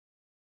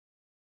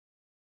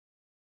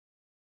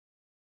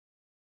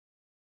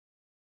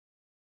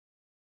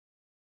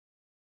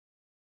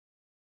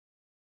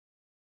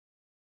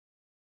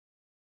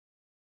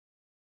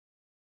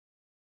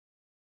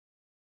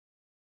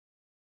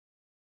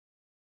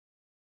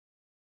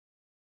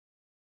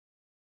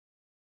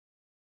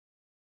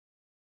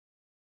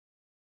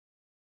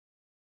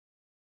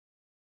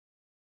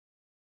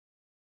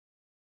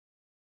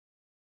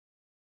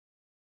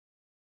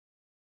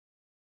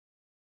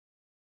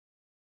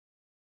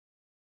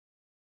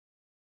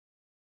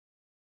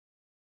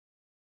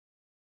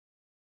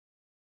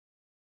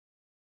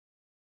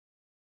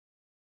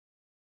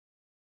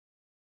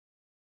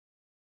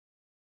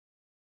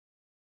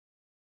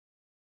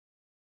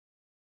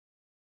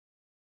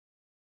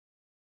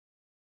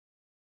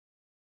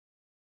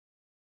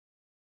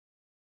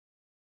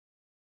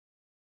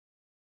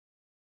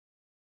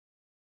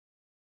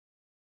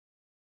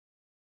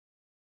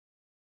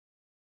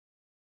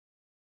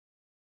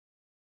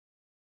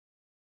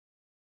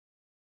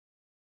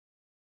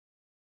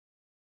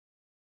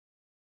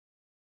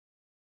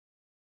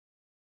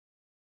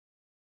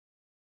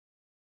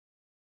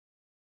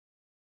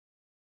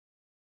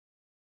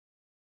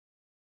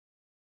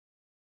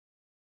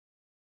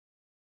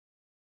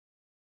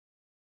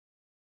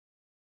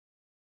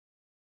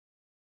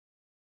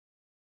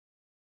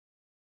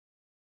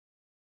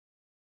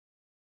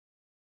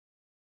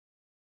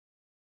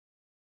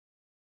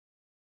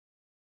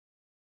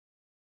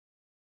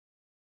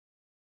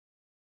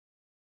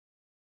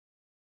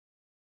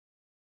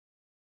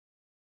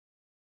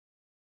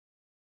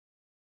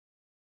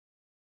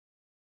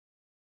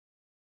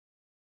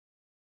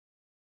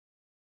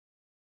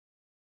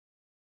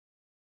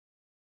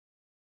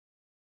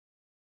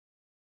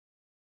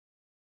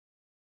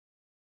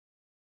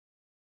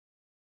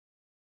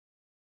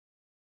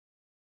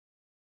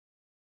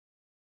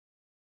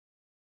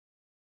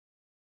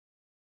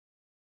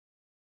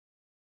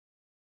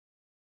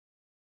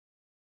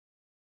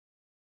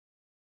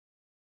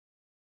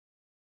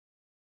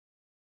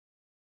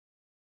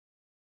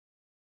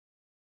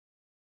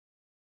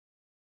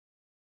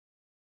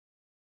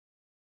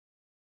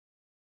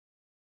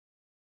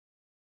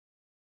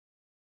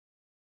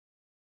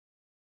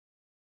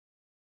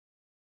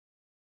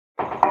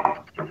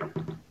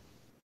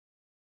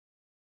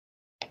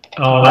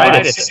All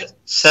right, it's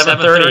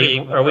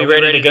 7:30. Are we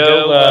ready to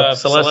go,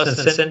 Celeste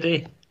and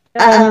Cindy?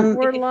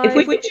 We're live.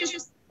 If we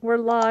just We're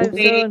live,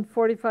 wait. so in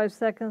 45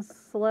 seconds,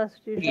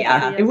 Celeste, you should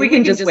yeah, see if us. we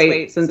can just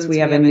wait since we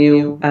have a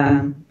new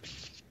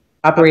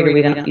operator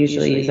we don't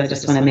usually use. I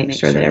just want to make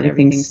sure that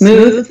everything's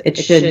smooth. It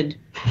should.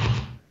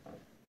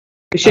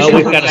 Oh,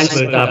 we've got a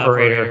smooth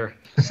operator,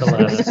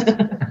 Celeste.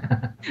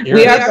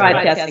 We are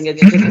broadcasting.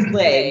 It's just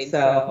delayed,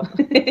 so.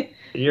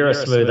 You're a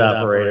smooth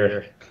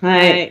operator.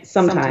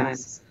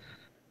 Sometimes.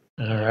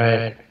 All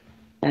right.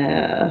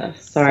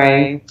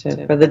 Sorry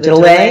for the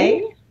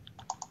delay.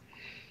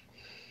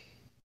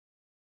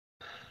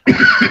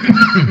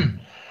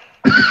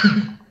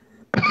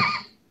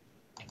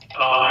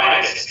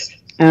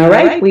 All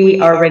right, we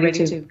are ready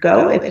to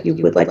go. If you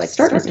would like to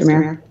start, Mr.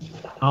 Mayor.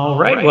 All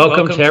right,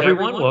 welcome to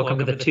everyone. Welcome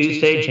to the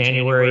Tuesday,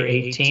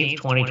 January 18th,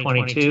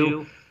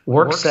 2022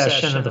 work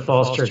session of the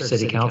Falls Church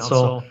City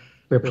Council.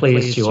 We're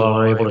pleased you all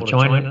are able to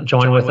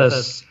join with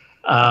us.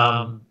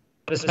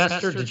 Ms.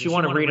 Mester, did you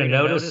want to read a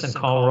notice and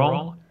call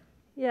roll?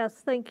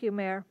 Yes, thank you,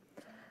 Mayor.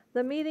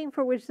 The meeting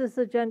for which this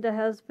agenda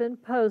has been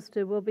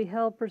posted will be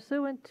held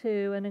pursuant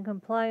to and in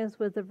compliance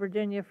with the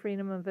Virginia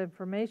Freedom of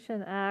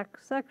Information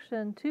Act,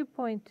 Section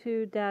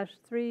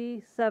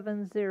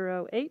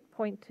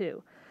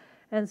 2.2-3708.2,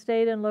 and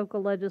state and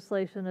local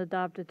legislation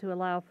adopted to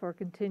allow for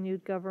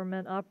continued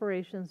government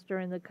operations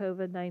during the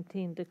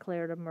COVID-19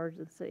 declared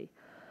emergency.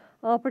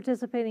 All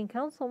participating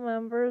council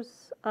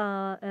members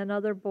and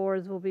other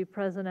boards will be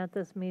present at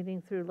this meeting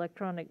through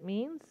electronic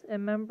means,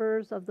 and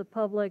members of the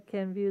public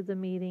can view the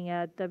meeting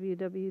at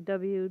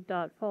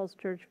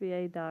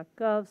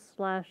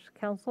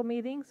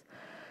www.fallschurchva.gov/council-meetings,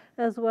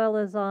 as well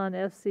as on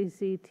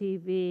FCC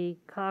TV,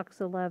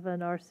 Cox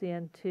 11,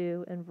 RCN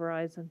 2, and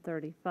Verizon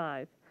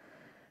 35.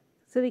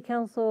 City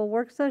Council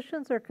work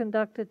sessions are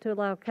conducted to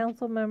allow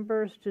council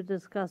members to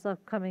discuss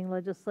upcoming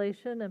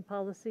legislation and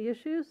policy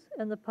issues,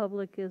 and the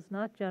public is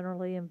not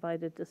generally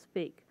invited to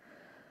speak.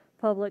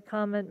 Public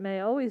comment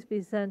may always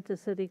be sent to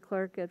City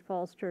Clerk at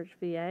Falls Church,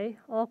 VA.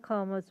 All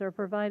comments are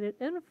provided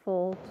in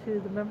full to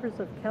the members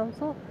of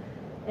council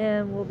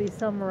and will be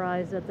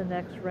summarized at the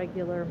next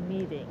regular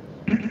meeting.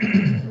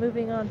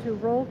 Moving on to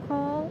roll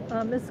call,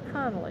 Ms.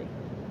 Connolly.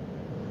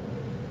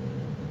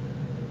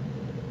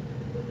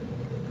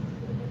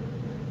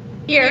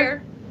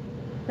 Here.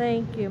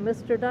 Thank you.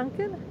 Mr.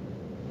 Duncan?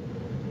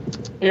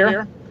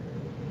 Here.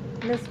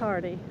 Ms.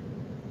 Hardy?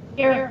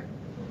 Here.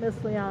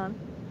 Ms. Leon?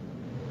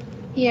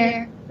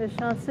 Here. Ms.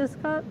 Sean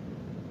Siscott?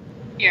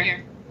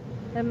 Here.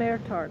 And Mayor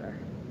Tarter?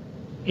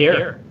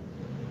 Here.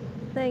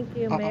 Thank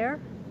you, Mayor.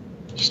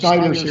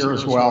 Snyder's here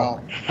as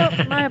well.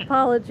 Oh, my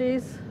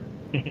apologies.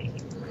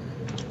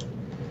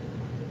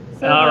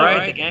 All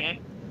right,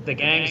 the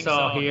gang's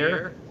all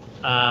here,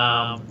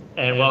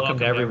 and welcome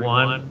to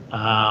everyone.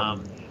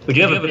 We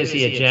do have a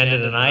busy agenda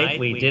tonight.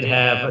 We did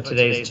have,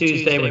 today's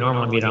Tuesday, we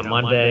normally meet on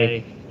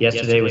Monday.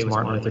 Yesterday was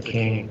Martin Luther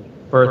King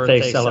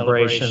birthday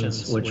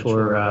celebrations, which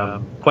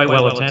were quite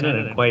well attended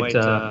and quite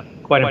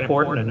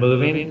important and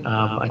moving.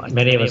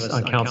 Many of us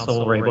on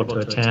council were able to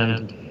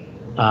attend.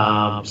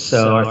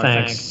 So our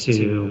thanks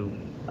to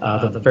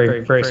the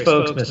various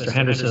folks, Mr.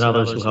 Henderson and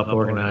others who helped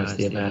organize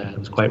the event. It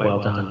was quite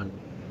well done.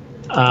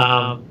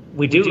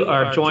 We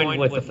are joined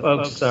with the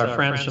folks, our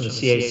friends from the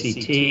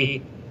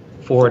CACT,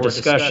 for a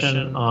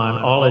discussion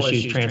on all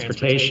issues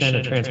transportation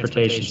and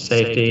transportation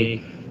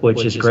safety,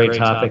 which is a great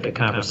topic of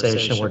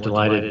conversation. We're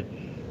delighted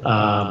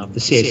the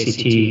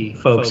CACT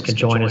folks can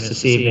join us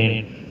this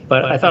evening.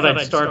 But I thought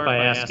I'd start by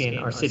asking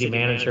our city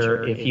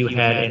manager if you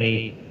had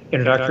any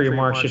introductory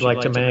remarks you'd like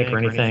to make or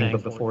anything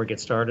before we get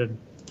started.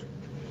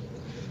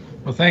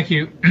 Well, thank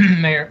you,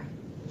 Mayor.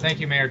 Thank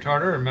you, Mayor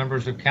Tarter, and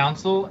members of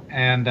council,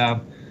 and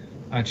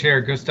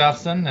Chair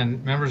Gustafson,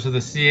 and members of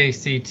the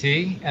CACT.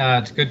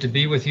 It's good to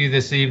be with you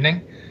this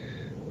evening.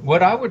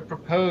 What I would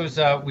propose,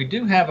 we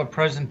do have a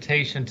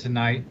presentation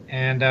tonight,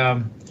 and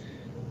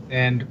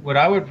what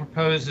I would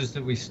propose is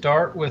that we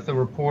start with a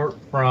report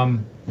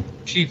from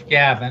Chief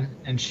Gavin,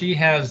 and she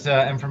has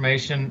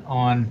information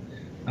on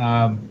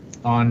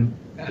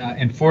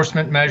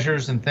enforcement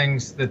measures and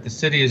things that the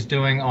city is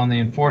doing on the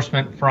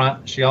enforcement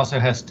front. She also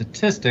has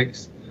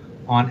statistics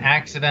on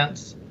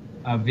accidents,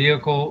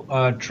 vehicle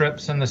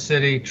trips in the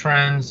city,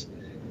 trends,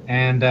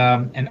 and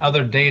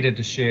other data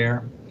to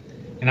share.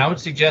 And I would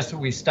suggest that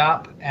we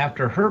stop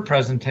after her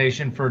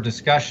presentation for a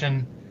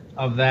discussion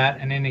of that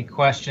and any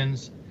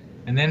questions,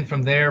 and then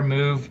from there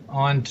move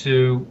on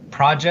to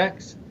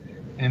projects.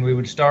 And we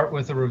would start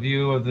with a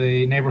review of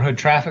the neighborhood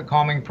traffic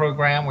calming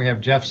program. We have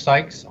Jeff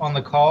Sykes on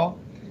the call,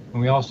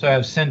 and we also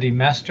have Cindy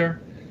Mester.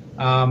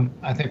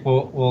 I think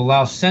we'll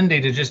allow Cindy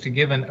to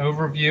give an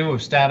overview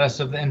of status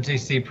of the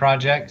NTC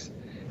projects,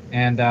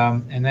 and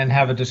then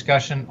have a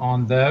discussion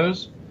on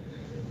those.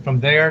 From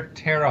there,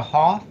 Tara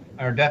Hoff,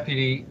 our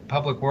Deputy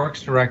Public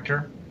Works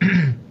Director,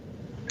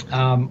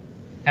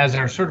 as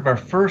our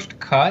first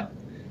cut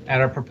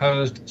at our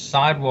proposed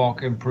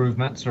sidewalk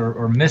improvements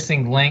or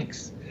missing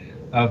links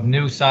of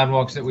new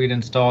sidewalks that we'd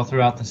install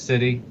throughout the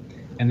city,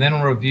 and then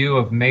a review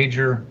of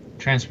major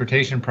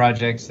transportation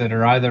projects that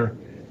are either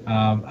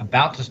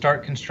about to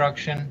start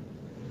construction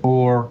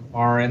or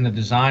are in the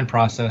design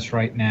process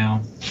right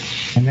now.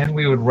 And then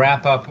we would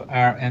wrap up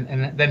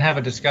and then have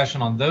a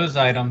discussion on those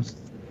items.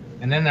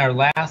 And then our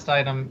last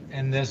item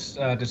in this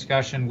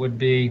discussion would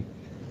be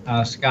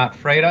Scott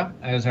Freda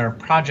as our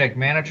project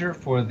manager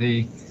for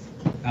the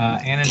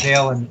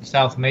Annandale and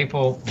South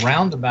Maple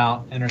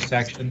roundabout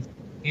intersection.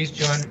 He's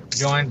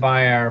joined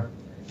by our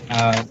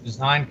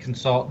design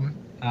consultant,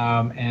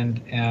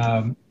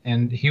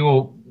 and he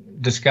will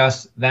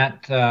discuss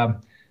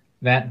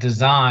that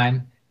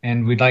design.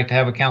 And we'd like to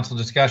have a council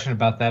discussion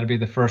about that. It'll be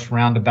the first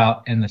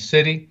roundabout in the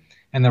city.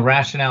 And the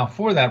rationale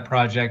for that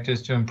project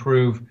is to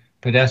improve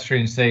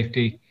pedestrian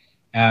safety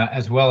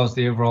as well as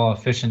the overall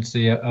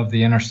efficiency of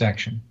the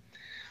intersection.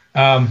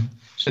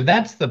 So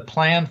that's the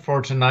plan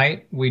for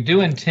tonight. We do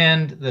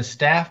intend the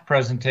staff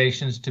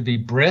presentations to be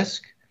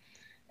brisk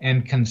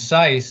and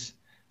concise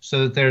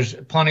so that there's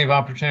plenty of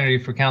opportunity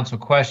for council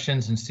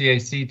questions and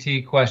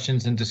CACT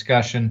questions and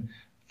discussion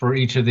for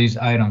each of these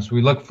items.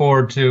 We look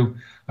forward to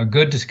a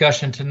good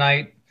discussion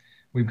tonight.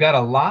 We've got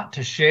a lot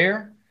to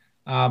share,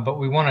 but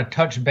we want to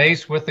touch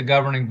base with the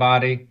governing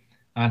body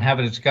and have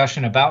a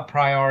discussion about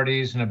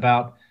priorities and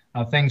about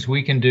things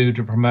we can do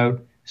to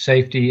promote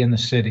safety in the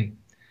city.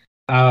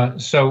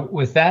 So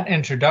with that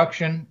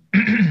introduction,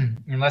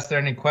 unless there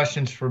are any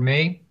questions for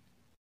me,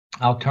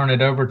 I'll turn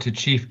it over to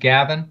Chief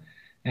Gavin.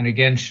 And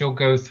again, she'll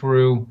go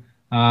through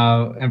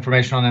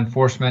information on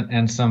enforcement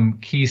and some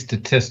key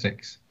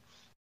statistics.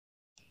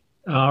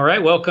 All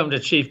right, welcome to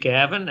Chief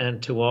Gavin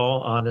and to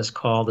all on this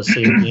call this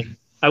evening.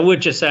 I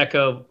would just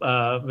echo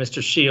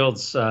Mr.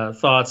 Shields'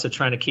 thoughts of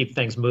trying to keep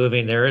things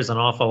moving. There is an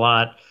awful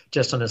lot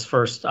just on this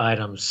first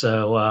item,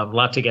 so a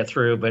lot to get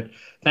through, but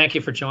thank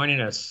you for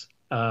joining us.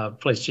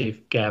 Please,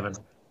 Chief Gavin.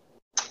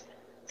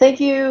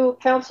 Thank you,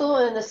 Council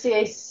and the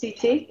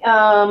CACT.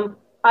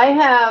 I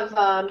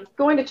have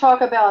going to talk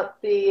about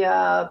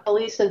the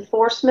police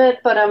enforcement,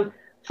 but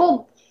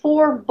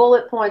four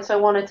bullet points I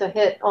wanted to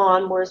hit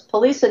on was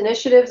police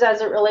initiatives as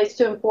it relates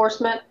to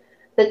enforcement,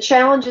 the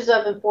challenges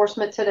of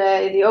enforcement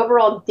today, the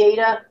overall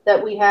data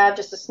that we have,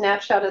 just a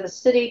snapshot of the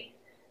city,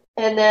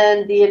 and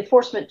then the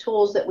enforcement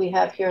tools that we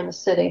have here in the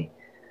city.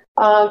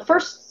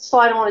 First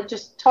slide, I want to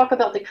just talk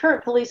about the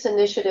current police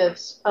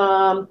initiatives.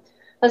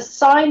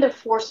 Assigned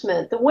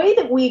enforcement, the way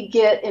that we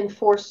get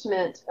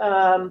enforcement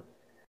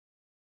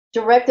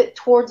directed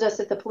towards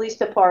us at the police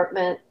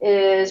department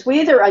is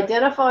we either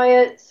identify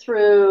it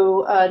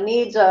through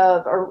needs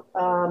of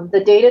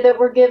the data that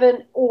we're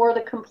given or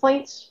the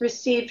complaints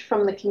received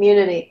from the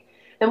community.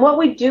 And what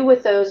we do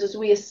with those is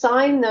we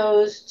assign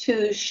those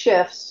to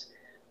shifts.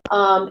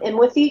 And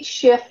with each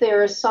shift,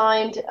 they're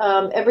assigned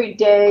every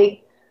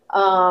day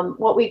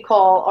what we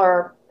call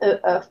our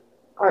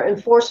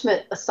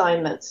enforcement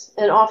assignments.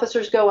 And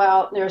officers go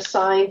out and they're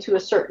assigned to a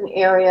certain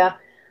area.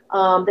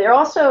 They're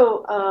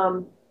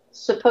also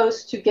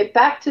supposed to get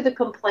back to the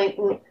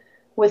complainant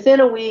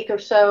within a week or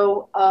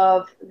so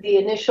of the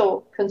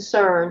initial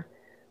concern.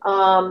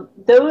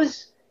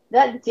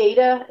 That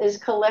data is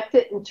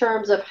collected in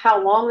terms of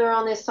how long they're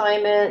on the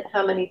assignment,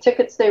 how many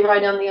tickets they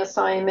write on the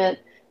assignment,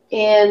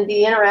 and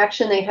the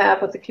interaction they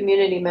have with the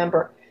community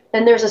member.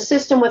 And there's a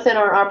system within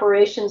our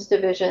operations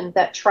division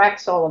that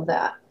tracks all of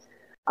that.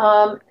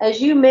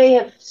 As you may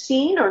have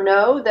seen or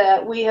know,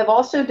 that we have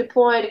also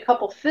deployed a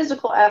couple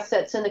physical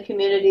assets in the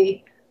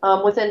community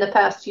within the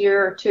past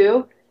year or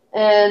two.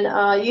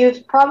 And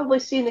you've probably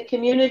seen the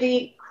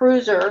community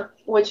cruiser,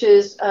 which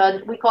is,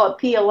 we call it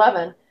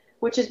P11,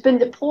 which has been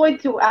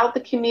deployed throughout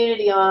the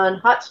community on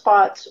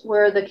hotspots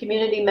where the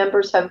community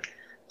members have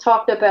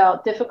talked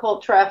about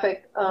difficult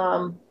traffic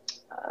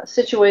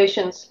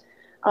situations.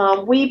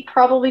 We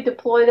probably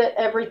deployed it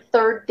every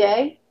third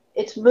day.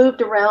 It's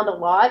moved around a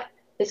lot.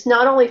 It's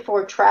not only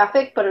for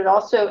traffic, but it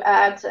also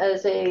adds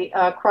as a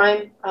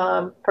crime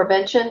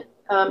prevention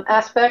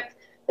aspect.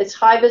 It's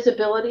high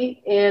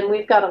visibility, and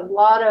we've got a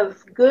lot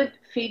of good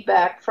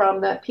feedback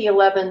from that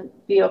P11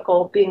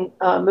 vehicle being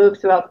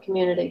moved throughout the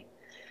community.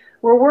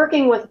 We're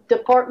working with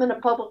Department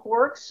of Public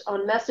Works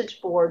on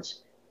message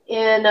boards,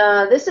 and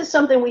this is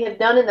something we have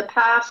done in the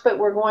past, but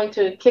we're going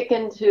to kick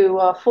into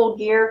full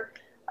gear.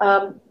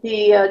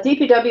 The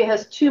DPW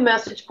has 2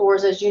 message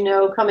boards, as you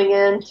know, coming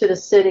into the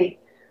city.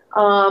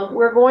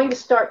 We're going to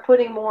start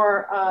putting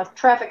more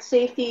traffic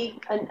safety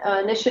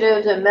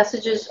initiatives and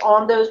messages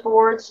on those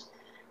boards.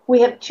 We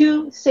have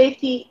 2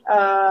 safety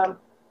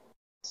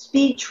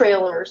speed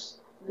trailers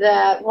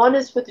that one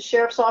is with the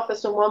sheriff's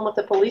office and one with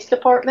the police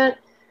department.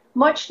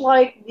 Much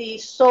like the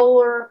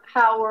solar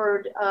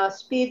powered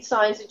speed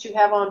signs that you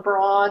have on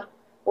Broad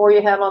or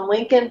you have on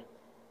Lincoln,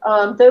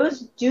 those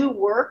do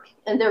work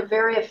and they're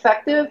very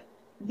effective.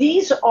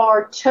 These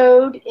are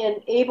towed and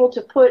able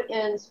to put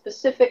in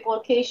specific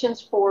locations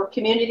for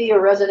community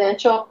or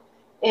residential.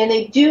 And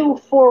they do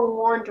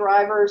forewarn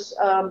drivers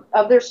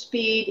of their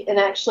speed and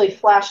actually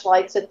flash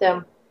lights at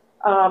them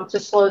to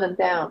slow them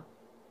down.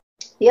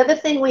 The other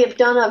thing we have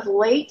done of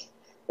late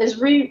is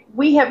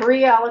we have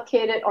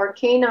reallocated our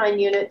K9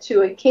 unit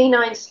to a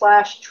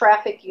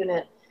K9/traffic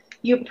unit.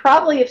 You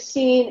probably have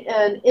seen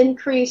an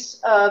increase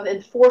of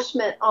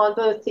enforcement on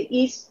both the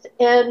east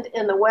end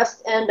and the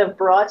west end of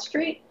Broad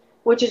Street,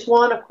 which is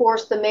one, of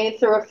course, the main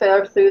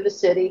thoroughfare through the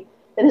city,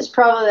 and is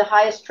probably the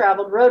highest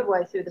traveled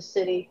roadway through the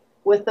city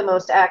with the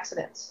most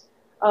accidents.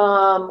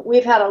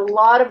 We've had a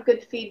lot of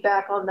good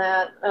feedback on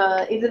that.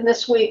 Even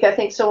this week, I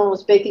think someone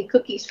was baking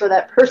cookies for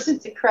that person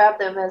to grab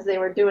them as they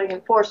were doing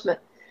enforcement.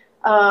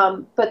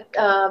 But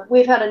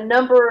we've had a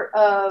number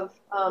of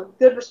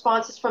good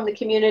responses from the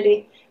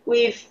community.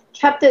 We've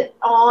kept it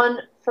on,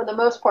 for the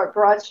most part,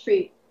 Broad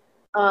Street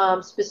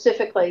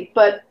specifically,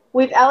 but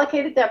we've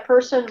allocated that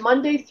person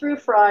Monday through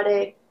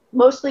Friday,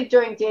 mostly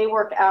during day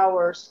work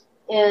hours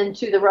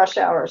into the rush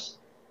hours.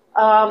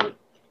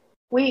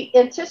 We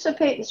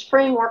anticipate in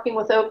spring working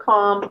with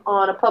OCOM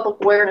on a public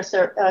awareness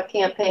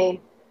campaign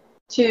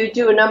to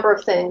do a number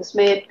of things.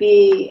 May it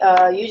be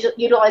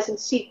utilizing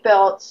seat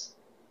belts,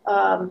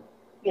 avoiding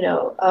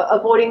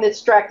the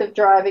distracted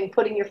driving,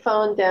 putting your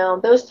phone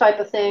down, those type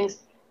of things,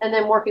 and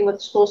then working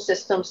with school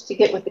systems to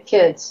get with the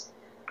kids.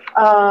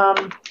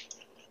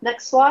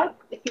 Next slide,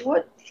 if you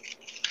would.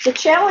 The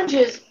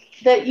challenges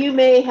that you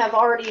may have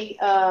already,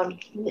 and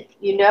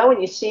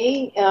you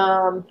see,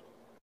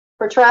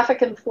 for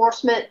traffic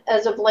enforcement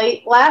as of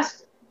late.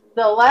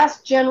 The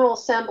last General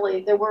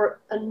Assembly, there were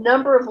a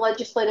number of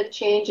legislative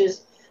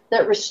changes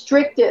that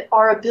restricted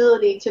our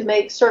ability to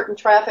make certain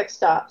traffic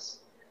stops.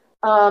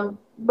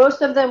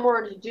 Most of them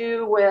were to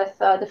do with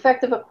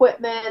defective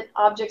equipment,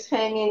 objects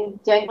hanging,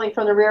 dangling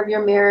from the rear of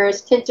your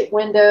mirrors, tinted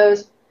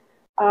windows,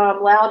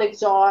 loud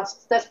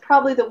exhaust. That's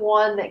probably the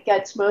one that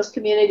gets most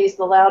communities,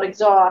 the loud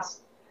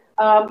exhaust.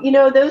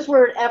 Those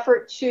were an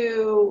effort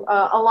to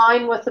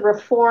align with the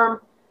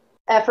reform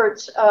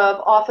efforts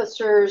of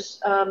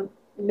officers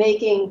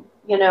making,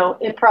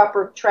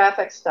 improper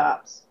traffic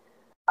stops.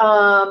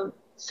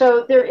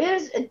 So there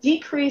is a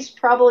decrease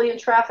probably in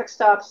traffic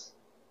stops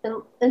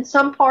in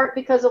some part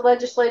because of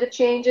legislative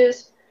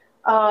changes,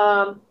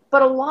 but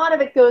a lot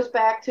of it goes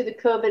back to the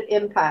COVID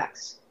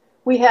impacts.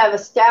 We have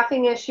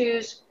staffing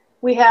issues.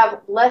 We have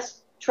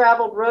less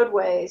traveled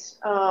roadways.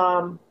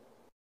 An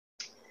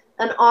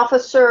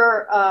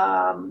officer,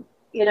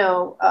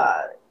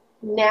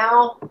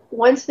 now,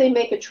 once they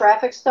make a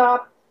traffic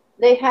stop,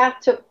 they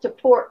have to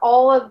port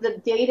all of the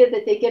data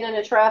that they get in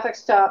a traffic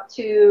stop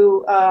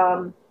to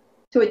a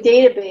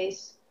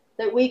database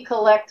that we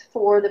collect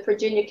for the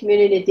Virginia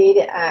Community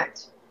Data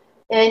Act.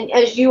 And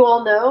as you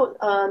all know,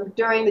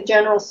 during the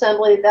General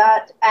Assembly,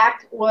 that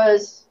act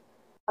was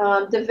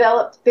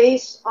developed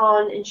based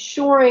on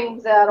ensuring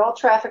that all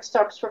traffic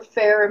stops were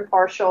fair and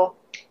impartial,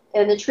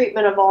 and the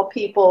treatment of all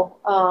people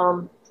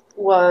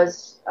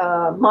was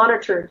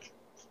monitored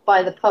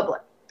by the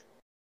public.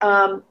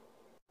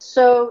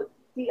 So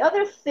the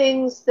other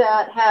things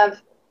that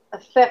have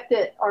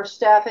affected our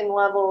staffing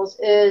levels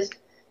is,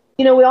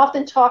 we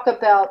often talk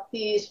about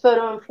these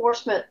photo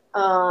enforcement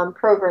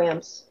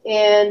programs,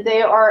 and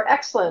they are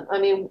excellent. I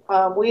mean,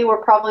 we were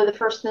probably the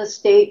first in the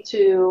state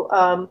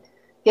to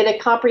get a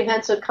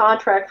comprehensive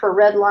contract for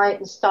red light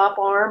and stop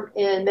arm,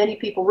 and many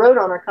people wrote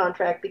on our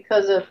contract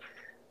because of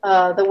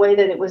the way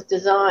that it was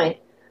designed.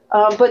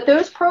 But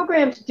those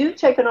programs do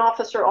take an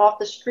officer off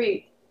the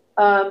street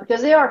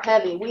because they are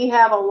heavy. We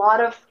have a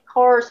lot of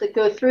cars that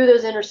go through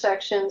those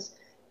intersections,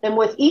 and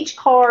with each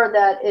car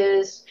that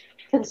is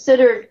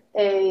considered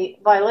a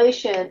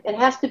violation, it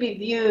has to be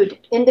viewed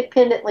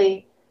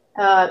independently,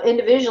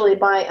 individually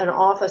by an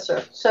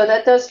officer. So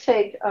that does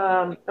take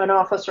an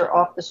officer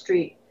off the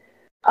street.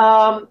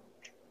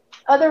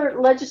 Other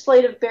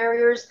legislative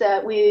barriers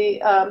that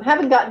we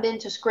haven't gotten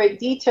into great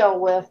detail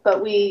with,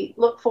 but we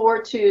look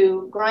forward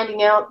to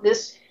grinding out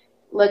this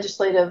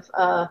legislative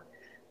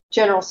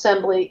General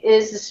Assembly,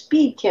 is the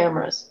speed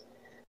cameras.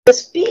 The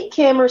speed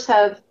cameras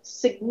have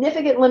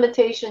significant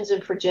limitations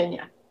in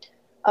Virginia.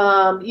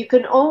 You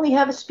can only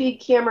have a speed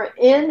camera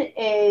in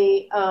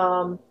a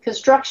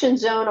construction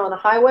zone on a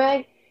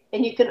highway,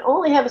 and you can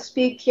only have a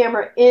speed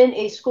camera in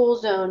a school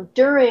zone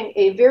during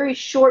a very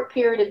short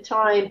period of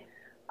time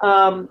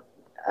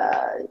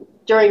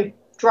during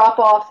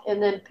drop-off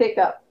and then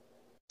pickup.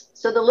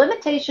 So the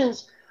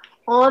limitations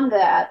on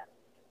that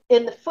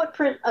in the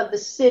footprint of the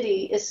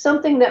city is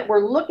something that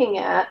we're looking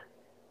at,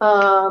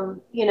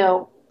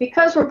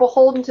 because we're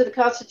beholden to the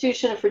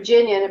Constitution of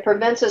Virginia and it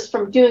prevents us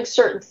from doing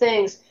certain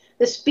things.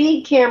 The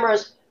speed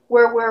cameras,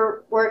 where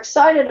we're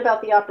excited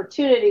about the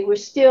opportunity, we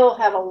still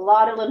have a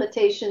lot of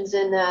limitations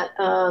in that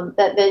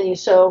that venue.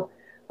 So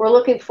we're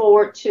looking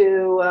forward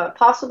to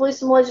possibly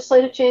some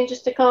legislative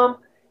changes to come.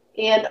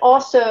 And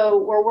also,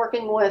 we're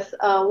working with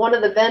one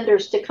of the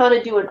vendors to kind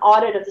of do an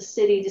audit of the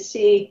city to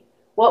see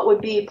what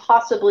would be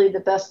possibly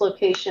the best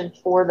location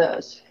for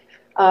those.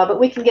 But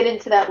we can get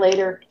into that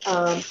later.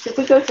 So if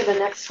we go to the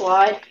next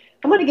slide,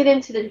 I'm going to get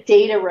into the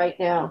data right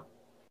now.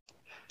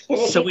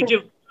 So we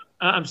do.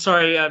 I'm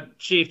sorry,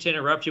 Chief, to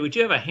interrupt you. We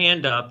do have a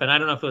hand up, and I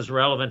don't know if it was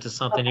relevant to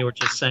something you were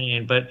just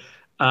saying, but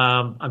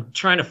I'm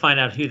trying to find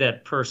out who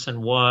that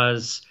person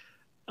was.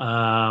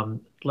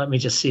 Let me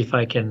just see if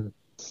I can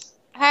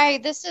Hi,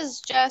 this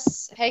is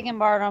Jess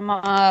Hagenbart. I'm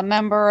a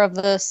member of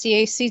the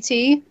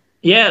CACT.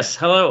 Yes,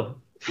 hello.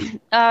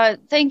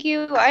 Thank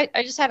you.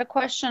 I just had a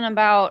question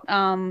about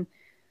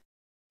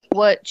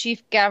what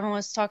Chief Gavin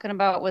was talking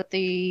about with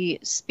the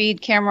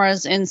speed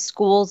cameras in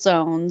school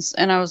zones,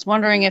 and I was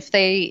wondering if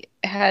they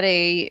had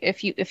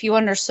if you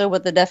understood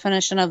what the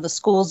definition of the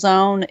school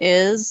zone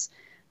is,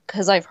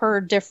 because I've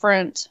heard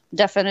different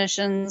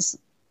definitions.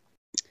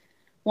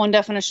 One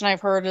definition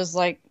I've heard is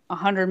like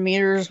 100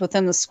 meters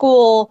within the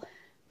school,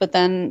 but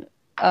then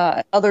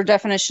other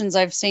definitions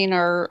I've seen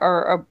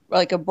are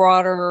like a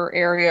broader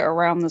area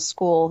around the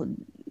school.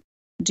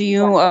 Do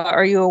you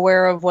are you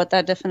aware of what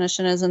that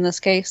definition is in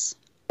this case?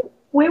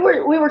 We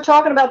were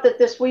talking about that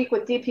this week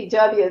with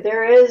DPW.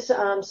 There is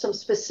some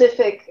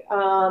specific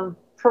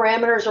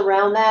parameters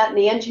around that, and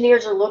the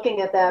engineers are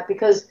looking at that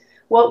because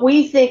what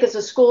we think is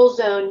a school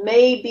zone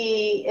may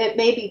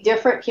be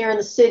different here in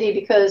the city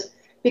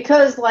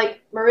because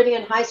like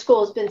Meridian High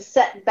School has been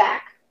set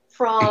back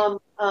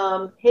from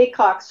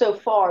Haycock so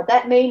far.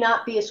 That may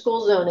not be a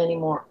school zone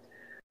anymore.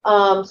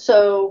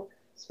 So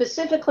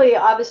specifically,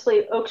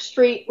 obviously, Oak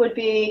Street would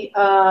be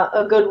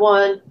a good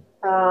one.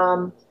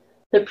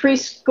 The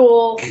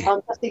preschool,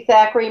 Dusty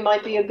Thackeray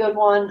might be a good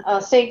one.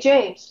 St.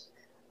 James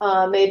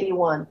may be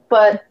one.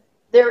 But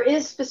there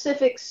is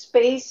specific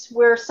space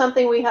where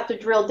something we have to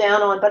drill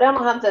down on, but I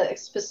don't have the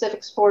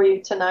specifics for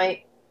you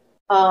tonight.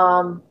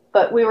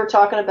 But we were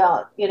talking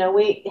about,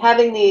 we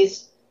having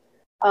this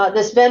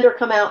vendor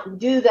come out and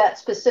do that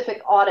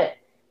specific audit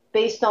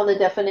based on the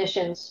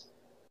definitions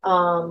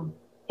and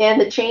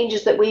the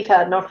changes that we've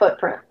had in our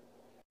footprint.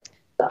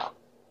 So,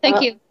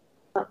 Thank you.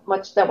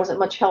 That wasn't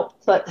much help,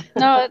 but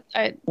no,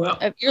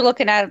 if you're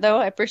looking at it though,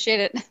 I appreciate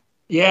it.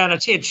 Yeah, and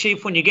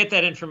Chief, when you get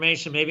that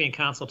information, maybe in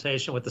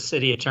consultation with the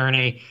city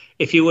attorney,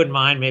 if you wouldn't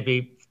mind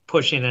maybe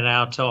pushing it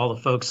out to all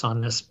the folks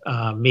on this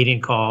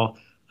meeting call,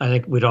 I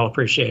think we'd all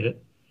appreciate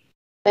it.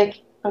 Thank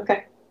you.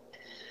 Okay.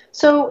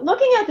 So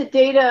looking at the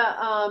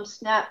data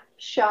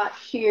snapshot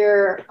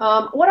here,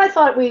 what I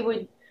thought we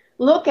would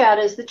look at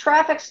is the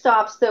traffic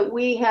stops that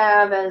we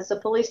have as a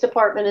police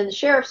department and the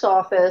sheriff's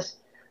office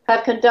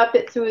have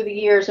conducted through the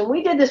years. And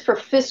we did this for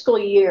fiscal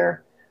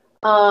year.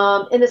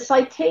 And the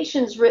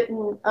citations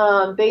written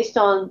based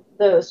on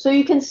those. So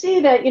you can see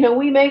that,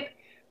 we make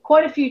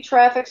quite a few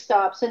traffic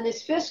stops. In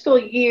this fiscal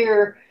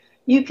year,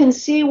 you can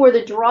see where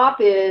the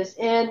drop is.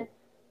 And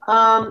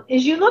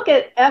as you look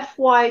at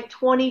FY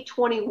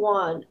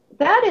 2021,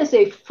 that is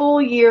a full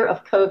year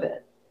of COVID.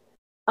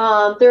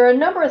 There are a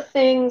number of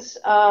things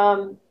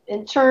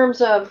in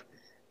terms of,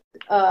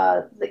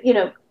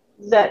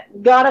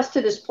 that got us to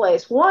this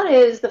place. One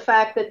is the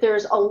fact that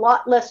there's a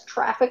lot less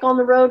traffic on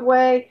the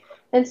roadway.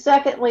 And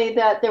secondly,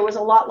 that there was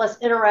a lot less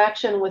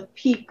interaction with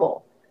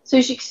people. So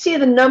as you can see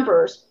the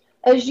numbers,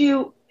 as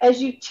you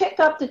tick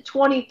up to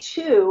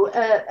 22,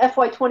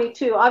 FY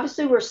 22,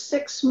 obviously we're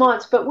 6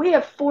 months, but we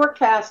have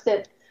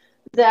forecasted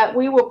that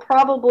we will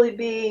probably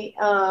be,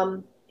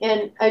 and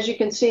as you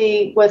can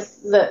see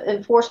with the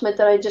enforcement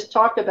that I just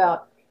talked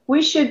about, we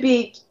should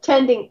be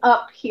tending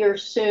up here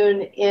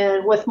soon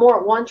and with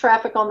more one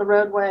traffic on the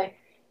roadway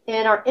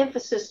and our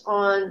emphasis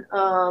on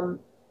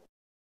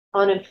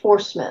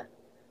enforcement.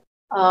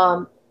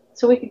 So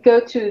we could go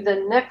to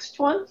the next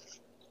one.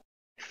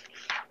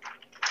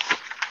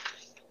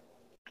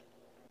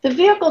 The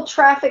vehicle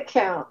traffic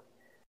count.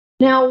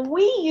 Now,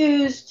 we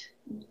used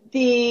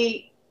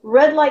the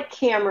red light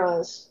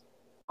cameras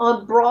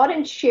on Broad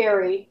and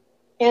Cherry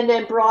and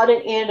then Broad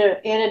and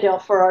Annandale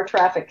for our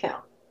traffic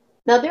count.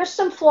 Now, there's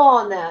some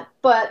flaw in that,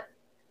 but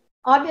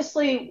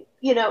obviously,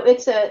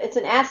 it's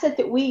an asset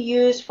that we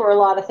use for a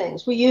lot of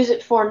things. We use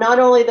it for not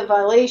only the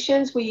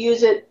violations, we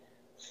use it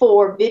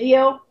for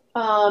video,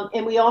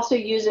 and we also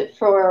use it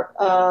for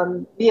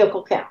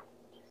vehicle count.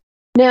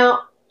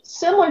 Now,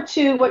 similar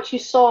to what you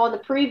saw on the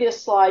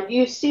previous slide,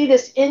 you see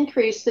this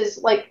increase is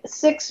like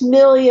 6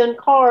 million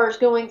cars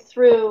going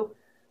through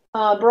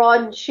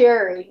Broad and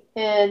Cherry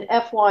in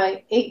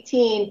FY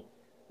 18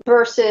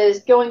 versus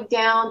going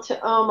down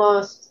to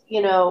almost,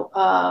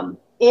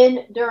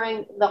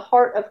 during the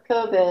heart of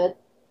COVID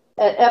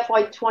at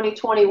FY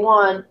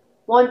 2021,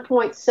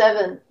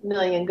 1.7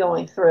 million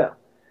going through.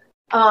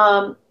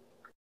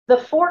 The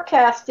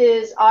forecast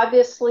is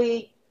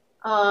obviously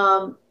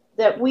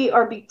that we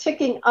are be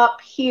ticking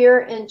up here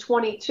in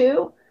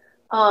 22.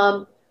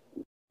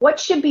 What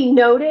should be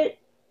noted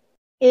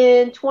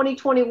in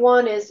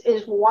 2021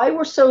 is why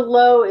we're so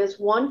low is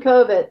one,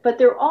 COVID, but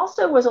there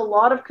also was a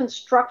lot of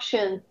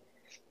construction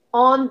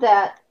on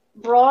that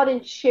Broad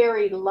and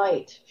Cherry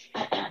light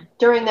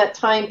during that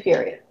time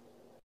period.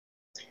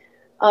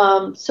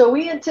 So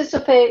we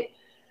anticipate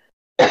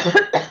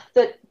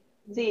that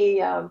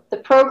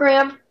the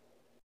program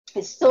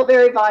is still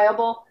very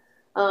viable.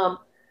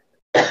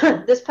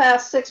 This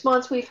past 6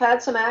 months, we've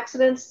had some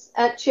accidents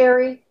at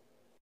Cherry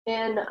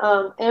and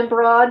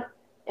Broad.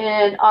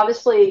 And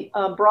obviously,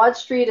 Broad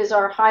Street is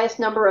our highest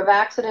number of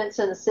accidents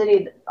in the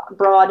city,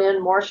 Broad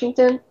and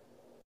Washington.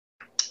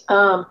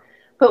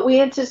 But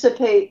we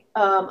anticipate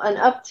an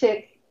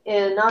uptick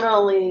in not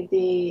only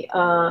the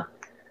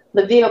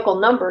vehicle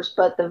numbers,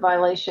 but the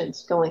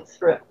violations going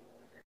through.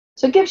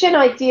 So it gives you an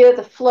idea of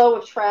the flow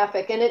of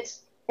traffic, and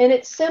it's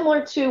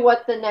similar to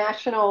what the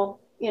national,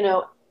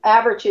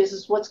 average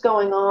is what's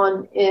going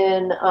on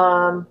in,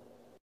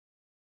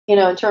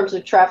 in terms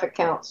of traffic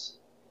counts.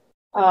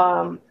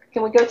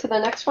 Can we go to the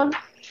next one?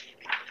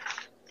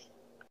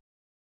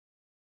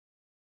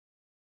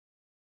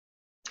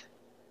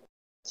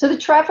 So the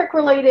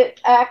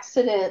traffic-related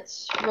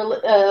accidents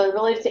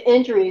related to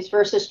injuries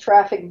versus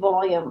traffic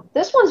volume.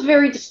 This one's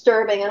very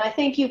disturbing, and I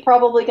think you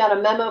probably got a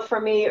memo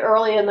from me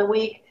early in the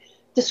week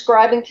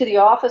describing to the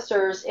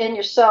officers and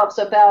yourselves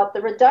about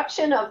the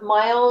reduction of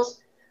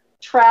miles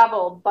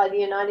traveled by the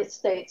United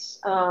States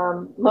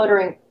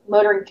motoring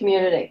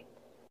community.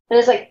 And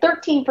it's like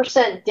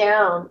 13%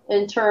 down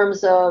in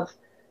terms of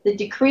the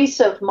decrease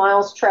of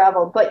miles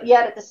traveled, but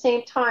yet at the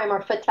same time,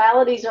 our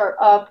fatalities are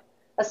up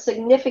a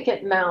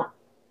significant amount.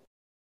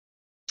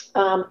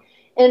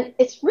 And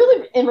it's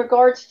really in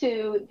regards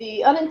to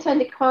the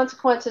unintended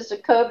consequences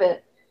of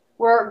COVID,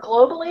 where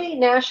globally,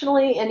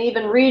 nationally, and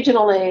even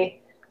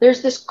regionally,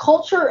 there's this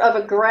culture of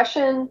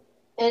aggression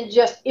and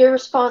just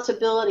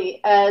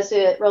irresponsibility as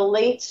it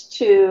relates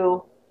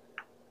to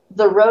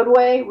the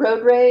roadway,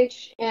 road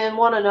rage, and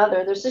one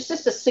another. There's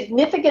just a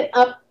significant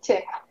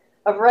uptick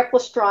of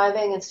reckless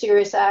driving and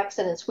serious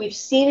accidents. We've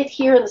seen it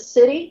here in the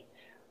city.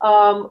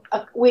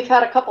 We've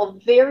had a couple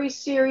of very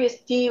serious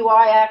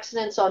DUI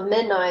accidents on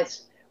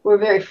midnights. We're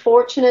very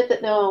fortunate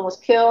that no one was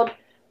killed,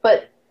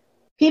 but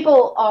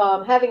people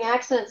having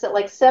accidents at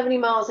like 70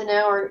 miles an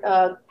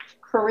hour,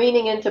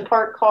 careening into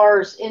parked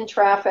cars in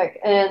traffic,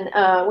 and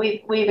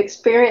we've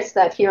experienced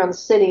that here in the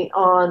city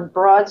on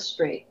Broad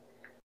Street.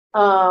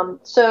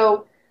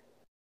 So,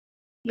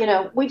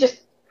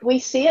 we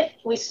see it.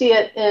 We see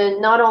it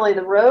in not only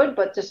the road,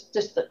 but just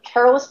the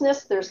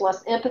carelessness. There's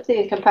less empathy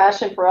and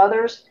compassion for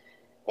others.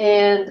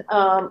 And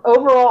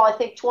overall, I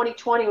think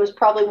 2020 was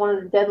probably one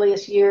of the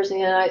deadliest years in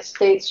the United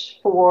States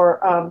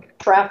for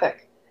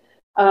traffic.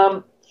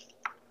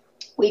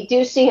 We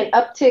do see an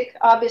uptick,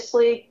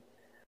 obviously,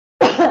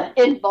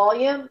 in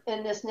volume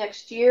in this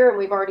next year, and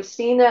we've already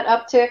seen that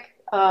uptick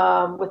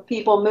with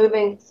people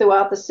moving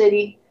throughout the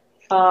city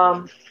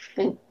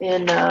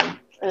in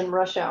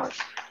rush hours.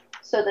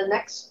 So the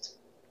next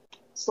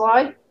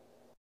slide.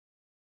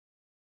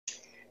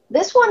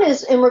 This one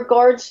is in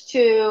regards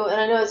to, and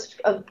I know it's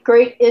of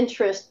great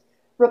interest,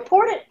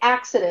 reported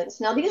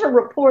accidents. Now, these are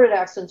reported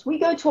accidents. We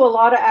go to a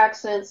lot of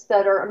accidents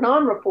that are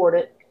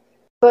non-reported,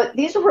 but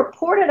these are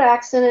reported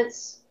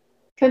accidents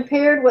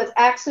compared with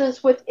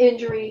accidents with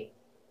injury.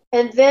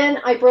 And then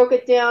I broke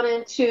it down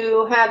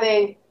into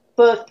having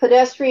both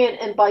pedestrian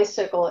and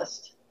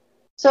bicyclist.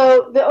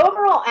 So the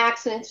overall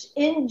accidents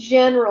in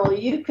general,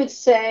 you could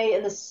say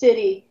in the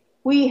city,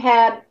 we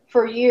had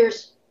for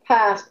years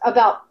past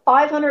about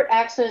 500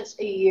 accidents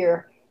a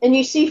year. And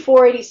you see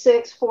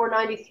 486,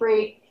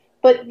 493,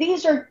 but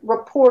these are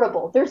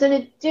reportable. There's an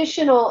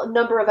additional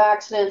number of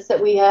accidents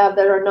that we have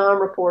that are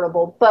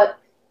non-reportable. But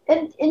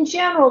in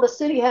general, the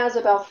city has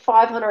about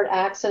 500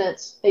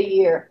 accidents a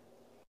year.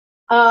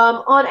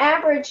 On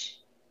average,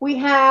 we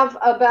have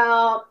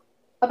about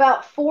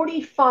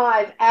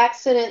 45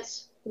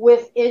 accidents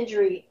with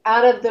injury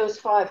out of those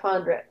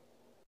 500.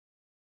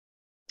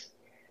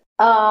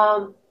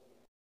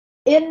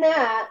 In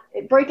that,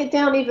 break it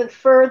down even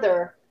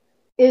further,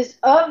 is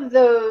of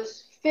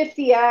those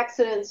 50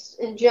 accidents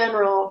in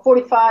general,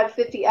 45,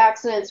 50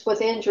 accidents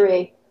with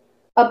injury,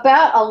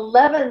 about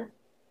 11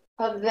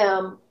 of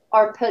them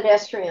are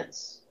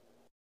pedestrians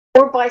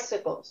or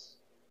bicycles.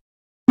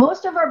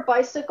 Most of our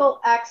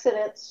bicycle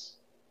accidents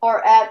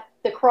are at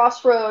the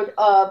crossroad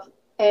of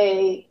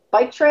a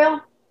bike trail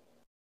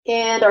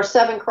and our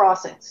 7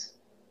 crossings.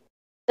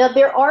 Now,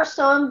 there are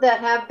some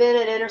that have been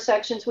at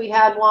intersections. We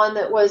had one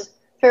that was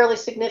fairly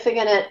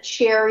significant at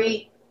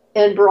Cherry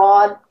and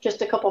Broad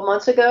just a couple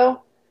months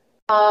ago.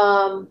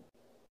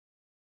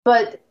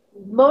 But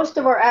most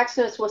of our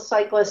accidents with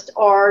cyclists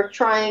are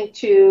trying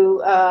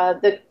to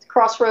the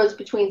crossroads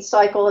between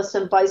cyclists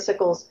and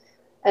bicycles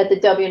at the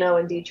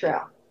W&O&D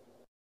trail.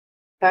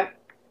 Okay.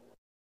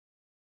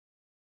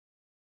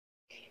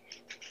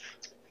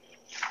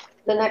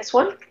 The next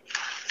one.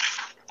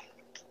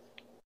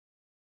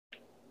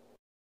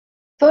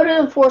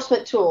 Photo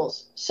enforcement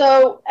tools.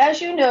 So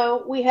as you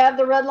know, we have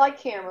the red light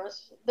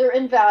cameras. They're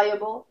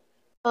invaluable.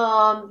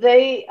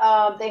 They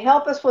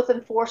help us with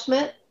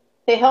enforcement.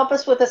 They help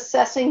us with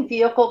assessing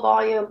vehicle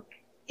volume,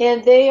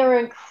 and they are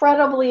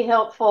incredibly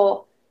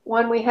helpful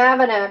when we have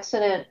an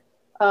accident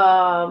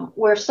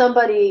where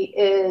somebody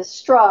is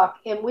struck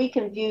and we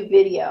can view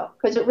video,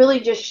 because it really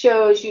just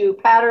shows you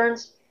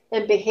patterns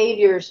and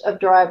behaviors of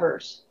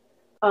drivers.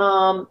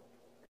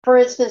 For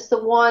instance,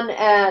 the one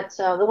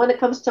that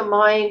comes to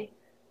mind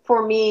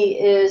for me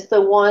is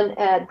the one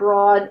at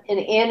Broad in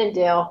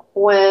Annandale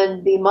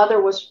when the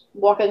mother was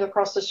walking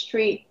across the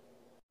street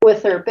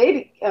with her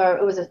baby.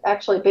 It was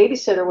actually a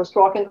babysitter was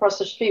walking across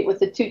the street with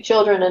the 2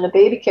 children in a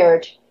baby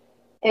carriage,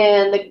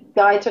 and the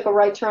guy took a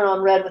right turn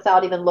on red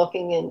without even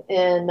looking.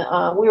 And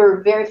we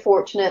were very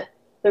fortunate.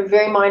 They're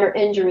very minor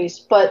injuries,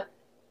 but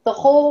the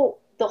whole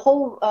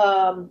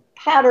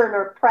pattern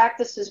or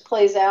practices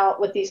plays out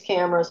with these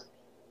cameras.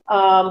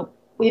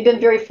 We've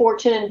been very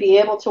fortunate to be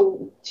able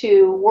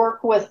to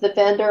work with the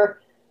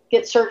vendor,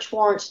 get search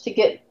warrants to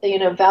get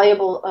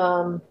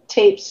valuable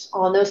tapes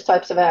on those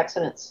types of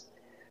accidents.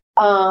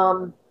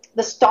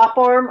 The stop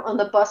arm on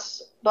the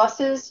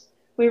buses,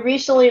 we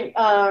recently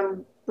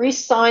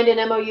re-signed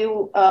an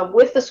MOU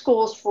with the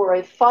schools for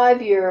a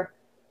 5-year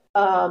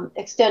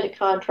extended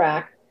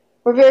contract.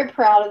 We're very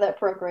proud of that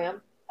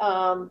program.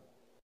 That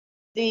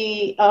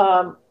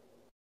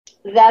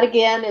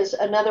again is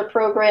another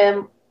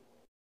program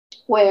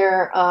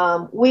where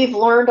we've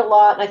learned a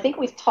lot, and I think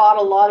we've taught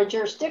a lot of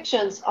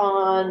jurisdictions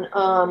on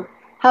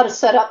how to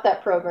set up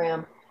that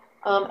program.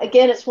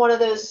 Again, it's one of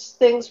those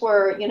things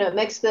where it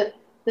makes the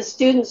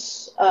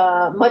students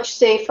much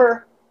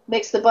safer,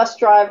 makes the bus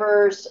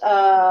drivers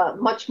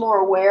much more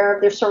aware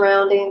of their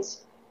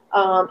surroundings.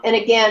 And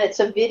again, it's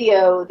a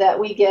video that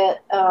we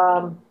get.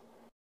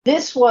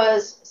 This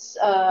was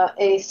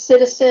a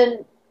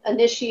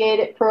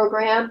citizen-initiated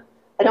program.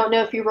 I don't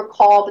know if you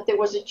recall, but there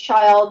was a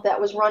child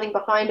that was running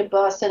behind a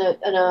bus, and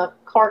a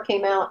car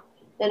came out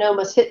and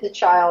almost hit the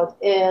child.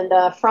 And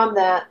from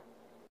that,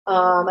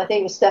 I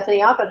think it was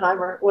Stephanie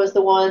Oppenheimer was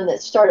the one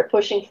that started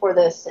pushing for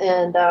this.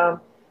 And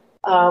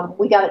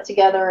we got it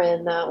together,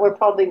 and we're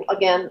probably,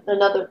 again,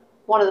 another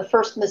one of the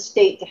first in the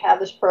state to have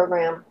this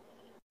program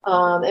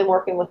and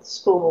working with the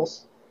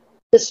schools.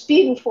 The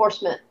speed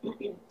enforcement.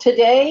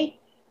 Today,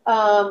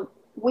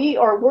 we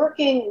are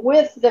working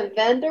with the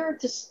vendor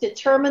to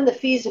determine the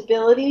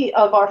feasibility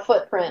of our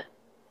footprint.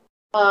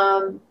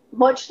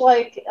 Much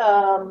like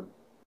the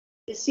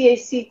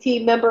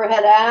CACT member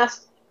had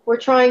asked, we're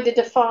trying to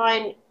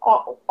define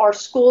our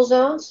school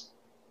zones.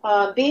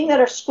 Being that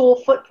our school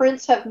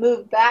footprints have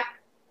moved back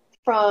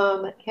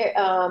from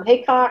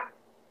Haycock,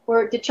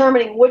 we're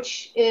determining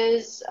which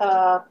is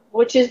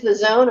the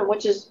zone and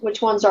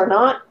which ones are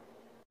not.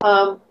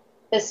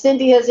 As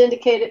Cindy has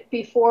indicated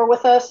before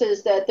with us,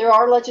 is that there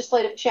are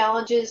legislative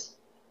challenges,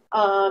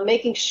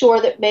 making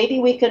sure that maybe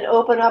we can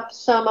open up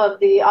some of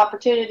the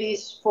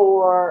opportunities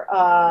for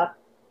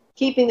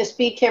keeping the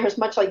speed cameras,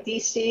 much like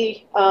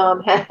DC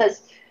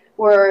has,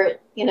 where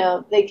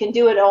they can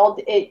do it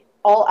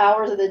all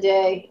hours of the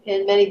day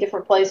in many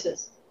different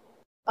places.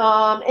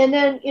 And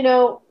then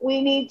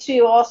we need to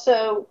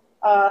also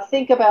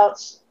think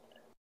about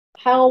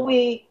how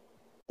we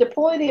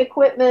deploy the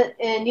equipment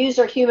and use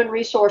our human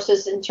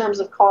resources in terms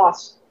of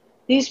costs.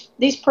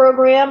 These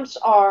programs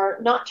are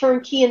not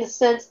turnkey in the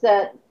sense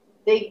that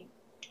they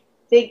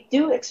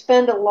do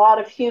expend a lot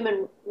of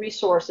human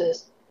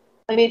resources.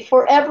 I mean,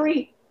 for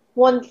every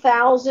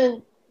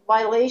 1,000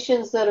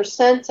 violations that are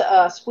sent to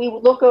us, we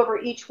look over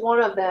each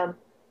one of them.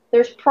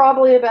 There's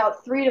probably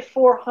about 300 to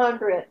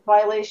 400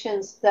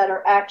 violations that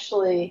are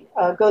actually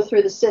go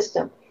through the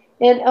system.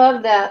 And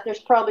of that, there's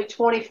probably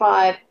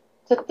 25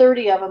 to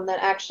 30 of them that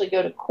actually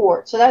go to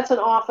court. So that's an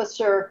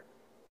officer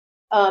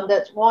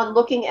that's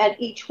looking at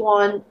each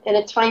one in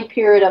a time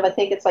period of, I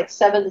think it's like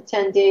 7 to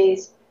 10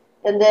 days.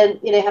 And then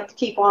they have to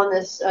keep on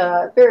this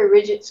very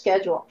rigid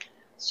schedule.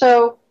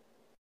 So,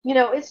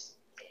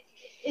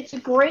 it's a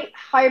great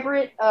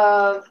hybrid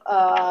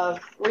of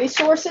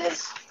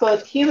resources,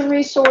 both human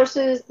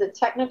resources, the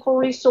technical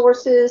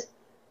resources.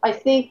 I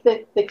think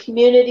that the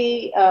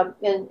community,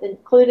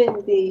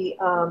 including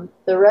the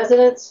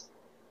residents,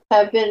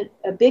 have been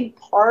a big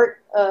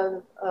part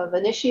of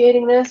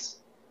initiating this.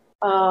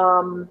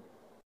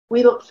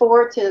 We look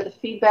forward to the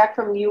feedback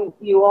from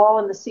you all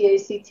in the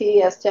CACT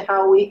as to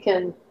how we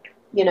can,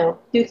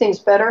 do things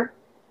better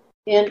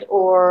and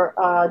or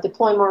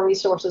deploy more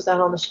resources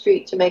out on the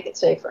street to make it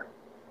safer.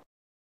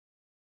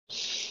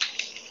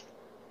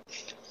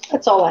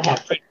 That's all I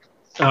have.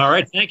 All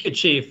right, thank you,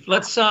 Chief.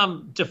 Let's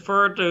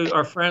defer to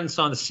our friends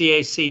on the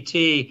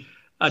CACT.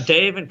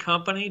 Dave and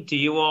company, do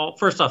you all,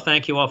 first off,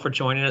 thank you all for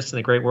joining us and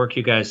the great work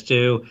you guys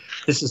do.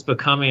 This is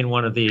becoming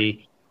one of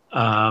the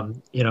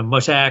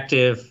most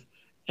active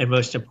and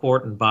most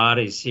important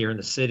bodies here in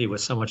the city, with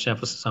so much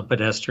emphasis on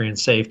pedestrian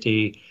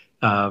safety,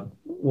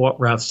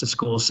 routes to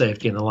school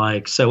safety and the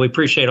like. So we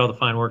appreciate all the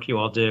fine work you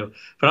all do.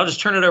 But I'll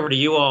just turn it over to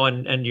you all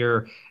and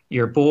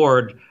your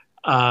board.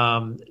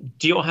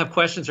 Do you all have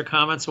questions or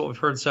comments on what we've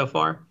heard so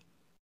far?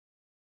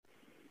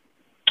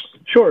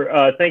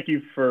 Sure. Thank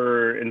you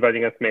for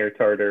inviting us, Mayor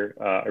Tarter.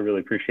 I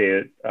really appreciate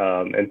it.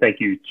 And thank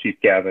you, Chief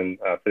Gavin,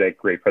 for that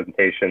great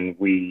presentation.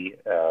 We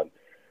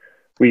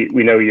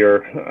know your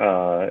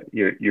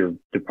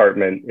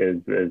department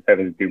is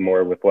having to do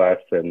more with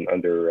less and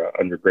under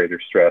greater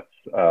stress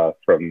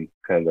from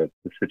kind of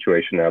the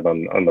situation out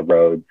on the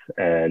roads.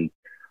 And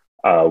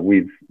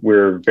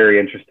we're very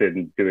interested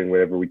in doing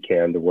whatever we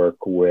can to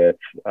work with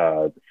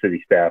the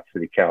city staff,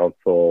 city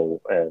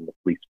council, and the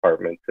police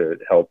department to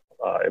help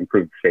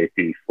improve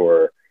safety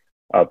for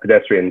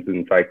pedestrians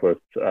and cyclists,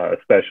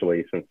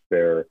 especially since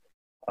they're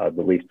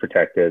the least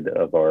protected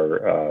of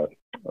our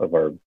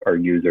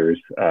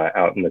users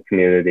out in the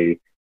community.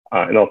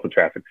 and also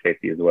traffic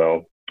safety as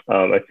well.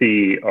 I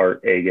see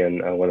Art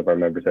Agan, one of our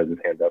members, has his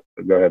hand up.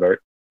 So go ahead,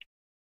 Art.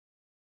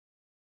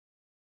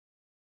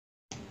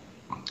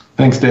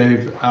 Thanks,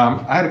 Dave.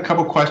 I had a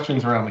couple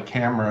questions around the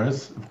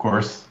cameras, of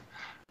course.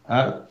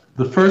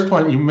 The first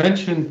one, you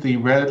mentioned the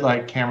red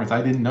light cameras.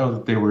 I didn't know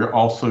that they were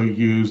also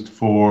used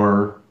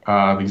for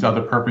these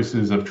other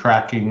purposes of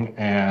tracking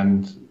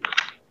and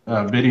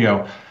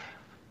video.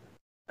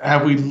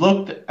 Have we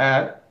looked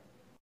at,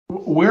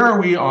 where are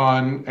we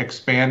on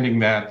expanding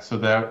that so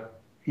that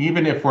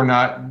even if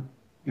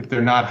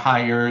they're not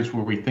hires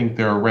where we think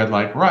there are red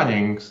light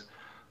runnings,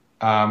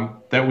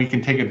 that we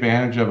can take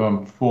advantage of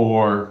them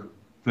for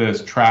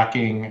this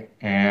tracking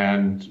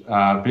and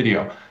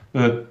video?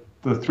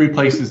 The three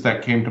places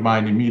that came to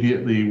mind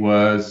immediately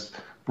was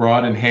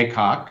Broad and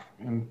Haycock,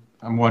 and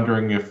I'm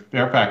wondering if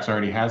Fairfax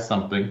already has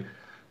something.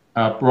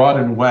 Broad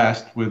and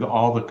West, with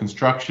all the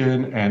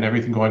construction and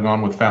everything going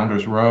on with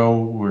Founders Row,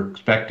 we're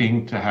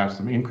expecting to have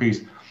some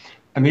increase.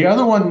 And the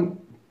other one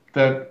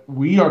that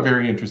we are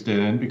very interested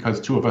in, because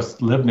two of us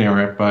live near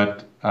it,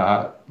 but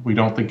we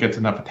don't think gets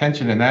enough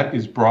attention, and that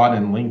is Broad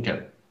and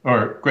Lincoln,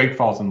 or Great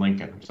Falls and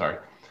Lincoln, I'm sorry.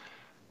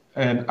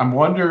 And I'm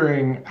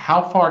wondering,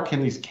 how far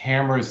can these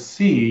cameras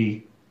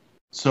see?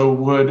 So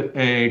would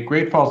a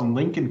Great Falls and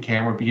Lincoln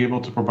camera be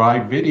able to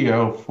provide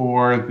video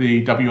for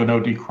the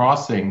WNOD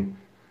crossing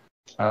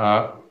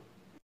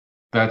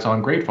that's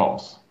on Great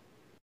Falls?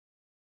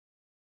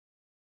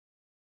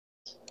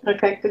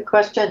 Okay, good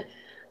question.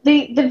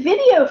 The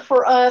video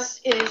for us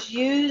is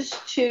used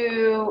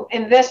to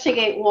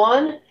investigate,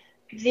 one,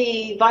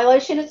 the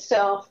violation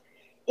itself,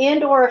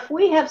 and or if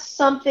we have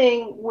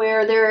something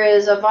where there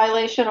is a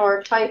violation or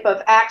a type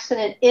of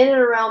accident in and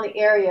around the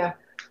area,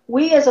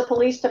 we as a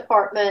police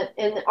department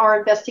in our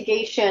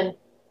investigation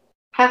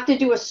have to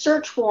do a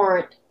search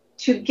warrant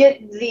to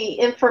get the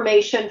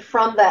information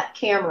from that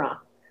camera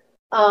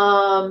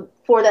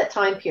for that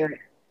time period.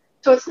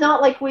 So it's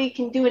not like we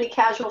can do any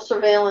casual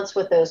surveillance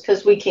with those,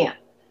 because we can't.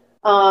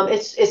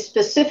 It's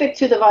specific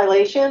to the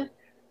violation,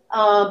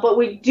 but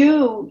we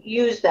do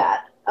use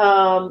that.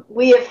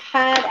 We have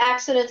had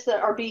accidents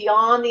that are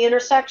beyond the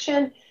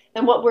intersection,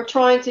 and what we're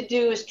trying to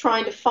do is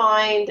trying to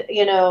find,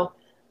 the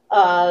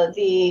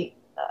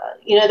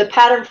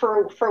pattern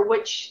for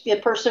which the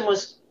person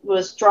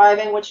was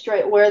driving,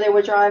 where they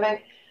were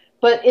driving.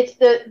 But it's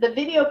the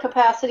video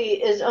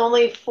capacity is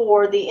only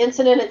for the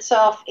incident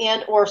itself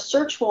and or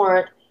search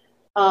warrant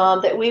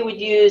that we would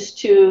use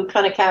to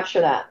kind of capture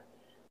that.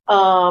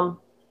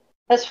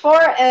 As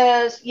far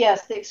as,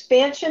 yes, the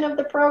expansion of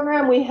the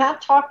program, we have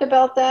talked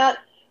about that.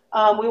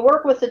 We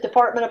work with the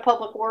Department of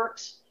Public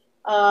Works.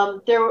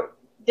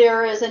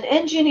 There is an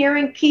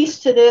engineering piece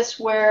to this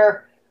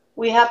where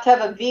we have to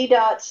have a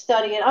VDOT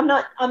study, and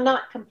I'm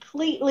not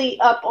completely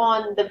up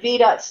on the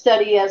VDOT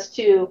study as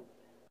to.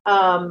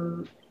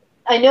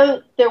 I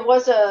know there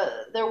was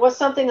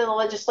something in the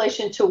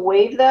legislation to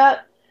waive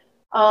that,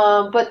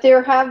 but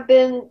there have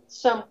been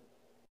some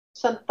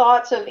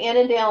thoughts of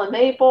Annandale and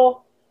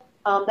Maple.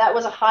 That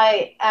was a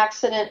high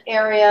accident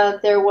area.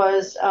 There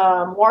was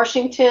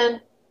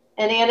Washington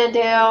and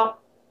Annandale.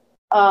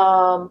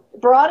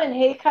 Broad and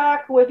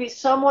Haycock would be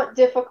somewhat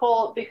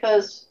difficult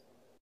because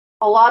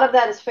a lot of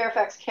that is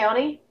Fairfax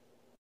County.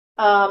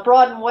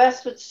 Broad and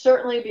West would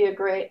certainly be a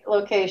great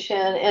location,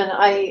 and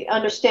I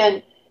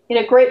understand,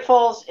 Great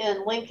Falls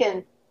and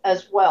Lincoln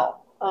as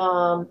well.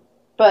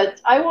 But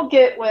I will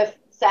get with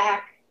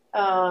Zach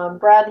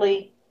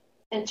Bradley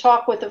and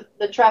talk with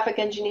the traffic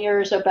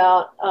engineers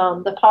about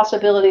the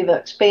possibility of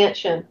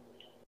expansion.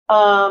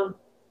 All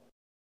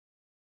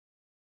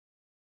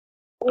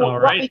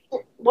right.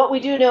 What we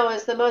do know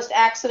is the most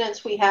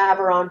accidents we have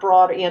are on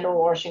Broad and or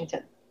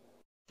Washington.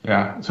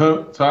 Yeah,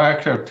 so I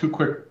actually have two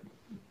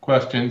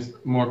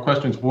more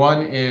questions.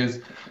 One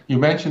is, you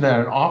mentioned that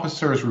an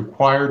officer is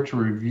required to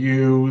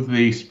review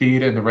the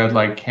speed and the red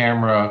light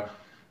camera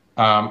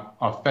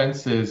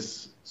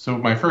offenses. So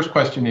my first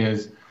question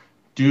is,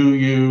 do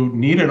you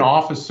need an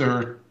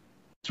officer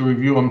to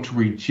review them to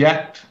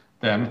reject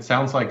them? It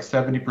sounds like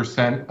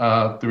 70%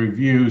 of the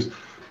reviews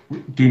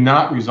do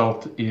not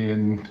result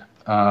in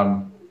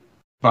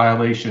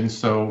violations.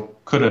 So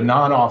could a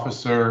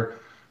non-officer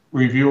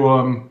review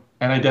them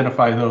and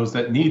identify those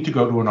that need to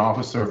go to an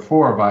officer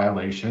for a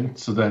violation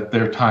so that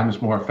their time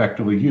is more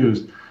effectively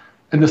used?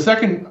 And the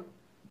second,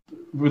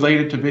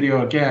 related to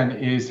video again,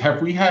 is,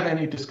 have we had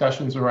any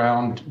discussions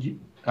around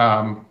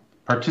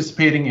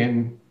participating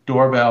in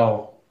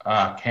doorbell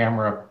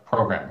camera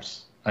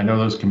programs? I know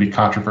those can be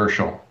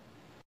controversial.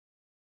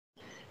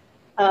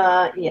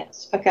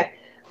 Yes, okay.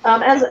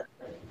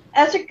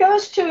 As it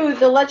goes to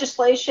the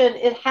legislation,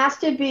 it has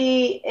to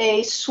be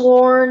a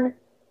sworn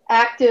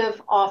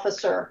active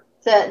officer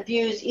that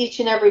views each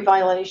and every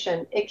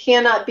violation. It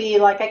cannot be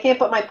like, I can't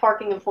put my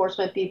parking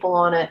enforcement people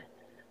on it,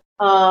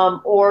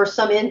 or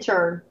some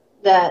intern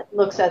that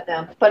looks at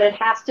them, but it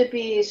has to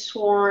be a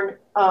sworn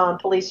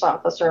police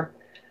officer,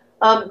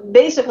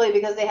 basically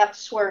because they have to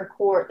swear in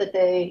court that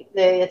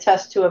they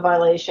attest to a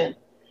violation.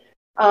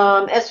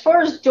 As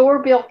far as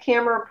doorbell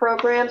camera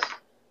programs,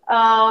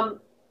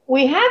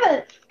 we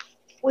haven't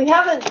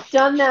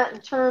done that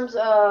in terms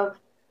of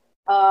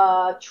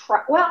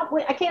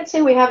I can't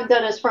say we haven't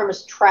done it as far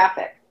as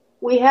traffic.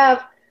 We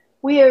have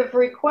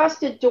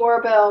requested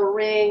doorbell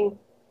ring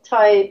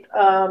type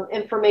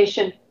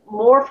information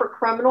more for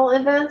criminal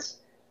events.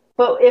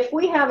 But if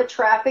we have a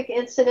traffic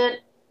incident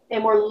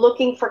and we're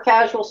looking for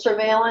casual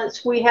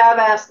surveillance, we have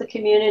asked the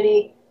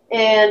community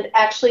and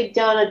actually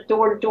done a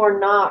door-to-door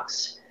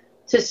knocks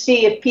to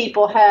see if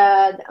people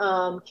had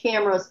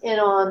cameras in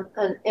on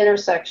an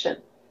intersection.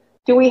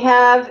 Do we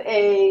have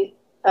a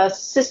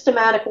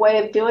systematic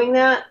way of doing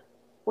that?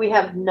 We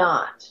have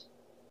not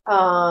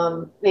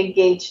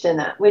engaged in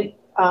that.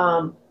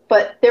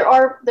 But there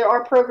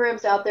are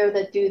programs out there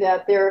that do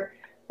that.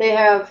 They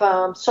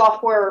have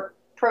software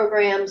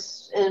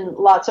programs and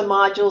lots of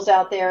modules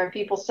out there, and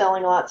people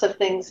selling lots of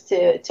things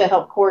to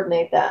help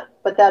coordinate that.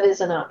 But that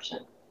is an option.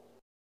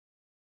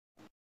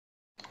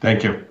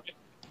 Thank you.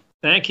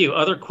 Thank you.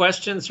 Other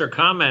questions or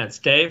comments?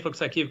 Dave, looks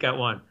like you've got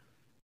one.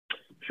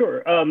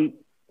 Sure.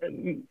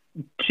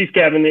 Chief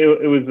Gavin,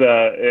 it was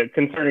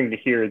concerning to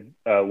hear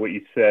what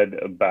you said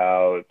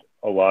about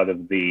a lot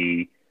of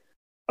the,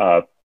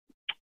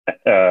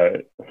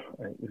 to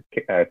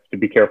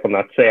be careful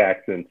not to say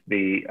accidents,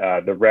 the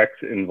wrecks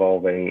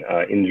involving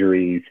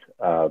injuries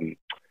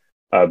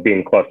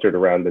being clustered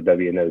around the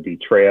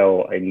W&OD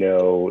trail. I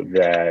know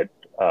that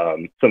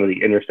some of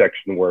the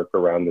intersection work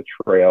around the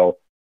trail,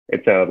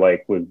 it sounded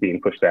like, was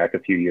being pushed back a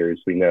few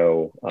years. We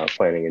know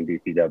planning and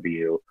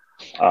DPW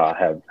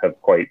have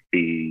quite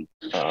the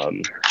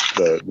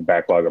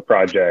backlog of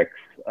projects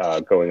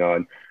going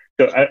on.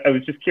 So I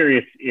was just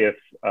curious if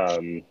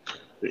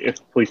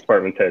police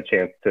departments had a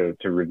chance to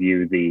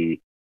review the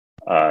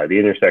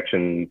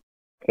intersection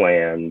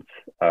plans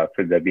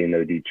for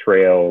W&OD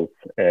trails,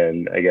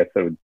 and I guess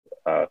I would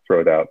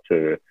throw it out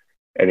to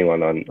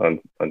anyone on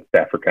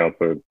staff or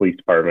council or the police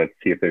department to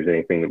see if there's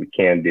anything that we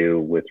can do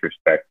with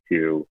respect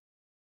to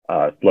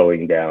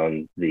slowing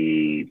down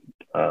the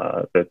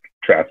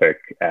traffic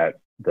at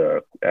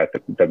the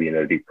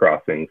W&OD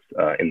crossings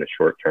in the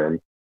short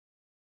term.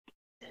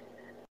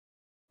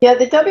 Yeah,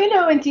 the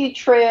W&OD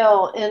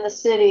trail in the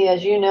city,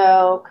 as you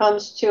know,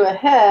 comes to a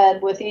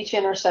head with each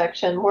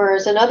intersection,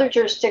 whereas in other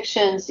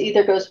jurisdictions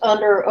either goes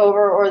under,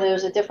 over, or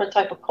there's a different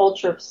type of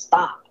culture of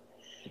stop.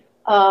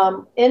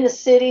 In the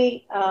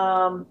city,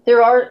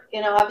 there are,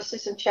 obviously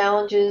some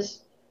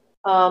challenges.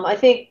 I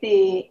think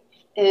we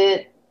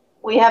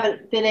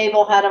haven't been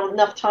had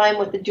enough time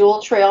with the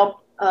dual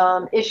trail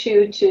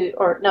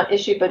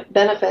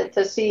benefit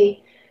to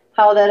see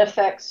how that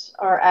affects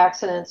our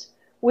accidents.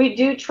 We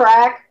do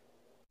track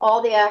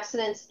all the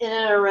accidents in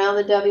and around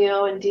the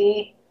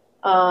W&OD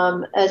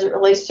as it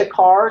relates to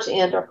cars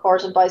and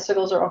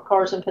bicycles or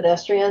cars and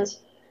pedestrians.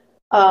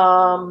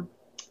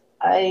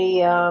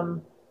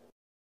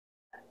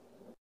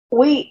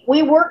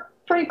 We work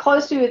pretty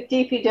closely with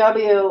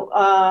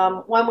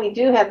DPW when we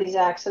do have these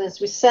accidents.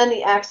 We send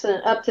the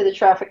accident up to the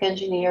traffic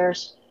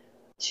engineers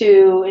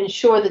to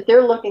ensure that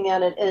they're looking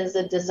at it as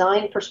a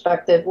design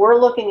perspective. We're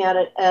looking at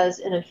it as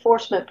an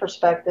enforcement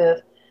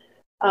perspective.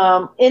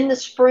 In the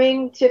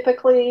spring,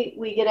 typically,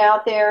 we get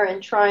out there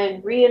and try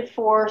and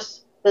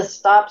reinforce the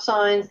stop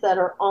signs that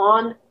are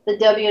on the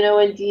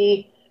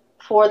W&OD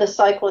for the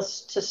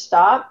cyclists to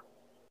stop.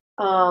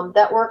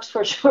 That works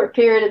for a short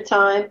period of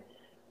time.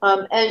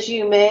 As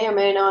you may or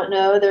may not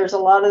know, there's a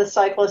lot of the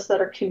cyclists that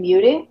are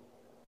commuting,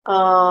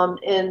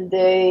 and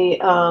they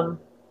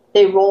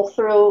roll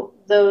through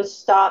those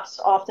stops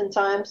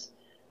oftentimes.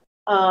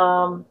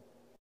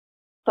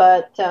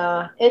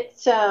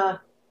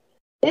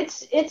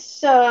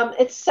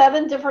 It's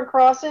 7 different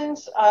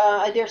crossings.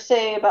 I dare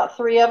say about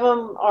 3 of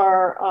them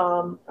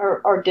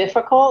are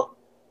difficult.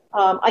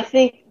 I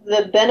think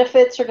the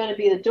benefits are going to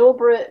be the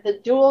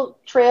dual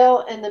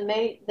trail and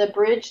the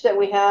bridge that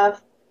we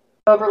have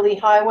over Lee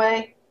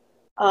Highway.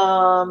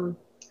 But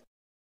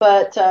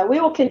we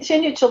will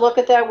continue to look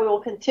at that. We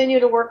will continue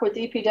to work with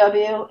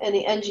DPW and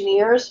the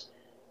engineers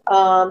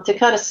to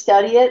kind of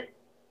study it.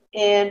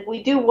 And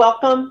we do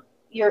welcome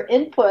your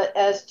input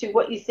as to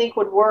what you think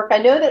would work. I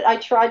know that I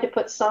tried to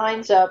put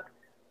signs up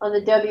on the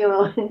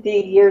W&OD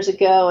years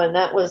ago, and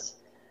that was,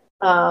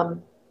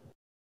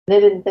 they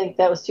didn't think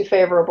that was too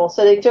favorable.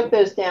 So they took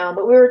those down.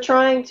 But we were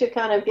trying to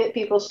kind of get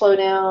people to slow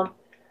down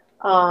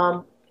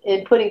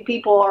and putting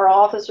our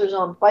officers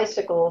on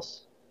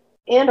bicycles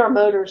and our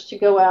motors to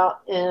go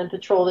out and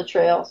patrol the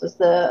trails is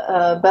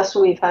the best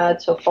we've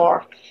had so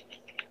far.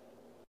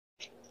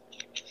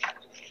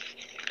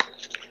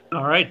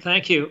 All right,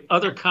 thank you.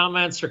 Other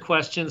comments or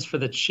questions for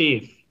the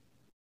chief?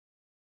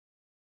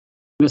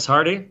 Ms.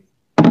 Hardy?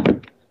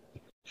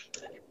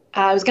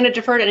 I was going to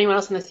defer to anyone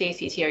else in the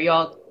CACT. Are you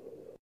all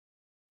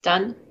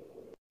done?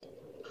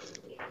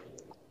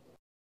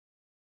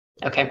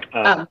 Okay.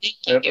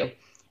 Thank you.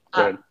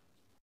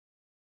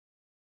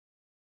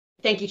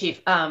 Thank you,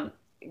 Chief.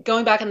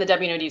 Going back on the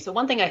W&OD, so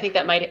one thing I think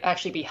that might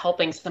actually be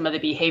helping some of the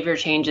behavior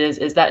changes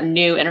is that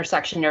new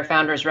intersection near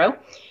Founders Row,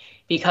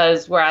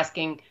 because we're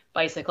asking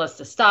bicyclists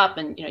to stop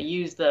and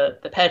use the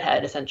ped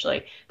head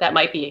essentially. That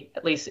might be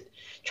at least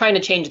trying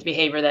to change the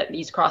behavior that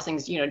these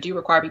crossings do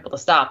require people to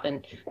stop,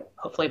 and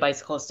hopefully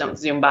bicyclists don't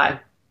zoom by.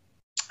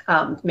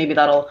 Maybe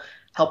that'll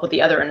help with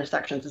the other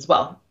intersections as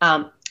well.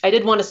 I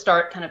did want to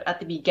start kind of at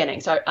the beginning.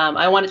 So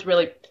I wanted to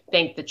really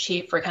thank the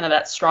chief for kind of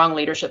that strong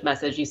leadership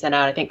message you sent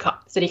out. I think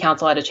City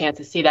Council had a chance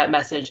to see that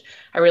message.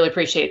 I really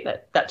appreciate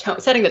that tone,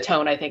 setting the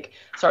tone, I think,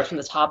 starts from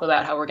the top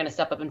about how we're going to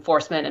step up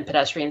enforcement, and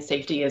pedestrian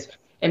safety is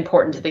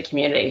important to the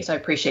community. So I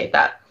appreciate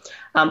that.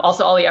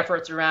 Also, all the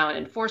efforts around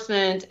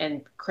enforcement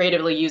and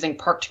creatively using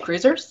parked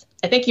cruisers.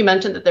 I think you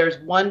mentioned that there's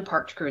one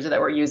parked cruiser that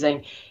we're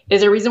using.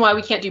 Is there a reason why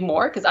we can't do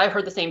more? Because I've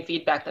heard the same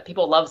feedback that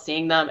people love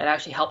seeing them. It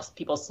actually helps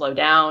people slow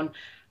down.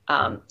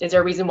 Is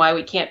there a reason why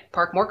we can't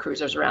park more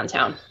cruisers around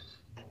town?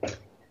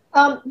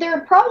 There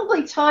are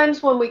probably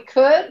times when we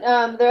could.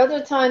 There are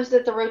other times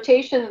that the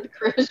rotation of the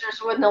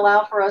cruisers wouldn't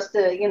allow for us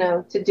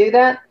to, to do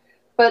that.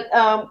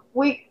 But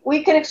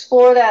we can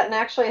explore that and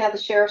actually have the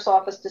sheriff's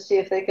office to see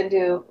if they can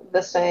do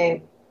the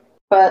same.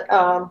 But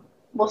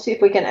we'll see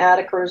if we can add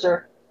a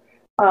cruiser.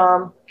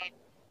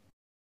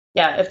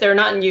 Yeah, if they're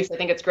not in use, I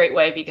think it's a great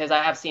way because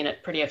I have seen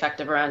it pretty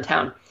effective around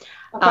town.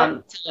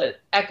 Okay. To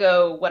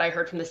echo what I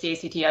heard from the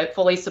CACT, I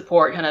fully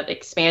support kind of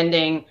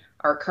expanding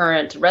our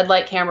current red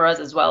light cameras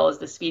as well as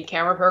the speed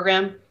camera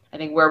program. I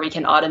think where we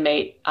can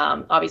automate,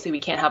 obviously we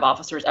can't have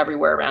officers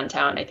everywhere around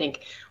town. I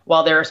think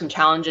while there are some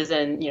challenges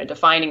in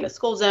defining the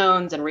school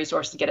zones and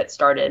resources to get it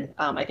started,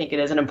 I think it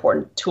is an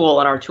important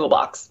tool in our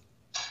toolbox.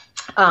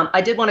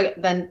 I did want to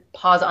then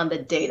pause on the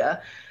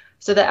data.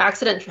 So the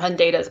accident trend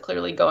data is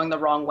clearly going the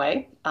wrong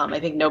way.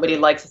 I think nobody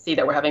likes to see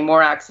that we're having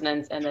more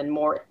accidents and then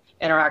more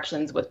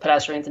interactions with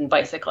pedestrians and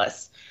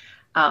bicyclists.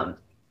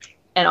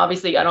 And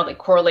obviously, I don't think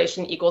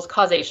correlation equals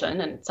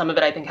causation. And some of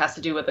it, I think, has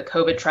to do with the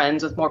COVID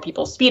trends with more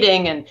people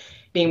speeding and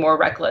being more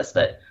reckless.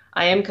 But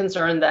I am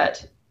concerned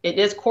that it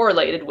is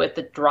correlated with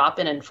the drop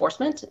in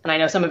enforcement. And I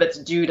know some of it's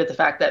due to the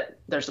fact that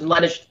there's some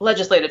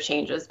legislative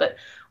changes. But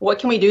what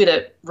can we do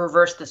to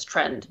reverse this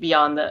trend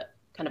beyond the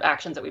kind of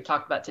actions that we've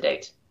talked about to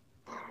date?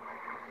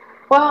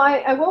 Well,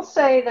 I will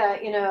say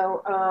that,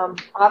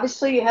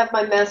 obviously you have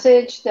my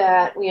message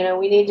that,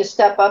 we need to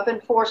step up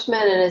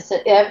enforcement, and it's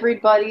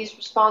everybody's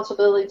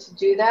responsibility to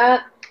do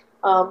that.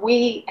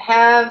 We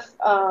have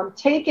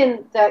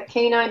taken that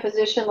canine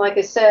position, like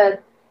I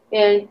said,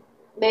 and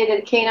made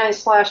it a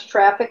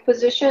canine/traffic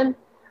position.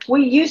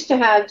 We used to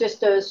have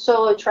just a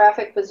solo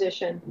traffic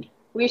position.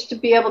 We used to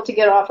be able to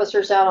get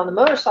officers out on the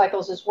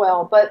motorcycles as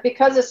well, but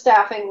because of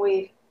staffing,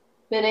 we've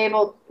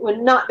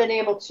not been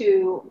able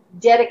to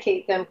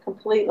dedicate them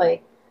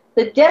completely.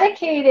 The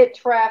dedicated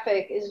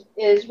traffic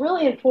is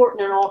really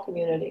important in all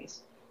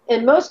communities.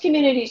 And most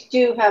communities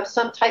do have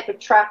some type of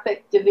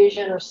traffic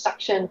division or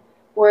section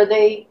where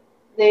they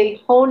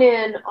hone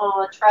in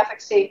on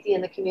traffic safety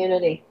in the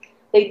community.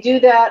 They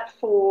do that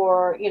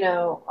for,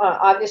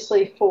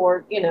 obviously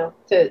for,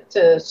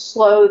 to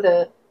slow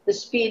the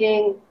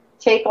speeding,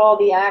 take all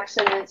the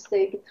accidents.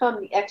 They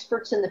become the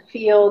experts in the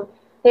field.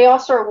 They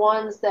also are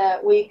ones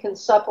that we can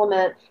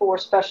supplement for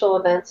special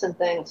events and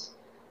things.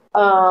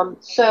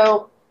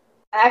 So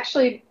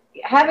actually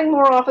having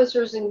more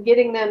officers and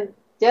getting them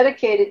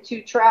dedicated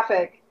to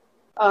traffic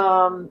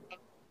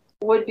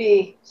would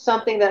be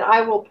something that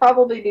I will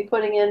probably be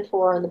putting in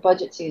for in the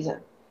budget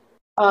season.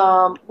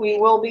 We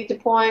will be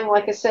deploying,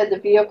 like I said, the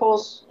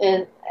vehicles,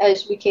 and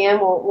as we can,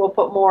 we'll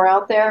put more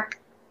out there.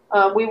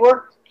 We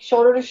work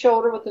shoulder to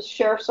shoulder with the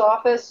sheriff's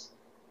office.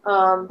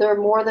 They're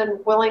more than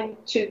willing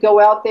to go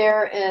out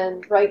there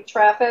and write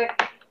traffic.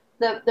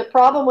 The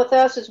problem with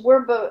us is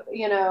we're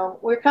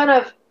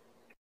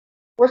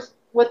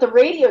with the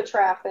radio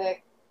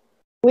traffic,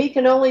 we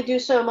can only do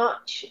so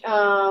much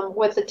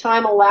with the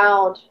time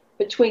allowed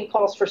between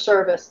calls for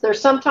service.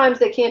 There's sometimes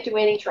they can't do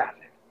any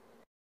traffic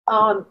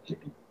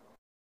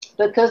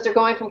because they're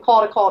going from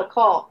call to call to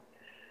call.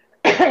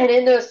 And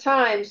in those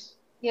times,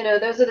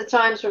 those are the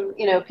times when,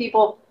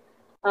 people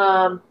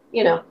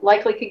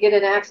likely could get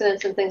in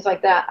accidents and things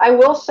like that. I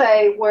will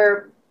say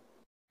where,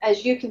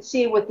 as you can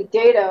see with the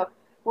data,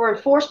 where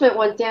enforcement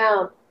went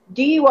down,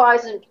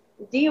 DUIs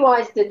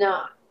did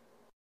not.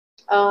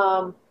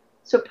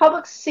 So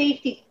public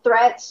safety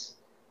threats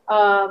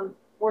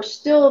were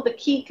still the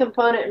key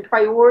component and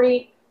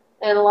priority,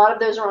 and a lot of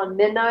those are on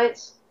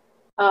midnights.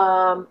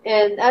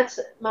 And that's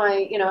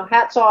my,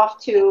 hats off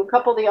to a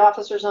couple of the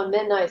officers on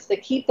midnights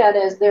that keep that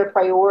as their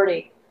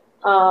priority.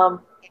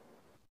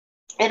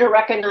 And are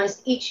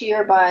recognized each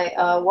year by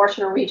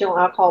Washington Regional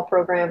Alcohol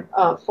Program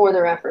for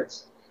their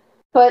efforts.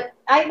 But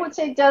I would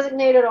say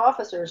designated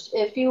officers.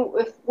 If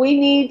we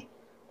need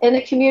in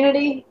a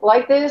community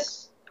like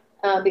this,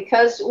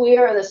 because we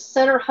are the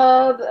center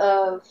hub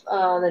of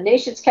the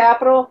nation's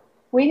capital,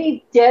 we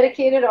need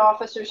dedicated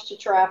officers to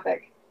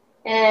traffic,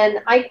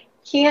 and I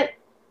can't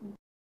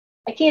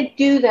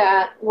do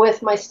that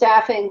with my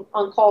staffing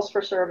on calls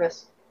for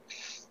service.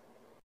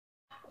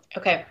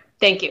 Okay.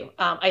 Thank you.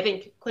 I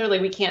think clearly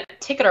we can't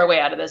ticket our way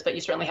out of this, but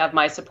you certainly have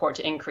my support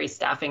to increase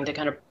staffing to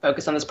kind of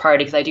focus on this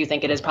priority, because I do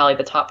think it is probably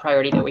the top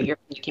priority that we hear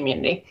from the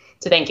community.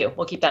 So thank you.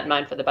 We'll keep that in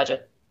mind for the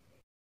budget.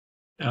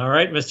 All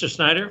right, Mr.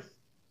 Snyder.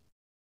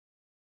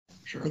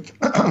 Sure.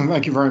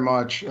 Thank you very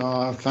much.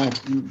 Thanks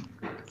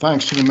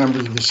to the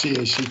members of the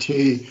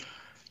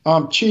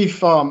CACT.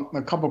 Chief,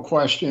 a couple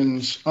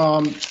questions.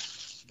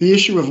 The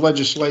issue of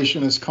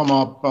legislation has come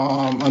up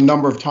a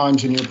number of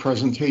times in your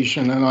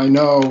presentation, and I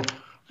know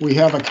we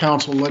have a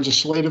council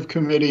legislative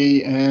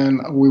committee,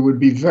 and we would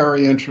be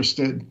very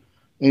interested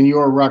in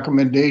your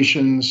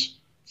recommendations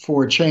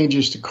for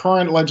changes to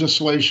current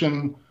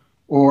legislation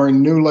or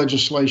new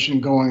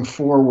legislation going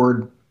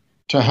forward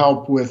to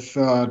help with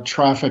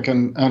traffic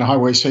and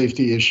highway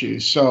safety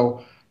issues.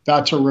 So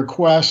that's a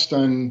request,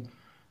 and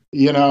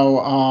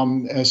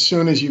as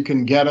soon as you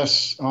can get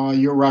us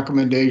your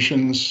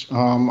recommendations,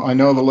 I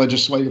know the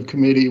legislative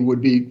committee would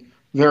be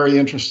very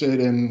interested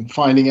in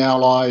finding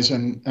allies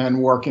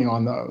and working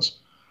on those.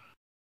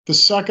 The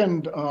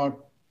second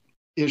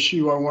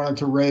issue I wanted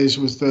to raise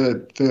was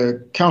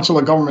the Council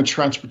of Government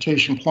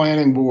Transportation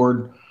Planning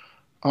Board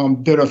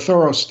did a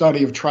thorough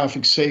study of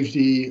traffic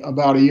safety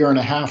about 1.5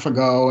 years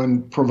ago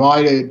and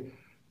provided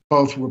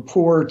both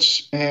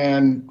reports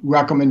and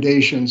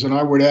recommendations. And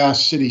I would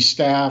ask city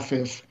staff,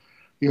 if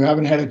you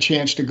haven't had a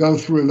chance to go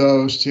through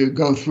those, to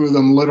go through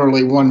them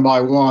literally one by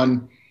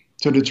one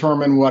to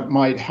determine what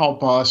might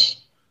help us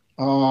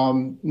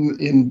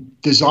in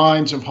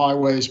designs of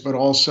highways, but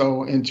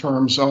also in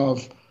terms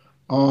of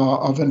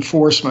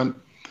enforcement.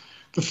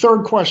 The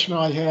third question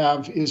I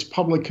have is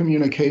public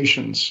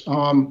communications.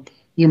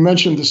 You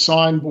mentioned the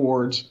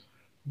signboards,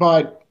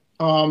 but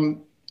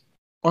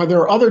are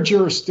there other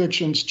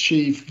jurisdictions,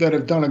 Chief, that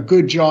have done a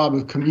good job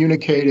of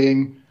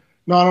communicating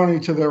not only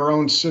to their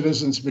own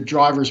citizens, but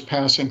drivers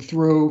passing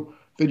through,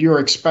 that you're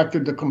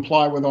expected to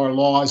comply with our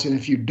laws, and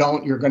if you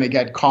don't, you're going to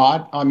get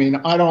caught? I mean,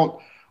 I don't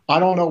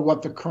know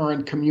what the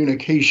current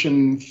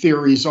communication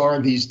theories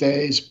are these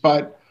days,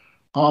 but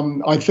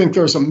I think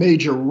there's a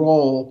major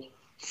role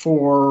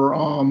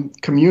for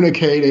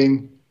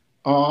communicating.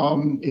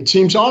 It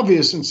seems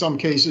obvious in some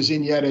cases,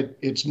 and yet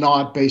it's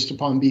not, based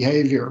upon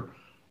behavior.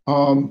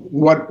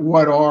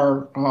 What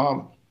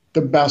are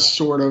the best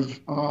sort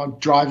of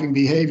driving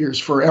behaviors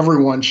for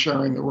everyone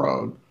sharing the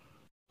road?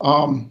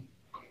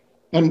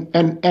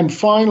 And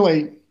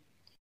finally,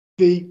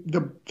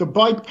 the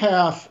bike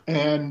path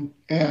and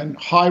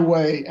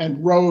highway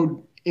and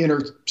road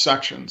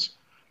intersections.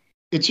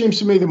 It seems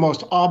to me the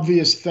most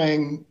obvious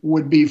thing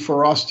would be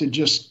for us to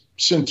just,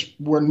 since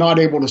we're not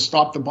able to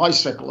stop the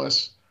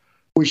bicyclists,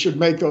 we should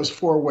make those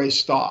four-way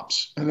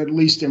stops and at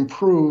least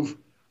improve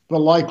the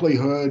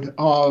likelihood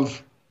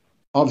of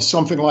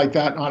something like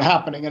that not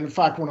happening. And in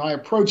fact, when I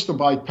approach the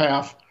bike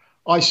path,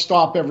 I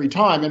stop every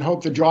time and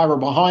hope the driver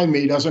behind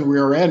me doesn't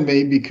rear end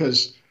me,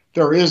 because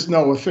there is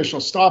no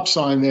official stop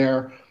sign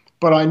there.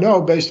 But I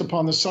know, based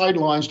upon the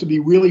sightlines, to be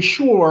really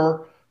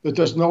sure that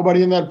there's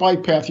nobody in that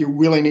bike path, you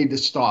really need to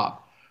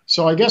stop.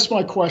 So I guess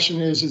my question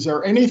is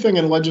there anything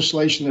in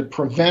legislation that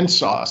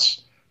prevents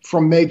us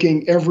from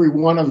making every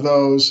one of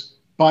those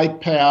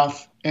bike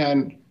path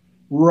and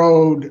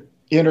road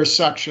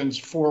intersections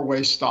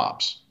four-way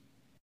stops?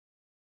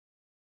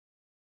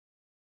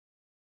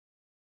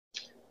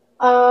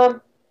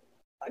 I'll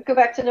go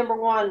back to number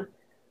one.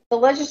 The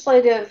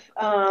legislative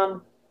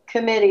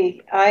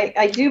committee,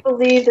 I do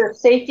believe there are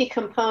safety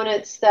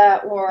components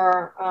that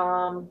were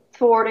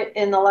forwarded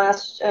in the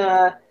last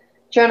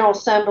General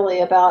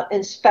Assembly about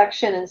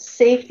inspection and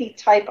safety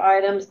type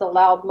items, the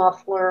loud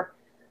muffler,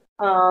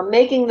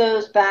 making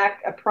those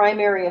back a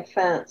primary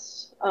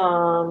offense.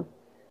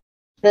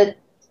 The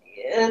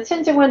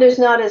tinted windows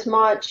not as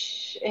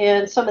much,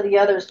 and some of the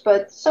others,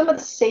 but some of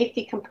the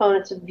safety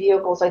components of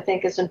vehicles I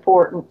think is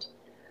important.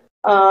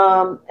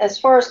 As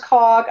far as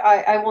COG,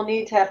 I will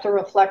need to have to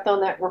reflect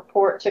on that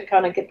report to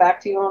kind of get back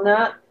to you on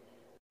that.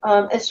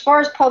 As far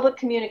as public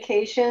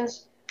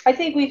communications, I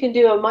think we can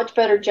do a much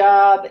better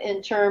job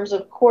in terms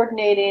of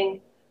coordinating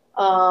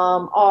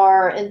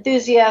our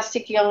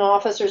enthusiastic young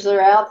officers that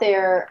are out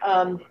there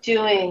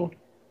doing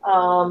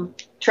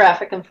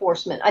traffic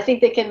enforcement. I think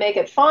they can make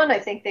it fun. I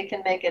think they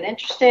can make it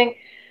interesting.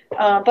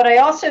 But I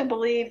also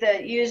believe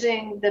that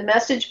using the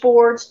message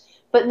boards,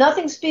 but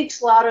nothing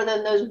speaks louder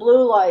than those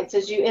blue lights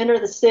as you enter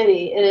the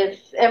city. And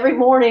if every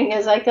morning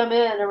as I come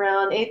in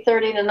around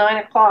 8:30 to 9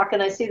 o'clock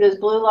and I see those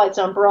blue lights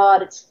on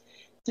Broad, it's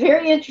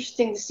very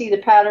interesting to see the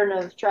pattern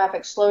of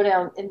traffic slow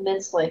down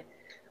immensely.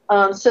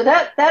 So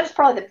that is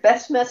probably the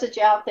best message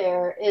out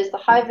there, is the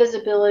high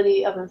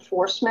visibility of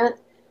enforcement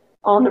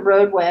on the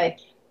roadway.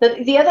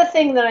 The other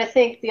thing that I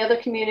think the other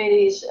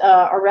communities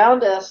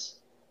around us,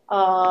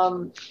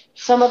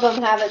 some of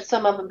them have it,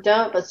 some of them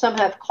don't, but some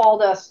have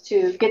called us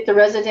to get the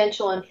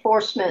residential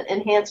enforcement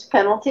enhanced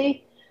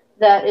penalty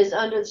that is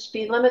under the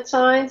speed limit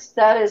signs.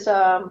 That is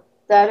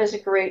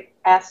a great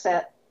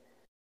asset.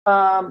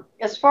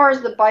 As far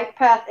as the bike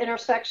path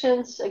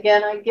intersections,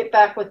 again, I get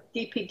back with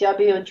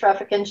DPW and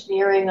traffic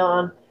engineering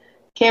on,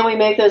 can we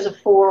make those a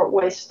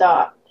four-way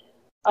stop?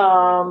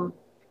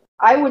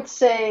 I would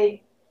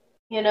say,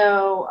 yeah,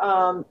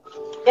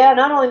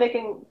 not only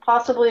making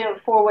possibly a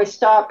four-way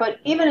stop, but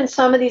even in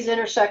some of these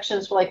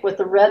intersections, like with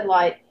the red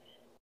light,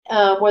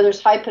 where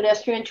there's high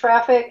pedestrian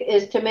traffic,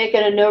 is to make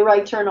it a no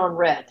right turn on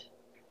red.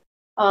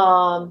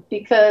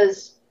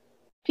 Because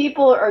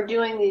people are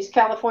doing these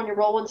California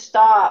rolling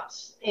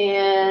stops,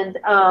 and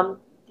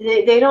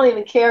they don't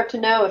even care to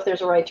know if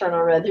there's a right turn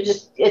on red. They're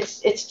just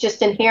it's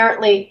just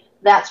inherently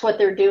that's what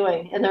they're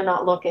doing, and they're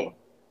not looking.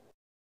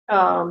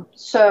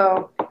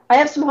 So I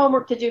have some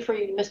homework to do for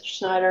you, Mr.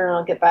 Schneider, and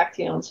I'll get back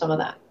to you on some of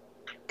that.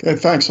 Okay,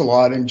 thanks a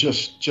lot. And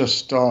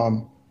just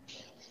know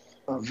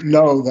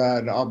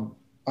that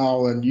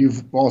Alan,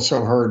 you've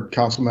also heard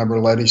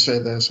Councilmember Leddy say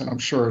this, and I'm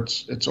sure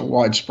it's a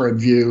widespread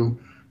view.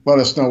 Let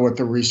us know what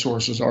the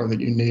resources are that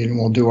you need, and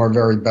we'll do our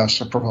very best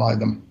to provide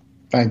them.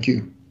 Thank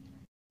you.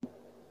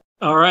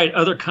 All right,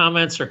 other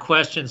comments or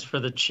questions for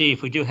the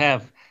chief? We do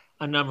have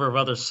a number of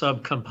other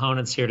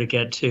subcomponents here to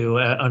get to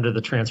under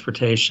the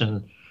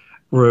transportation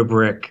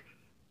rubric.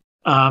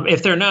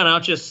 If there are none,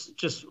 I'll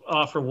just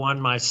offer one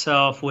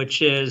myself,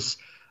 which is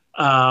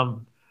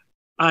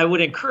I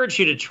would encourage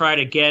you to try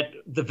to get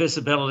the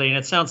visibility, and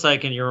it sounds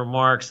like in your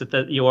remarks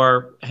that you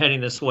are heading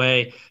this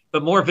way,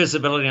 but more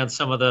visibility on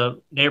some of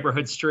the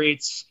neighborhood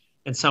streets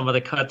and some of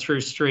the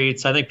cut-through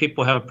streets. I think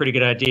people have a pretty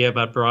good idea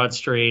about Broad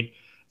Street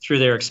through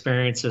their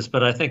experiences,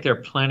 but I think there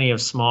are plenty of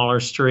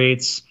smaller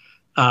streets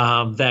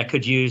that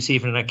could use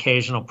even an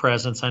occasional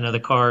presence. I know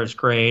the car is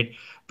great,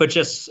 but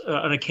just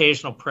an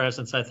occasional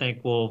presence, I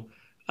think, will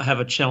have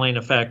a chilling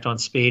effect on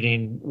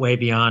speeding way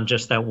beyond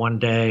just that one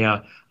day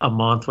a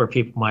month where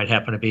people might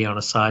happen to be on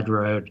a side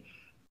road.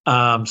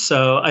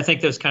 So I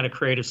think those kind of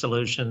creative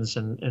solutions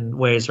and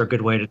ways are a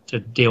good way to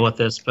deal with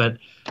this, but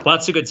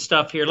lots of good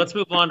stuff here. Let's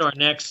move on to our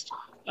next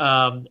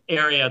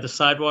area, the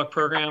sidewalk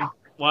program.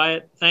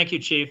 Wyatt, thank you,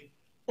 Chief.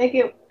 Thank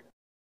you.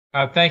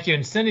 Thank you.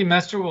 And Cindy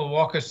Mester will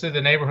walk us through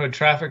the neighborhood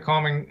traffic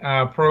calming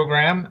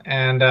program.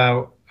 And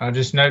I'll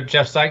just note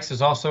Jeff Sykes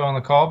is also on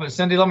the call. But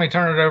Cindy, let me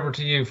turn it over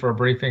to you for a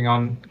briefing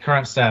on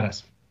current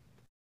status.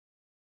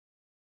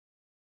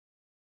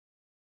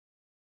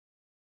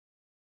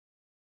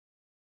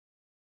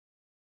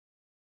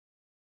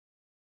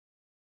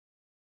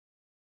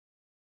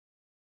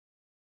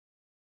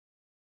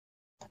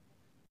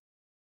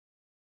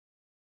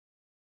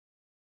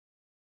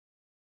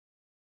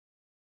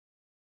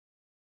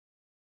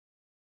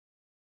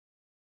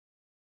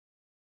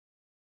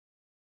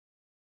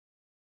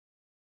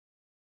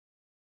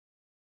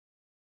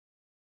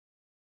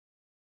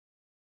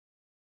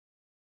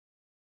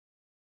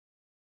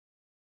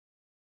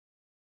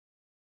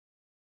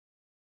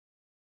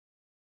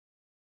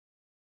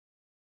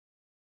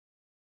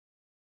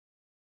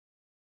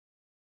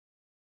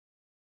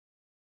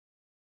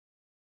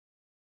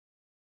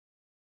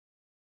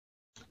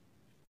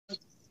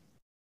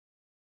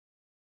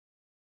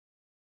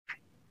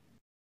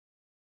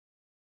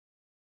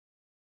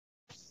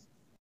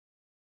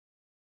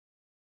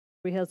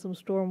 We had some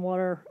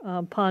stormwater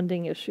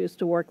ponding issues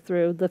to work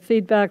through. The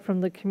feedback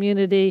from the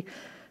community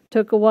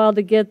took a while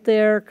to get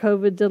there.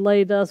 COVID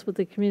delayed us with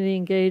the community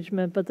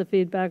engagement, but the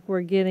feedback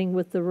we're getting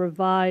with the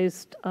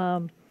revised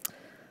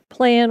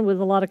plan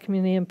with a lot of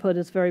community input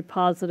is very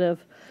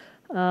positive.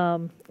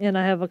 And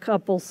I have a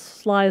couple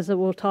slides that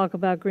we'll talk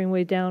about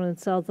Greenway Down and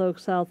South Oak,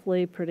 South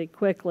Lee pretty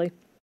quickly.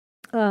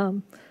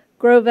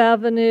 Grove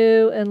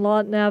Avenue and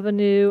Lawton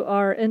Avenue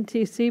are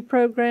NTC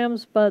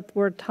programs, but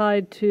we're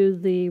tied to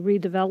the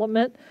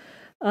redevelopment.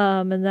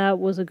 And that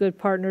was a good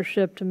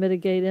partnership to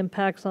mitigate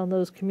impacts on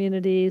those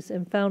communities.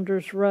 And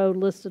Founders Road,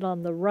 listed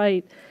on the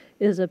right,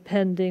 is a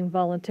pending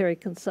voluntary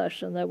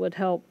concession that would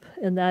help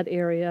in that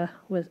area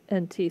with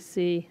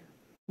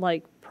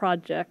NTC-like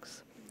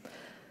projects.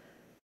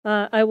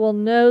 I will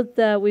note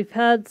that we've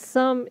had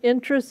some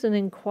interest and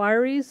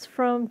inquiries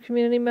from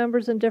community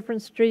members in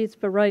different streets,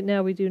 but right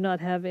now we do not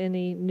have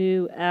any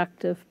new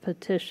active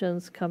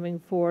petitions coming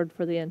forward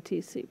for the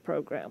NTC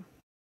program.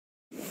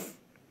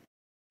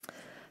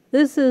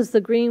 This is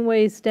the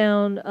Greenways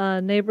Down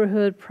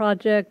neighborhood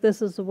project.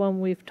 This is the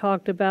one we've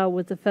talked about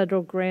with the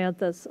federal grant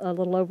that's a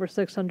little over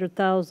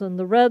 $600,000.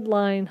 The red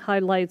line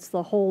highlights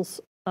the whole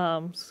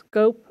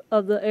scope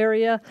of the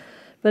area.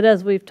 But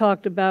as we've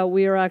talked about,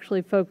 we are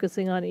actually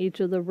focusing on each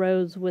of the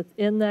roads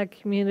within that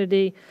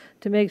community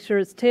to make sure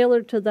it's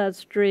tailored to that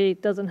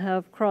street, doesn't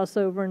have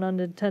crossover and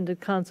unintended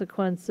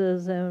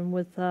consequences. And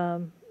with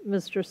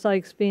Mr.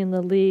 Sykes being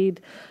the lead,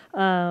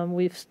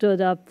 we've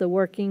stood up the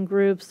working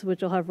groups,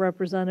 which will have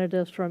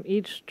representatives from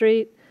each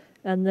street,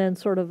 and then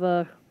sort of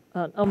an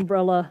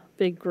umbrella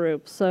big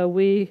group. So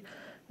we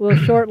will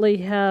shortly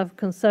have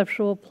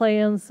conceptual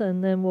plans,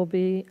 and then we'll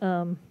be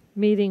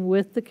meeting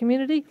with the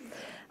community.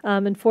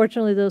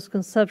 Unfortunately, those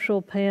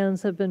conceptual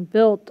plans have been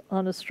built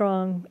on a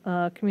strong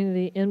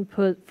community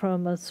input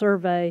from a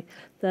survey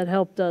that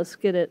helped us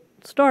get it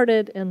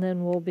started, and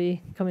then we'll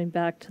be coming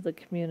back to the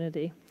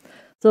community.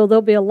 So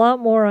there'll be a lot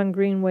more on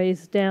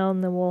Greenways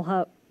Down than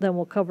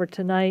we'll cover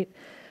tonight.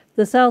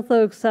 The South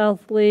Oak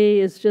South Lee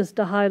is just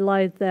to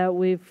highlight that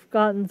we've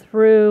gotten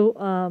through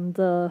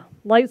the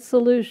light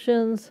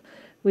solutions.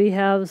 We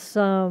have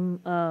some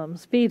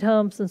speed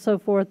humps and so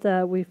forth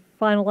that we're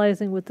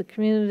finalizing with the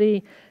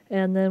community,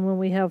 and then when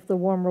we have the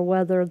warmer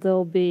weather,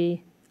 they'll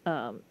be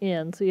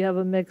in. So you have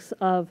a mix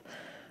of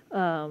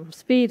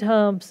speed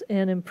humps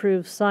and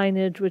improved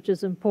signage, which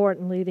is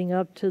important leading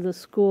up to the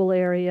school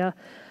area.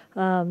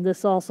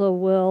 This also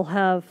will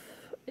have,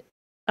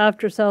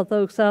 after South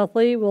Oak South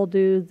Lee, we'll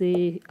do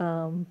the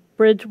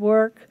bridge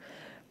work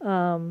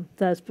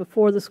that's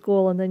before the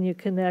school, and then you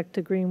connect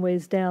to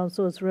Greenways down,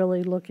 so it's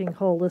really looking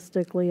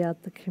holistically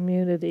at the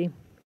community.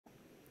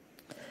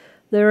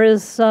 There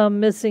is some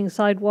missing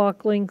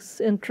sidewalk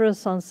links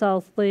interest on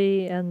South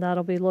Lee, and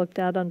that'll be looked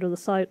at under the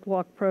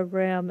sidewalk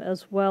program,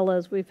 as well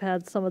as we've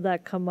had some of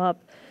that come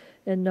up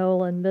in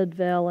Nolan,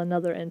 Midvale, and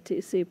other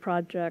NTC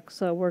projects.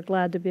 So we're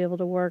glad to be able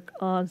to work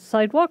on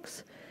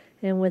sidewalks.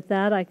 And with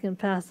that, I can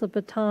pass the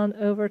baton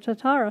over to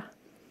Tara.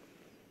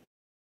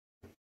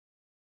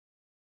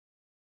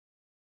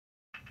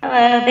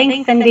 Hello,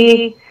 thanks,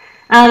 Cindy.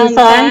 So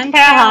I'm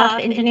Tara Hoff,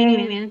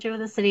 Engineering Manager with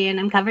the city, and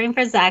I'm covering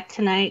for Zach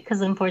tonight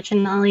because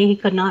unfortunately he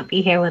could not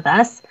be here with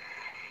us.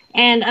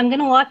 And I'm going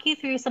to walk you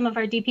through some of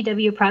our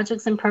DPW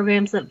projects and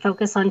programs that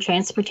focus on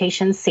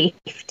transportation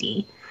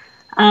safety.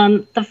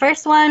 The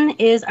first one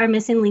is our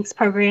Missing Links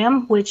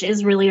program, which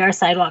is really our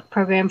sidewalk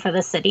program for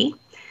the city.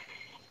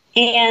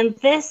 And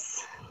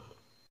this,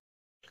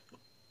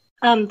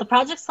 the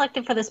project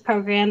selected for this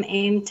program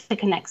aim to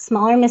connect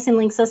smaller missing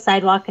links of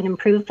sidewalk and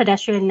improve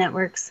pedestrian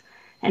networks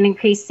and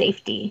increase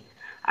safety.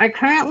 Our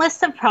current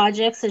list of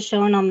projects is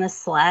shown on this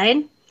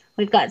slide.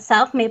 We've got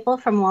South Maple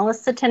from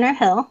Wallace to Tinner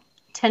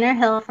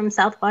Hill from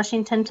South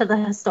Washington to the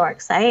historic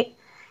site,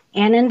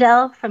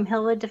 Annandale from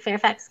Hillwood to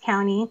Fairfax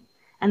County,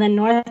 and then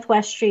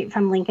Northwest Street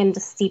from Lincoln to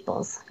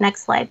Steeples.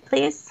 Next slide,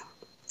 please.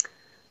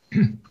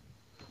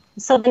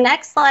 So the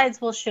next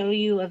slides will show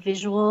you a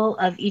visual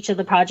of each of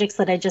the projects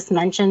that I just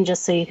mentioned,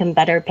 just so you can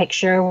better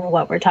picture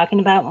what we're talking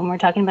about when we're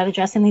talking about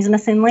addressing these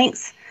missing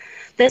links.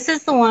 This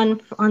is the one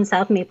on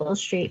South Maple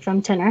Street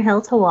from Tinner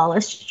Hill to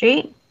Wallace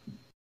Street.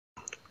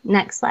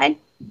 Next slide.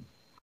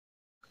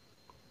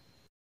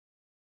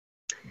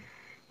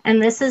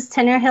 And this is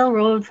Tinner Hill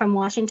Road from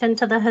Washington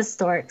to the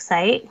historic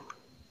site.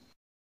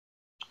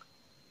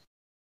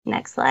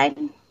 Next slide.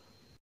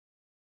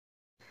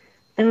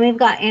 Then we've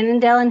got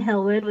Annandale and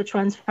Hillwood, which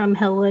runs from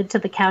Hillwood to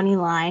the county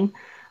line.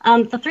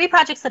 The three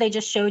projects that I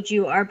just showed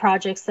you are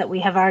projects that we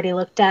have already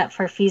looked at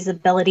for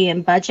feasibility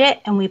and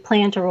budget, and we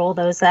plan to roll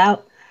those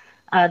out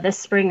this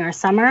spring or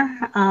summer.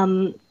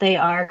 They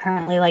are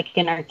currently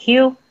in our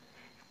queue.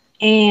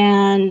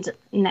 And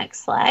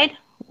next slide.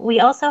 We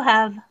also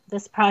have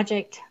this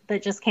project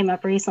that just came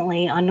up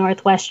recently on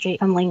Northwest Street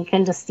from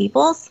Lincoln to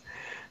Steeples.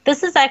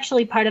 This is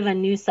actually part of a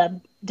new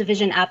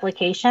subdivision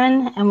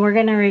application, and we're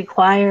going to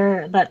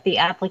require that the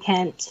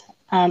applicant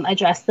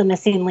address the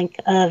missing link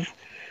of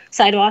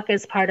sidewalk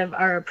as part of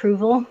our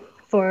approval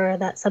for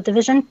that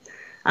subdivision.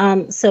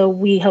 So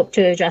we hope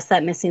to address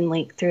that missing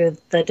link through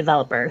the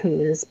developer who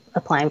is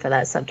applying for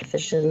that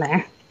subdivision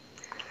there.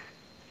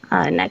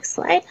 Next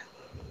slide.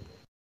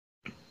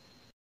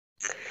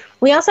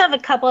 We also have a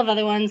couple of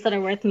other ones that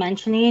are worth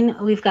mentioning.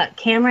 We've got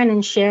Cameron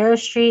and Sharrow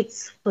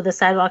Streets with a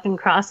sidewalk and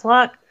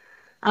crosswalk.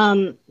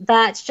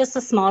 That's just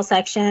a small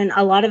section.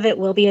 A lot of it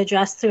will be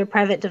addressed through a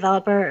private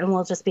developer, and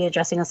we'll just be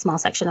addressing a small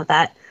section of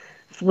that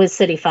with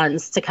city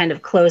funds to kind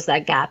of close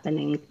that gap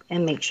and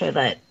make sure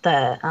that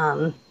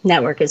the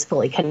network is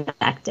fully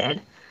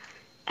connected.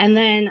 And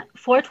then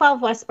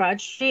 412 West Broad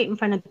Street in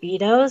front of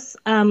Betos.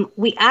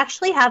 We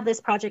actually have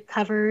this project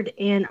covered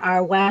in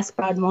our West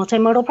Broad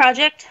multimodal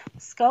project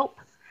scope,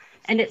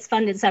 and it's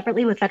funded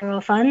separately with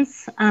federal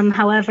funds.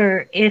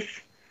 However,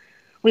 if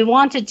we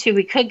wanted to,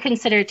 we could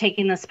consider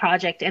taking this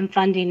project and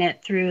funding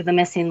it through the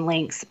missing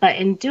links. But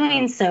in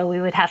doing so, we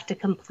would have to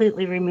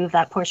completely remove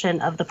that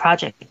portion of the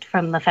project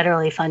from the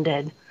federally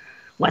funded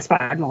West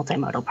Broad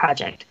multimodal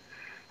project.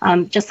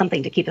 Just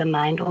something to keep in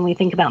mind when we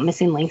think about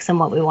missing links and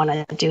what we want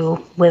to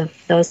do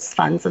with those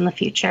funds in the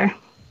future.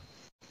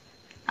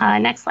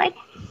 Next slide.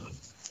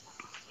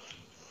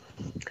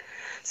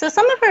 So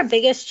some of our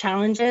biggest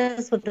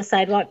challenges with the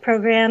sidewalk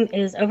program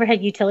is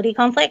overhead utility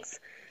conflicts.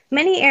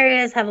 Many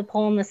areas have a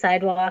pole in the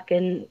sidewalk,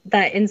 and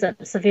that ends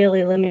up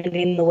severely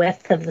limiting the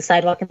width of the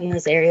sidewalk in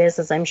those areas,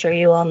 as I'm sure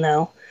you all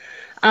know.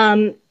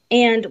 And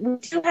we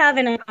do have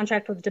in a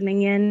contract with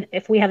Dominion,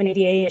 if we have an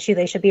ADA issue,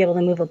 they should be able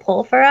to move a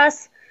pole for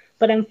us.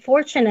 But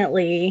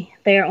unfortunately,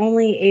 they are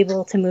only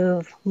able to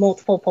move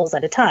multiple poles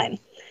at a time.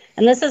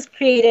 And this has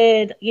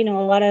created, a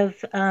lot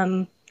of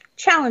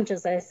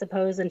challenges, I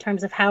suppose, in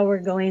terms of how we're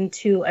going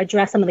to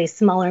address some of these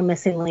smaller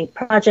missing link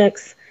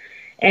projects.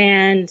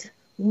 And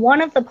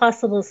one of the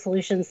possible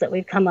solutions that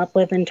we've come up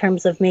with in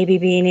terms of maybe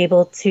being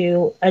able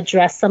to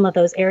address some of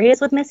those areas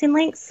with missing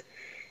links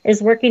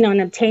is working on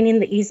obtaining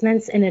the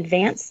easements in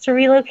advance to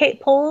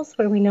relocate poles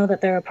where we know that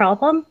they're a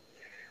problem.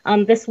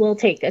 This will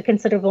take a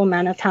considerable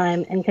amount of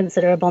time and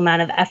considerable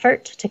amount of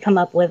effort to come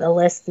up with a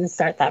list and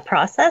start that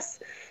process.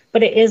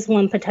 but it is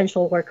one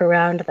potential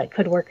workaround that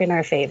could work in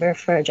our favor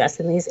for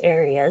addressing these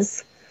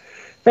areas.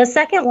 The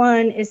second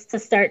one is to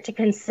start to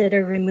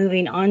consider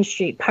removing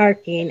on-street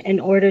parking in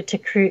order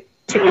to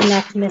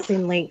connect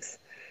missing links,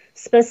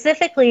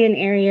 specifically in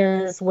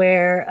areas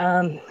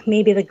where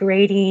maybe the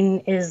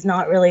grading is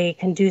not really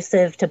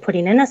conducive to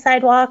putting in a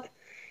sidewalk,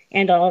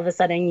 and all of a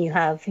sudden you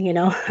have, a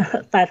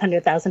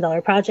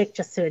 $500,000 project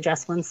just to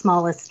address one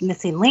smallest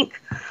missing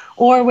link,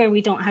 or where we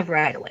don't have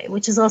right-of-way,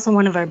 which is also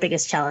one of our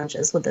biggest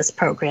challenges with this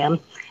program.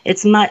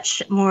 It's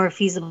much more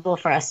feasible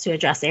for us to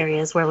address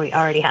areas where we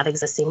already have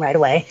existing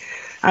right-of-way,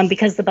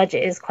 because the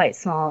budget is quite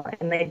small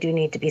and they do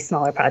need to be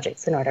smaller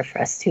projects in order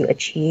for us to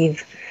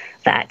achieve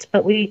that.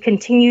 But we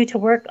continue to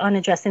work on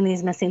addressing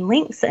these missing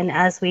links, and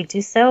as we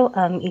do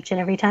so, each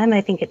and every time, I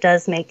think it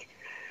does make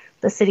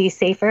the city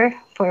safer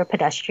for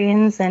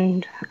pedestrians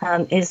and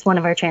is one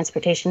of our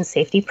transportation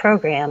safety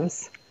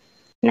programs.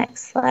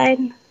 Next slide.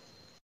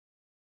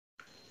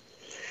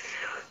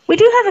 We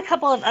do have a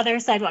couple of other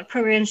sidewalk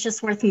programs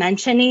just worth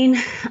mentioning.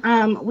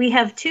 We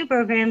have two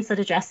programs that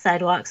address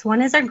sidewalks.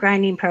 One is our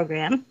grinding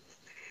program,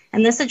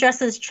 and this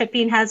addresses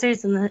tripping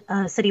hazards in the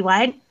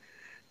citywide.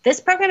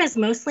 This program is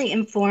mostly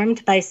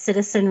informed by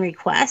citizen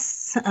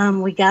requests.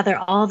 We gather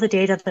all the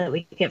data that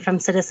we get from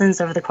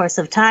citizens over the course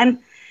of time,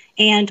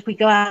 and we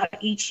go out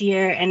each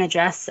year and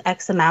address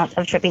X amount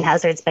of tripping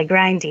hazards by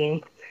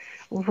grinding.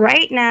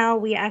 Right now,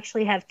 we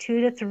actually have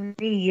 2 to 3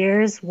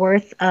 years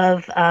worth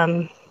of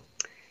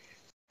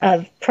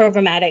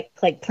programmatic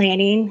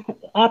planning.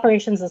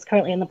 Operations is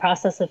currently in the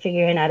process of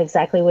figuring out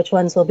exactly which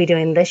ones we'll be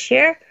doing this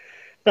year,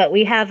 but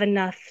we have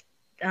enough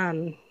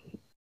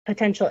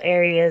potential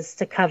areas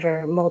to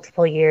cover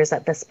multiple years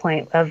at this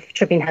point of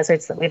tripping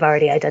hazards that we've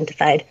already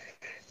identified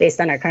based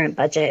on our current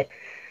budget.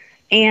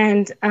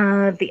 And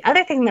the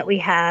other thing that we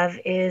have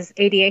is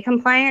ADA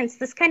compliance.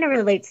 This kind of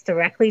relates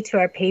directly to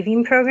our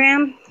paving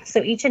program.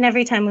 So each and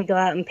every time we go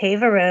out and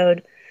pave a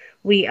road,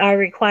 we are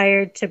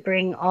required to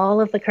bring all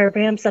of the curb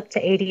ramps up to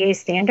ADA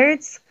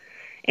standards.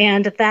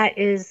 And that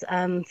is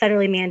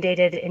federally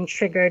mandated and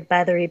triggered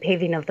by the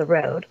repaving of the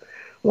road.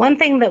 One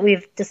thing that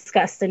we've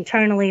discussed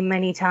internally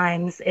many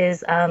times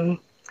is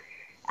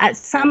at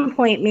some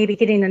point, maybe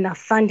getting enough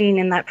funding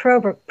in that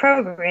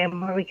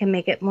program where we can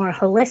make it more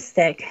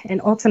holistic and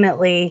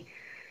ultimately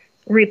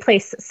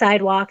replace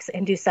sidewalks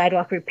and do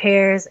sidewalk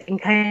repairs and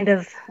kind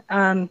of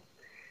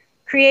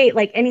create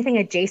anything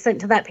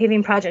adjacent to that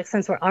paving project.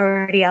 Since we're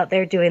already out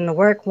there doing the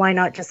work, why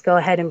not just go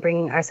ahead and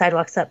bring our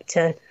sidewalks up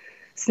to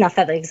snuff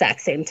at the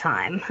exact same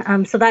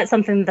time? So that's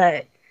something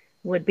that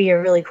would be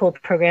a really cool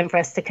program for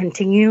us to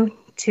continue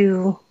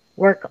to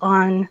work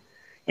on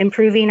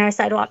improving our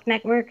sidewalk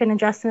network and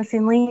address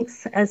missing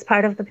links as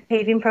part of the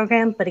paving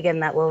program. But again,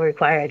 that will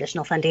require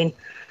additional funding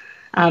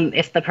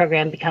if the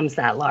program becomes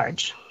that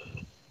large.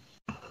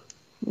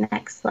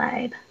 Next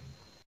slide.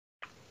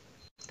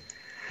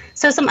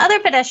 So some other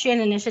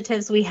pedestrian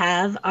initiatives we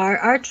have are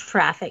our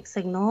traffic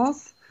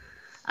signals.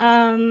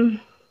 So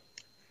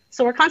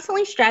we're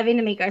constantly striving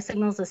to make our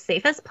signals as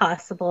safe as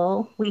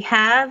possible. We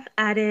have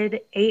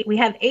added 8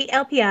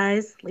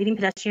 LPIs, leading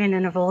pedestrian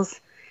intervals,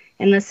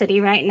 in the city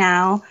right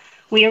now.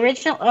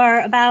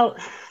 About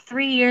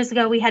 3 years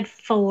ago, we had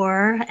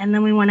 4, and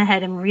then we went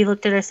ahead and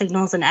relooked at our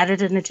signals and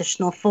added an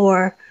additional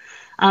 4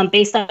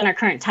 based on our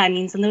current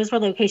timings. And those were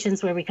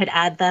locations where we could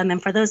add them.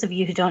 And for those of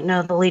you who don't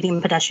know, the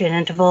leading pedestrian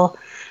interval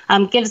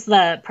gives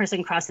the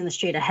person crossing the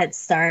street a head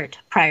start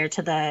prior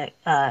to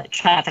the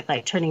traffic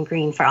light turning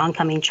green for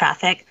oncoming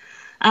traffic.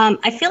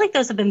 I feel like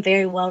those have been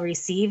very well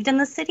received in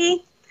the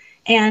city.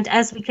 And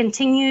as we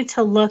continue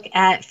to look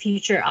at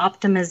future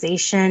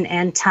optimization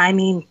and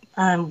timing,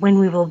 when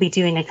we will be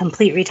doing a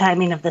complete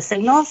retiming of the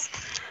signals,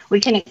 we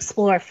can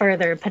explore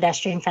further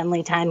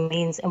pedestrian-friendly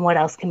timings and what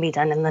else can be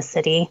done in the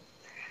city.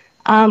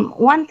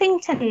 One thing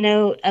to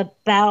note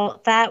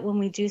about that when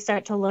we do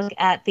start to look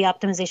at the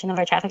optimization of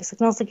our traffic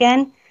signals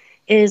again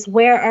is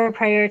where our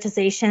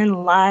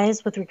prioritization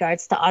lies with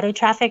regards to auto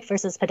traffic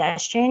versus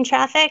pedestrian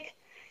traffic.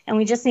 And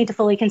we just need to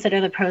fully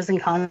consider the pros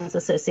and cons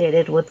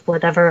associated with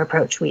whatever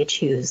approach we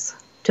choose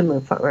to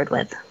move forward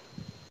with.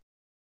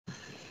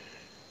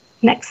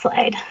 Next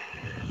slide.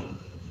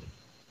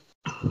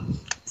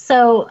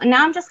 So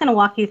now I'm just going to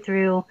walk you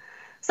through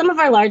some of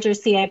our larger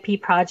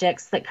CIP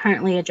projects that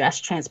currently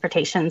address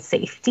transportation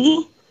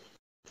safety.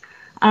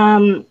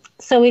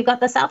 So we've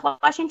got the South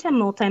Washington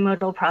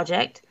Multimodal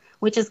Project,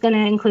 which is going to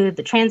include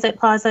the Transit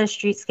Plaza,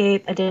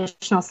 streetscape,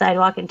 additional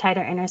sidewalk, and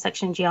tighter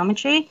intersection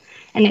geometry.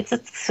 And it's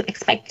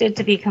expected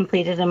to be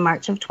completed in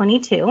March of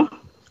 22.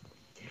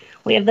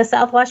 We have the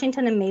South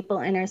Washington and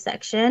Maple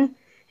intersection,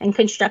 and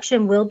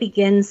construction will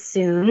begin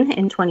soon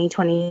in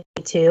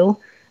 2022.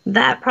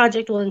 That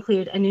project will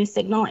include a new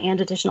signal and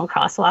additional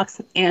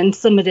crosswalks and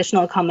some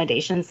additional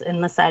accommodations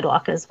in the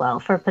sidewalk as well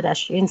for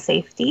pedestrian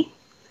safety.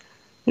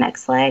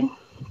 Next slide.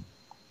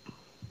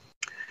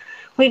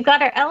 We've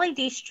got our LED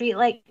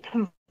streetlight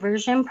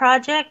conversion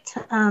project.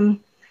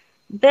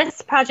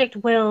 This project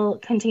will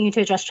continue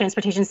to address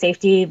transportation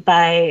safety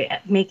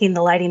by making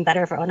the lighting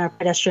better on our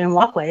pedestrian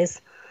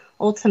walkways,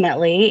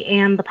 ultimately,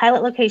 and the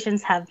pilot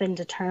locations have been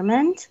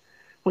determined.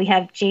 We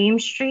have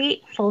James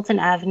Street, Fulton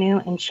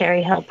Avenue, and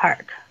Cherry Hill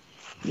Park.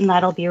 And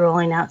that'll be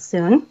rolling out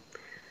soon.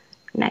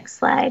 Next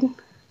slide.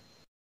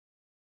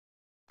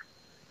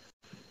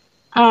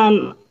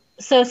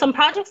 So some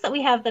projects that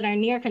we have that are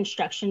near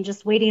construction,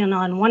 just waiting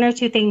on one or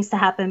two things to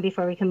happen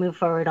before we can move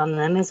forward on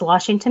them, is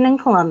Washington and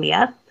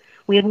Columbia.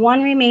 We have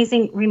one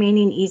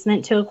remaining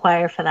easement to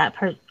acquire for that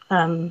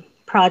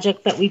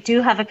project, but we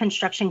do have a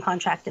construction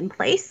contract in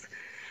place.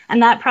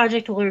 And that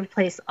project will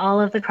replace all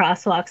of the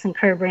crosswalks and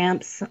curb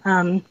ramps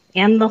and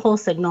the whole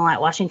signal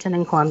at Washington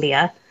and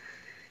Columbia.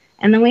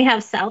 And then we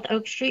have South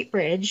Oak Street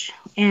Bridge,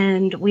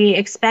 and we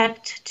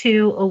expect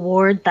to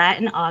award that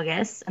in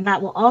August, and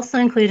that will also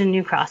include a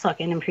new crosswalk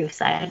and improved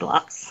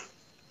sidewalks.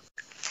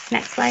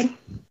 Next slide.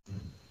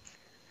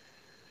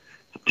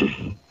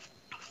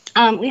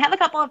 We have a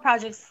couple of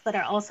projects that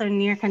are also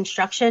near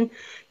construction.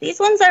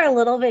 These ones are a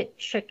little bit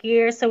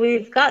trickier. So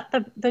we've got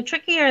the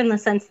trickier in the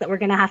sense that we're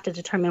going to have to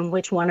determine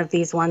which one of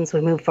these ones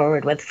we move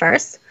forward with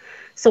first.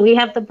 So we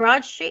have the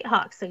Broad Street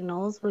Hawk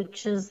signals,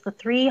 which is the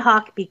 3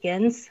 Hawk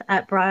beacons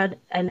at Broad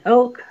and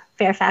Oak,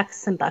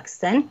 Fairfax, and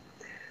Buxton.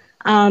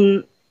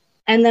 And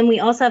then we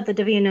also have the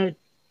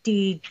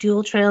WNOD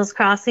dual trails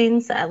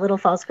crossings at Little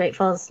Falls, Great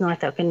Falls,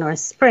 North Oak, and North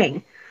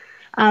Spring.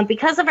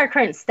 Because of our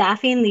current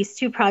staffing, these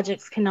two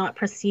projects cannot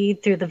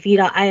proceed through the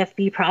VDOT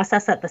IFB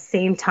process at the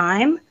same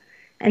time.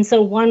 And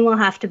so one will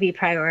have to be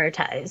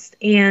prioritized.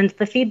 And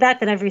the feedback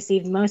that I've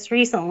received most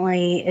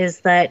recently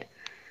is that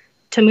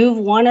to move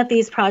one of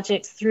these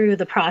projects through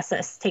the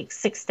process takes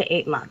 6 to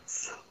 8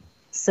 months.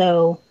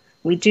 So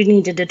we do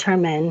need to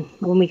determine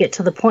when we get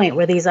to the point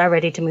where these are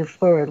ready to move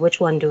forward, which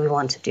one do we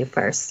want to do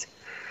first.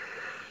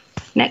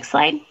 Next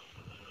slide.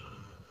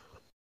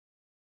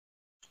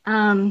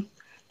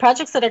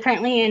 Projects that are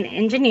currently in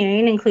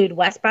engineering include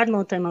West Broad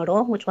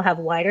Multimodal, which will have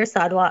wider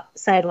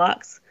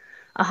sidewalks,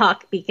 a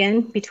Hawk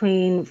beacon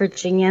between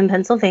Virginia and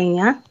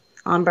Pennsylvania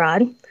on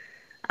Broad.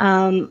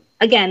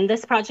 Again,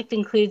 this project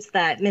includes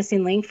that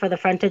missing link for the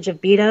frontage of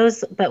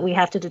Betos, but we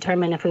have to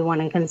determine if we want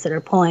to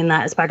consider pulling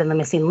that as part of the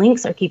missing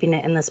links or keeping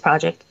it in this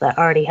project that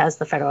already has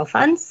the federal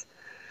funds.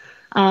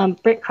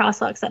 Brick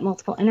crosswalks at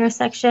multiple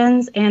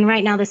intersections, and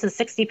right now this is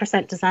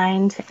 60%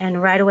 designed,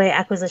 and right-of-way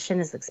acquisition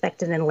is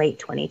expected in late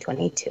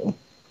 2022.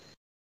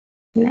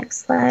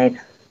 Next slide.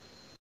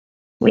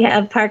 We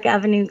have Park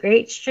Avenue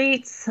Great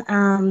Streets.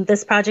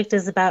 This project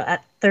is about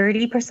at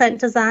 30%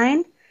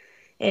 design.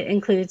 It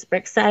includes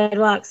brick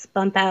sidewalks,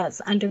 bump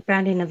outs,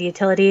 undergrounding of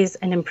utilities,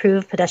 and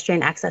improved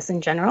pedestrian access in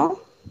general.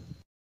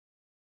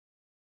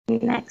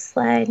 Next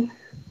slide.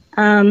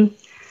 Then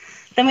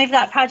we've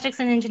got projects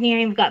in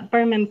engineering. We've got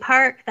Berman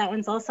Park. That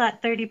one's also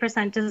at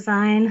 30%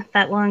 design.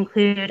 That will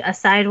include a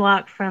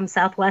sidewalk from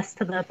Southwest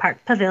to the Park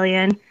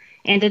Pavilion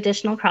and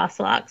additional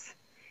crosswalks.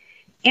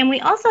 And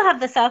we also have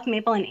the South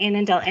Maple and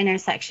Annandale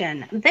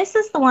intersection. This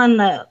is the one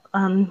that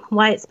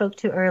Wyatt spoke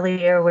to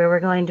earlier, where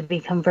we're going to be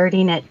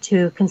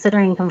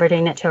considering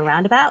converting it to a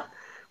roundabout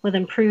with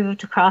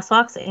improved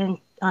crosswalks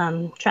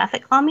and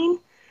traffic calming.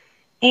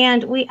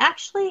 And we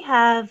actually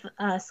have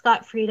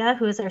Scott Frieda,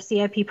 who is our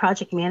CIP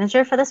project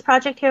manager for this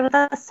project, here with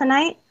us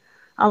tonight,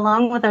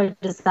 along with our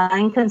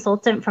design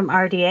consultant from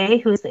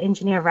RDA, who is the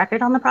engineer of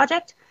record on the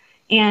project.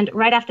 And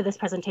right after this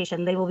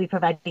presentation, they will be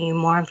providing you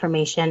more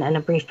information and a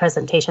brief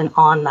presentation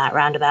on that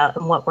roundabout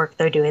and what work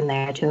they're doing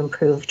there to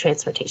improve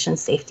transportation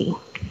safety.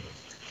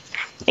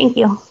 Thank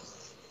you.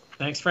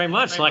 Thanks very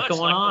much. A lot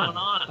going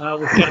on.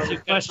 We've got a few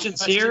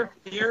questions here.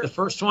 The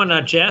first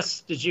one,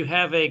 Jess, did you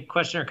have a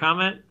question or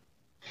comment?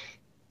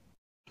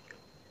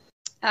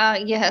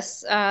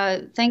 Yes,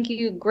 thank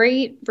you.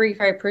 Great brief.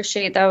 I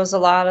appreciate that. Was a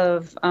lot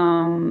of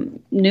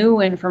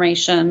new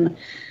information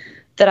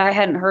that I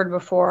hadn't heard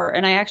before.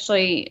 And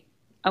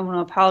I want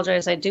to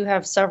apologize. I do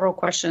have several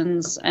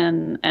questions,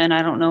 and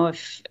I don't know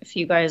if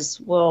you guys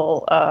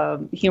will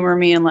humor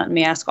me and let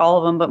me ask all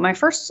of them. But my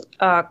first,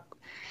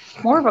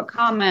 more of a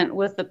comment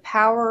with the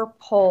power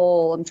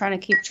pole. I'm trying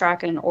to keep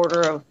track in order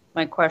of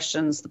my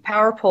questions. The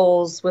power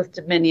poles with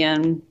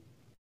Dominion.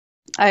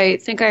 I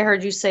think I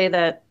heard you say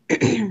that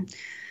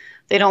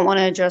they don't want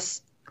to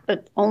just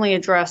only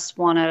address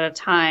one at a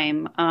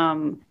time.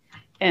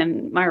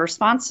 And my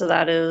response to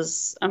that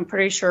is, I'm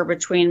pretty sure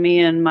between me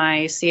and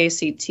my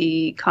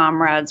CACT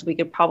comrades, we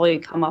could probably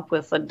come up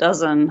with a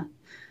dozen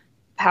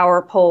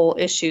power pole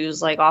issues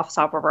like off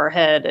the top of our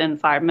head in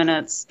 5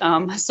 minutes.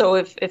 So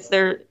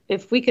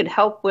if we could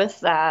help with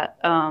that,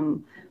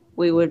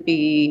 we would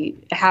be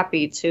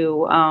happy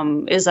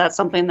to. Is that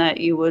something that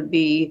you would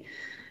be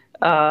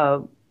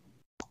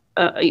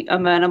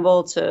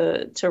amenable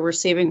to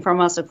receiving from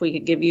us if we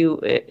could give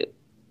you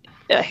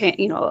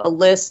a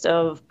list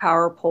of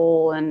power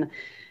pole and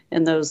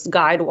those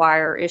guide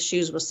wire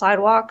issues with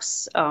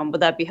sidewalks? Would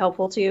that be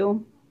helpful to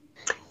you?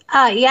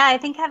 Yeah, I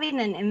think having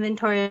an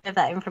inventory of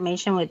that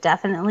information would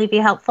definitely be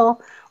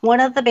helpful. One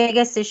of the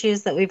biggest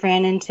issues that we've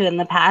ran into in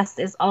the past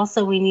is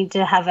also we need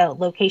to have a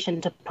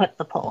location to put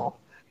the pole.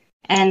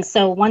 And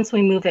so once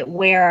we move it,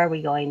 where are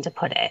we going to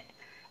put it?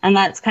 And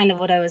that's kind of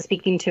what I was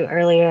speaking to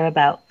earlier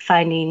about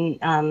finding,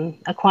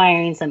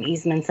 acquiring some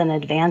easements in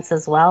advance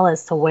as well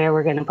as to where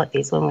we're going to put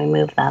these when we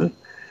move them.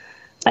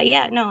 But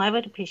yeah, no, I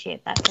would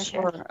appreciate that for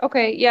sure.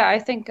 Okay, yeah, I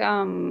think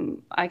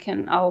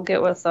I'll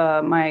get with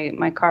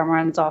my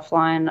comrades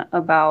offline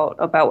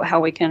about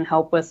how we can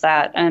help with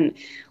that. And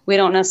we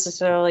won't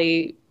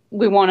necessarily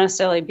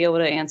be able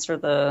to answer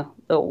the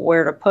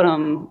where to put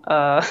them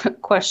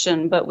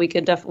question, but we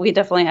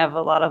definitely have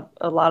a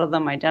lot of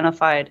them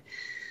identified.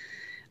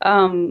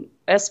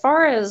 As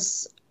far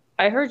as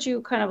I heard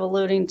you kind of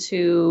alluding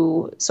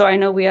to, so I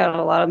know we had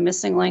a lot of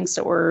missing links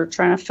that we're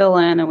trying to fill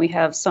in, and we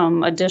have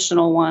some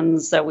additional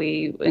ones that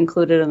we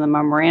included in the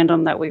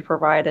memorandum that we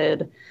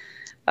provided.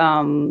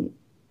 I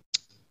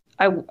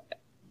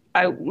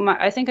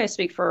think I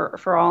speak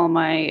for all of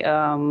my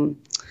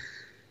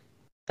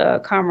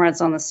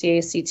comrades on the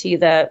CACT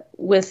that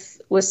with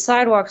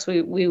sidewalks,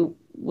 we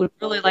would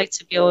really like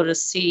to be able to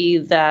see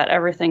that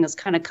everything is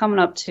kind of coming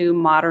up to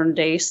modern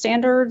day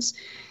standards.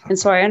 And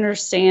so I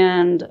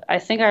understand, I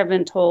think I've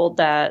been told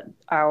that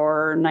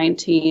our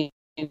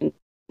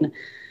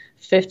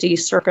 1950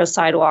 circa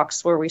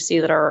sidewalks where we see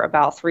that are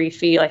about 3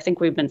 feet, I think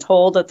we've been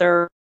told that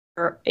they're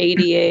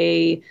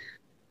ADA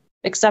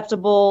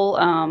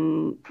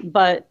acceptable.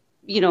 But,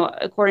 you know,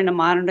 according to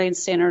modern day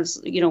standards,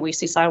 you know, we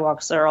see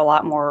sidewalks that are a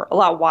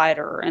lot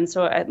wider. And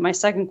so my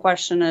second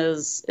question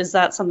is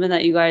that something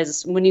that you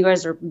guys, when you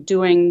guys are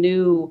doing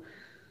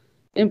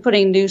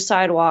inputting new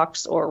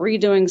sidewalks or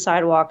redoing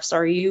sidewalks,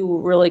 are you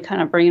really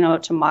kind of bringing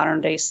it to modern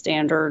day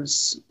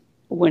standards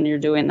when you're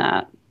doing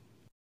that?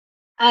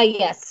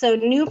 Yes. So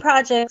new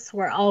projects,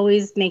 we're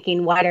always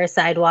making wider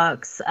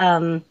sidewalks.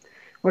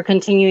 We're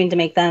continuing to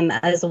make them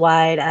as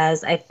wide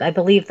as I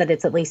believe that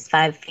it's at least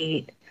 5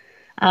 feet.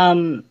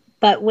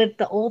 But with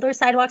the older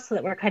sidewalks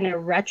that we're kind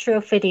of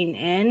retrofitting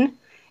in,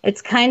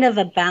 it's kind of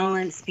a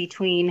balance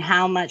between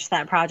how much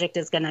that project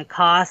is going to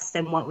cost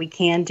and what we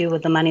can do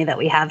with the money that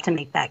we have to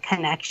make that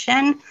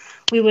connection.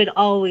 We would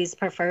always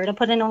prefer to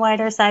put in a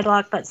wider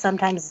sidewalk, but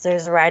sometimes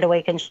there's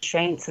right-of-way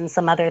constraints and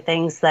some other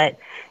things that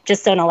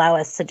just don't allow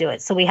us to do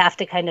it. So we have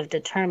to kind of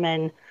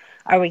determine,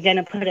 are we going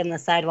to put in the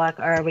sidewalk,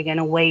 or are we going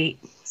to wait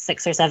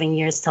 6 or 7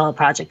 years till a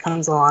project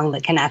comes along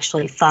that can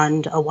actually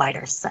fund a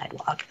wider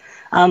sidewalk?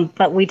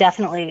 But we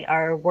definitely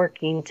are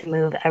working to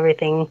move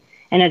everything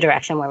in a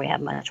direction where we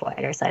have much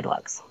wider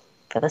sidewalks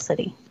for the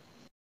city.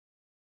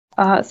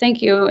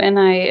 Thank you. And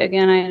I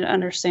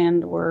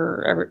understand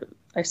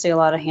I see a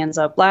lot of hands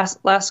up.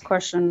 Last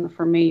question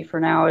for me for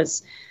now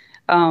is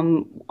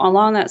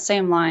along that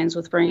same lines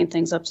with bringing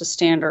things up to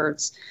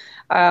standards.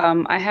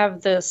 I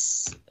have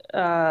this,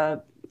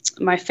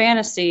 my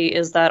fantasy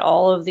is that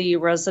all of the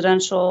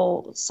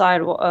residential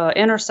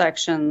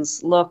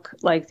intersections look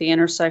like the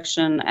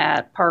intersection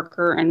at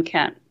Parker and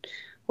Kent,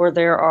 where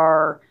there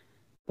are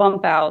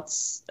bump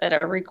outs at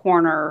every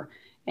corner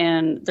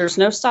and there's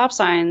no stop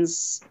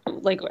signs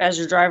like as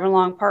you're driving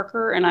along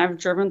Parker. And I've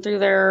driven through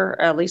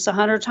there at least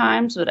 100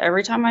 times, but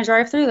every time I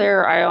drive through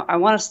there, I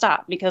want to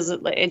stop because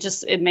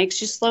it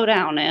makes you slow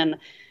down. And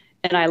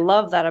I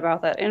love that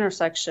about that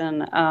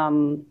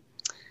intersection.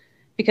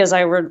 Because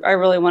I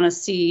really want to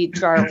see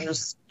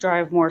drivers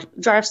drive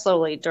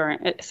slowly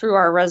through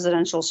our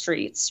residential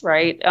streets,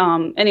 right?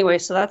 Anyway,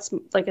 so that's,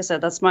 like I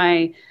said, that's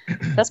my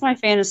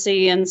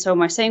fantasy. And so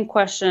my same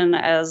question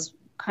as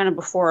kind of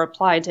before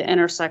applied to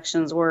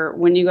intersections, where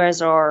when you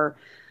guys are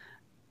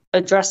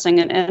addressing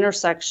an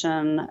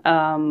intersection,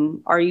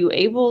 are you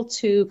able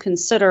to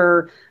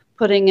consider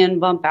putting in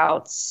bump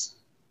outs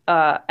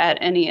at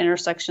any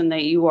intersection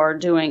that you are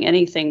doing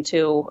anything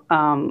to?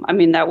 I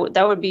mean, that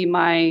would be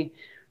my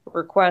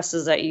request,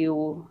 is that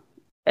you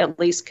at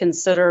least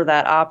consider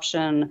that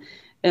option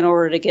in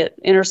order to get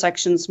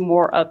intersections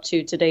more up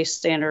to today's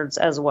standards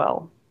as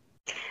well.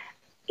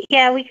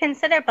 Yeah, we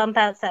consider bump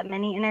outs at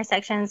many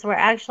intersections. We're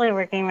actually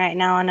working right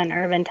now on an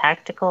urban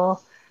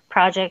tactical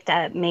project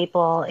at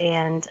Maple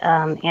and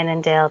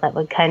Annandale that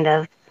would kind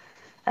of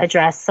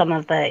address some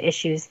of the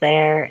issues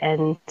there.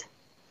 And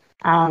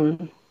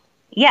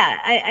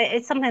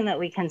it's something that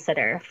we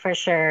consider for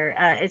sure.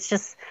 It's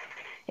just,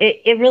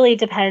 it really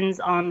depends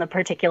on the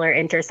particular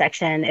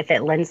intersection, if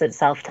it lends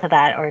itself to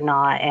that or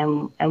not,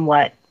 and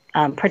what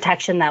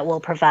protection that will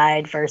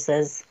provide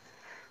versus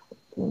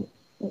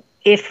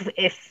if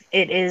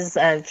it is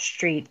a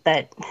street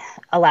that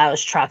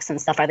allows trucks and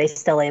stuff, are they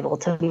still able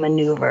to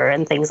maneuver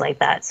and things like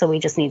that? So we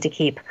just need to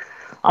keep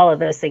all of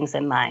those things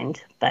in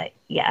mind. But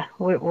yeah,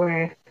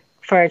 we're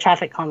for a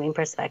traffic calming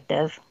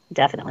perspective,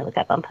 definitely look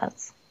at bump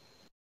outs.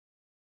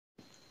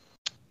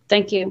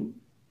 Thank you.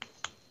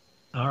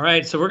 All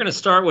right, so we're going to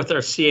start with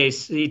our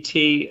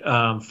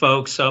CACT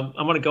folks. So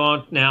I'm going to go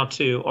on now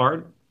to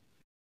Art.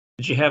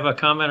 Did you have a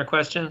comment or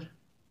question?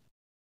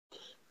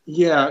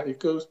 Yeah,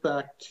 it goes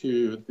back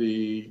to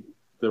the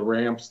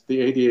ramps, the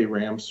ADA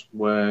ramps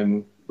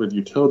with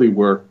utility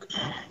work.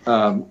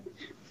 I'm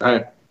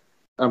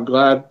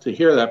glad to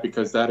hear that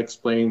because that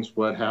explains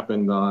what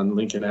happened on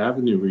Lincoln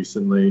Avenue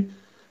recently.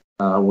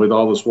 with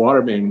all this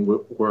water main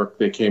work,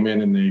 they came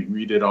in and they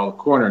redid all the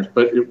corners.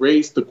 But it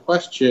raised the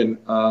question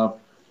of,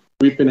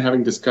 we've been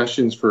having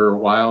discussions for a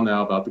while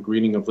now about the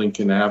greening of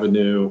Lincoln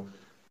Avenue,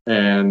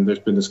 and there's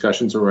been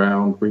discussions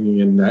around bringing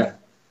in that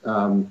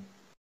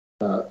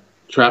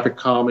traffic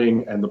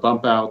calming and the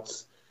bump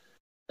outs.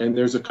 And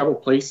there's a couple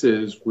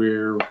places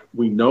where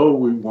we know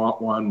we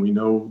want one, we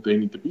know they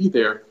need to be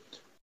there.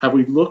 Have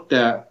we looked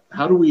at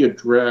how do we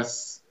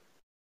address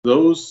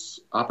those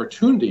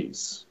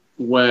opportunities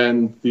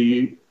when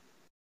these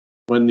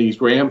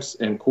ramps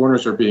and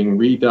corners are being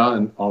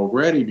redone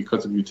already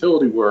because of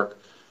utility work,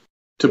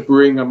 to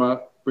bring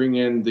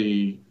in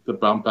the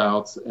bump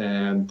outs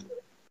and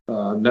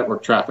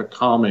network traffic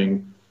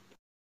calming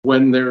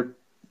when they're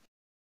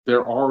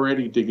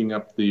already digging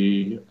up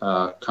the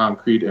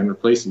concrete and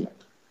replacing it?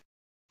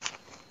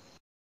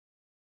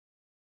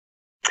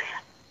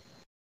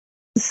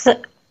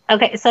 So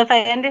if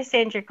I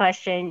understand your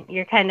question,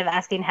 you're kind of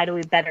asking how do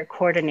we better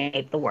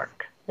coordinate the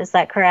work? Is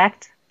that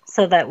correct?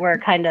 So that we're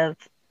kind of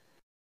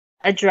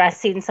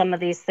addressing some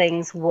of these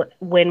things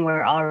when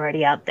we're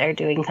already out there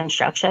doing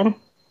construction?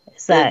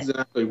 Is that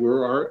exactly?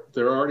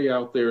 They're already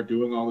out there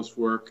doing all this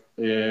work,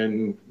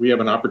 and we have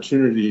an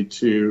opportunity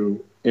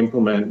to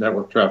implement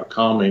network traffic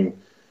calming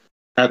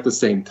at the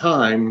same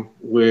time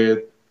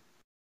with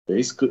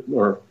basically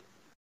or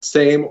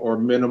same or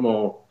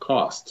minimal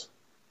cost.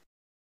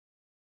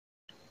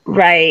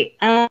 Right.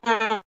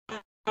 A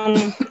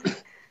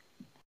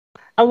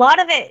lot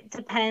of it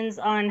depends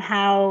on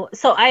how,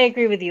 so I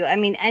agree with you. I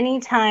mean,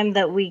 anytime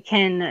that we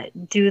can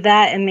do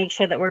that and make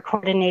sure that we're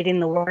coordinating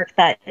the work,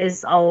 that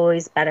is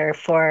always better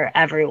for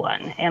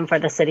everyone and for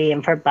the city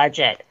and for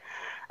budget.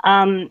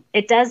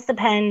 It does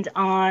depend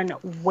on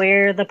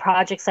where the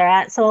projects are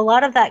at. So a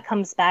lot of that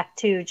comes back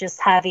to just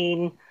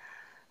having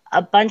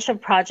a bunch of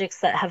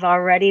projects that have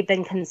already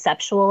been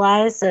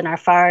conceptualized and are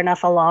far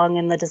enough along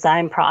in the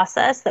design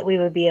process that we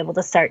would be able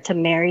to start to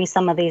marry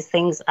some of these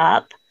things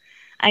up.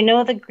 I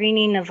know the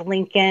greening of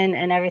Lincoln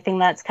and everything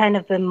that's kind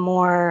of been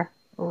more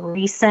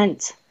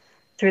recent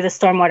through the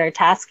Stormwater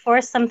Task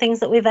Force, some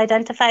things that we've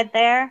identified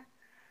there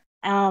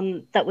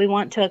that we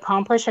want to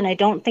accomplish. And I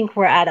don't think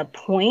we're at a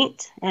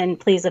point, and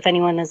please, if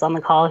anyone is on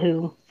the call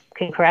who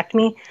can correct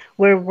me,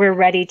 where we're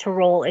ready to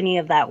roll any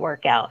of that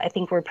work out. I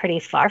think we're pretty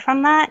far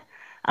from that.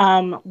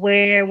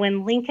 Where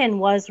when Lincoln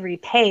was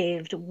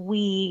repaved,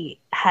 we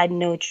had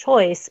no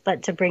choice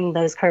but to bring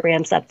those curb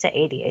ramps up to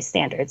ADA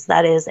standards.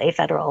 That is a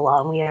federal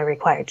law, and we are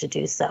required to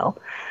do so.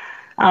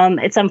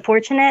 It's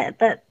unfortunate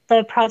that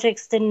the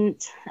projects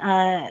didn't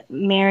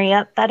marry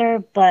up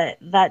better, but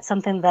that's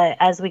something that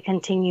as we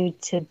continue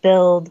to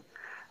build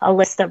a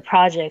list of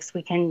projects,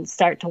 we can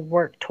start to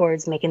work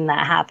towards making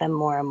that happen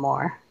more and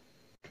more.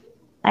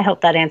 I hope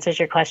that answers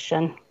your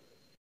question.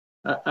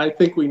 I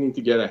think we need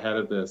to get ahead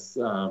of this.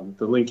 The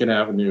Lincoln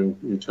Avenue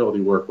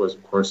utility work was,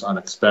 of course,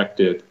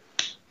 unexpected.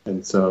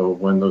 And so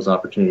when those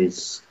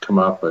opportunities come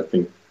up, I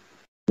think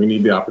we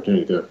need the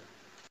opportunity to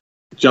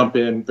jump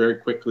in very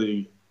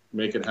quickly,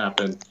 make it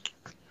happen.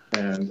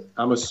 And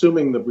I'm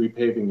assuming the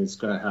repaving is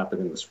going to happen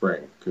in the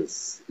spring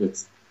because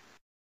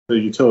the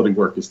utility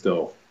work is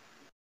still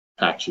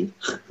patchy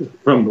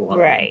from the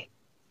water. Right.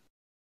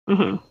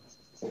 Mm-hmm.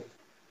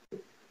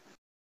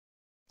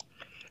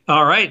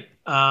 All right.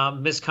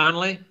 Ms.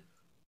 Connolly?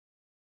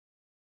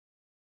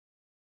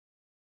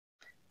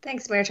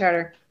 Thanks, Mayor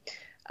Charter.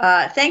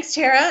 Thanks,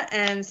 Tara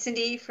and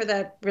Cindy, for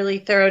that really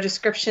thorough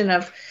description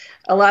of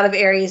a lot of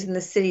areas in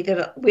the city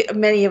that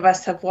many of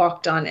us have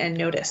walked on and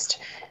noticed.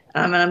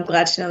 And I'm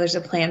glad to know there's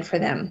a plan for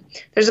them.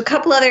 There's a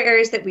couple other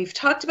areas that we've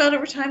talked about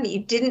over time that you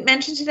didn't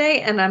mention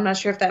today, and I'm not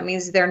sure if that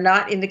means they're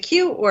not in the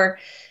queue or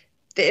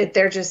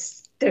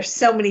there's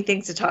so many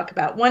things to talk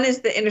about. One is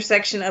the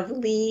intersection of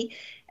Lee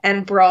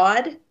and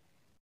Broad.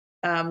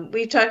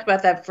 We've talked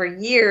about that for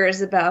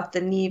years, about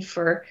the need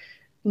for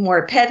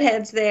more ped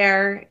heads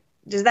there.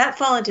 Does that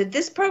fall into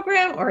this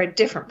program or a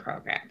different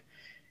program?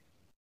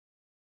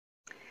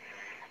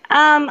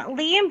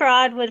 Lee and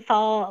Broad would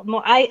fall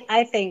more,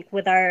 I think,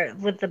 with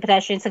the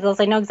pedestrian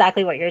signals. I know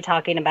exactly what you're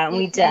talking about, and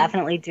we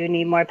definitely do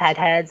need more ped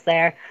heads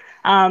there.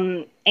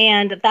 And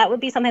that would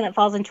be something that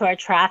falls into our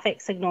traffic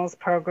signals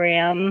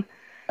program.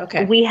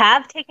 Okay. We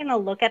have taken a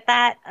look at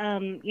that.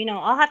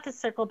 I'll have to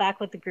circle back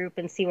with the group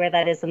and see where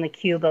that is in the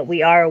queue, but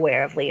we are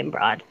aware of Lee and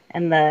Broad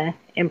and the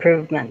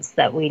improvements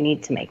that we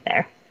need to make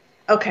there.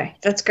 Okay,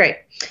 that's great.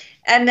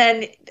 And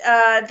then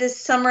this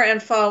summer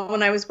and fall,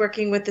 when I was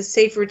working with the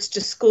Safe Routes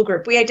to School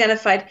group, we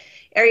identified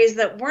areas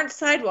that weren't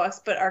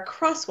sidewalks, but are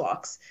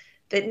crosswalks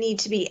that need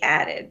to be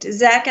added.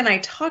 Zach and I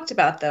talked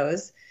about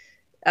those.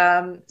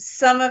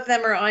 Some of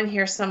them are on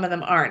here, some of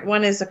them aren't.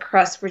 One is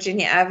across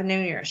Virginia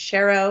Avenue near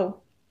Sharrow.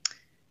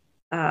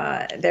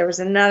 There was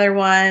another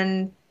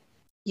one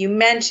you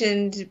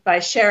mentioned by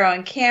Sharrow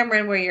and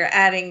Cameron where you're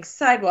adding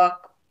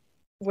sidewalk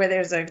where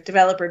there's a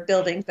developer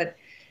building, but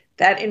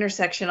that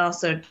intersection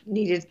also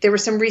there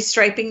was some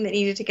restriping that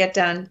needed to get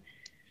done.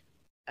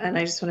 And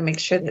I just want to make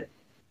sure that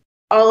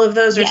all of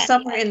those are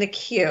somewhere in the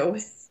queue.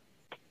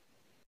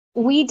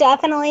 We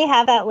definitely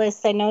have that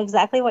list. I know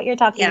exactly what you're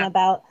talking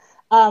about.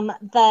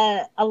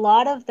 A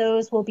lot of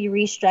those will be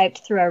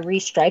restriped through our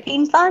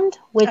restriping fund,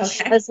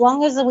 which as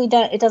long as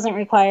it doesn't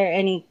require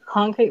any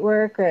concrete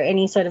work or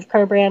any sort of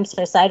curb ramps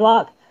or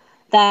sidewalk,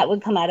 that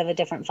would come out of a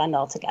different fund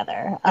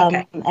altogether.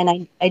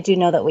 And I do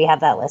know that we have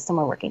that list and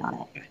we're working on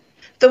it.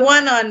 The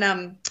one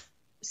on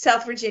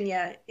South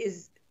Virginia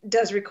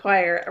does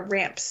require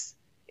ramps.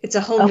 It's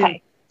a whole new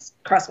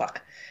crosswalk.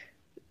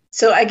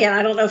 So again,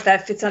 I don't know if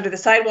that fits under the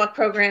sidewalk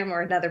program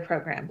or another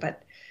program,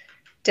 but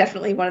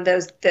definitely one of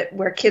those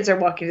where kids are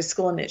walking to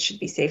school and it should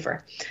be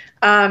safer.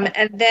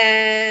 And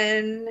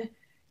then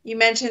you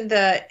mentioned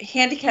the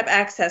handicap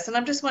access, and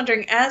I'm just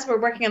wondering, as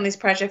we're working on these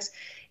projects,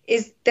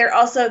 is there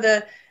also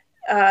the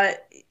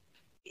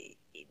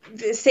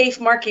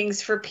safe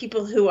markings for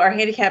people who are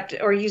handicapped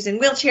or using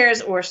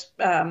wheelchairs or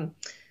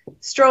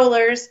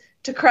strollers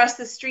to cross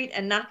the street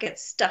and not get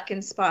stuck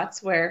in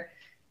spots where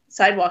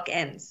sidewalk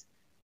ends?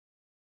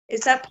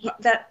 Is that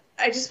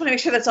I just want to make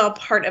sure that's all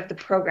part of the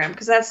program,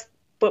 because that's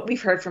what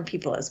we've heard from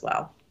people as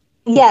well.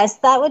 Yes,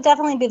 that would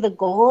definitely be the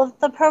goal of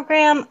the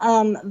program.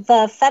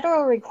 The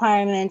federal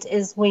requirement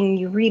is when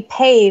you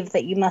repave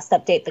that you must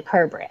update the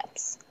curb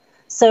ramps.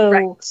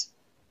 So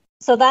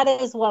that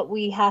is what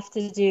we have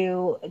to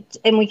do.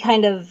 And we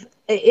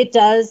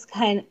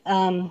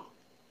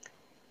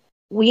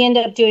we end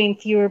up doing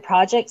fewer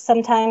projects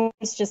sometimes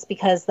just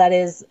because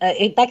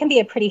that can be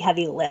a pretty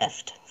heavy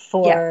lift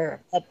for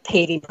a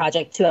paving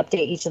project to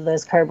update each of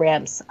those curb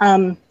ramps.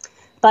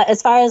 But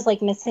as far as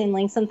like missing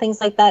links and things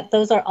like that,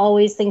 those are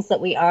always things that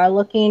we are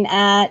looking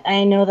at.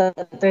 I know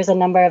that there's a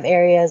number of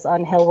areas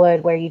on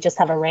Hillwood where you just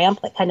have a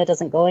ramp that kind of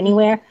doesn't go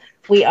anywhere.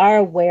 We are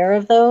aware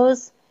of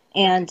those,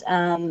 and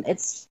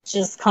it's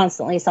just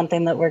constantly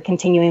something that we're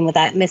continuing with,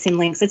 that missing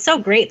links. It's so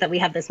great that we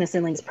have this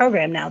missing links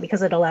program now,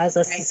 because it allows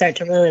us to start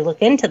to really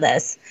look into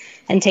this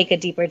and take a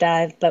deeper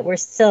dive, but we're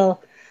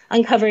still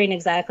uncovering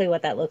exactly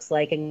what that looks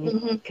like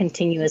and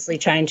continuously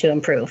trying to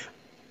improve.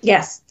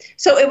 Yes.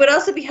 So it would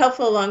also be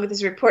helpful along with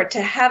this report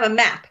to have a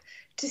map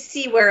to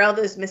see where all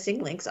those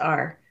missing links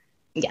are.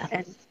 Yeah.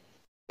 And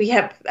we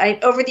have,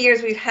 over the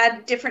years, we've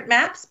had different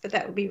maps, but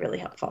that would be really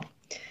helpful.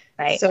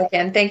 Right. So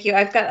again, thank you.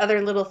 I've got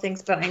other little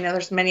things, but I know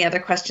there's many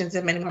other questions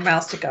and many more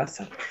miles to go.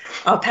 So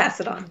I'll pass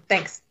it on.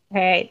 Thanks. All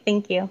right.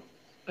 Thank you.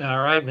 All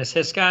right, Ms.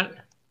 Hiscott.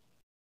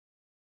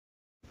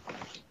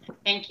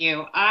 Thank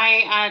you.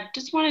 I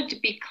just wanted to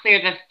be clear,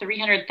 the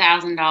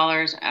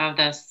 $300,000 of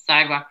the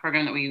sidewalk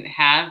program that we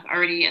have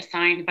already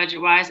assigned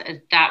budget-wise, is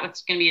that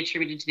what's going to be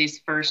attributed to these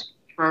first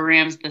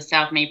programs, the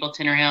South Maple,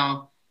 Tinner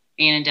Hill,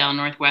 Annandale,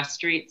 Northwest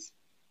streets?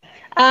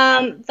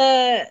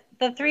 The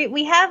three,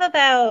 we have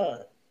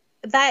about,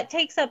 that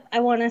takes up,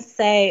 I want to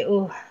say,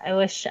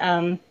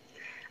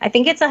 I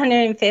think it's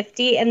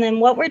 150. And then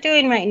what we're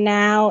doing right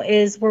now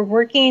is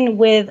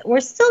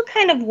we're still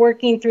kind of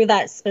working through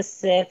that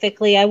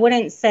specifically. I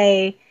wouldn't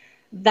say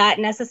that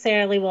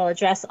necessarily will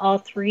address all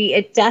three.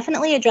 It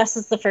definitely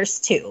addresses the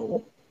first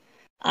two.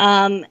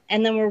 And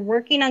then we're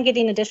working on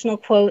getting additional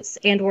quotes,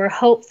 and we're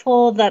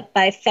hopeful that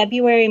by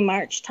February,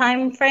 March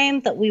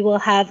timeframe that we will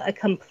have a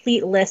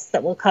complete list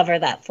that will cover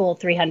that full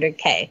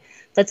 300K.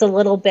 That's a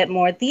little bit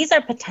more. These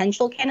are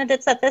potential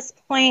candidates at this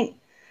point.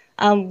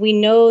 We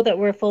know that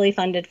we're fully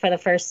funded for the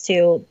first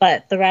two,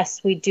 but the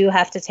rest we do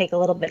have to take a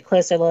little bit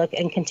closer look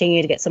and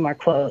continue to get some more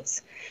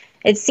quotes.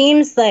 It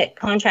seems that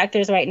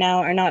contractors right now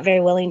are not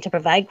very willing to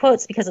provide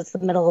quotes because it's the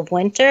middle of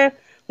winter.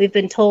 We've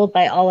been told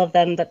by all of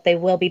them that they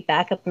will be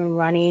back up and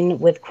running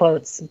with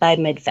quotes by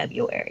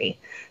mid-February.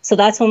 So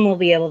that's when we'll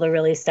be able to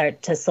really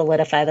start to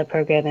solidify the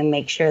program and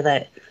make sure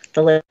that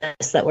the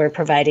list that we're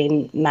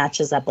providing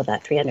matches up with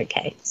that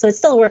 300K. So it's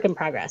still a work in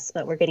progress,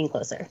 but we're getting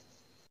closer.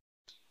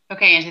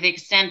 Okay, and to the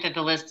extent that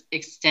the list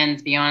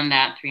extends beyond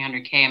that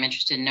 300K, I'm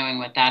interested in knowing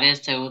what that is,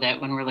 so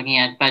that when we're looking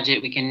at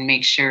budget, we can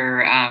make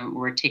sure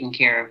we're taking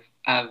care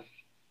of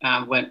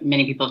what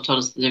many people have told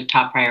us their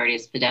top priority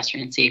is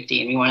pedestrian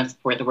safety, and we want to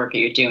support the work that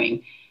you're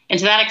doing. And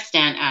to that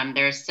extent,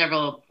 there are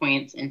several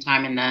points in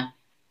time in the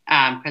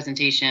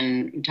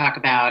presentation we talk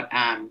about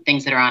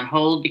things that are on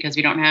hold because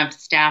we don't have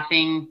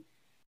staffing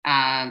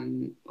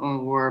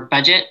or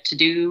budget to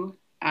do.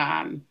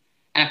 And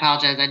I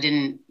apologize, I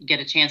didn't get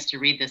a chance to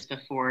read this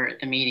before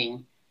the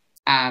meeting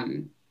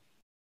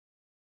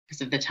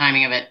because of the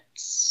timing of it.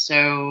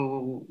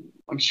 So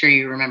I'm sure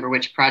you remember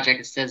which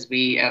project it says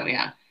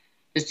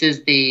this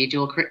is the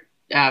dual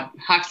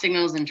hawk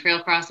signals and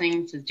trail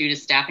crossings is due to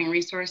staffing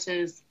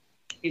resources.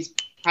 These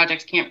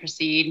projects can't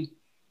proceed.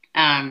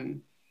 I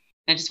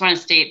just want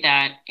to state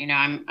that,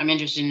 I'm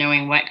interested in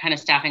knowing what kind of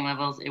staffing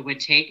levels it would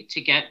take to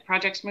get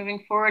projects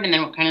moving forward, and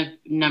then what kind of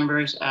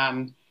numbers,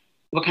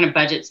 what kind of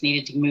budgets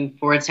needed to move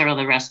forward several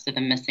of the rest of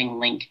the missing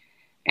link,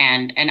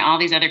 and all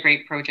these other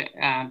great projects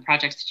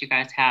that you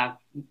guys have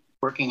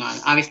working on.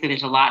 Obviously,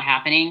 there's a lot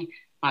happening,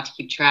 a lot to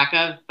keep track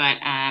of, but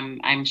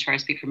I'm sure I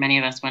speak for many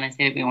of us when I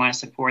say that we want to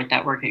support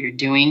that work that you're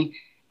doing.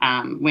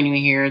 When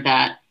we hear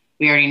that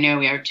we already know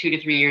we are 2 to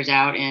 3 years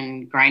out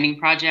in grinding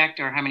project,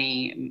 or how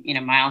many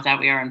miles out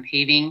we are in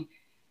paving,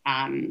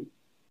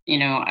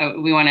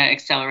 we want to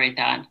accelerate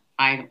that.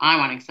 I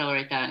want to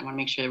accelerate that. I want to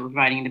make sure that we're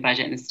providing the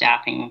budget and the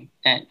staffing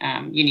that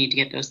you need to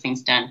get those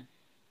things done.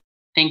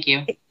 Thank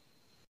you.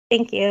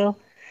 Thank you.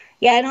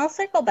 Yeah, and I'll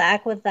circle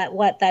back with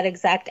what that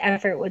exact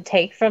effort would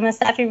take from a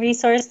staffing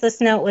resource. This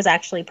note was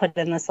actually put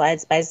in the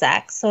slides by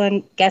Zach, so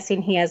I'm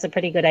guessing he has a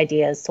pretty good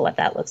idea as to what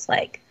that looks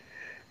like.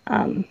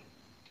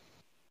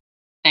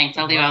 Thanks.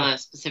 I'll leave all the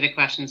specific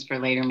questions for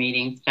later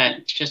meetings,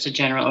 but just a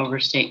general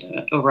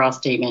overall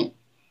statement.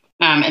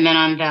 And then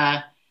on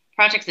the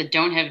projects that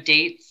don't have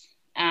dates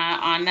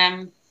on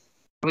them,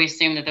 we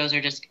assume that those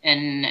are just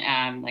in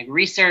like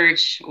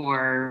research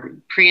or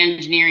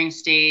pre-engineering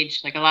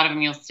stage. Like a lot of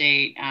them you'll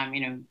state,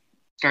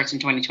 starts in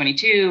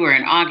 2022 or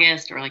in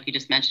August, or like you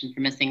just mentioned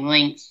for missing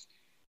links.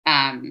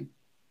 I'm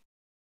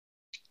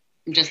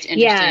just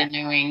interested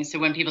in knowing. So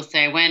when people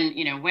say,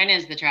 when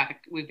is the traffic,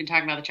 we've been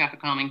talking about the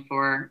traffic calming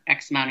for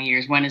X amount of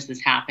years. When is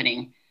this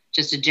happening?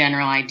 Just a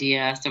general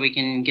idea so we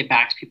can get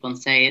back to people and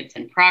say it's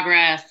in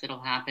progress. It'll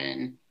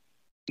happen,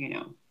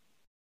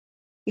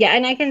 Yeah,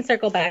 and I can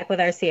circle back with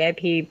our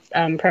CIP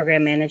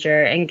program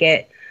manager and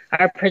get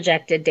our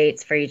projected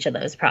dates for each of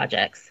those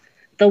projects.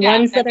 The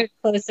ones that are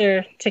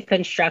closer to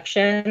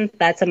construction,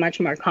 that's a much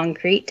more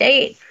concrete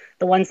date.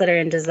 The ones that are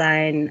in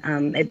design,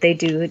 they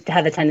do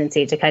have a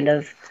tendency to kind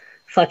of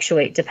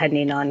fluctuate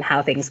depending on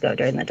how things go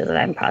during the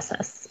design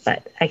process.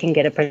 But I can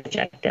get a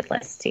projected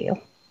list to you.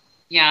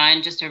 Yeah,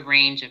 and just a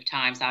range of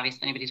times.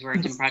 Obviously, anybody's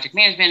worked in project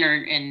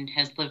management and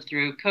has lived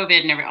through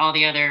COVID and all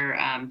the other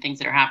things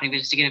that are happening, but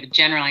just to get a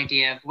general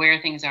idea of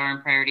where things are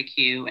in priority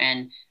queue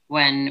and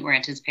when we're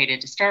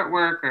anticipated to start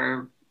work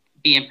or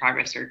be in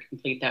progress or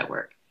complete that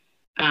work.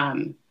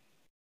 That's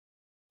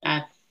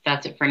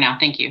it for now.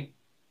 Thank you.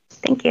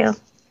 Thank you.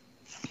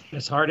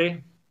 Ms.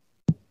 Hardy?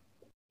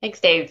 Thanks,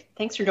 Dave.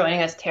 Thanks for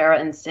joining us, Tara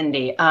and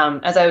Cindy.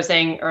 As I was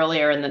saying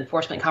earlier in the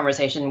enforcement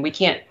conversation, we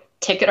can't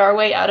ticket our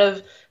way out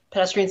of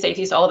pedestrian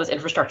safety, so all of this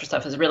infrastructure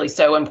stuff is really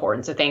so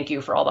important. So thank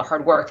you for all the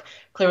hard work.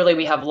 Clearly,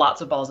 we have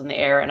lots of balls in the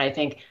air, and I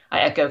think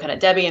I echo kind of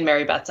Debbie and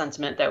Mary Beth's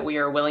sentiment that we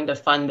are willing to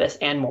fund this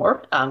and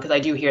more, because I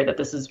do hear that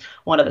this is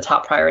one of the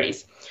top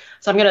priorities.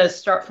 So I'm going to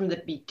start from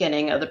the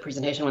beginning of the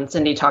presentation when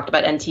Cindy talked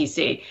about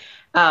NTC.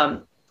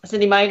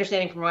 Cindy, my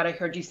understanding from what I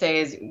heard you say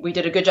is we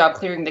did a good job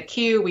clearing the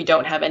queue. We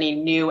don't have any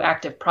new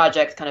active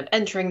projects kind of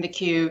entering the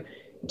queue.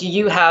 Do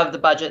you have the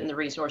budget and the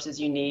resources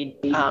you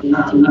need to keep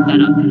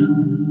that up?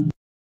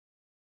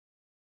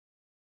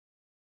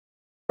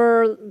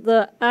 For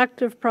the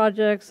active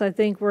projects, I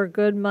think we're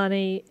good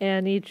money,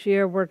 and each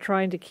year we're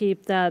trying to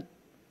keep that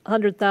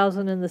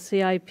 100,000 in the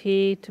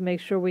CIP to make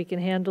sure we can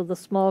handle the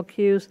small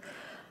queues.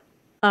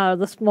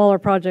 The smaller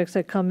projects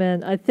that come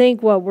in. I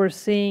think what we're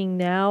seeing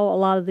now, a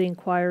lot of the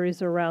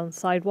inquiries are around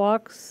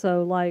sidewalks.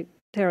 So like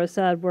Tara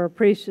said, we're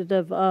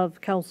appreciative of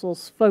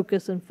council's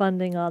focus and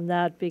funding on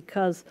that,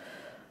 because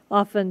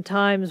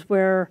oftentimes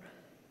where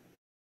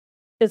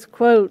it's,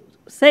 quote,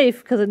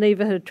 safe because of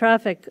neighborhood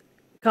traffic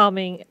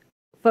calming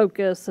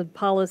focus and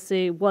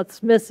policy,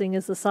 what's missing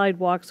is the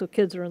sidewalk, so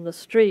kids are in the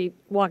street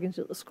walking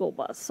to the school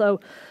bus. So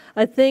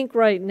I think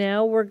right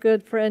now we're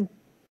good for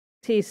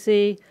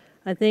NTC.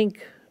 I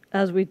think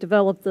as we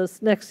develop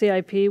this next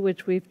CIP,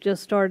 which we've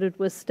just started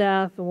with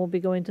staff and we'll be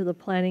going to the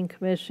Planning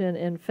Commission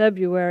in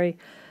February,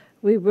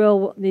 we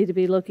will need to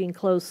be looking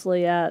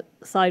closely at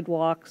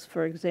sidewalks,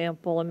 for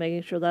example, and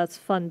making sure that's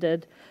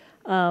funded.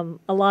 A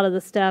lot of the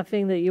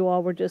staffing that you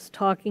all were just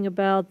talking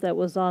about that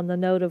was on the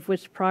note of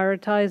which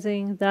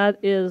prioritizing, that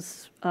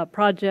is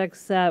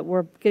projects that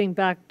we're getting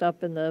backed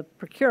up in the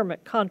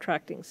procurement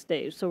contracting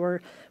stage. So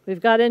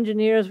we've got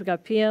engineers, we've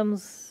got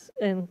PMs,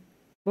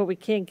 but we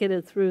can't get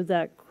it through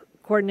that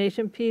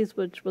coordination piece,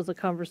 which was a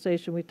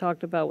conversation we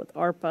talked about with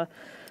ARPA.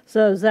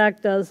 So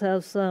Zach does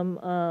have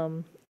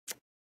some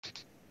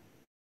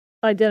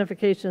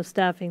identification of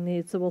staffing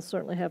needs, so we'll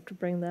certainly have to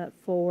bring that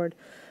forward.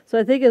 So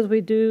I think as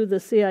we do the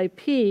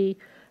CIP,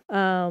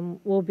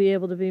 we'll be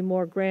able to be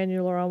more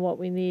granular on what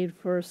we need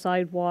for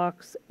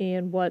sidewalks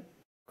and what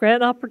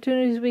grant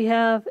opportunities we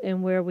have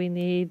and where we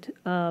need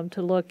to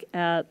look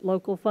at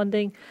local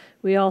funding.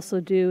 We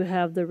also do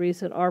have the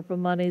recent ARPA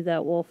money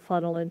that will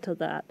funnel into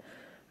that.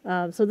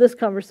 So this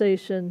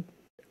conversation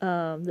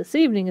this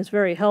evening is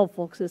very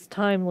helpful because it's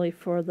timely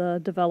for the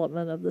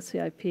development of the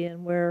CIP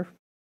and where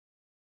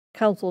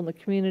council and the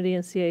community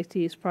and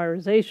CAT's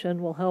prioritization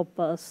will help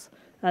us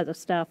at a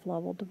staff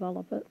level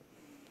develop it.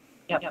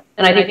 Yep.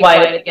 And I think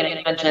Wyatt at the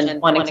beginning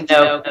mentioned wanting to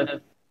know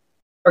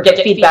or get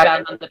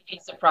feedback on the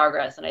pace of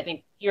progress. And I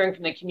think hearing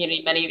from the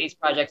community, many of these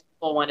projects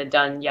people wanted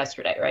done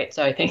yesterday, right?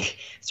 So I think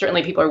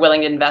certainly people are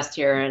willing to invest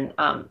here, and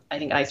I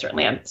think I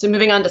certainly am. So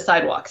moving on to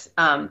sidewalks.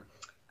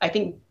 I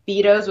think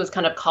Betos was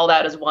kind of called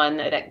out as one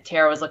that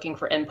Tara was looking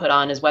for input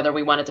on, is whether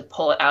we wanted to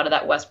pull it out of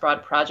that West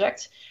Broad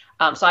project.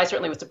 So I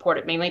certainly would support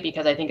it, mainly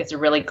because I think it's a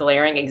really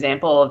glaring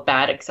example of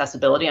bad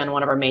accessibility on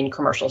one of our main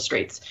commercial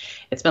streets.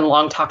 It's been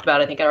long talked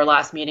about. I think at our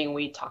last meeting,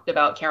 we talked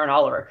about Karen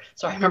Oliver.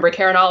 So I remember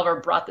Karen Oliver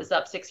brought this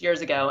up 6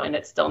 years ago, and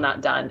it's still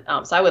not done.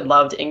 So I would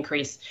love to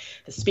increase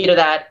the speed of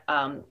that.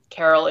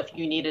 Carol, if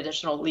you need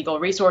additional legal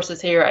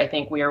resources here, I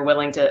think we are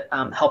willing to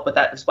help with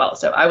that as well.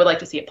 So I would like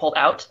to see it pulled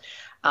out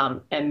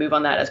and move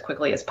on that as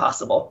quickly as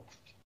possible.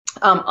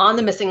 On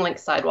the missing link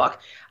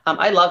sidewalk,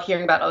 I love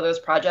hearing about all those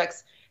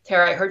projects.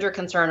 Tara, I heard your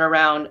concern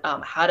around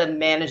how to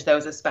manage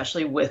those,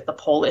 especially with the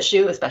pole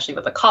issue, especially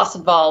with the cost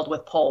involved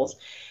with poles.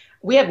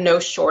 We have no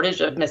shortage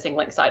of missing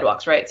link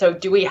sidewalks, right? So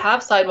do we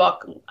have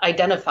sidewalk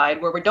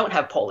identified where we don't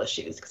have pole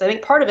issues? Because I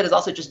think part of it is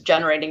also just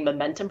generating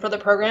momentum for the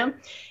program.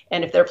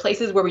 And if there are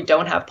places where we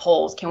don't have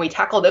poles, can we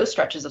tackle those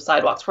stretches of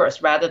sidewalks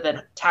first rather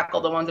than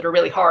tackle the ones that are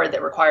really hard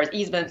that requires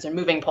easements and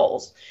moving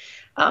poles?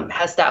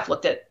 Has staff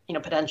looked at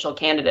potential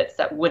candidates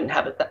that wouldn't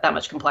have that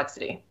much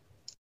complexity?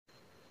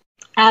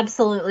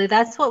 Absolutely.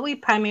 That's what we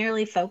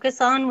primarily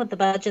focus on with the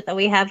budget that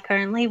we have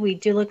currently. We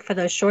do look for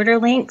those shorter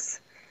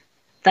links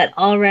that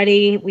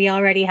we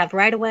already have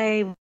right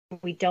away.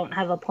 We don't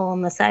have a pole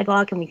in the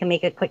sidewalk and we can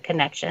make a quick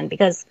connection,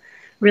 because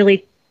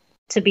really,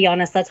 to be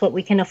honest, that's what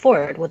we can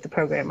afford with the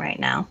program right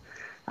now.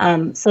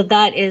 So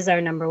that is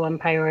our number one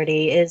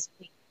priority, is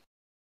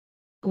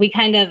we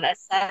kind of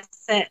assess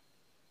it.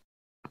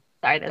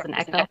 Sorry, there's an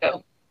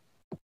echo.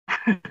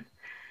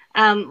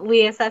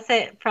 We assess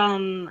it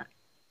from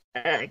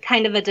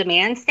kind of a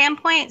demand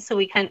standpoint. So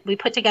we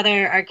put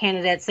together our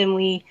candidates and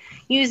we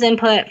use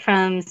input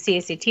from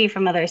CACT,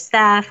 from other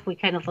staff. We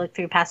kind of look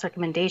through past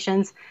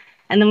recommendations,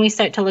 and then we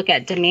start to look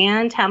at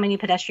demand, how many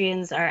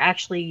pedestrians are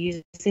actually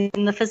using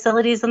the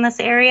facilities in this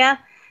area.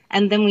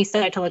 And then we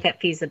start to look at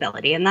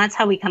feasibility, and that's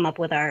how we come up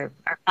with our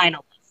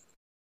final list.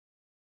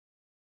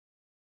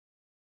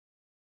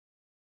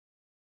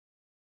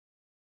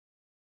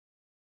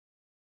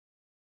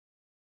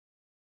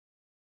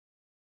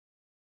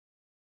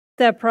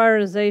 That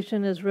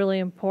prioritization is really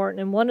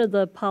important. And one of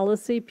the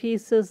policy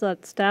pieces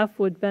that staff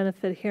would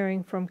benefit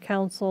hearing from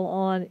council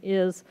on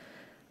is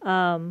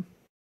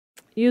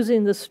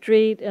using the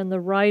street and the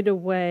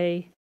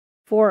right-of-way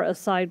for a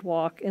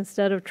sidewalk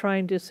instead of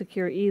trying to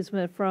secure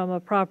easement from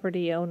a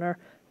property owner.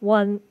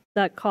 One,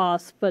 that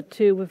costs, but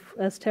two,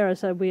 as Tara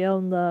said, we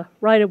own the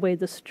right-of-way,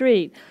 the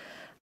street.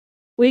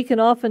 We can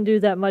often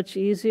do that much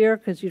easier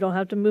because you don't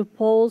have to move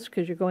poles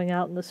because you're going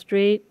out in the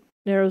street.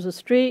 Narrows the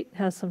street,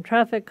 has some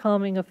traffic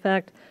calming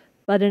effect,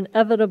 but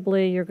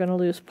inevitably you're going to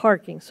lose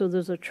parking. So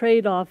there's a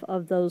trade-off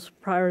of those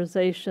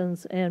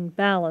prioritizations and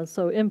balance.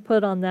 So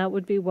input on that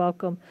would be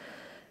welcome.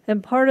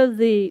 And part of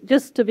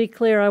just to be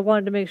clear, I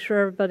wanted to make sure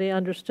everybody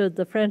understood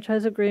the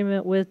franchise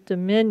agreement with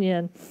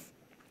Dominion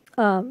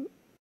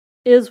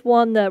is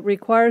one that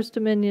requires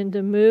Dominion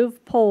to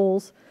move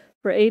poles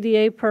for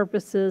ADA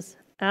purposes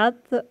at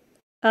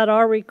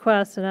our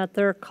request and at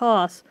their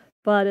cost.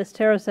 But as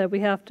Tara said, we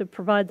have to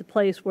provide the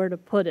place where to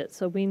put it.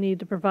 So we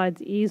need to provide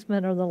the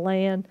easement or the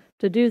land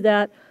to do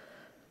that.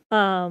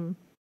 And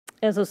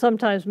so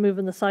sometimes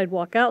moving the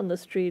sidewalk out in the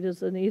street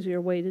is an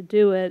easier way to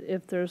do it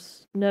if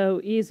there's no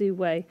easy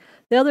way.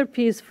 The other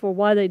piece for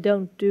why they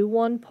don't do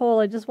one pole,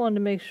 I just wanted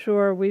to make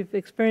sure, we've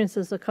experienced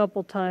this a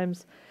couple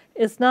times.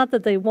 It's not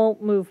that they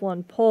won't move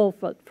one pole,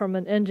 but from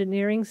an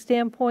engineering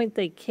standpoint,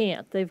 they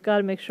can't. They've got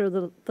to make sure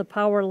that the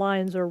power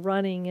lines are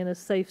running in a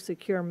safe,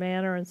 secure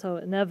manner, and so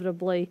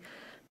inevitably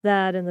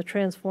that and the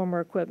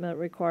transformer equipment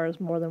requires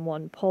more than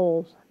one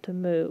pole to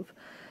move.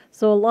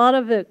 So a lot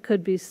of it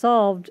could be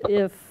solved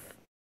if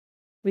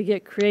we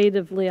get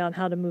creatively on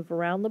how to move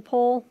around the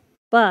pole,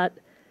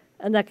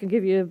 and that can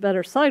give you a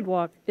better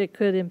sidewalk, it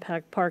could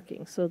impact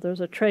parking. So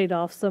there's a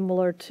trade-off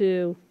similar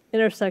to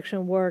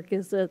intersection work.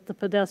 Is it the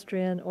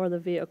pedestrian or the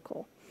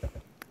vehicle?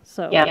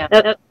 So yeah,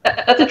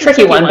 that's a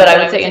tricky one, but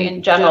I would say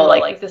in general,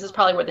 like this is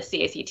probably where the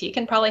CACT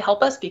can probably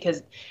help us,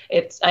 because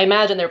I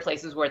imagine there are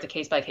places where it's a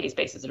case-by-case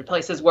basis. There are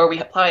places where we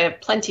probably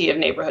have plenty of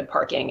neighborhood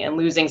parking, and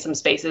losing some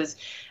spaces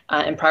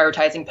and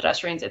prioritizing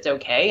pedestrians, it's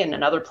okay. And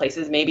in other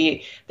places,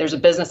 maybe there's a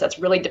business that's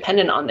really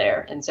dependent on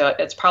there. And so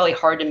it's probably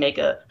hard to make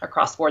a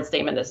cross-board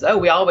statement that says, oh,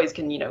 we always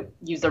can,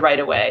 use the right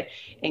of way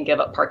and give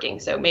up parking.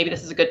 So maybe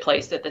this is a good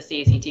place that the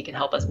CACT can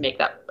help us make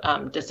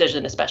that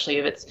decision, especially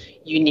if it's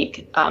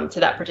unique to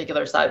that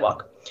particular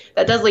sidewalk.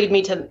 That does lead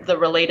me to the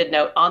related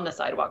note on the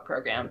sidewalk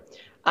program.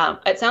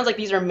 It sounds like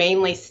these are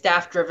mainly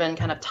staff-driven,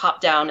 kind of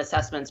top-down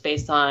assessments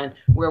based on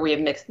where we have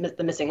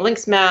the missing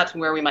links maps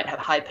and where we might have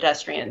high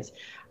pedestrians.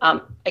 I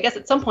guess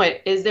at some point,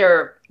 is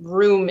there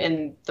room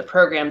in the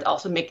program to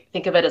also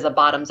think of it as a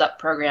bottoms-up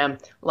program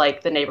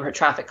like the neighborhood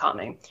traffic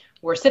calming,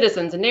 where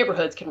citizens and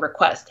neighborhoods can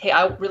request, hey,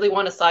 I really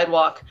want a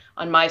sidewalk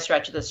on my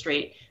stretch of the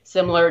street,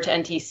 similar to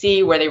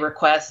NTC, where they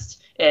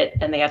request it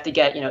and they have to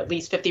get at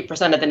least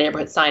 50% of the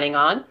neighborhood signing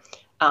on.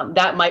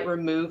 That might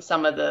remove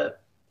some of the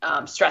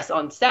stress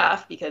on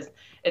staff, because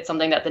it's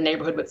something that the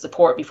neighborhood would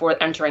support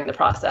before entering the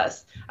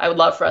process. I would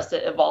love for us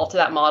to evolve to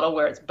that model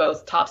where it's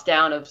both tops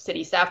down of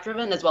city staff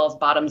driven as well as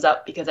bottoms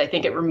up, because I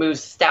think it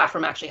removes staff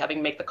from actually having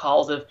to make the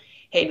calls of,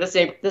 hey,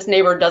 this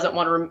neighbor doesn't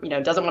want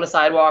to, doesn't want a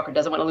sidewalk or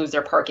doesn't want to lose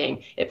their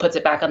parking, it puts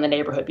it back on the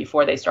neighborhood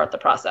before they start the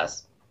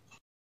process.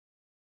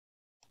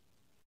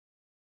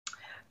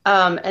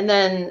 And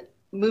then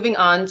moving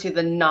on to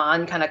the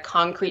kind of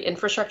concrete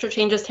infrastructure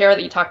changes, Tara,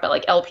 that you talked about,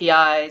 like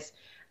LPIs.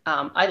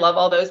 I love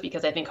all those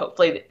because I think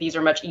hopefully these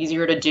are much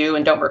easier to do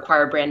and don't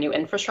require brand new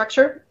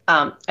infrastructure.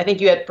 I think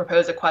you had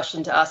proposed a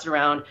question to us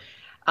around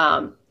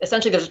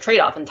essentially there's a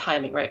trade-off in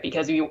timing, right?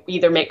 Because you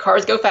either make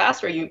cars go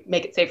fast or you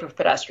make it safer for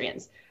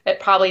pedestrians. It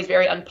probably is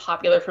very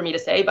unpopular for me to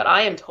say, but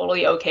I am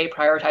totally okay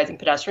prioritizing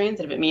pedestrians.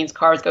 And if it means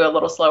cars go a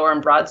little slower on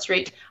Broad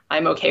Street,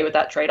 I'm okay with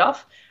that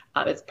trade-off.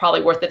 It's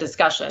probably worth the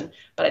discussion,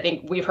 but I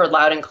think we've heard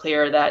loud and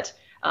clear that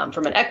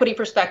from an equity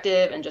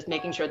perspective and just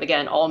making sure that,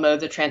 again, all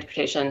modes of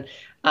transportation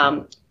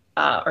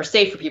are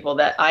safe for people,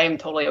 that I am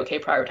totally okay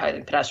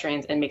prioritizing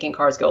pedestrians and making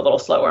cars go a little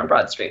slower on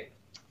Broad Street.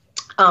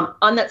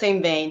 On that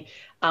same vein,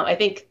 I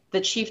think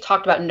the chief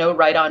talked about no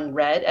right on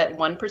red at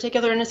one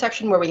particular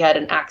intersection where we had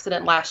an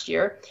accident last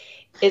year.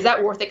 Is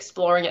that worth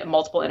exploring at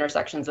multiple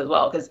intersections as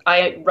well? Because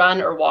I run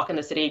or walk in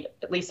the city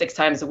at least 6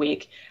 times a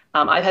week.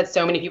 I've had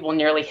so many people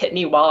nearly hit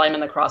me while I'm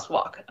in the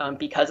crosswalk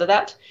because of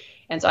that.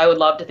 And so I would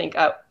love to think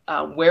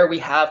where we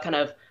have kind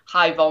of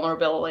high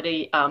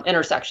vulnerability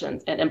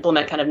intersections and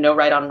implement kind of no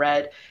right on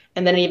red.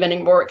 And then even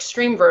a more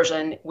extreme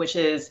version, which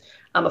is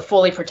a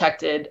fully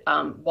protected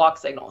walk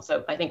signal.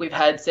 So I think we've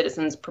had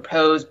citizens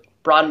propose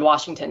Broad and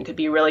Washington could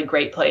be a really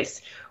great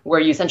place where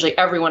you essentially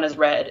everyone is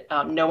red.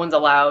 No one's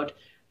allowed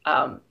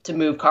to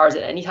move cars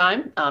at any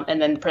time,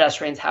 and then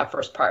pedestrians have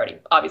first priority.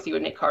 Obviously, it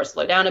would make cars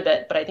slow down a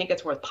bit, but I think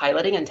it's worth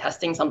piloting and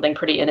testing something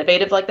pretty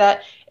innovative like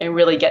that and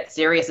really get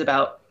serious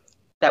about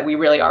that we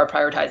really are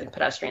prioritizing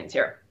pedestrians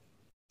here.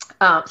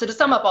 So to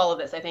sum up all of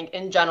this, I think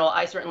in general,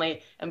 I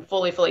certainly am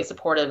fully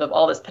supportive of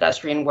all this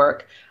pedestrian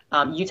work.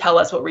 You tell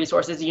us what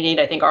resources you need.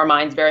 I think our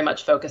mind's very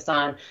much focused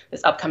on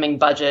this upcoming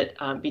budget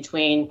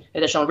between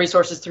additional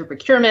resources through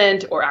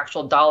procurement or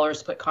actual dollars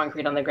to put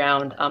concrete on the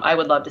ground. I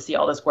would love to see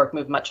all this work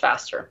move much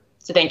faster.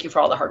 So thank you for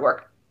all the hard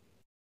work.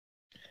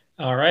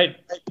 All right.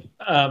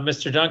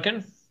 Mr.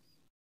 Duncan.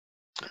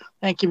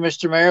 Thank you,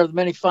 Mr. Mayor. The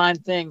many fine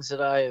things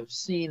that I have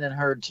seen and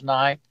heard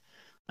tonight.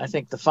 I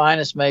think the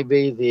finest may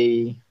be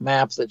the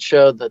map that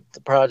showed that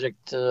the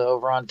project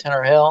over on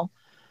Tenor Hill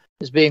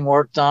is being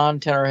worked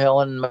on. Tenor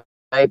Hill and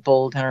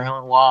Maple, Tenor Hill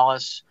and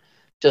Wallace.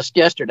 Just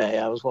yesterday,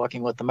 I was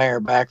walking with the mayor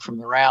back from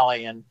the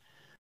rally, and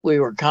we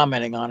were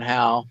commenting on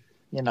how,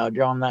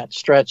 on that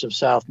stretch of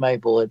South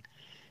Maple,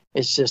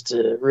 it's just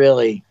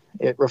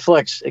it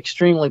reflects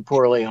extremely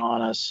poorly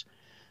on us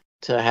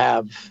to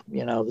have,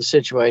 the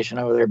situation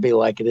over there be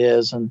like it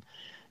is. And,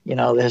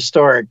 the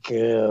historic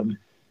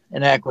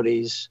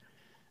inequities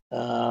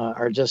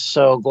are just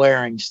so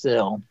glaring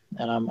still.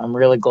 And I'm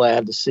really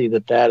glad to see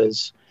that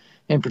is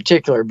in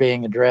particular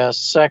being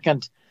addressed.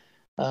 Second,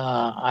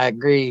 I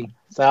agree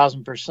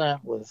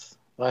 1,000% with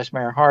Vice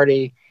Mayor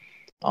Hardy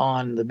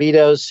on the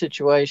Betos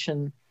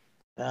situation.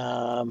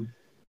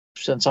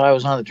 Since I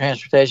was on the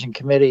Transportation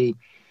Committee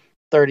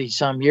 30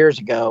 some years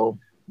ago,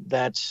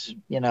 that's,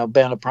 been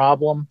a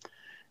problem,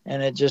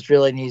 and it just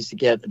really needs to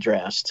get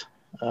addressed.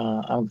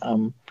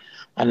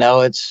 I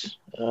know it's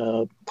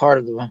part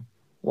of the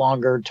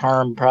longer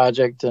term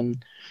project,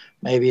 and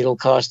maybe it'll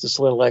cost us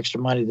a little extra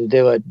money to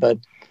do it, but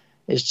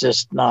it's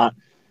just not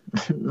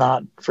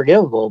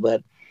forgivable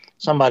that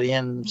somebody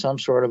in some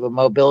sort of a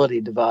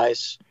mobility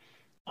device,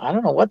 I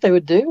don't know what they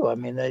would do. I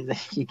mean,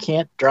 you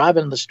can't drive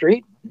in the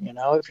street,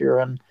 if you're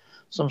in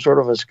some sort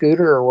of a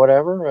scooter or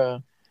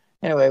whatever.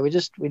 Anyway,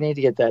 we need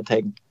to get that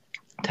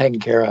taken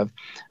care of.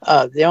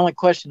 The only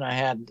question I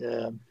had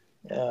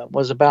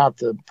was about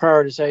the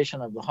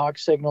prioritization of the hawk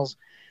signals.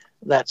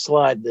 That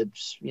slide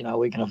that's,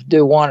 we can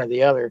do one or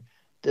the other.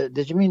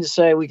 Did you mean to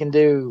say we can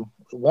do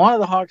one of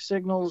the hawk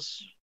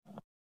signals,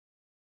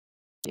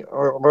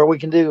 or we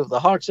can do the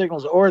hawk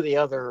signals or the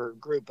other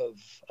group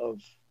of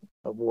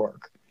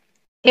work?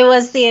 It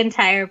was the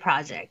entire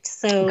project.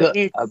 So Good.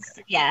 It's,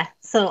 okay. Yeah.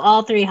 So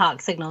all 3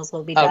 hawk signals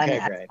will be done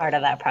as great. part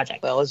of that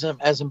project. Well,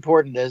 as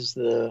important as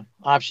the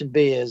option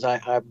B is,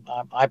 I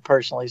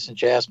personally,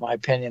 since you asked my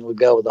opinion, would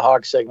go with the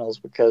hawk signals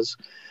because,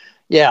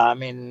 yeah, I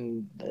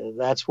mean,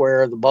 that's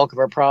where the bulk of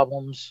our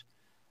problems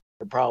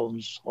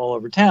all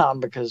over town,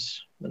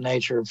 because the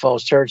nature of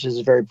Falls Church is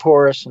very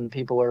porous and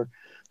people are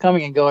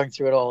coming and going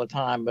through it all the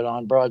time. But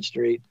on Broad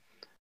Street,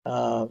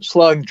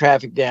 slowing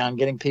traffic down,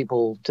 getting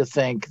people to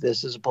think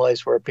this is a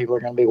place where people are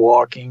going to be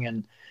walking,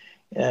 and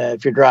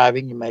if you're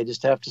driving, you may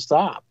just have to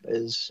stop,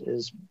 is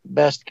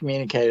best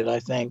communicated, I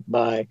think,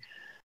 by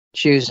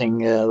choosing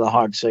the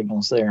hawk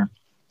signals there.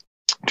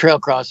 Trail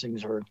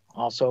crossings are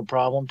also a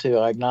problem too.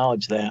 I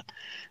acknowledge that,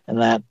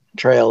 and that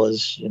trail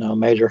is, a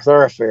major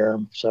thoroughfare,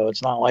 so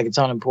it's not like it's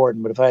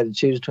unimportant. But if I had to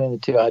choose between the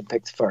two, I'd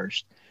pick the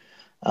first.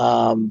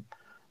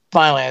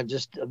 Finally, I've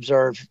just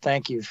observed,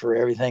 thank you for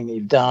everything that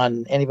you've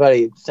done.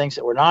 Anybody who thinks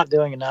that we're not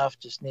doing enough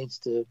just needs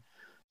to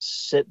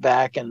sit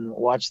back and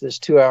watch this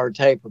 2-hour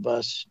tape of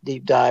us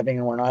deep diving,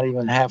 and we're not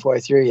even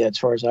halfway through yet, as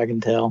far as I can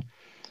tell.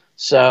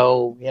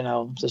 So, you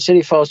know, the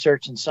city falls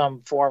church in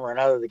some form or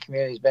another, the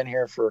community's been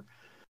here for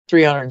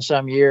 300 and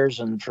some years,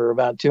 and for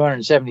about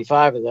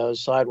 275 of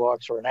those,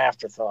 sidewalks were an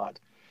afterthought.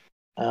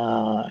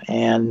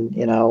 And,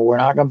 you know, we're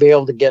not going to be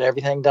able to get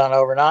everything done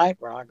overnight.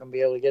 We're not going to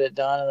be able to get it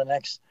done in the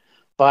next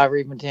 5 or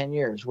even 10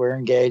 years. We're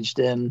engaged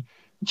in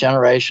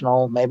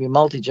generational, maybe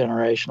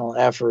multi-generational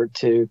effort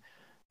to,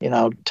 you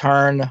know,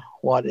 turn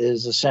what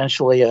is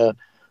essentially a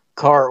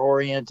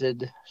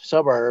car-oriented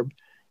suburb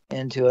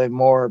into a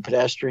more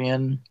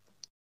pedestrian,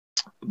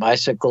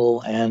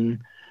 bicycle,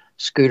 and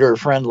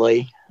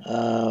scooter-friendly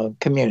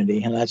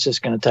community. And that's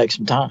just going to take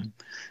some time.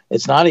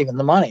 It's not even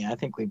the money. I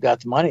think we've got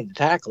the money to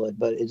tackle it,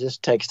 but it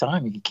just takes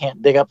time. You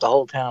can't dig up the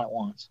whole town at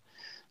once.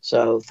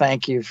 So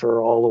thank you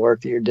for all the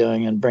work that you're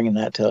doing and bringing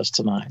that to us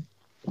tonight.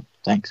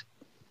 Thanks.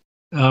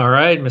 All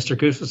right, Mr.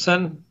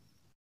 Gustafson.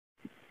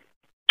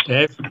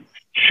 Dave?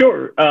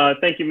 Sure.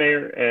 Thank you,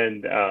 Mayor,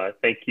 and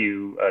thank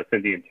you,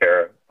 Cindy and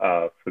Tara,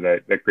 for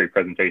that great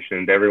presentation,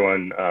 and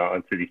everyone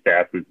on city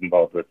staff who's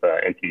involved with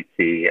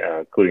NTC,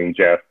 including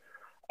Jeff.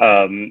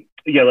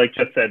 Yeah, like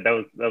Jeff said,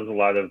 that was a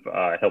lot of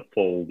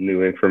helpful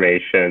new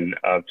information.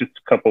 Just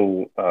a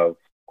couple of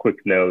quick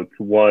notes.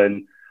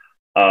 One,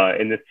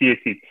 in the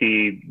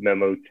CACT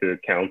memo to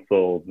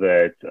council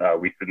that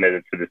we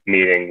submitted for this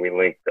meeting, we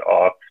linked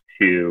off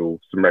to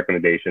some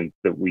recommendations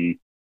that we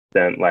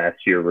sent last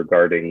year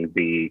regarding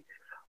the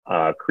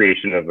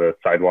creation of a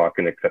sidewalk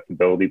and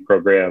accessibility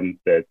program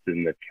that's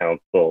in the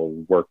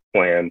council work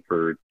plan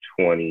for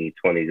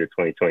 2020 to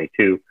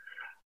 2022.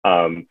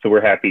 So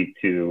we're happy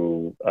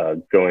to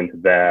go into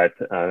that.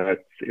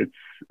 It's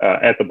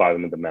at the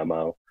bottom of the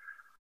memo.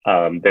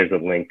 There's a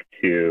link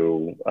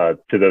to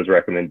those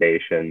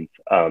recommendations.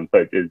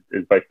 But as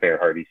Vice Mayor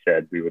Hardy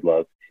said, we would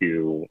love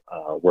to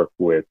work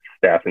with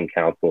staff and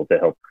council to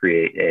help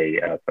create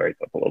a, sorry,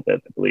 it's up a little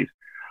bit, I believe,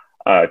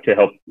 to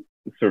help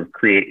sort of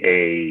create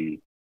a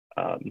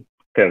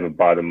kind of a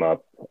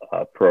bottom-up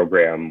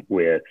program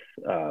with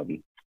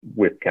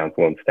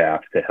council and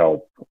staff to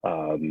help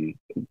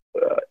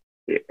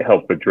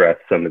help address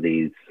some of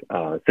these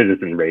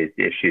citizen-raised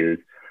issues.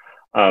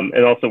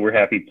 And also, we're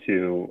happy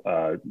to,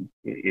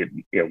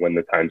 when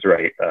the time's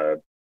right,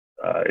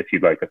 if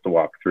you'd like us to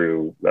walk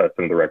through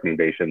some of the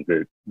recommendations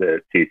that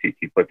the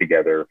CACT put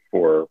together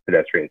for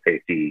pedestrian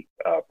safety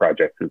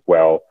projects as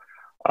well.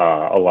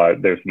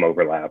 There's some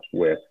overlap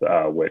with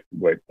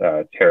what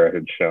Tara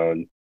had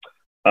shown.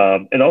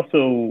 And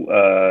also,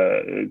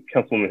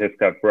 Councilwoman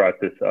Hiscock brought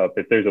this up.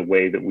 If there's a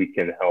way that we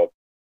can help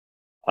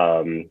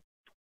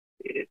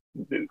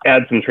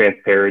add some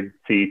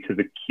transparency to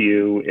the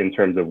queue in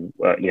terms of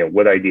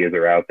what ideas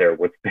are out there,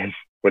 what's been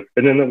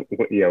in the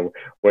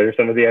what are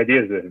some of the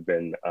ideas that have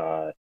been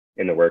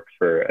in the works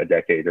for a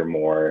decade or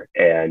more,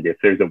 and if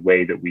there's a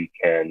way that we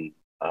can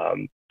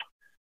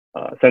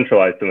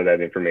centralize some of that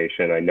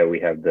information. I know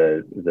we have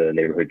the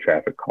neighborhood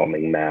traffic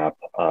calming map,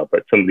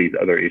 but some of these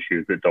other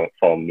issues that don't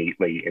fall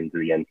neatly into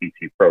the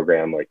NTC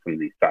program, like some of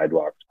these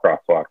sidewalks,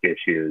 crosswalk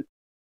issues,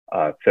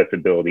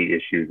 accessibility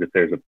issues, if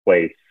there's a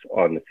place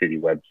on the city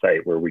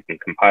website where we can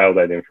compile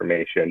that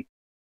information.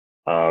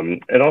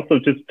 And also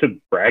just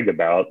to brag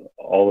about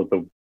all of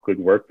the good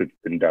work that's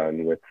been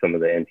done with some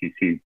of the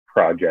NTC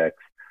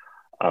projects.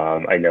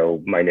 I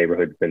know my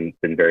neighborhood's been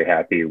very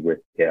happy with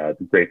the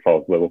Great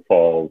Falls, Little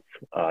Falls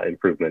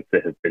improvements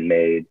that have been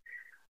made.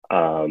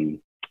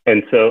 And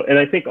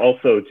I think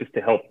also just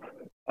to help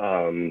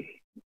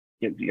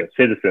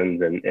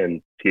citizens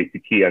and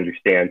CACT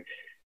understand,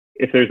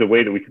 if there's a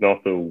way that we can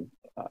also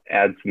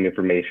add some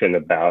information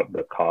about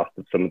the cost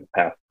of some of the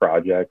past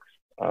projects.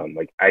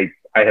 Like I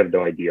have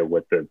no idea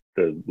what the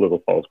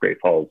Little Falls,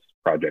 Great Falls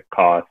project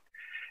cost.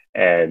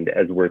 And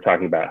as we're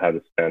talking about how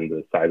to spend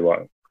the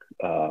sidewalk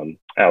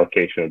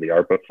allocation of the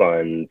ARPA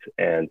funds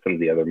and some of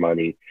the other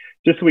money,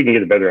 just so we can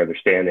get a better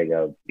understanding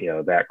of,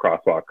 that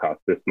crosswalk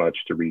costs this much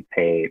to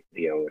repaint,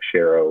 a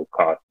Shero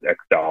costs X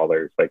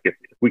dollars. Like if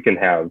we can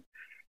have,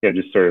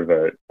 just sort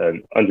of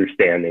an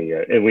understanding,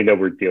 and we know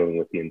we're dealing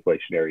with the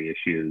inflationary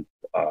issues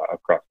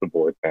across the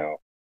board now.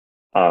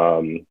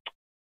 But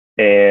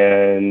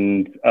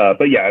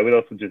yeah, I would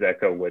also just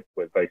echo what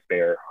Vice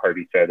Mayor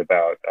Hardy said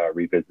about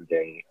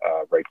revisiting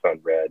Rights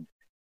on Red.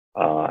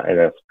 And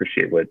I also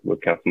appreciate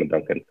what Councilman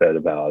Duncan said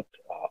about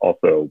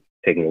also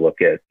taking a look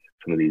at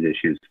some of these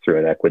issues through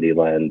an equity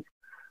lens,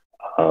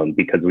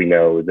 because we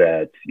know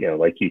that,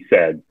 like he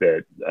said,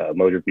 that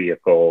motor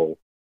vehicle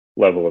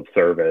level of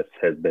service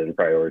has been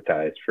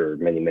prioritized for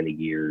many, many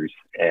years.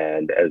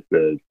 And as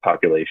the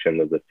population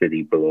of the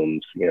city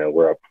booms,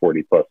 we're up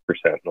 40+%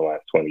 in the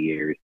last 20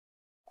 years.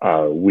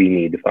 We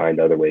need to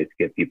find other ways to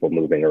get people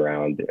moving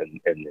around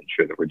and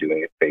ensure that we're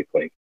doing it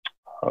safely.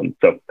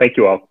 So thank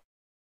you all.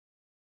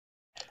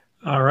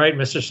 All right,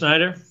 Mr.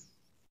 Snyder.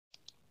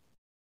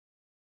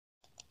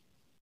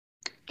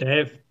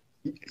 Dave.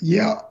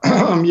 Yeah,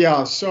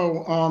 yeah.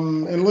 So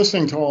in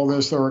listening to all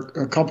this, there are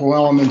a couple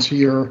elements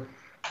here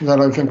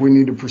that I think we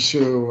need to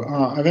pursue.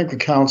 I think the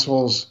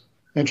council's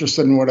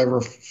interested in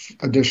whatever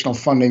additional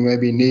funding may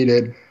be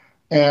needed.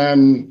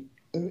 And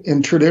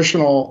in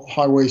traditional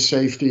highway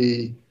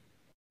safety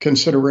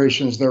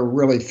considerations, there are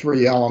really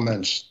three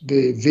elements: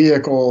 the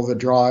vehicle, the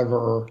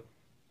driver,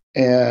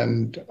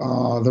 and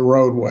the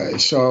roadway.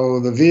 So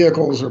the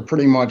vehicles are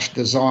pretty much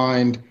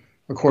designed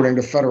according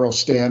to federal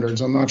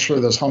standards. I'm not sure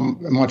there's how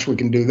much we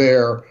can do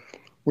there.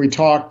 We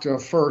talked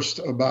first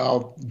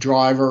about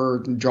driver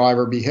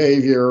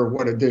behavior,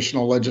 what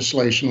additional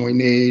legislation we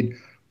need.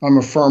 I'm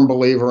a firm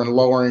believer in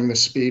lowering the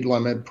speed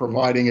limit,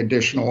 providing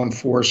additional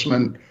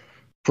enforcement,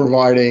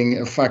 providing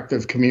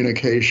effective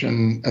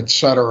communication, et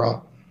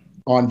cetera,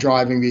 on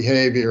driving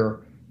behavior.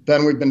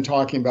 Then we've been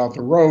talking about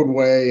the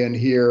roadway, and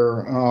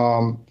here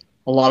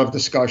a lot of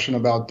discussion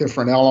about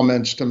different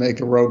elements to make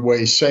the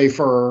roadway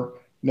safer,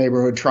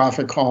 neighborhood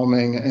traffic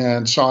calming,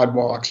 and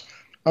sidewalks.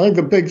 I think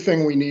the big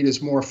thing we need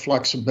is more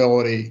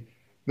flexibility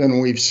than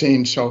we've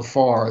seen so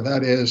far.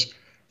 That is,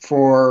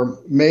 for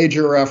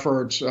major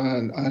efforts,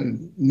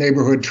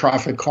 neighborhood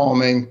traffic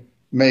calming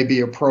may be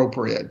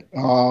appropriate.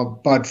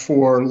 But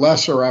for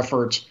lesser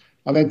efforts,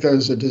 I think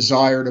there's a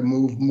desire to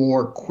move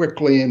more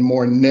quickly and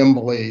more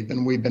nimbly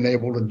than we've been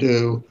able to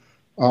do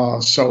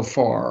so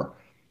far.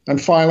 And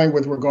finally,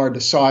 with regard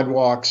to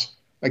sidewalks,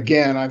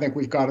 again, I think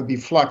we've got to be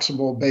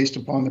flexible based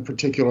upon the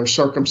particular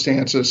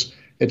circumstances.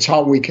 It's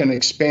how we can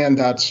expand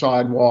that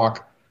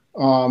sidewalk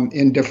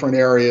in different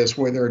areas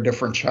where there are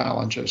different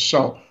challenges.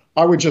 So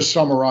I would just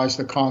summarize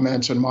the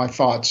comments and my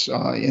thoughts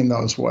in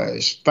those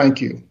ways.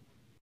 Thank you.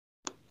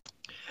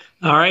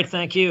 All right,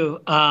 thank you.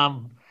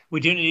 We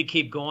do need to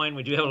keep going.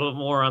 We do have a little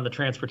more on the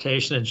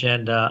transportation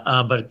agenda,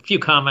 but a few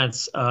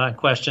comments and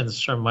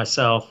questions from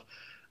myself.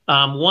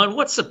 One,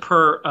 what's the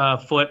per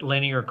foot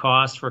linear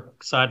cost for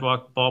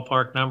sidewalk,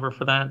 ballpark number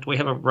for that? Do we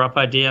have a rough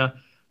idea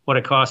what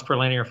it costs per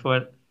linear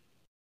foot?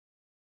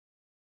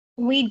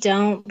 We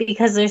don't,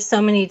 because there's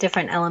so many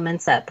different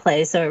elements at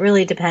play. So it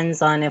really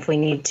depends on if we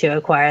need to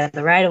acquire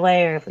the right of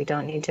way or if we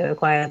don't need to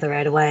acquire the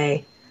right of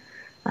way.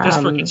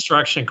 Just for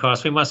construction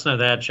costs, we must know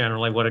that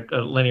generally, what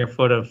a linear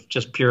foot of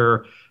just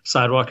pure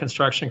sidewalk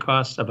construction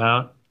costs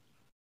about.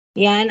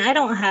 Yeah, and I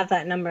don't have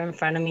that number in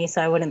front of me,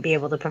 so I wouldn't be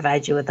able to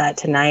provide you with that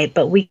tonight,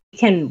 but we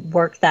can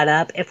work that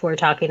up if we're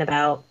talking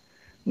about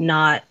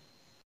not,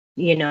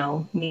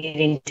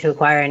 needing to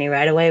acquire any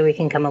right of way. We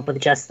can come up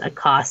with just a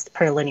cost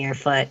per linear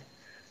foot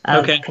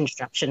of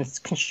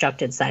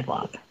constructed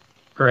sidewalk.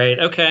 Great.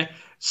 Okay.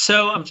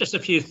 So just a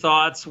few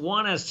thoughts.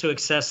 One, as to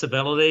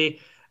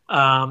accessibility,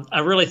 I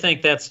really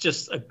think that's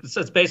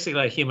it's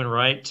basically a human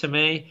right to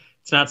me.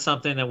 It's not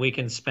something that we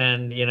can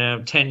spend,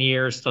 10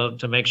 years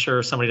to make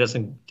sure somebody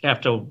doesn't have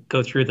to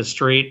go through the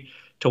street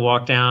to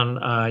walk down,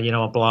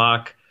 a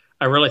block.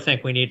 I really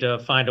think we need to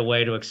find a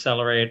way to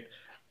accelerate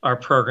our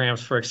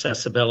programs for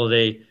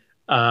accessibility.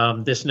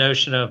 This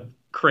notion of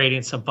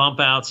creating some bump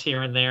outs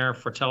here and there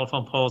for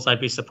telephone poles, I'd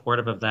be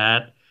supportive of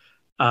that.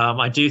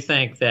 I do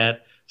think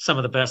that some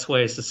of the best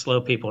ways to slow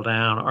people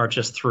down are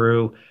just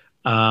through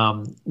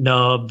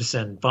nubs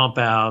and bump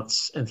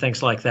outs and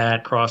things like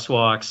that,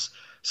 crosswalks.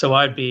 So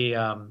I'd be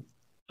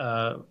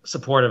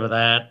supportive of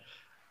that.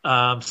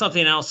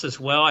 Something else as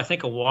well, I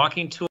think a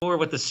walking tour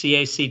with the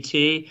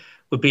CACT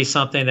would be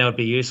something that would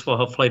be useful,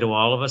 hopefully, to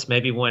all of us.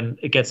 Maybe when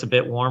it gets a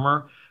bit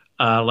warmer,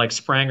 like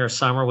spring or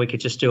summer, we could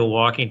just do a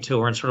walking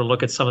tour and sort of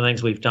look at some of the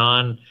things we've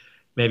done,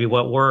 maybe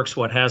what works,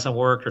 what hasn't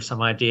worked, or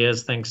some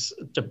ideas, things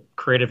to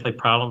creatively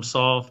problem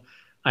solve.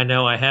 I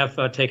know I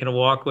have taken a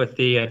walk with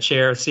the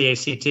chair of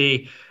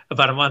CACT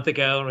about a month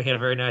ago, and we had a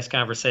very nice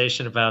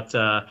conversation about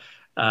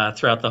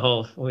throughout the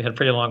whole, we had a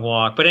pretty long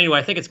walk. But anyway,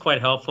 I think it's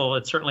quite helpful.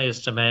 It certainly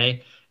is to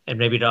me and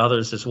maybe to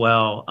others as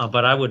well.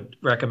 But I would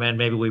recommend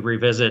maybe we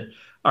revisit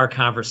our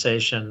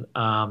conversation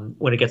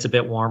when it gets a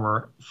bit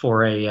warmer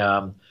for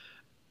a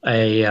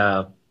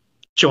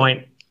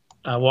joint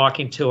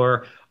walking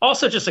tour.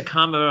 Also, just a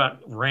comment about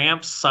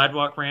ramps,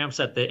 sidewalk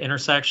ramps at the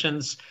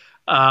intersections.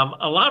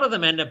 A lot of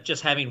them end up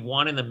just having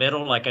one in the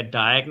middle, like a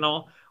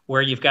diagonal,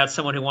 where you've got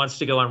someone who wants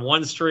to go on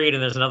one street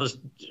and there's another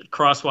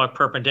crosswalk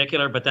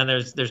perpendicular, but then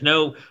there's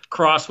no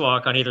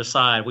crosswalk on either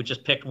side. We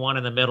just picked one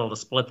in the middle to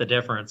split the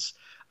difference.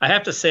 I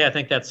have to say, I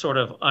think that's sort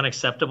of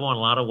unacceptable in a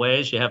lot of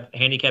ways. You have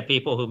handicapped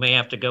people who may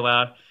have to go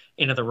out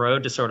into the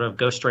road to sort of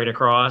go straight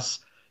across.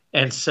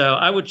 And so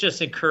I would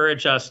just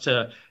encourage us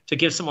to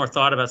give some more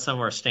thought about some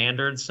of our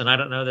standards. And I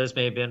don't know, those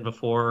may have been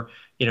before,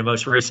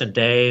 most recent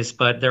days,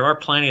 but there are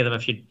plenty of them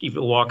if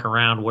you walk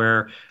around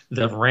where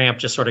the ramp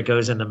just sort of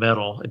goes in the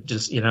middle. It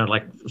just,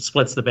 like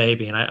splits the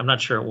baby. And I'm not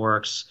sure it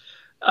works.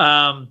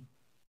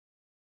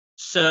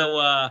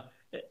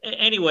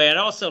 Anyway, I'd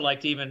also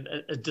like to even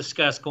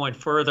discuss going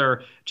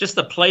further just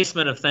the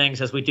placement of things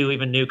as we do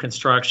even new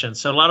construction.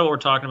 So a lot of what we're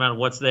talking about,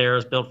 what's there,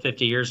 was built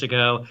 50 years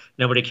ago.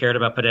 Nobody cared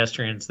about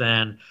pedestrians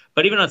then.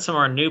 But even on some of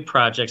our new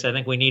projects, I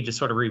think we need to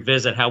sort of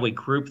revisit how we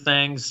group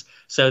things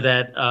so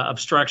that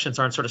obstructions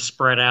aren't sort of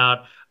spread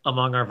out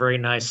among our very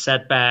nice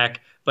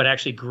setback, but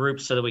actually grouped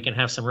so that we can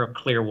have some real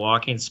clear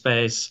walking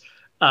space.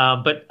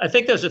 But I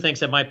think those are things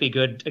that might be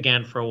good,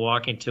 again, for a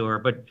walking tour.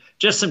 But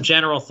just some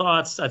general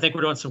thoughts. I think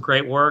we're doing some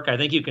great work. I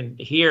think you can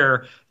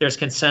hear there's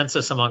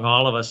consensus among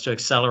all of us to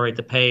accelerate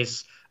the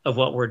pace of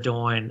what we're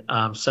doing.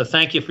 So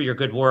thank you for your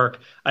good work.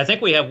 I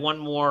think we have one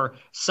more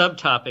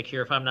subtopic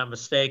here, if I'm not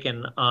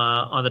mistaken,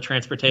 on the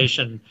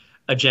transportation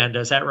agenda.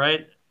 Is that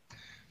right,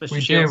 Mr.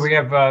 We Shields? do. We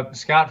have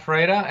Scott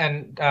Freda,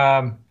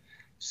 and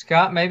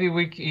Scott, maybe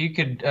you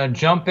could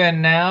jump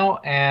in now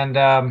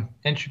and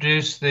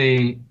introduce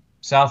the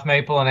South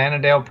Maple and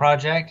Annandale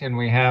project, and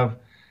we have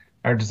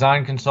our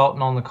design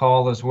consultant on the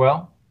call as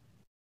well.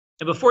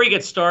 And before you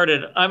get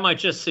started, I might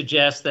just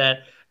suggest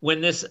that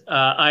when this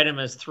item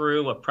is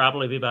through, it'll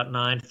probably be about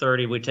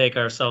 9:30, we take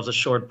ourselves a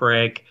short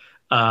break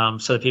so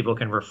that people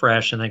can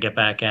refresh and then get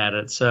back at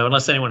it. So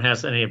unless anyone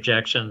has any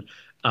objection,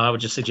 I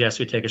would just suggest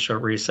we take a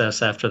short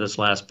recess after this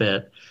last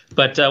bit.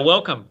 But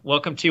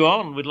welcome to you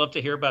all, and we'd love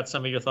to hear about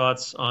some of your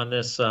thoughts on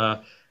this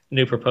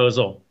new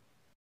proposal.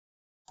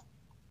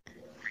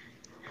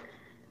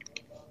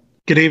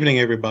 Good evening,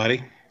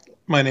 everybody.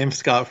 My name's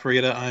Scott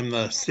Freda. I'm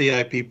the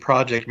CIP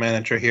project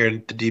manager here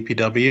at the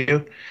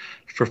DPW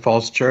for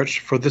Falls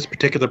Church. For this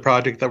particular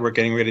project that we're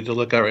getting ready to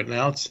look at right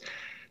now, it's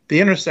the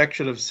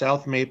intersection of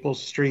South Maple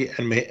Street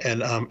and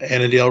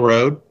Annandale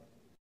Road.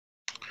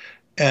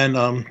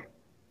 And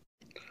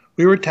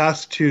we were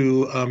tasked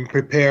to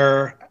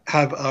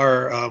have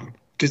our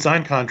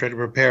design contractor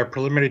prepare a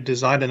preliminary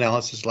design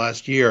analysis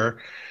last year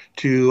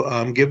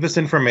to give us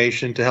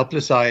information to help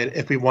decide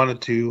if we wanted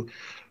to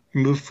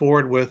move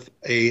forward with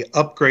a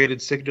upgraded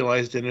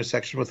signalized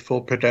intersection with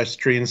full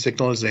pedestrian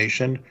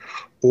signalization,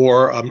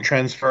 or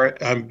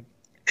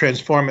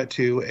transform it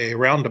to a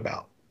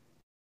roundabout.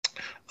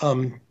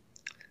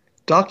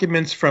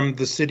 Documents from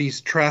the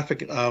city's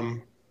traffic, the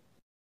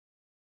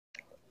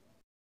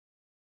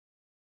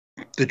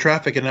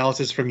traffic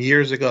analysis from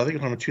years ago, I think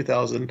it was from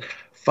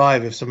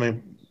 2005,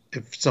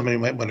 if somebody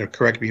might want to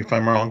correct me if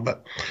I'm wrong,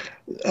 but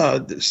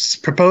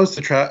proposed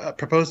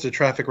a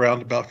traffic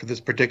roundabout for this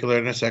particular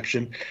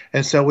intersection,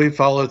 and so we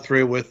followed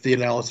through with the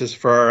analysis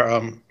for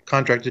our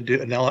contractor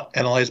to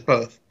analyze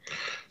both.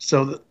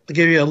 So I'll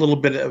give you a little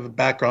bit of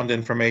background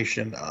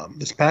information.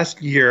 This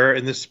past year,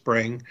 in the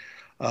spring,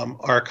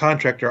 our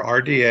contractor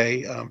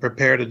RDA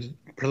prepared a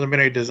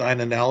preliminary design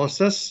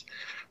analysis,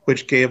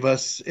 which gave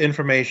us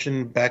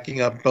information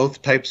backing up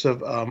both types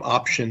of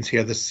options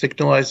here, the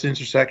signalized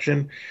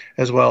intersection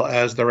as well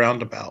as the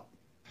roundabout.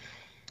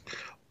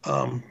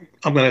 I'm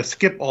going to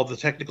skip all the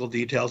technical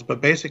details,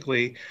 but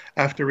basically,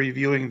 after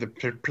reviewing the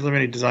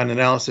preliminary design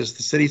analysis,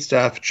 the city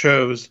staff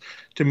chose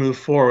to move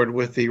forward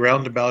with the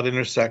roundabout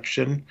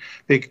intersection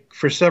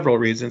for several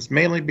reasons,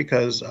 mainly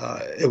because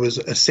it was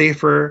a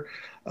safer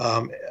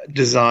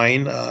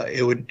design.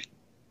 It would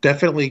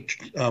definitely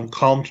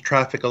calm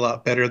traffic a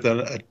lot better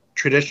than a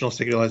traditional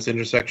signalized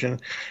intersection,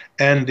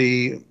 and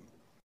the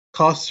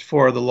costs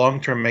for the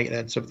long-term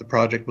maintenance of the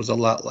project was a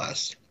lot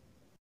less.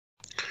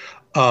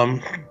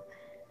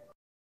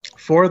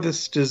 For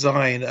this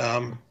design,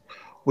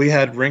 we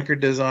had Rinker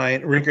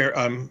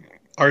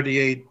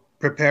RDA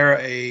prepare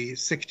a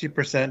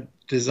 60%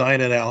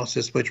 design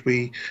analysis, which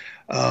we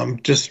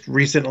just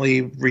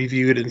recently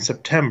reviewed in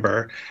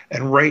September,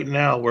 and right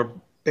now we're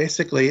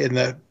basically in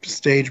the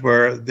stage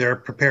where they're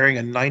preparing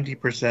a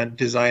 90%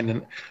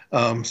 design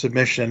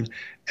submission,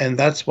 and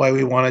that's why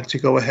we wanted to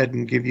go ahead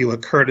and give you a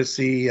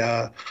courtesy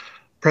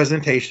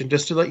presentation,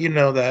 just to let you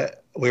know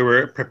that we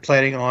were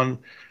planning on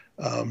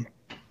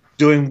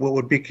doing what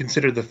would be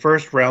considered the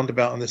first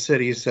roundabout in the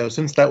city. So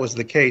since that was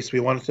the case, we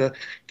wanted to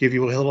give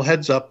you a little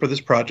heads up for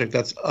this project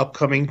that's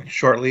upcoming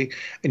shortly,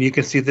 and you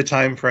can see the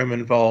time frame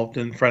involved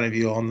in front of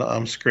you on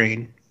the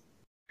screen.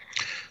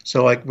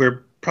 So like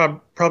we're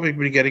probably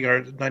be getting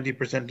our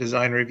 90%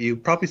 design review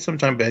probably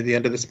sometime by the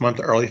end of this month,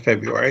 early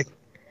February.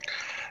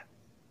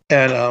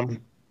 And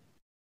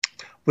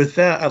with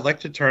that, I'd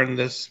like to turn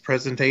this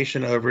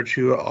presentation over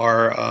to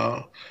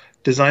our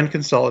design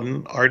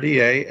consultant,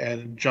 RDA,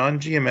 and John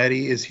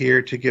Giametti is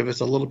here to give us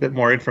a little bit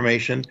more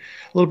information,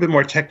 a little bit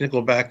more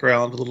technical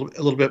background, a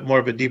little bit more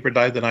of a deeper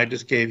dive than I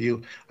just gave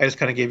you. I just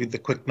kind of gave you the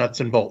quick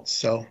nuts and bolts.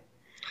 So,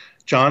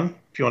 John,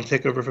 if you want to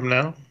take over from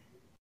now.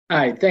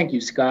 Hi, thank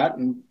you, Scott,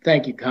 and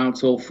thank you,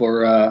 Council,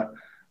 for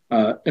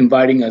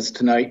inviting us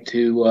tonight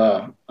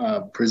to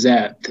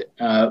present.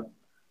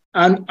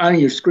 On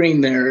your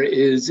screen there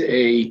is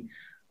a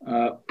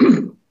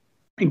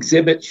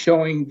exhibit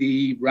showing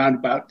the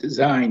roundabout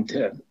design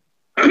to,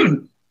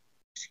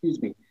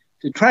 excuse me,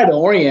 to try to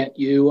orient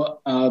you.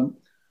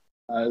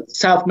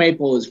 South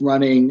Maple is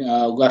running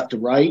left to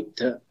right,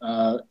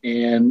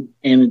 and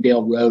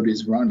Annandale Road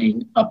is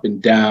running up and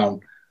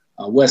down.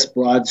 West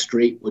Broad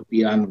Street would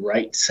be on the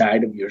right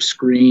side of your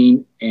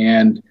screen,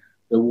 and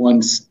the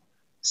one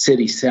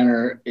city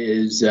center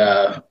is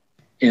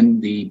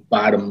in the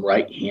bottom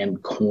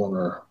right-hand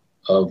corner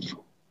of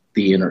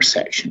the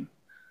intersection.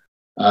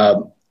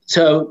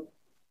 So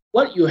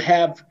what you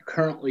have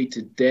currently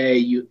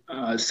today,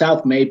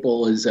 South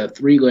Maple is a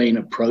 3-lane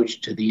approach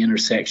to the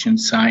intersection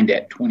signed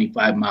at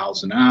 25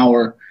 miles an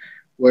hour,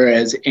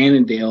 whereas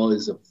Annandale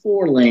is a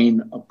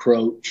 4-lane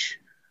approach,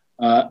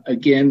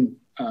 again,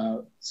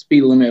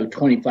 speed limit of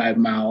 25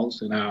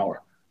 miles an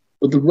hour.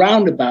 With the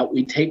roundabout,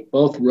 we take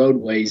both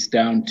roadways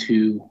down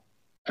to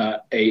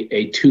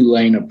a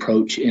two-lane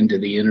approach into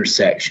the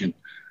intersection.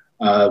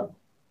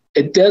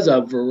 It does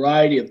a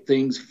variety of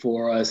things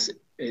for us.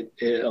 It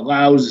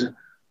allows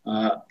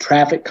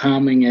traffic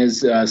calming,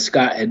 as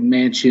Scott had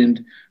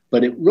mentioned,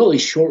 but it really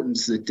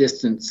shortens the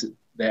distance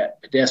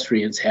that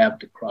pedestrians have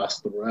to cross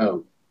the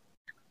road.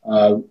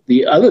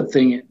 The other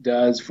thing it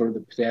does for the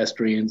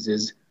pedestrians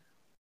is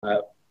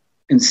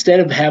instead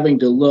of having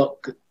to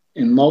look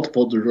in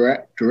multiple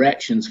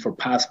directions for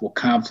possible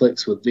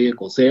conflicts with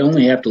vehicles, they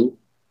only have to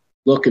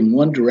look in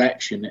one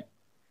direction,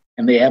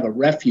 and they have a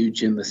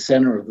refuge in the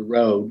center of the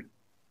road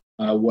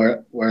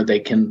where they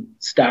can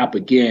stop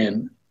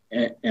again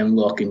and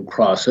look and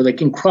cross. So they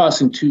can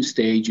cross in two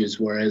stages,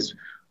 whereas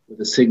with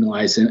a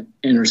signalized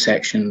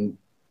intersection,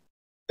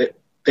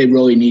 they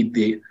really need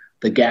the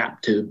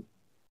gap to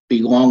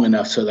be long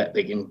enough so that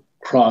they can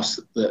cross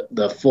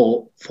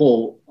the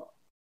full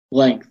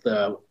length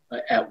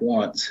at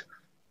once.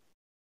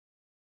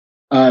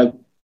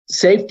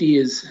 Safety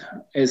is,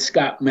 as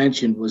Scott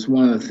mentioned, was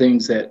one of the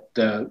things that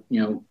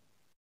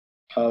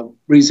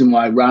reason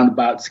why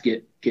roundabouts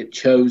get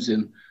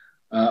chosen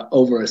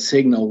over a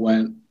signal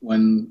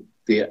when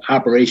the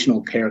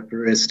operational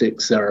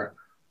characteristics are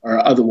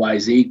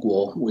otherwise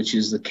equal, which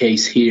is the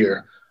case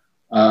here.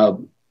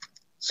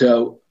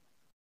 So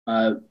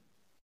I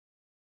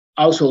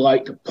also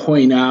like to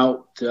point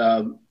out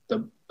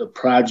the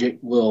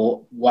project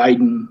will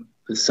widen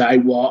the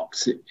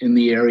sidewalks in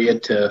the area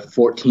to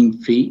 14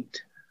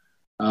 feet,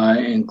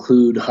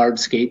 include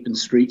hardscape and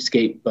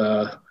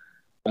streetscape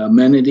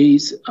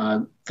amenities.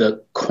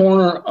 The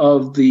corner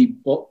of the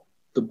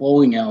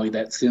bowling alley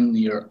that's in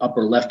your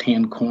upper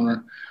left-hand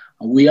corner,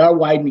 we are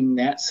widening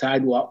that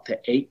sidewalk to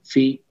 8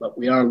 feet, but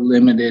we are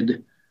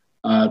limited,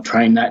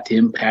 trying not to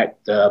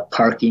impact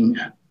parking.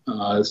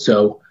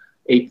 So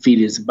 8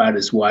 feet is about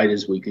as wide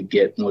as we could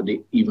get and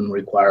would even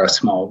require a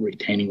small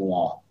retaining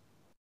wall.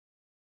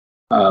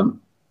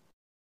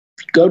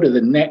 Go to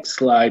the next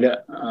slide.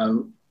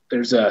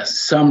 There's a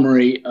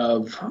summary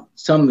of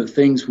some of the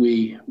things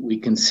we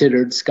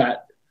considered.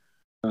 Scott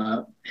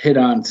hit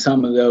on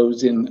some of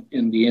those in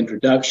the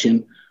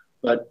introduction,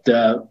 but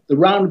the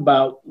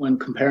roundabout, when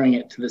comparing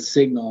it to the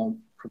signal,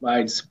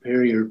 provides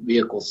superior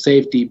vehicle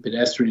safety,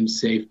 pedestrian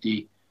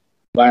safety,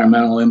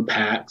 environmental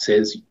impacts,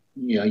 as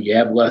you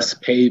have less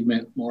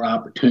pavement, more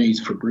opportunities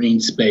for green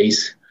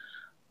space.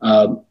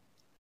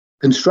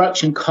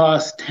 Construction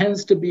cost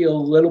tends to be a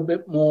little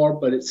bit more,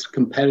 but it's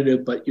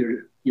competitive, but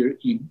you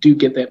do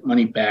get that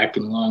money back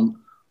in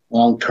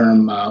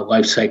long-term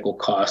life cycle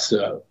costs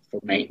for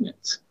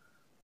maintenance.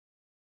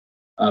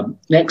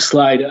 Next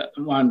slide, I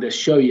wanted to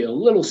show you a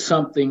little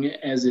something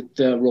as it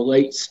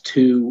relates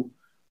to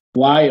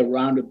why a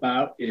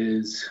roundabout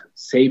is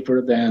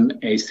safer than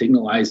a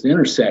signalized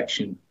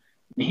intersection.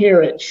 And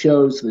here it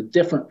shows the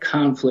different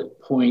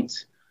conflict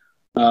points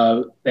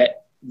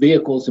that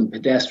vehicles and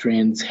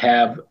pedestrians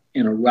have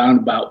in a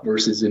roundabout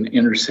versus an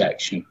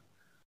intersection.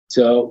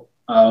 So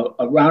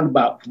a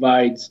roundabout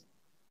provides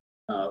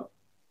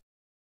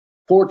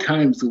 4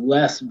 times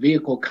less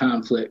vehicle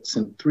conflicts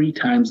and 3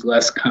 times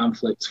less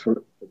conflicts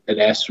for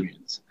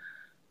pedestrians.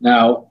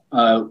 Now,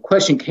 a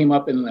question came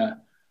up in the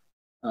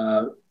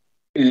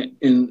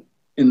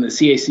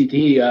CACT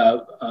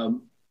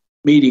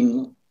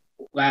meeting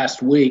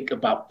last week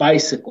about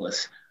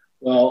bicyclists.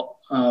 Well,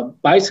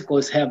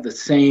 bicyclists have the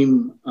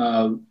same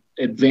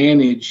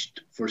advantage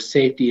for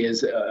safety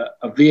as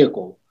a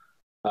vehicle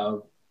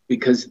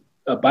because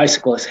a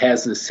bicyclist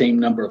has the same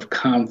number of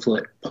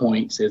conflict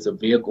points as a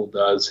vehicle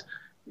does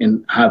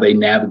in how they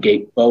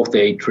navigate both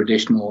a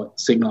traditional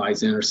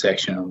signalized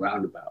intersection and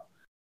roundabout.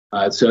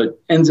 So it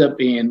ends up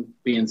being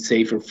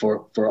safer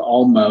for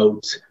all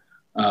modes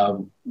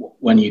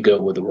when you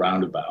go with a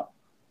roundabout.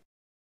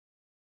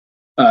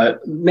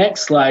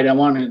 Next slide, I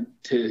wanted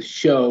to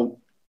show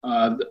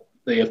the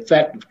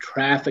effect of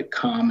traffic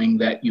calming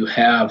that you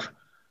have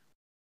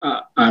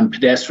on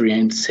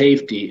pedestrian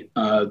safety.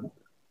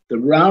 The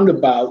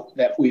roundabout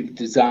that we've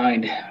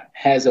designed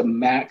has a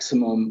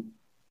maximum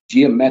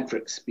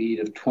geometric speed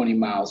of 20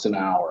 miles an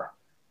hour.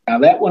 Now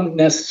that wouldn't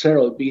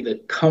necessarily be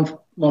the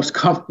most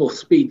comfortable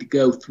speed to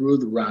go through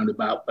the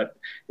roundabout, but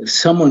if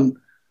someone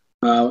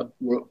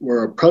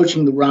were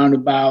approaching the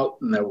roundabout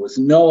and there was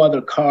no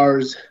other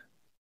cars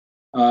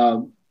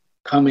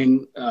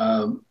coming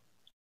and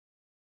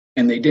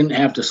they didn't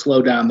have to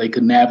slow down, they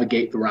could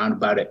navigate the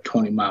roundabout at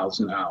 20 miles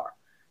an hour.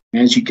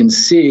 And as you can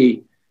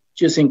see,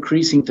 just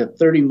increasing to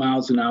 30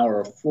 miles an hour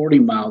or 40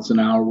 miles an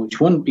hour,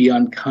 which wouldn't be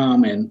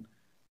uncommon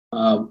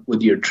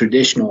with your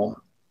traditional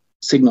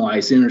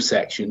signalized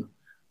intersection,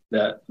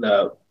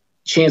 the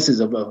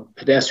chances of a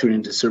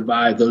pedestrian to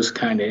survive those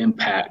kind of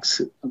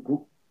impacts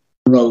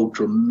grow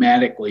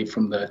dramatically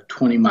from the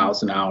 20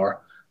 miles an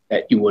hour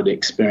that you would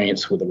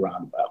experience with a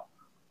roundabout.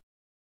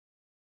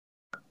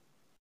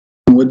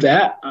 And with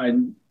that, I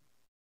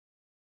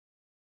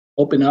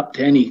open up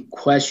to any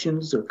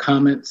questions or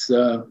comments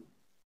that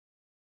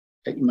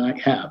you might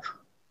have.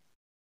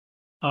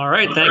 All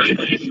right, thank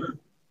you.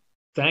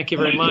 Thank you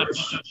very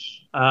much.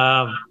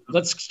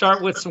 Let's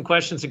start with some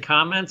questions and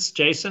comments.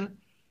 Jason,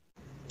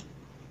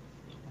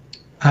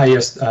 Hi,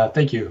 yes,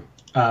 thank you.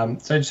 So I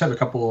just have a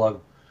couple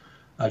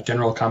of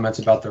general comments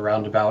about the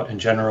roundabout in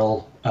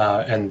general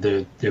and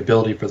the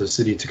ability for the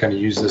city to kind of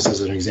use this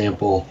as an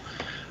example.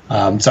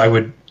 So I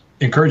would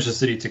encourage the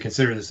city to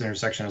consider this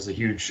intersection as a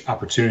huge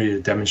opportunity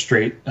to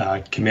demonstrate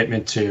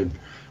commitment to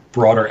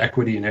broader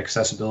equity and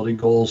accessibility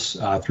goals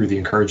through the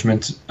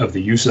encouragement of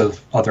the use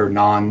of other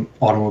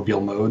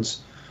non-automobile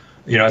modes.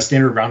 You know, a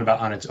standard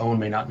roundabout on its own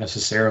may not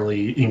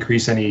necessarily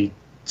increase any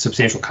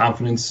substantial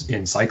confidence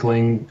in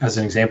cycling, as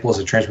an example, as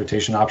a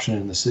transportation option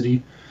in the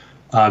city,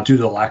 due to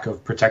the lack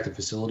of protected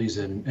facilities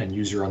and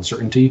user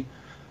uncertainty.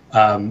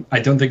 I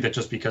don't think that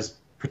just because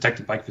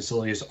protected bike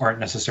facilities aren't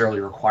necessarily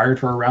required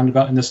for a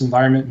roundabout in this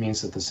environment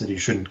means that the city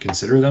shouldn't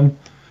consider them.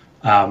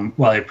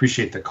 While I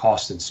appreciate the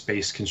cost and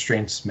space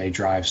constraints may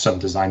drive some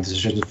design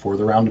decisions for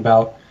the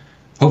roundabout,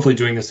 hopefully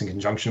doing this in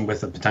conjunction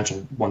with a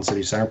potential One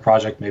City Center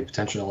project may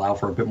potentially allow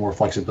for a bit more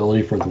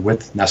flexibility for the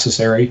width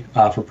necessary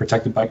for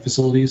protected bike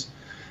facilities.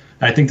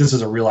 And I think this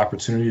is a real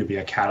opportunity to be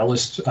a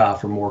catalyst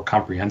for more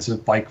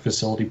comprehensive bike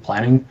facility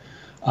planning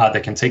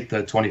that can take the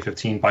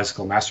 2015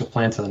 Bicycle Master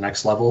Plan to the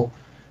next level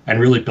and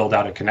really build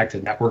out a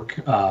connected network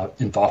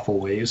in thoughtful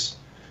ways.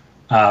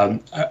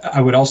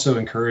 I would also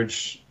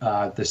encourage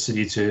the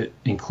city to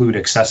include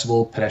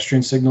accessible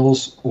pedestrian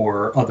signals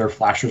or other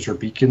flashers or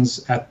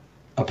beacons at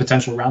a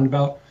potential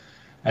roundabout,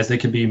 as they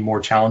can be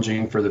more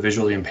challenging for the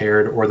visually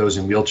impaired or those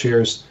in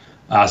wheelchairs,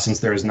 since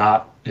there is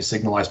not a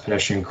signalized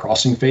pedestrian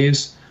crossing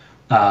phase.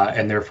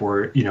 And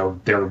therefore, you know,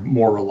 they're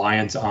more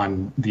reliant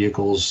on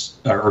vehicles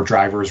or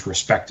drivers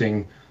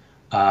respecting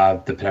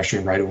the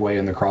pedestrian right-of-way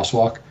and the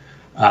crosswalk.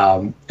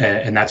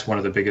 And that's one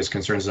of the biggest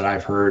concerns that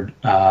I've heard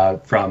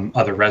from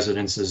other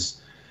residents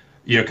is,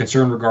 you know,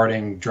 concern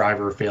regarding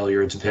driver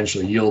failure to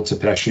potentially yield to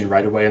pedestrian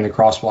right-of-way in the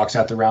crosswalks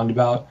at the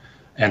roundabout,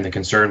 and the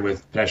concern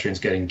with pedestrians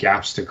getting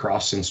gaps to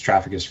cross since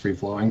traffic is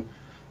free-flowing.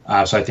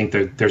 So I think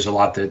that there's a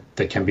lot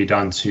that can be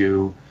done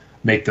to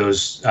make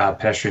those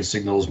pedestrian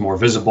signals more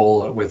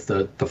visible with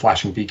the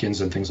flashing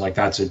beacons and things like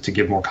that to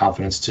give more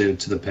confidence to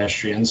the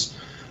pedestrians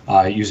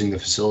using the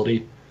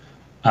facility.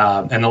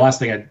 And the last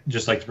thing I'd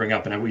just like to bring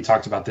up, and we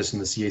talked about this in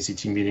the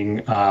CACT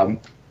meeting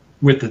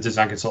with the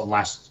design consultant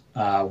last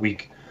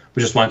week,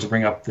 we just wanted to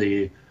bring up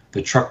the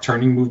truck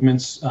turning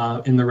movements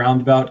in the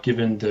roundabout,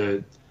 given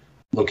the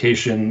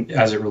location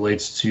as it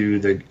relates to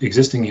the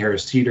existing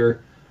Harris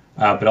Teeter,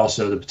 but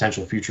also the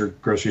potential future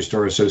grocery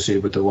store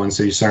associated with the One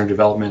City Center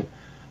development.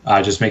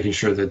 Just making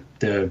sure that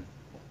the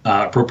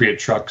appropriate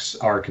trucks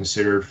are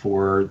considered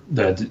for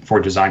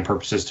design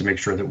purposes to make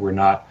sure that we're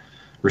not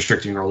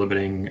restricting or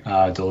limiting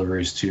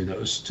deliveries to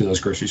those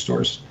grocery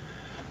stores.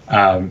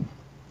 And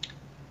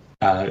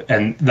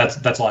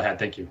that's all I had.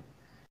 Thank you.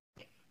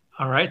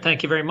 All right.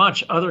 Thank you very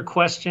much. Other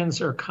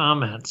questions or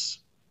comments?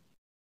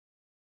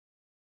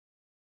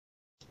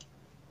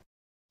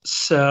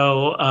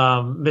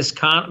 So Ms.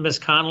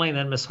 Conley and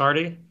then Ms.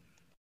 Hardy.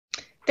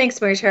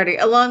 Thanks, Mayor Charity.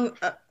 Along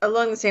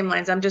the same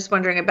lines, I'm just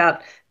wondering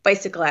about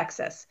bicycle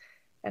access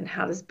and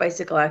how does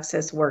bicycle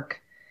access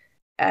work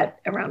at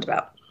a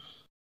roundabout?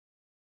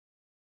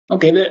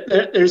 Okay,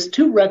 there's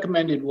two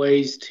recommended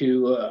ways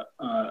to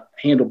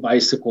handle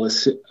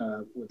bicyclists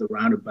with a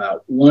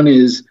roundabout. One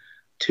is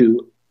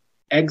to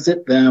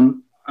exit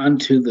them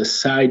onto the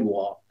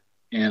sidewalk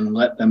and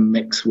let them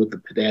mix with the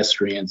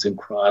pedestrians and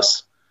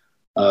cross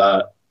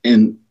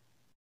in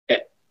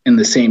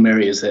the same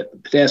areas that the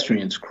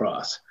pedestrians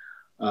cross.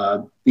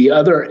 The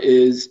other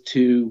is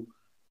to,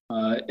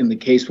 in the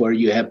case where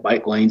you have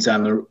bike lanes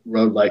on the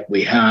road like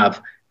we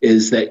have,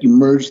 is that you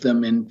merge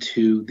them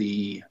into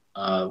the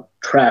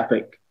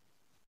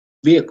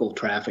vehicle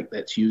traffic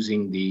that's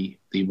using the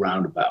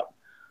roundabout.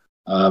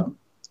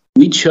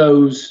 We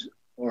chose,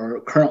 or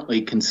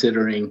currently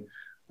considering,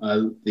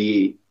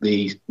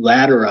 the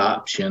latter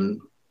option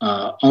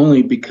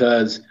only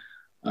because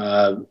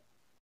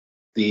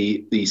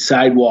the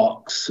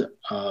sidewalks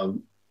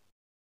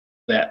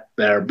that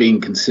are being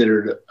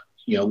considered,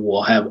 you know,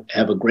 will have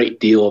a great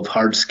deal of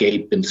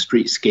hardscape and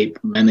streetscape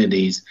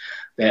amenities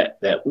that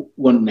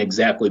wouldn't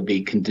exactly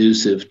be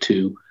conducive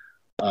to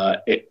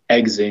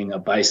exiting a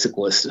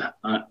bicyclist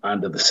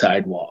onto the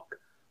sidewalk.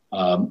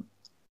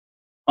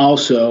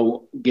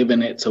 Also,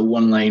 given it's a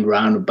one-lane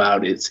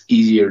roundabout, it's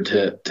easier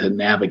to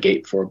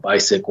navigate for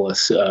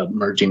bicyclists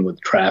merging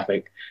with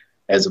traffic,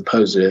 as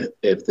opposed to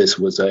if this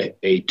was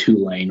a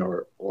two-lane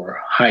or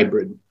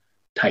hybrid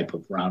type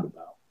of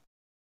roundabout.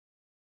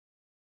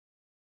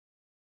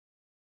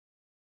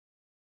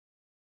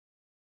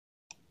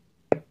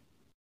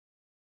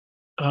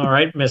 All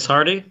right, Ms.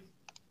 Hardy.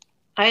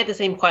 I had the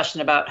same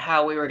question about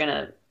how we were going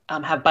to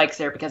have bikes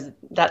there, because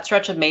that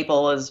stretch of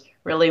Maple is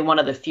really one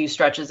of the few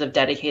stretches of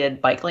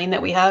dedicated bike lane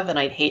that we have, and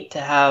I'd hate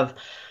to have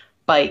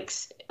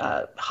bikes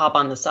hop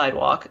on the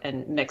sidewalk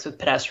and mix with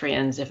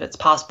pedestrians. If it's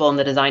possible in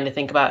the design to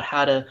think about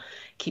how to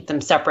keep them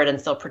separate and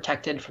still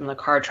protected from the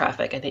car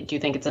traffic, I do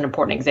think it's an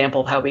important example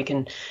of how we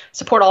can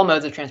support all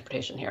modes of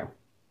transportation here.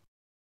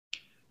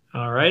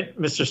 All right,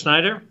 Mr.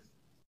 Snyder.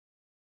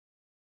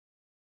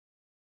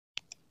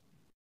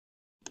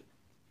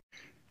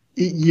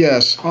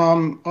 Yes,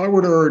 I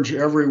would urge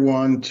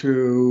everyone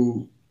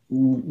to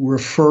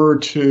refer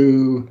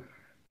to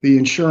the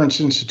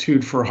Insurance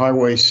Institute for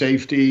Highway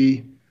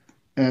Safety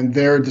and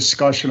their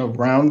discussion of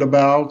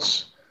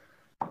roundabouts.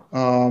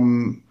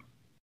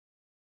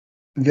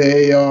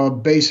 They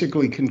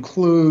basically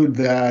conclude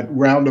that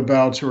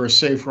roundabouts are a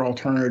safer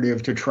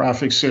alternative to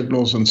traffic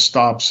signals and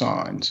stop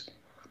signs.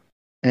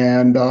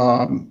 And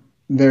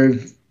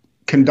they've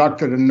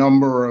conducted a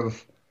number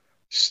of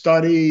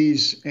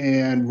studies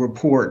and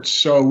reports.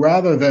 So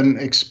rather than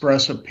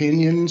express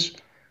opinions,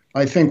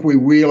 I think we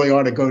really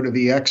ought to go to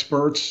the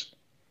experts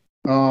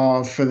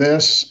for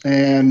this.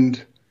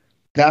 And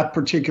that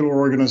particular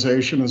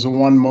organization is the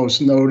one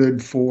most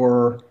noted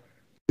for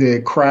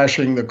the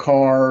crashing the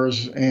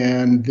cars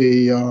and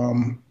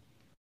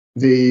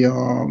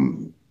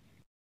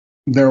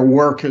their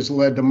work has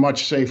led to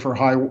much safer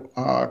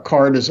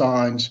car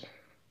designs.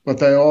 But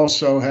they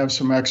also have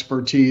some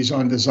expertise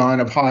on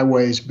design of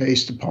highways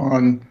based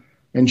upon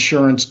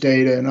insurance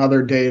data and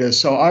other data.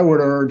 So I would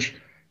urge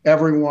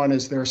everyone,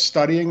 as they're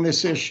studying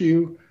this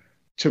issue,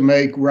 to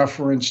make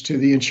reference to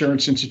the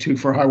Insurance Institute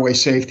for Highway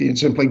Safety and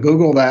simply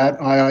Google that,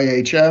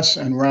 IIHS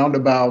and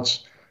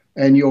roundabouts,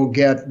 and you'll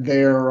get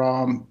their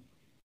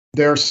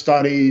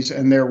studies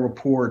and their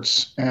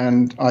reports.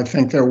 And I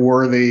think they're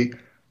worthy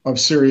of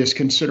serious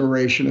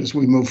consideration as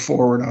we move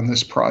forward on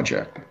this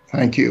project.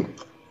 Thank you.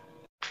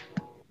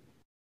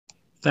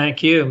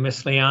 Thank you,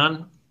 Ms.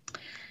 Leon.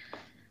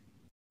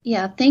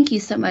 Yeah, thank you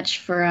so much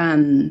for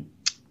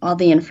all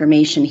the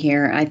information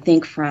here. I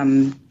think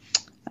from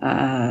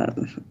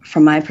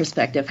my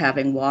perspective,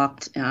 having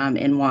walked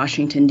in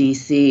Washington,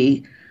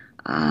 D.C.,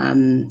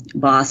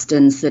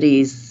 Boston,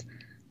 cities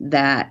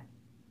that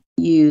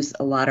use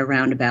a lot of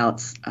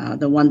roundabouts,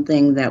 the one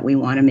thing that we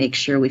want to make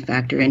sure we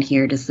factor in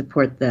here to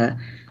support the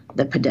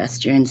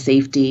pedestrian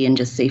safety and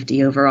just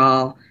safety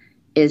overall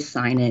is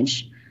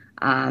signage.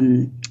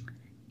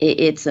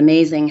 It's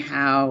amazing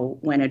how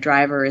when a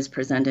driver is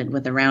presented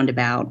with a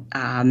roundabout,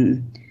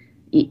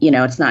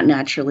 it's not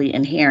naturally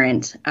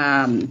inherent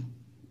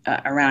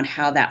around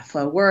how that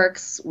flow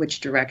works,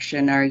 which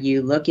direction are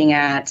you looking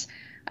at.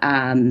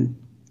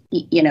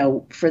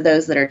 For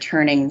those that are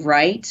turning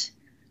right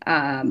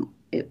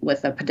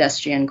with a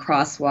pedestrian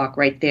crosswalk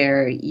right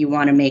there, you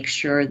want to make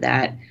sure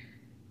that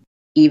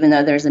even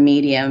though there's a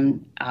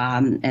medium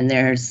and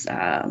there's,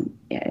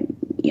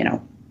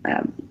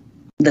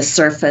 the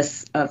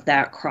surface of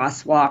that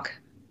crosswalk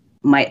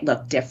might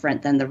look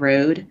different than the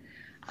road.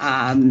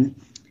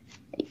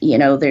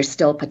 There's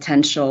still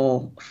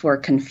potential for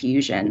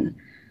confusion.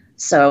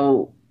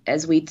 So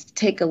as we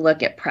take a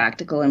look at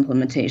practical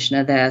implementation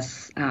of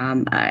this,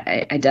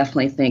 I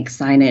definitely think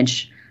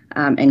signage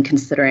and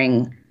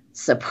considering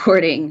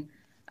supporting,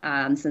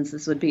 since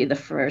this would be the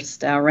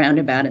first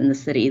roundabout in the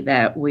city,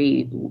 that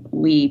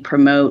we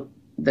promote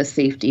the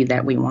safety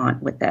that we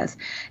want with this.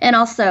 And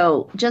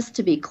also, just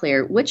to be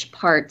clear, which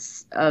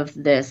parts of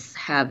this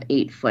have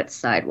 8-foot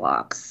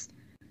sidewalks?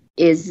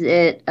 Is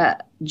it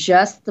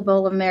just the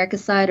Bowl of America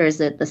side, or is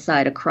it the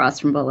side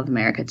across from Bowl of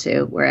America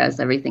too, whereas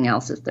everything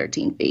else is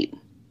 13 feet?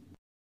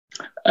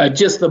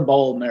 Just the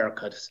Bowl of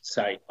America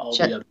site. All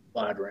the other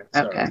quadrants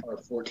are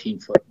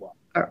 14-foot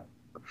wide.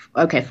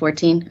 Okay,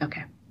 14?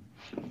 Okay.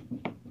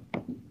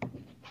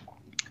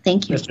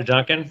 Thank you. Mr.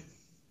 Duncan?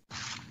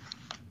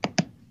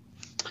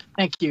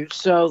 Thank you.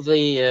 So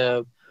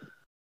the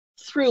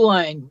through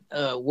line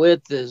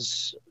width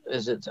is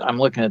it? I'm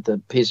looking at the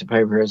piece of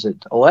paper. Is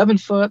it 11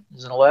 foot?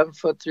 Is an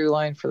 11-foot through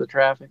line for the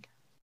traffic?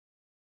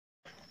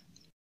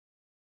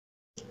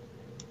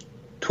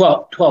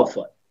 12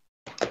 foot.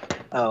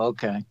 Oh,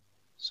 okay.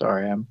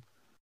 Sorry, I'm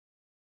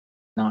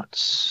not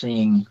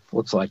seeing.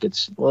 Looks like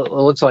it's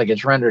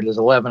rendered as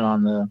 11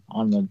 on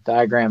the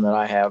diagram that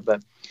I have.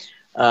 But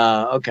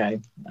okay.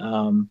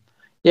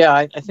 Yeah,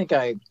 I think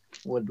I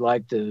would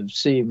like to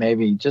see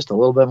maybe just a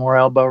little bit more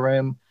elbow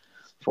room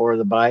for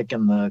the bike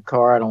and the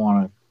car. I don't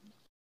want to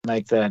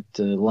make that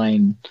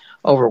lane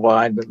over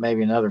wide, but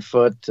maybe another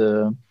foot.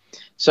 So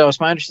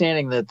it's my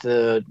understanding that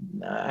the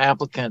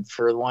applicant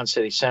for the One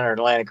City Center,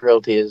 Atlantic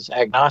Realty, is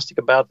agnostic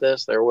about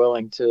this. They're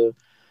willing to,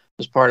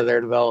 as part of their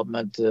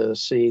development, to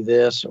see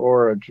this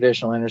or a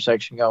traditional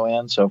intersection go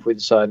in. So if we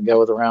decide to go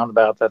with a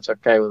roundabout, that's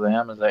okay with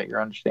them. Is that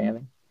your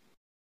understanding?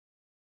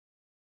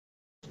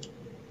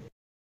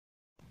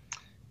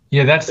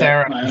 Yeah, that's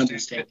our my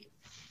understanding.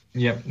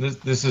 Yep,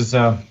 this is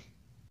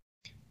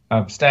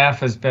staff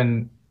has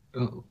been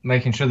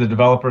making sure the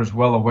developer is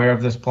well aware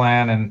of this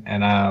plan,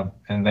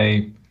 and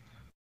they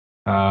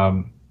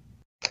are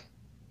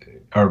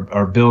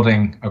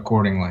building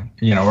accordingly.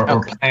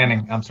 Or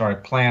planning. I'm sorry,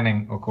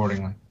 planning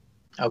accordingly.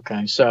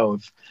 Okay, so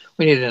if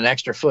we needed an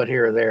extra foot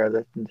here or there,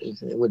 that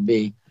it would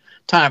be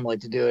timely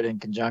to do it in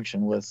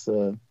conjunction with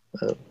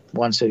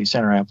One City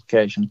Center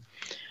application.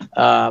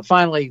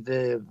 Finally,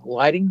 the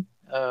lighting.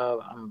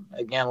 I'm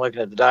again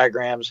looking at the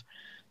diagrams.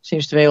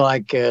 Seems to me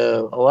like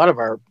a lot of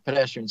our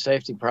pedestrian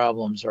safety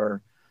problems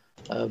are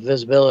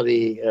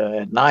visibility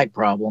at night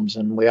problems,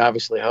 and we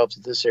obviously hope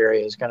that this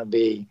area is going to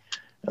be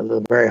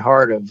the very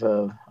heart of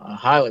a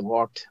highly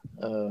walked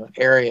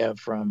area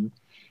from,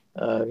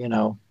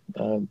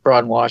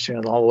 Broad and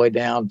Washington all the way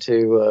down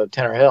to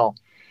Tenor Hill.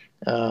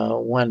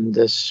 When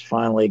this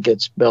finally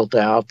gets built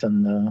out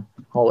and the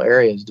whole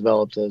area is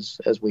developed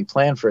as we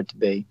plan for it to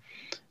be.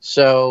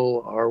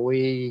 So are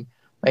we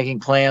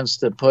making plans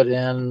to put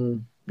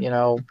in,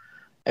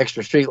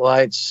 extra street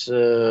lights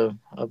of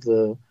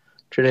the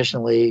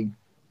traditionally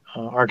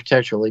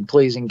architecturally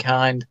pleasing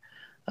kind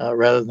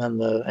rather than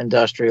the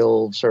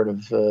industrial sort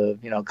of,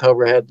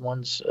 Cobra head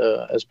ones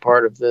as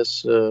part of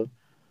this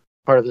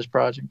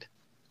project?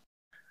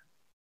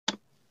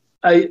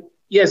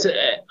 Yes.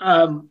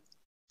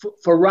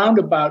 For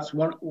roundabouts,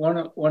 one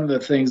of the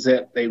things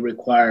that they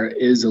require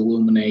is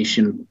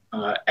illumination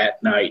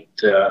at night.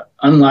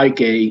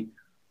 Unlike a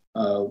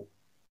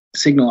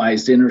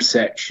signalized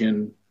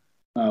intersection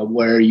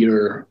where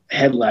your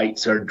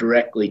headlights are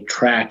directly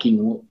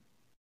tracking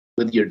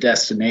with your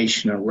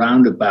destination, a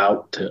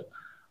roundabout,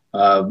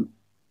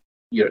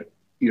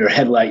 your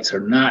headlights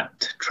are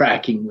not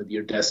tracking with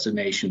your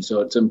destination. So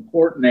it's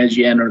important as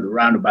you enter the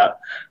roundabout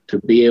to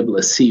be able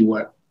to see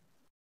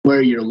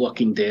where you're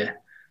looking to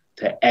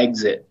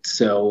exit.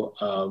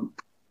 So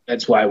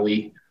that's why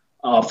we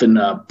often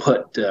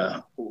put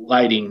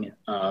lighting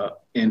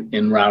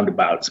in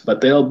roundabouts,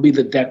 but they'll be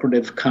the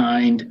decorative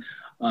kind,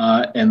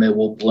 and they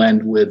will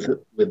blend with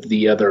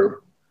the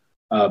other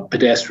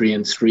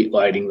pedestrian street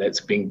lighting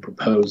that's being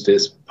proposed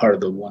as part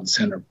of the One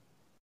Center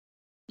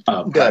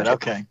Good. project.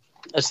 Okay.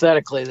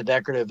 Aesthetically, the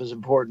decorative is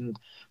important.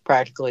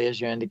 Practically, as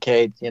you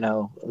indicate,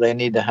 they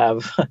need to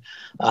have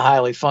a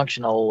highly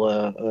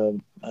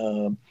functional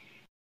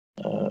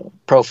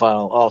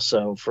profile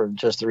also for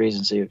just the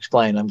reasons you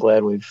explained. I'm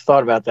glad we've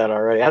thought about that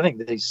already. I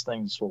think these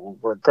things will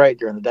work great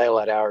during the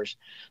daylight hours.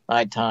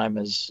 Nighttime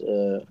is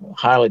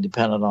highly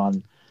dependent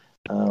on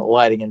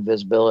lighting and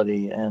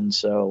visibility, and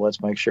so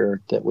let's make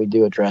sure that we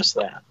do address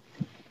that.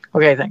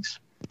 Okay, thanks.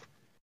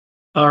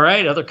 All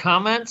right, other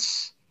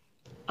comments?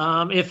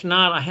 If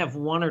not, I have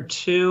one or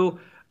two.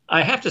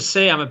 I have to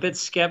say I'm a bit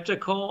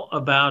skeptical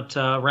about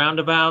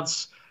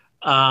roundabouts.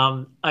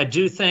 I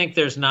do think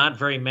there's not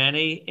very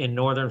many in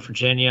Northern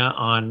Virginia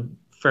on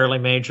fairly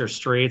major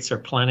streets. There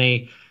are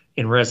plenty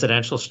in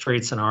residential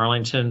streets in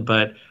Arlington,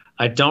 but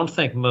I don't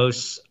think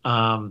most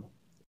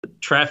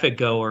traffic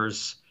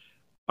goers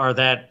are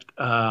that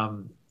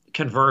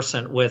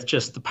conversant with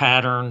just the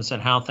patterns and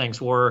how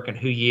things work and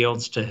who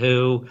yields to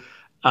who.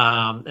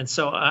 And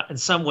so in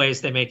some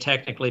ways they may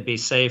technically be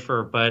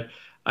safer, but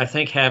I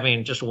think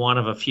having just one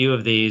of a few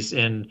of these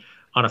on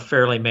a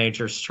fairly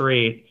major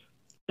street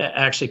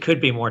actually could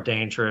be more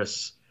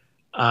dangerous.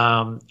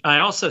 I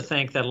also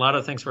think that a lot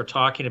of things we're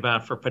talking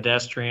about for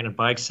pedestrian and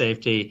bike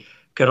safety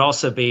could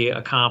also be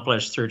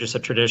accomplished through just a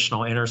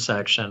traditional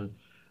intersection.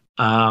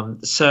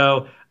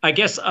 So I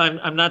guess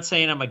I'm not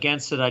saying I'm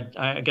against it.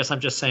 I guess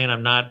I'm just saying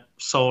I'm not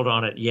sold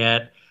on it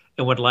yet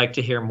and would like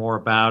to hear more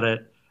about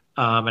it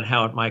and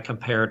how it might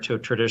compare to a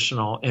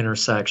traditional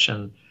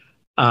intersection.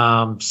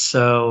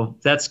 So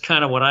that's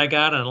kind of what I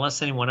got. And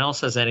unless anyone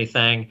else has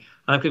anything,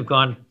 I think we've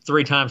gone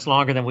 3 times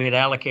longer than we had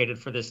allocated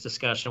for this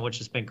discussion, which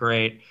has been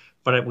great.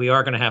 But we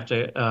are going to have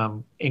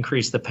to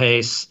increase the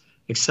pace,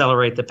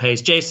 accelerate the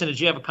pace. Jason, did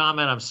you have a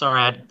comment? I'm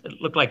sorry.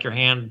 It looked like your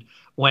hand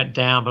went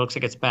down, but it looks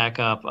like it's back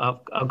up.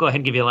 I'll go ahead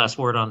and give you the last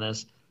word on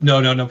this.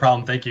 No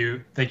problem. Thank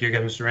you. Thank you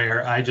again, Mr.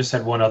 Mayor. I just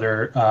had one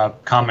other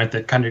comment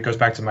that kind of goes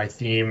back to my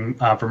theme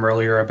from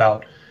earlier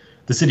about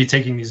the city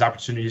taking these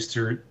opportunities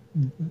to,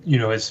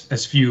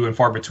 as few and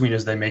far between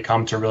as they may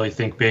come, to really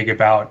think big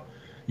about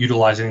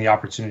utilizing the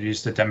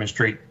opportunities to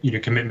demonstrate,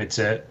 commitment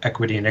to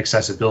equity and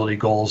accessibility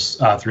goals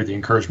through the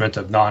encouragement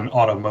of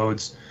non-auto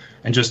modes,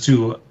 and just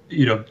to,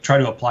 try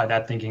to apply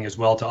that thinking as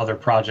well to other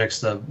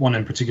projects. The one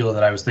in particular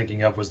that I was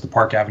thinking of was the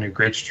Park Avenue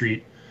Great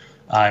Street,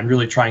 and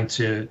really trying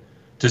to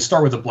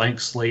start with a blank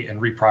slate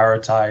and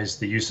reprioritize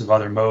the use of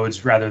other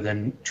modes rather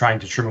than trying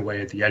to trim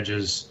away at the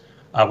edges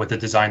with a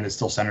design that's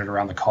still centered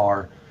around the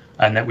car,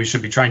 and that we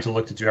should be trying to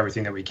look to do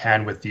everything that we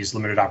can with these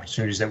limited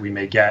opportunities that we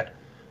may get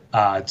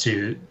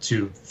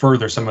to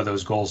further some of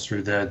those goals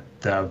through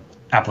the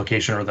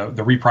application or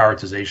the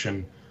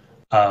reprioritization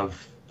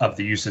of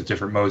the use of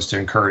different modes to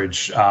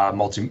encourage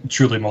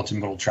truly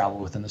multimodal travel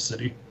within the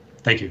city.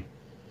 Thank you.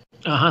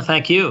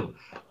 Thank you.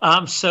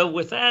 So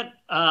with that,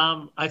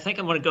 I think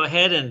I'm going to go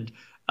ahead and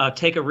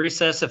take a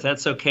recess if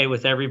that's okay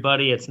with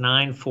everybody. It's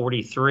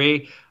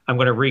 9:43. I'm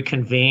going to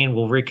reconvene.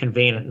 We'll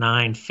reconvene at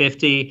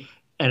 9:50.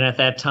 And at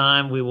that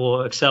time, we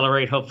will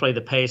accelerate, hopefully,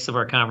 the pace of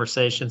our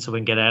conversation so we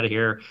can get out of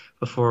here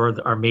before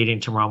our meeting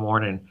tomorrow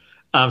morning.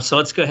 So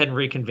let's go ahead and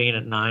reconvene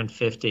at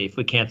 9:50 if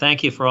we can.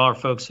 Thank you for all our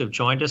folks who've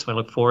joined us. We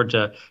look forward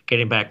to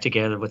getting back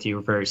together with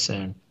you very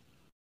soon.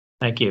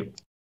 Thank you.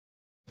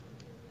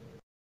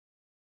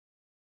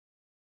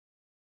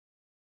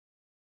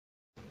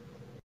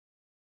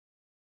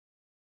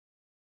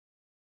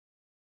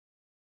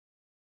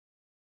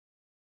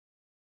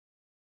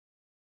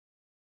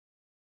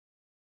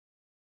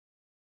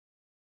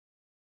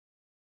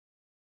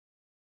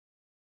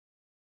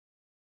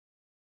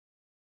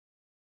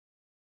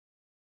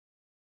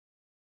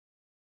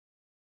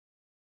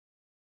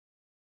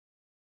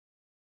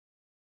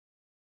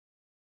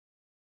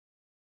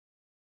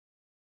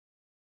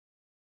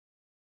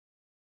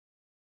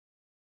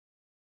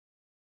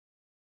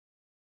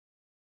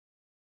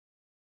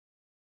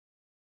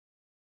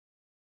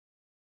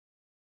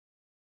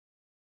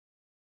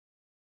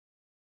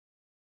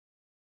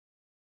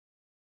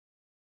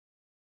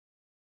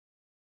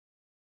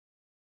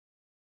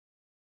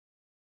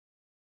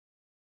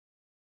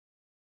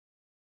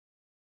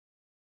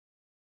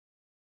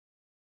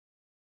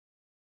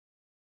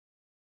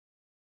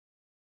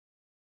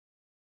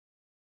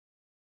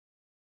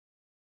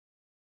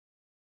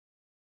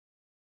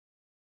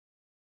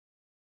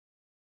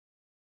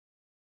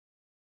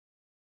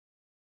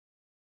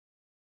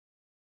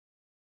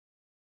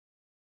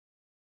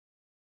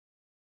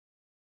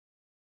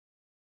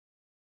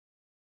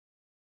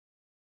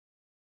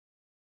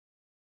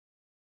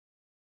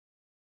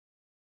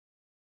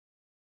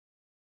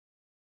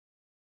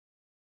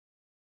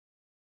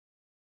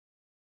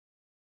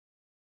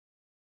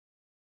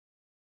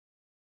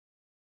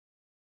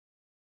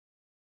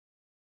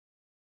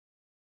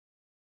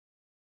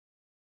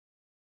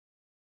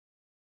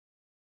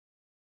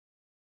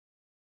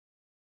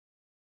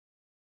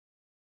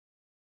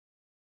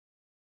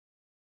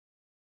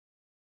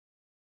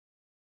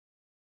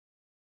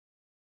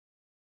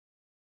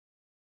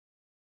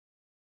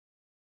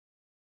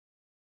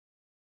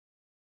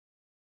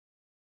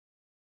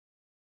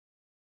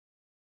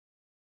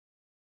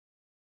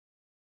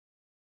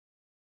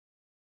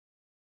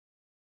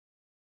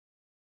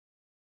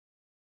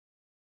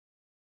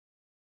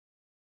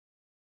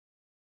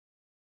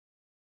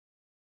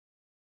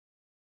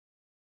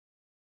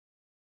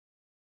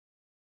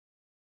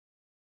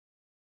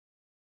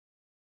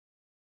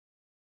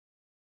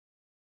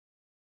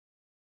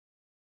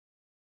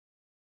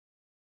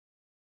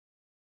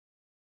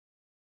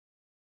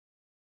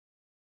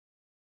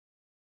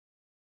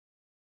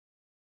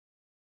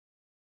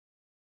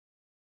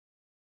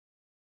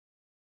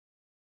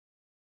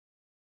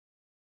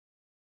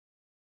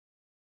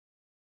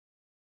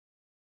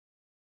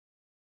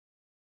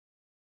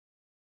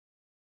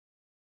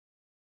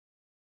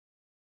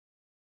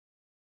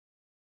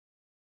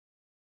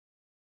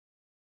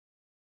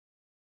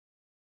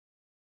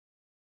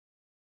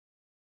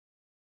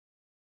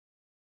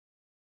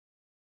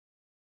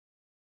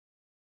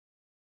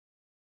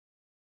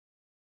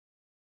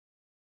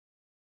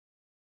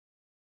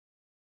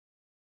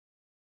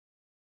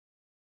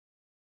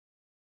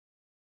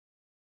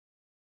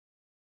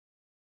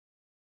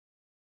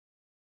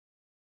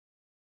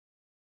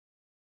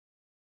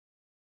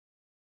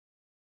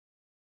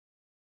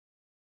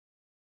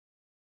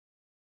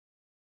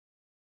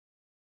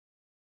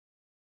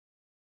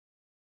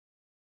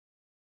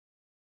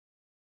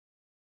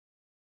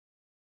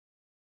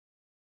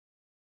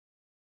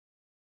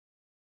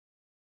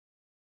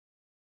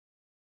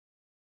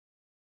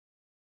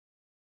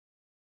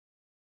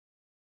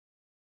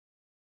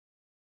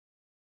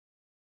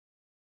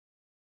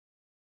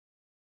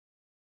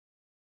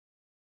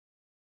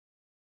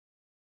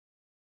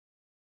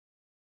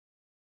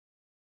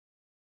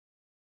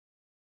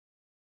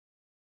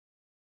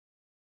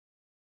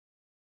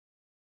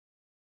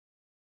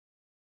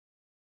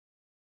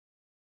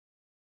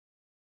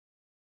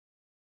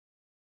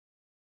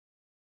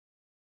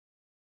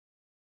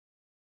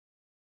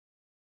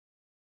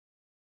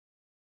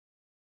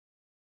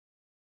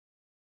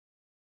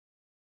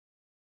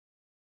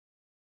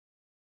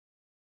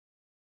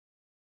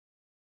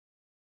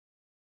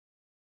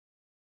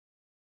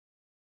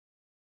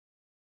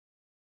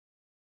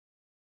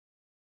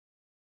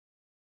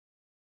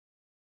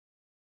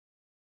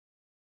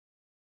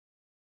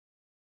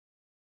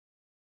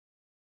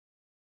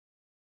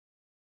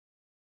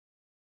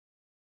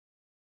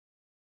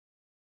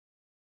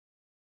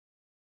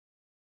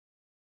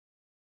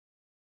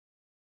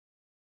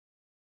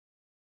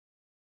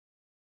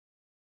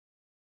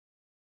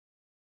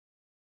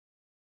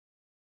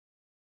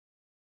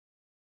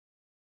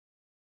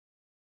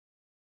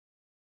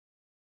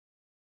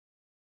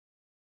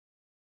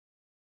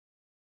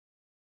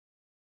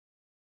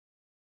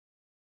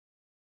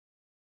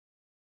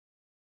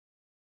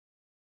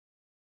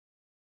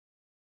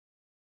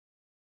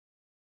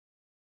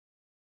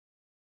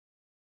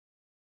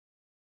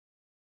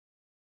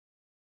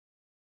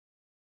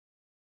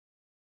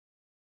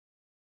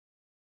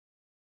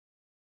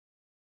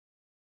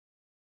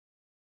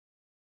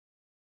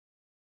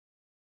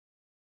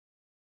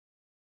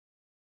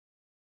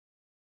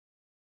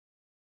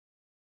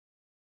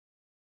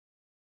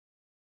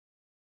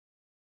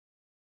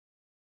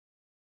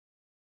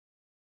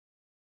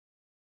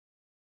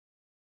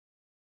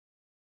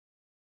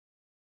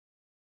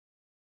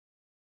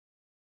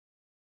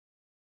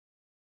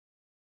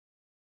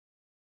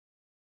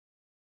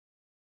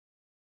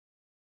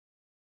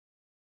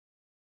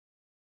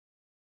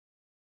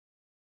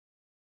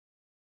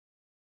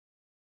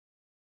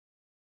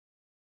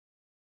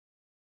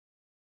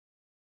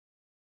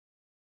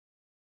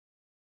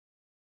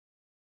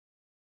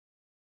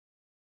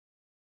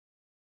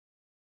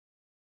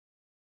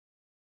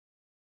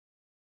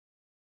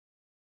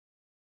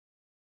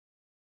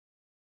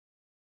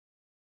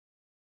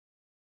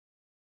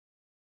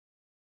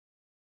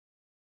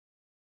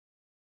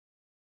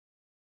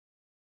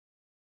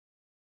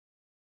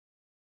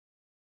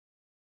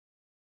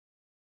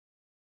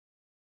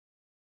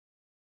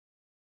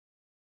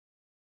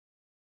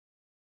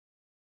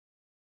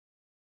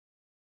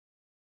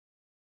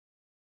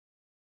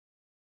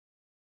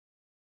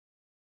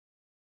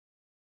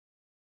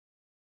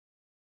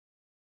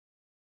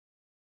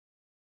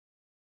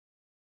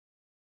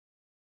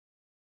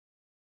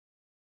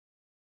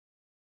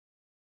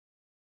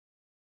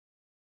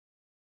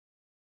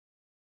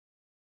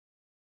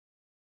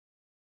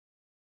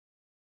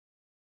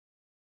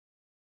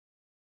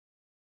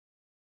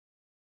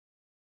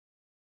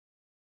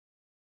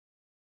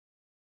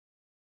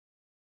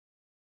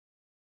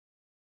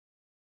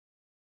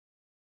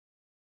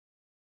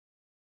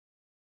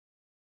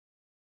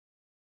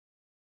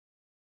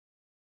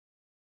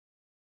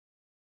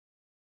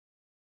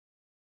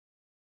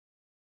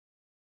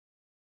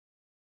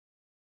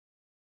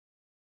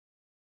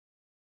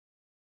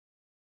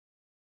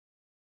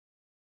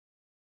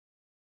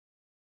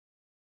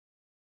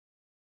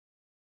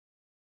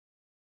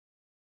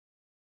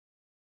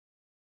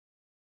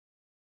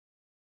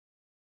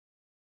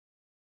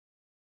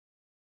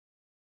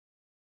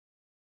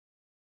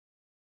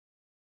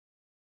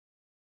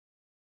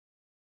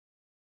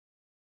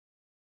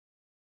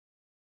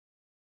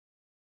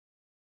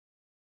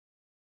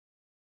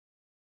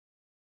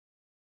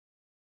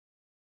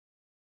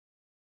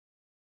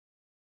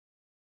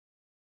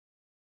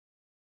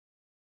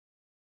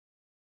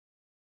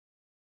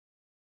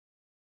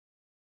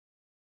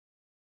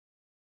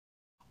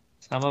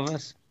 some of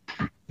us.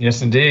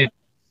 Yes, indeed.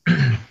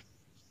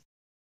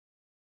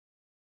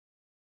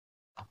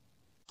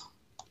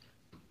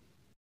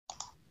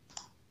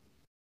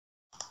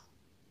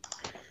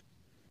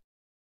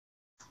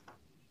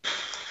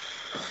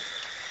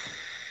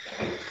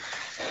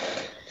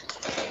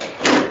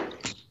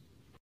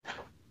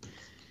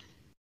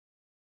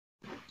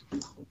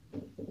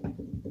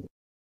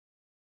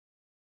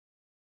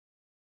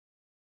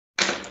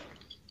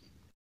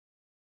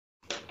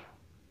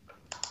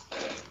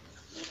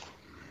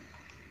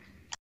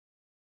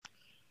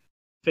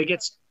 If it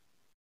gets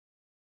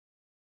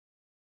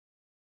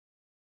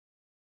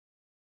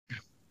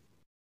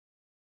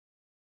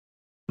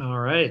all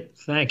right,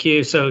 thank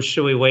you. So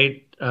should we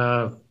wait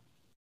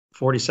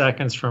 40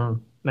 seconds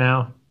from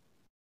now?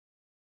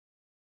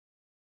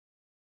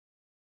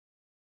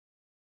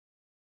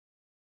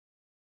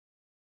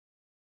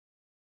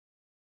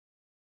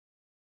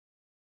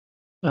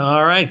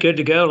 All right, good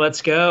to go.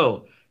 Let's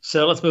go.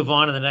 So let's move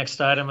on to the next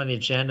item on the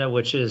agenda,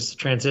 which is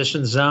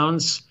transition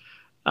zones.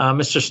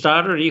 Mr.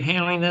 Stoddard, are you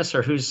handling this,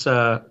 or who's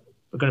going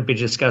to be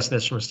discussing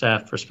this from a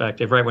staff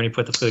perspective, right when you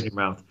put the food in your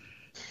mouth?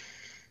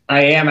 I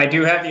am. I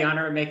do have the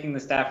honor of making the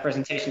staff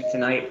presentation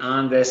tonight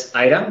on this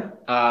item.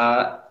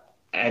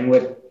 And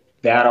with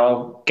that,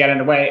 I'll get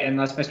underway,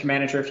 unless, Mr.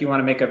 Manager, if you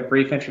want to make a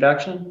brief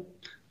introduction.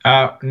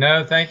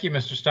 No, thank you,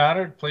 Mr.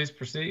 Stoddard. Please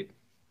proceed.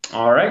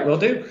 All right, will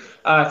do.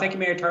 Thank you,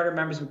 Mayor Tarter,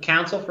 members of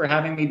council, for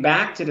having me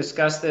back to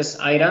discuss this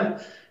item.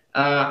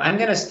 I'm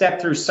going to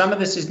step through, some of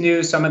this is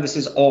new, some of this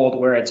is old.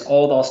 Where it's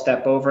old, I'll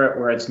step over it.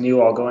 Where it's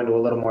new, I'll go into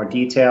a little more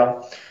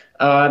detail.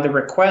 The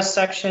request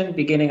section,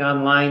 beginning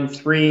on line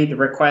 3, the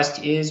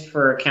request is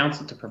for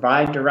council to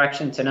provide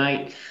direction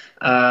tonight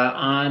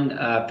on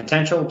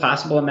potential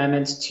possible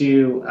amendments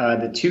to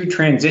the 2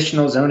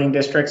 transitional zoning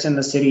districts in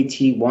the city,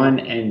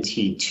 T1 and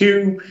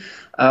T2.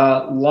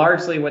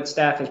 Largely what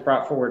staff has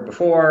brought forward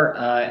before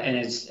and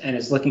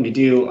is looking to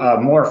do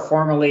more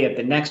formally at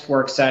the next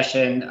work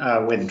session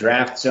with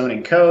draft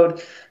zoning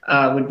code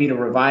would be to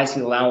revise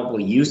the allowable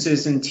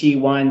uses in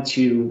T1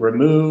 to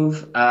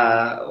remove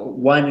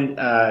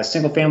one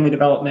single family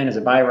development as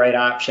a by right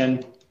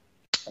option,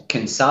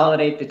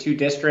 consolidate the 2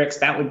 districts.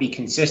 That would be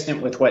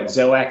consistent with what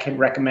ZOAC had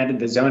recommended.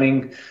 The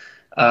zoning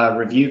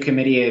review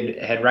committee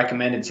had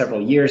recommended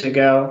several years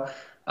ago.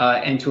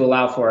 And to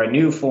allow for a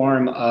new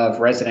form of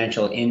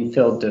residential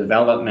infill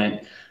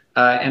development.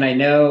 And I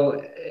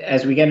know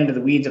as we get into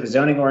the weeds of a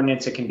zoning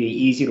ordinance, it can be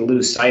easy to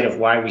lose sight of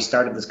why we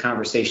started this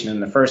conversation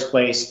in the first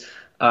place.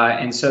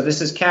 And so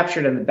this is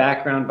captured in the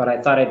background, but I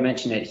thought I'd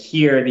mention it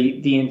here.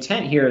 The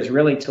intent here is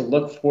really to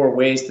look for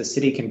ways the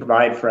city can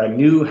provide for a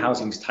new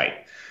housing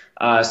type,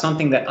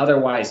 something that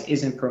otherwise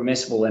isn't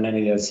permissible in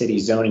any of the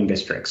city's zoning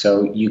districts.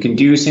 So you can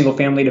do single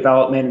family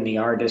development in the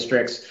R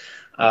districts.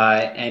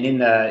 And in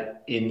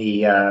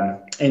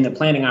the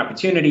planning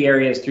opportunity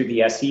areas through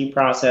the SE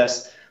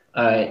process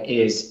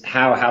is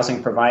how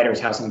housing providers,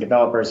 housing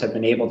developers have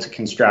been able to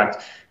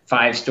construct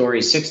 5-story,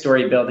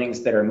 6-story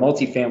buildings that are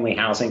multifamily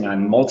housing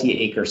on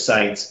multi-acre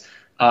sites.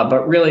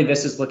 But really,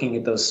 this is looking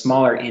at those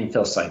smaller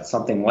infill sites,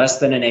 something less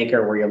than an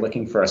acre where you're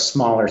looking for a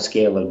smaller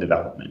scale of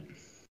development.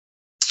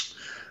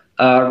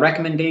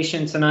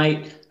 Recommendation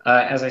tonight.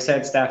 As I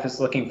said, staff is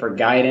looking for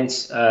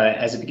guidance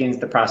as it begins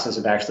the process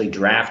of actually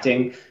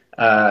drafting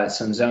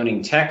some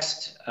zoning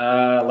text.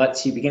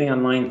 Let's see, beginning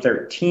on line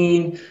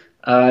 13,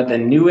 the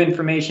new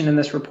information in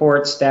this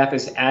report, staff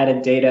has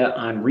added data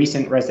on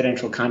recent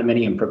residential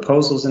condominium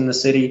proposals in the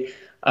city,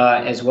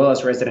 as well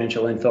as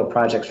residential infill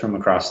projects from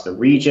across the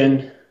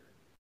region.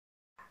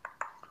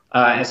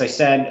 As I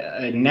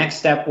said, next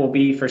step will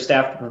be for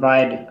staff to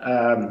provide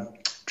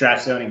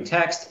draft zoning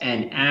text,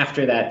 and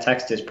after that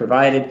text is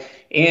provided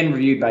and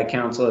reviewed by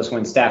council is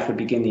when staff would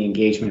begin the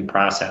engagement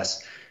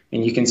process.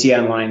 And you can see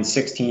on lines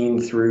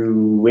 16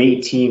 through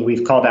 18,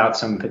 we've called out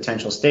some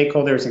potential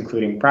stakeholders,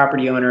 including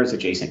property owners,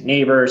 adjacent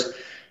neighbors,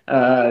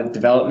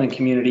 development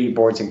community,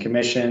 boards and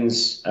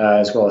commissions,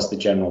 as well as the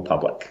general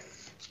public.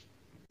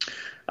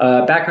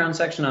 Background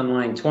section on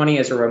line 20,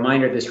 as a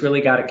reminder, this really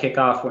got a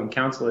kickoff when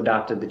council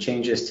adopted the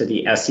changes to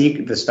the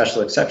SE, the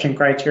special exception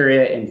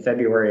criteria, in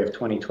February of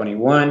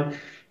 2021.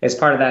 As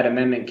part of that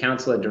amendment,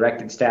 council had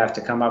directed staff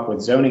to come up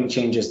with zoning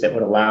changes that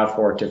would allow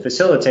for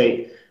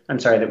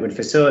that would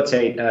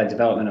facilitate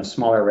development of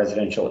smaller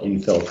residential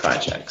infill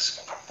projects.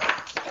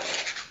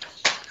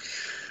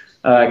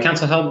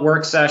 Council held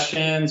work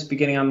sessions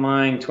beginning on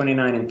line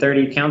 29 and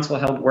 30. Council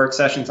held work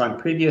sessions on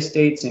previous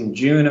dates in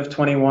June of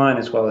 21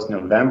 as well as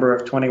November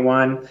of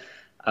 21.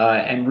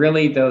 And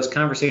really those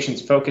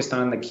conversations focused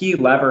on the key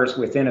levers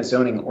within a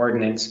zoning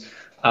ordinance.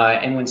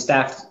 And when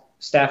staff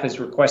is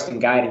requesting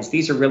guidance,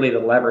 these are really the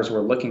levers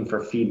we're looking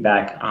for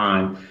feedback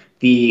on.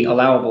 The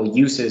allowable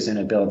uses in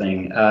a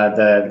building,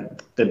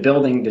 the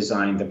building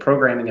design, the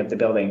programming of the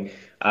building.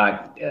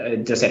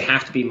 Does it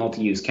have to be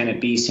multi-use? Can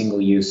it be single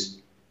use?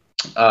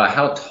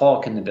 How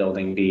tall can the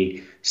building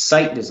be?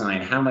 Site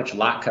design, how much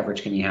lot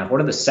coverage can you have? What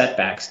do the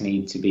setbacks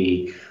need to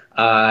be?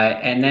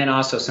 And then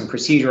also some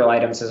procedural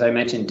items, as I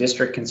mentioned,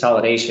 district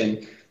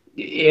consolidation.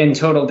 in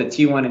total, the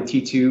T1 and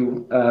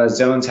T2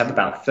 zones have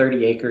about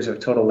 30 acres of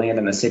total land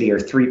in the city, or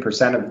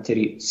 3% of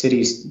the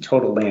city's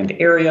total land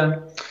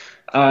area.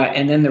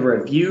 And then the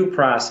review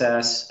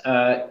process.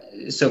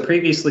 So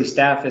previously,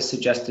 staff has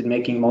suggested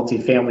making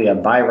multifamily a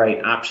by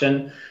right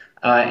option.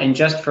 And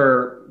just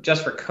for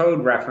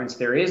code reference,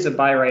 there is a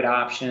by right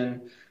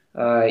option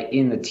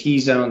in the T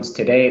zones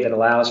today that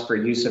allows for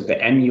use of the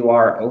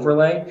MUR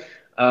overlay.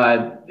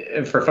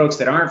 For folks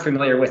that aren't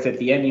familiar with it,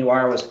 the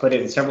MUR was put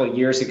in several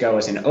years ago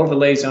as an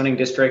overlay zoning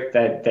district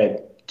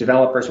that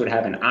developers would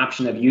have an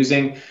option of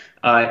using.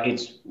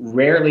 It's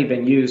rarely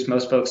been used.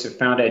 Most folks have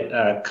found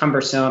it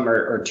cumbersome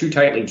or too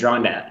tightly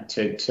drawn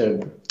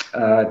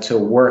to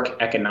work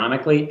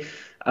economically.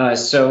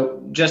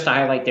 So just to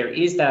highlight, there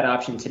is that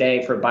option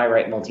today for by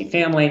right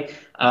multifamily,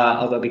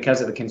 although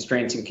because of the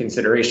constraints and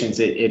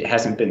considerations, it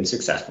hasn't been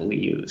successfully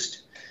used.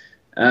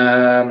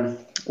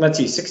 Let's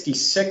see,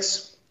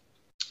 66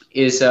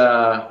 is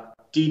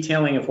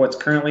detailing of what's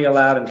currently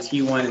allowed in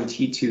T1 and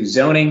T2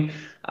 zoning.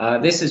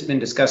 This has been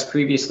discussed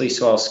previously,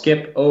 so I'll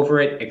skip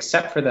over it,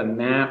 except for the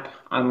map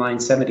on line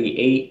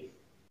 78.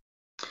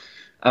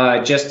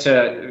 Just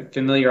to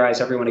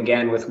familiarize everyone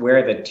again with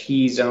where the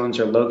T zones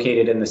are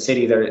located in the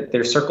city,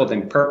 they're circled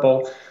in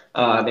purple.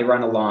 They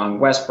run along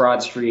West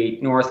Broad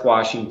Street, North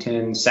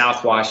Washington,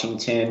 South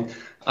Washington,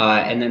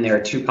 and then there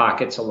are two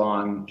pockets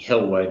along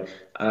Hillwood,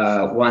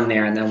 one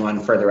there and then one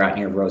further out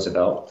near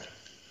Roosevelt.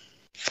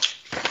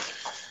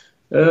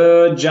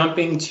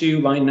 Jumping to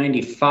line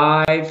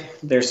 95,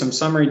 there's some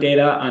summary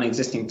data on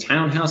existing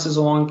townhouses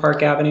along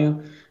Park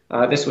Avenue.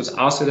 This was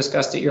also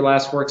discussed at your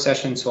last work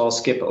session, so I'll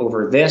skip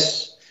over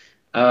this.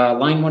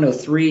 Line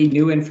 103,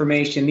 new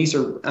information. This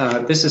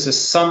is a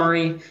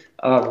summary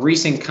of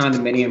recent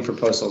condominium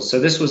proposals. So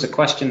this was a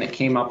question that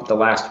came up at the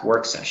last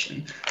work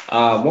session.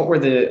 What were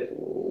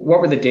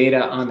the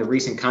data on the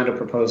recent condo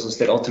proposals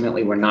that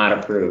ultimately were not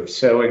approved?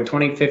 So in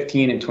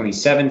 2015 and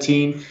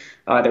 2017,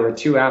 there were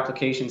two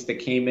applications that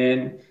came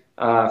in,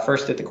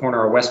 first at the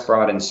corner of West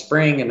Broad and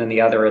Spring, and then the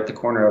other at the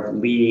corner of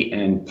Lee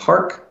and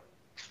Park.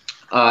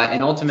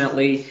 And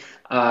ultimately,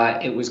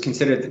 it was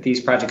considered that these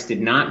projects did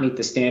not meet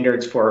the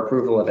standards for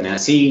approval of an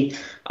SE.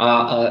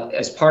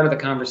 As part of the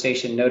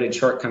conversation, noted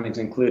shortcomings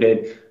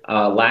included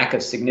lack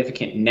of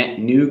significant net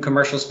new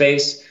commercial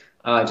space.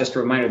 Just a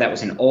reminder, that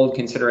was an old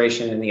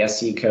consideration in the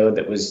SC code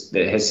that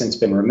has since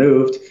been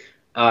removed.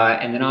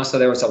 And then also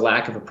there was a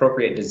lack of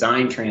appropriate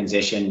design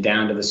transition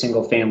down to the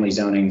single family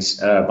zonings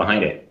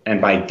behind it.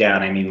 And by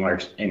down, I mean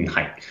large in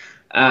height.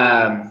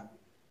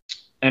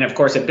 And of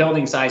course, a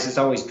building size is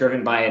always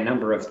driven by a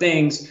number of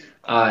things.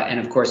 And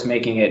of course,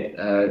 making it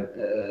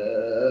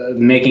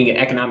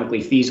economically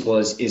feasible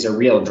is a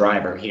real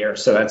driver here.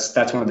 So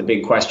that's one of the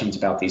big questions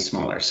about these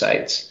smaller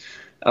sites.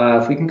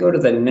 If we can go to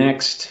the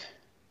next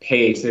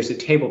page, there's a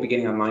table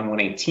beginning on line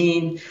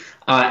 118.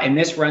 And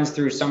this runs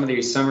through some of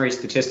these summary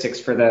statistics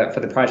for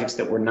the projects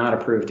that were not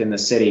approved in the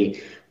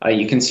city.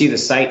 You can see the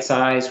site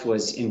size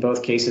was in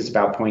both cases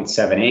about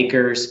 0.7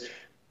 acres.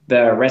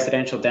 The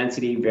residential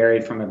density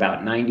varied from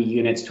about 90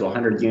 units to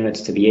 100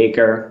 units to the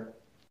acre.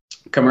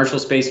 Commercial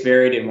space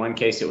varied. In one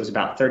case, it was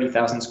about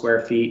 30,000 square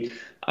feet,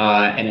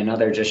 and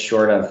another just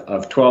short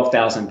of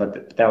 12,000,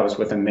 but that was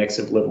with a mix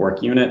of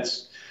live-work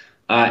units.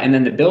 And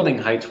then the building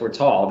heights were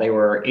tall. They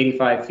were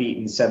 85 feet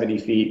and 70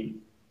 feet.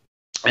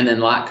 And then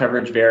lot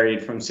coverage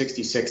varied from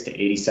 66 to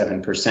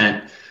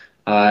 87%.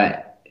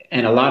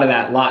 And a lot of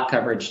that lot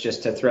coverage,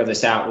 just to throw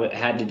this out,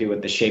 had to do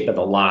with the shape of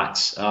the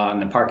lots. On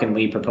the Park and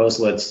Lee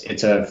proposal,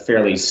 it's a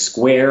fairly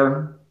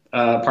square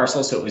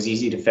parcel, so it was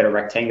easy to fit a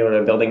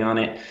rectangular building on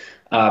it.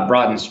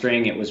 Broad and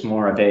String, it was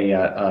more of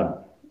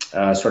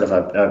a sort of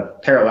a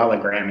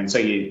parallelogram. And so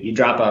you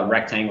drop a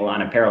rectangle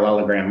on a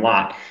parallelogram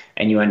lot,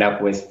 and you end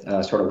up with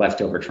sort of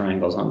leftover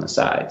triangles on the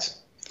sides.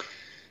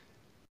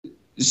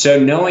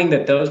 So knowing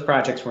that those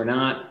projects were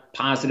not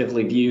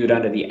positively viewed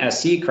under the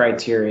SC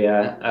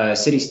criteria,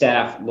 city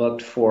staff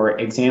looked for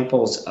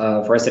examples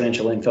of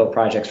residential infill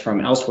projects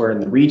from elsewhere in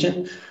the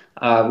region.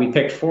 We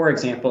picked 4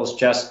 examples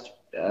just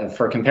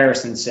for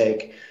comparison's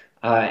sake,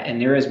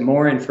 and there is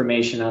more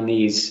information on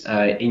these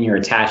in your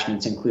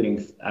attachments,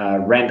 including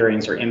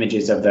renderings or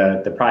images of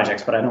the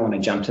projects, but I don't want to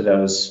jump to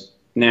those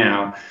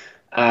now.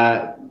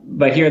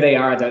 But here they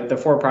are, the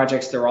 4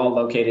 projects. They're all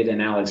located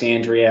in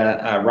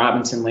Alexandria,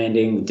 Robinson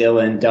Landing,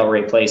 Dillon,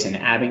 Delray Place, and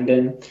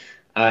Abingdon.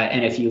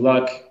 And if you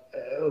look,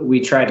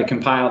 we tried to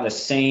compile the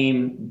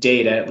same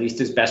data, at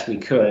least as best we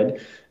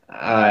could,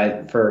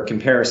 for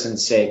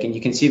comparison's sake. And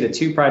you can see the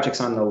 2 projects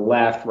on the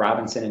left,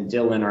 Robinson and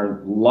Dillon, are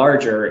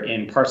larger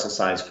in parcel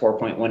size,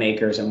 4.1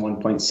 acres and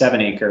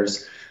 1.7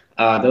 acres.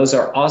 Those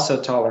are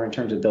also taller in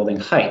terms of building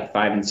height,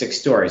 5 and 6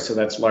 stories. So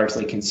that's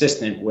largely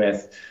consistent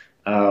with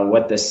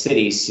what the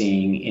city's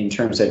seeing in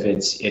terms of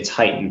its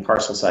height and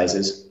parcel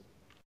sizes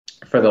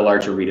for the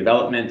larger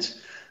redevelopment.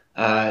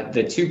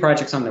 The 2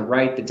 projects on the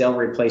right, the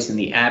Delray Place and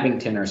the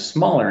Abington, are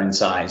smaller in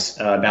size,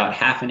 about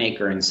half an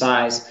acre in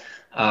size,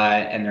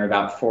 and they're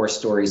about 4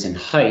 stories in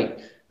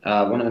height.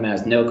 One of them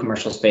has no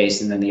commercial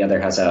space, and then the other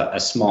has a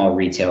small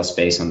retail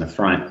space on the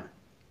front.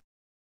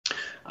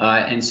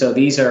 And so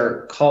these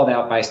are called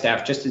out by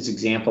staff just as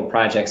example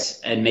projects,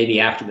 and maybe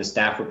after the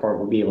staff report,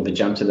 we'll be able to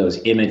jump to those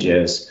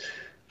images.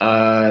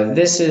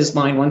 This is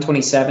line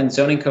 127,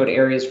 zoning code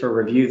areas for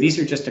review. These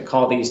are just to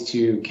call these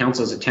to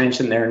council's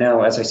attention. There are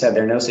no, as I said,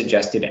 there are no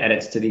suggested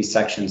edits to these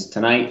sections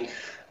tonight.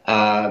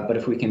 But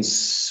if we can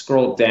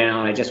scroll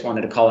down, I just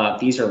wanted to call out,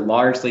 these are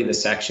largely the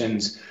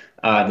sections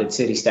that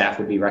city staff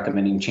would be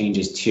recommending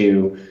changes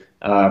to.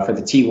 For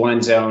the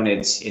T1 zone,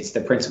 it's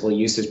the principal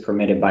uses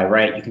permitted by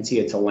right. You can see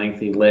it's a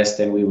lengthy list,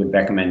 and we would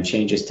recommend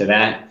changes to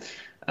that,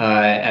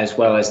 as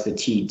well as the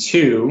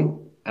T2.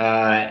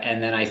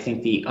 And then I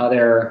think the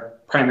other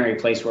primary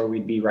place where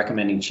we'd be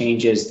recommending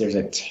changes, there's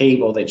a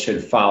table that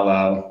should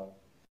follow.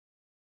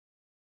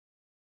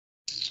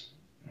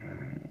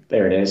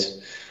 There it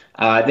is.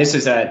 This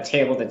is a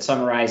table that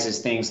summarizes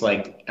things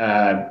like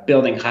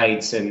building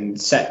heights and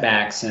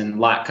setbacks and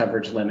lot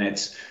coverage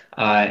limits.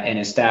 And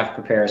as staff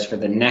prepares for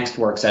the next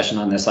work session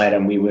on this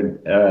item, we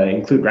would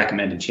include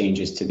recommended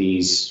changes to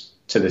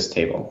this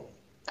table.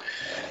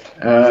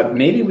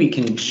 Maybe we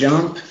can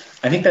jump.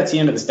 I think that's the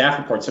end of the staff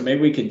report. So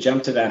maybe we could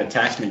jump to that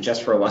attachment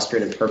just for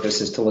illustrative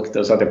purposes to look at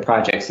those other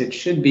projects. It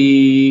should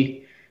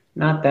be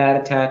not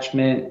that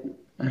attachment.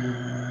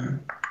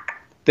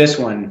 This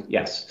one,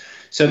 yes.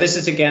 So this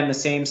is, again, the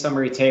same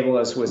summary table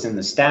as was in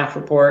the staff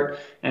report.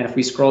 And if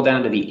we scroll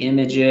down to the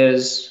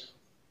images,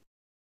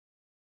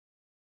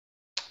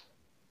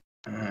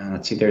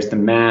 let's see, there's the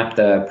map,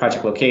 the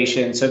project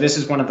location. So this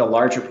is one of the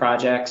larger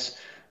projects.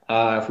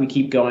 If we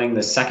keep going,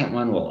 the second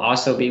one will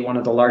also be one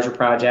of the larger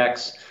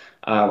projects,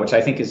 which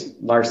I think is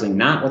largely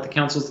not what the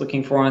council is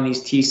looking for on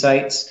these T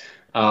sites.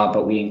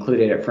 But we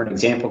included it for an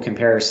example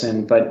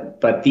comparison.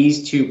 But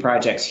these two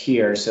projects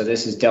here, so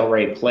this is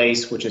Delray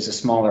Place, which is a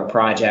smaller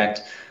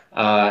project,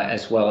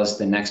 as well as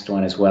the next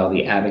one as well.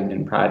 The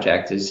Abingdon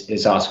project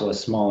is also a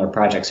smaller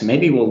project. So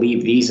maybe we'll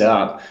leave these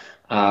up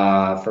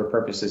for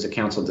purposes of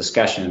council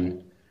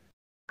discussion.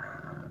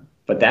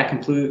 But that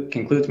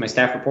concludes my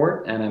staff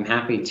report, and I'm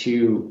happy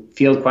to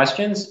field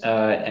questions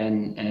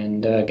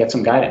and get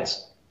some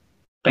guidance.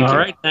 Thank you. All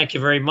right, thank you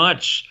very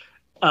much.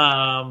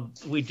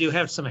 We do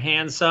have some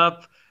hands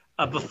up.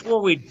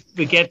 Before we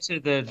get to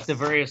the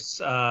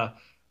various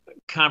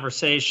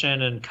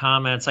conversation and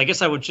comments, I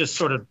guess I would just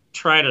sort of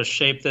try to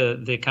shape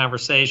the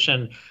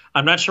conversation.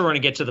 I'm not sure we're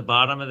going to get to the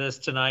bottom of this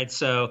tonight,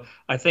 so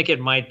I think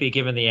it might be,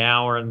 given the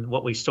hour and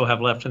what we still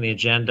have left on the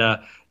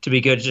agenda, to be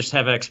good to just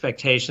have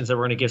expectations that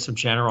we're going to give some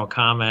general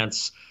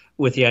comments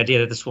with the idea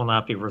that this will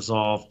not be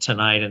resolved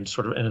tonight and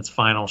sort of in its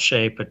final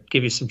shape, but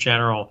give you some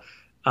general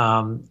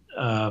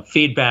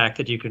feedback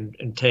that you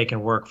can take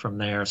and work from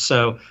there.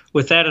 So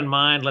with that in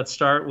mind, let's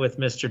start with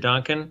Mr.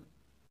 Duncan.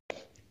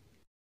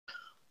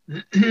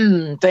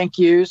 Thank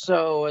you.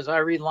 So as I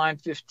read line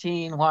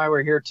 15, why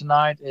we're here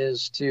tonight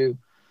is to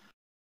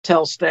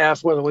tell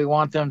staff whether we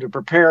want them to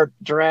prepare a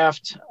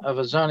draft of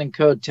a zoning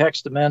code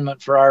text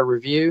amendment for our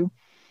review.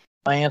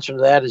 My answer to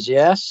that is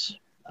yes.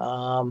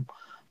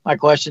 My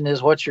question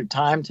is, what's your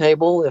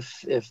timetable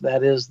if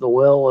that is the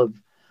will of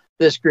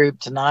this group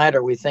tonight?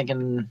 Are we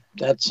thinking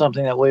that's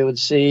something that we would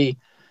see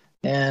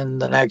in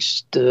the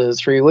next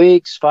 3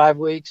 weeks, 5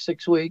 weeks,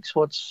 6 weeks?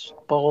 What's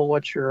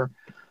your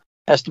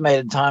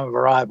estimated time of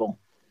arrival?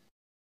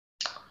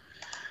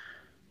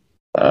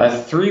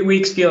 3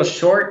 weeks feels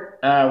short.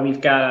 We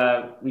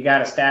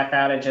got a staff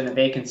outage and a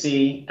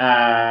vacancy,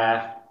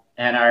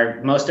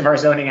 and most of our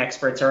zoning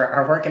experts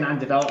are working on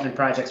development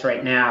projects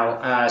right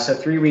now. So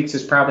 3 weeks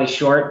is probably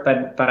short,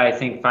 but I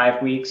think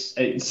 5 weeks,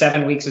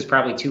 7 weeks is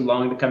probably too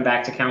long to come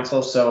back to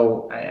council.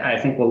 So I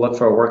think we'll look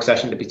for a work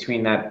session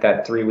between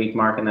that 3 week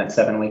mark and that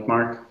 7 week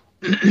mark.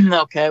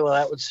 Okay, well,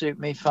 that would suit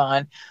me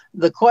fine.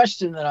 The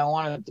question that I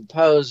wanted to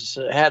pose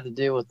had to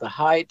do with the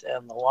height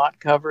and the lot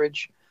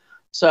coverage.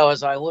 So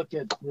as I look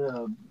at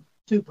the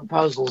two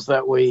proposals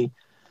that we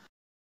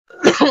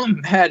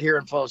had here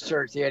in Falls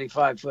Church, the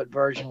 85-foot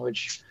version,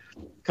 which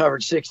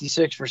covered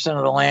 66%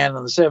 of the land,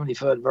 and the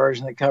 70-foot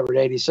version that covered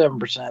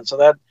 87%. So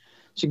that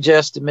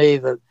suggests to me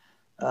that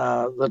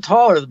the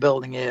taller the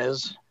building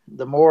is,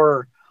 the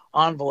more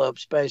envelope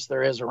space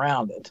there is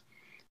around it,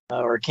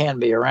 or can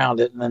be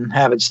around it, and then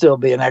have it still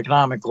be an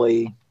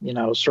economically,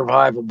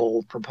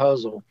 survivable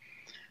proposal.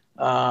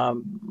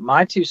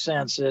 My 2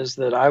 cents is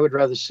that I would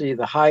rather see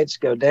the heights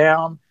go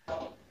down,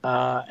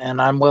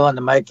 and I'm willing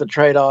to make the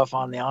trade-off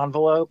on the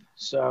envelope.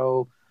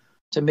 So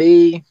to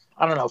me,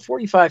 I don't know,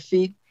 45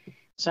 feet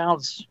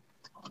sounds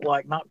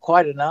like not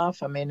quite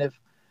enough. I mean,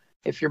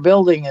 if you're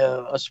building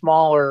a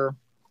smaller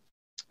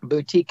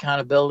boutique kind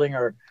of building,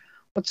 or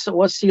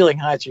what ceiling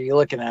heights are you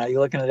looking at? Are you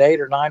looking at 8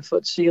 or 9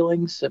 foot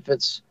ceilings? If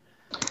it's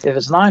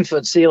 9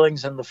 foot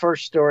ceilings and the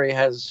first story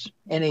has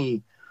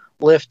any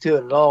lift to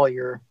it at all,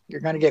 you're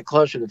going to get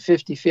closer to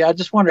 50 feet. I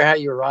just wonder how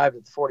you arrived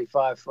at the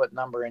 45-foot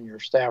number in your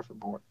staff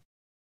report.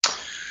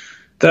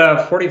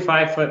 The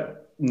 45-foot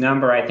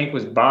number, I think,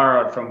 was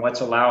borrowed from what's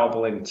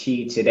allowable in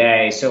T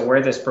today. So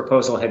where this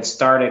proposal had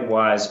started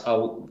was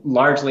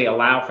largely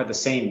allow for the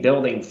same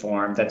building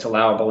form that's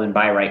allowable in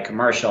by right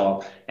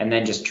commercial, and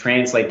then just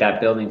translate that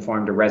building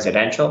form to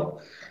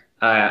residential.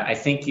 I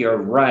think you're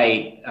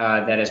right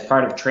that as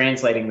part of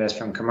translating this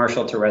from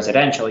commercial to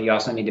residential, you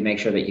also need to make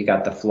sure that you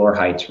got the floor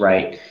heights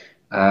right.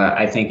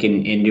 I think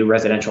in new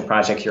residential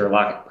projects, you're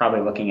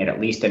probably looking at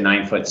least a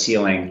 9-foot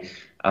ceiling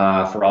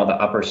for all the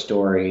upper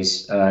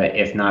stories,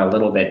 if not a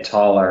little bit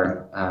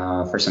taller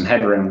for some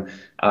headroom.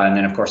 And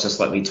then, of course, a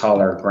slightly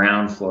taller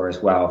ground floor as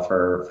well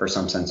for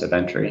some sense of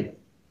entry.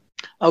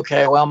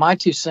 Okay, well, my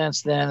 2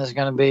 cents then is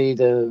going to be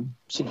to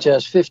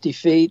suggest 50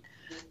 feet,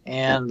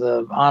 and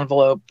the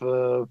envelope,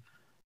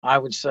 I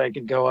would say,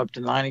 could go up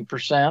to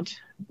 90%,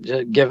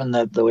 given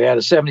that we had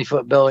a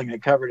 70-foot building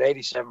that covered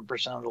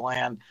 87% of the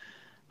land.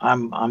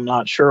 I'm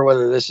not sure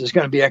whether this is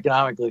going to be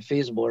economically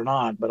feasible or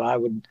not, but I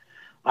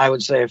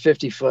would say a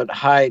 50-foot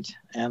height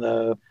and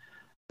a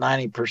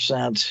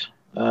 90%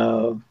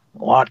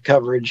 lot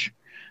coverage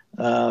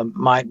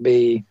might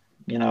be,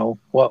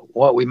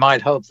 what we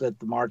might hope that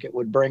the market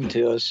would bring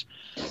to us.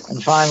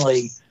 And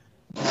finally,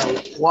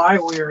 why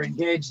we are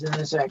engaged in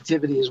this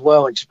activity is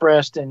well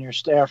expressed in your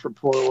staff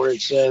report, where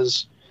it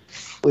says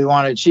we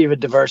want to achieve a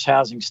diverse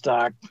housing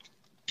stock.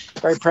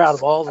 Very proud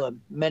of all the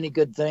many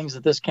good things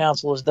that this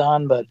council has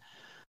done, but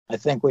I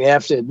think we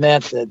have to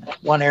admit that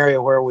one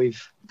area where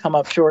we've come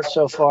up short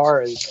so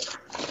far is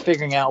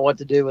figuring out what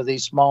to do with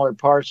these smaller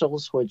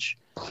parcels, which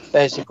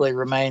basically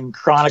remain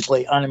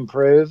chronically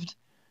unimproved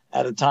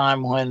at a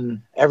time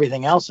when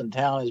everything else in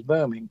town is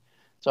booming.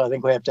 So I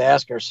think we have to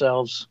ask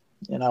ourselves,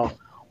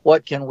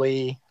 what can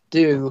we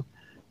do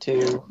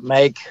to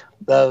make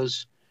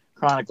those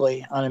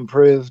chronically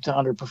unimproved,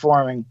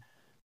 underperforming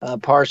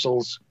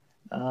parcels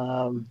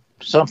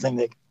something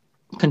that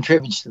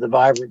contributes to the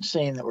vibrant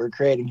scene that we're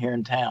creating here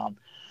in town.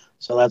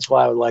 So that's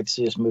why I would like to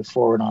see us move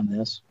forward on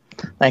this.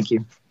 Thank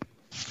you.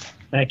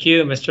 Thank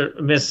you,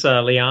 Miss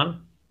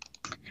Leon.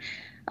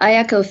 I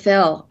echo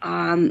Phil.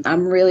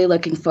 I'm really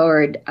looking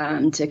forward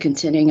to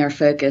continuing our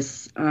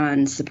focus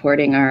on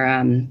supporting our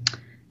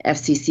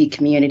FCC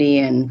community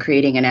and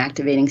creating and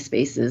activating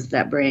spaces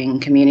that bring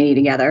community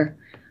together,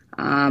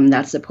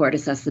 that support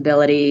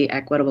accessibility,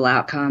 equitable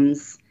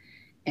outcomes,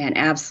 and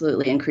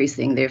absolutely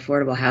increasing the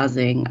affordable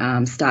housing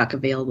stock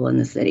available in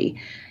the city.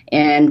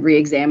 And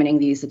re-examining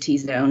these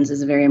T-zones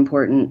is a very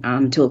important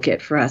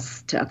toolkit for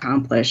us to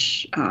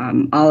accomplish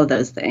all of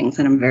those things,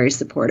 and I'm very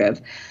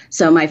supportive.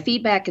 So my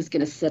feedback is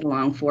going to sit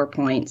along 4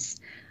 points.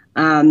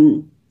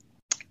 I've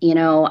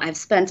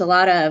spent a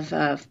lot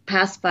of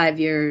past 5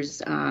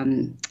 years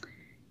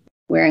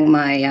wearing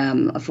my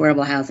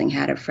affordable housing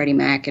hat at Freddie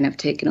Mac, and I've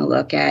taken a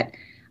look at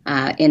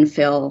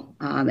infill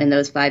in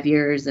those 5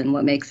 years and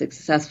what makes it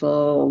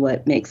successful,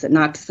 what makes it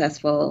not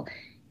successful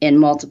in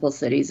multiple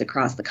cities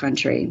across the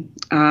country.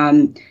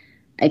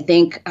 I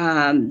think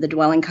the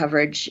dwelling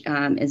coverage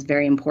is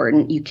very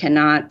important. You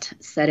cannot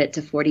set it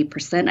to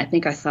 40%. I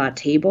think I saw a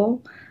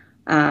table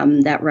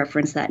that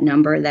referenced that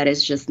number. That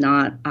is just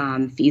not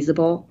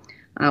feasible.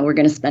 We're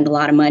going to spend a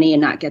lot of money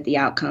and not get the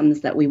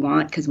outcomes that we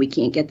want because we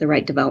can't get the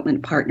right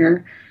development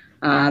partner.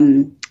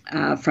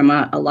 From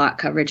a lot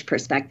coverage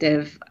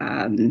perspective,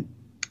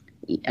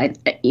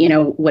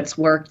 what's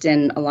worked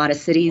in a lot of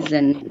cities,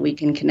 and we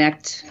can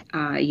connect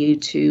you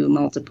to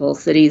multiple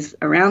cities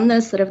around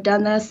this that have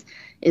done this,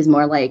 is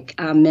more like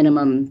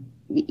minimum,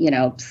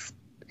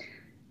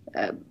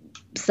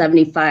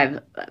 75,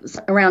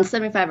 around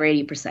 75 or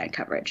 80%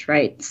 coverage,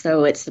 right?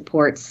 So it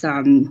supports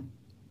some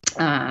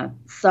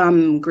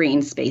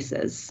green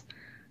spaces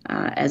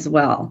as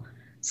well.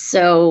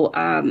 So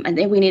I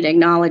think we need to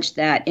acknowledge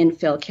that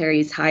infill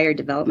carries higher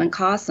development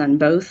costs on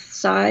both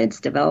sides,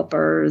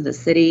 developer, the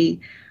city.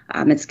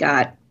 It's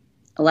got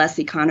less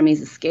economies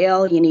of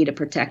scale. You need to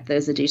protect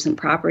those adjacent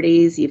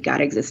properties. You've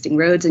got existing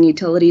roads and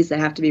utilities that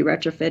have to be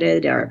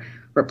retrofitted or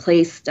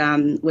replaced,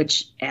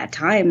 which at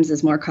times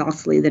is more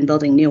costly than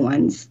building new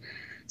ones.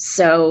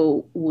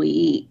 So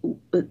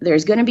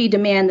there's going to be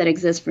demand that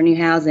exists for new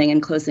housing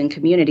in close-in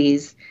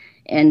communities,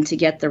 and to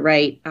get the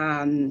right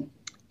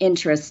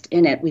interest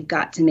in it, we've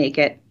got to make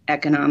it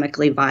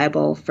economically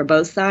viable for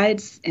both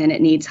sides, and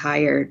it needs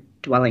higher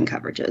dwelling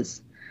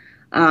coverages.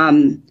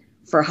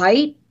 For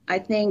height, I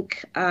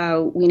think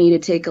we need to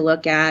take a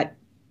look at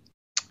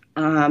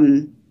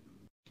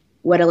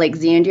what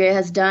Alexandria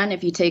has done.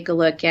 If you take a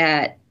look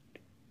at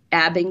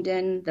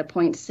Abingdon, the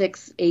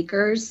 0.6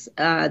 acres,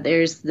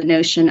 there's the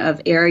notion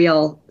of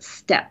aerial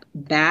step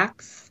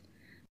backs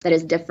that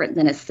is different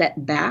than a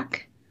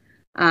setback.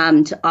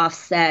 To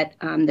offset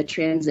the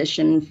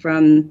transition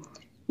from,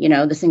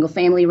 the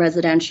single-family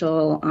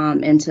residential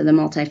into the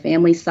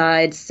multifamily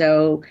side.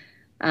 So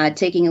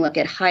taking a look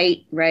at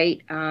height,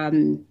 right,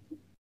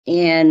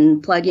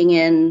 and plugging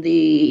in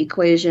the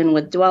equation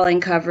with dwelling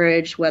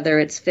coverage, whether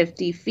it's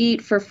 50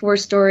 feet for 4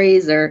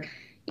 stories or,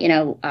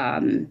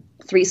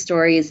 3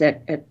 stories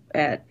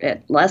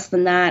at less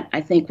than that. I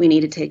think we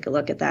need to take a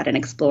look at that and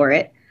explore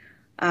it.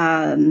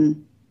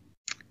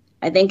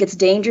 I think it's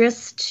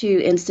dangerous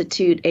to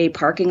institute a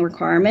parking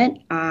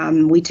requirement.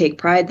 We take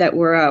pride that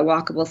we're a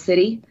walkable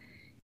city,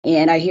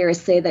 and I hear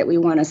us say that we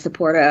want to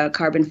support a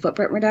carbon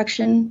footprint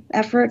reduction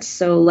effort.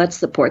 So let's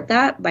support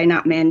that by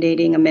not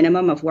mandating a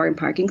minimum of one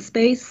parking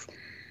space.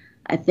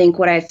 I think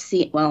what I've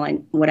seen,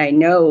 what I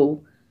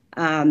know,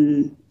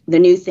 the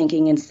new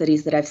thinking in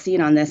cities that I've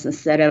seen on this,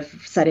 instead of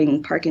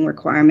setting parking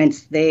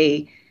requirements,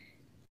 they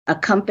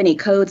accompany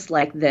codes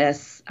like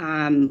this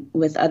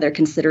with other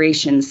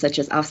considerations, such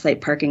as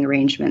off-site parking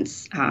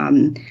arrangements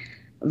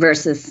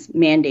versus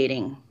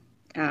mandating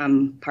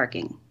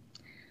parking.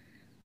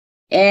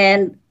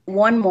 And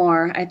one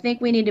more, I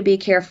think we need to be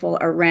careful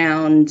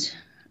around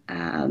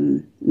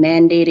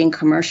mandating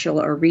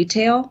commercial or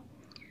retail.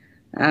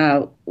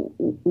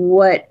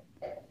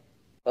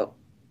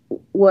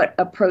 What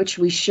approach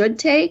we should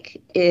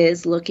take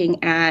is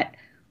looking at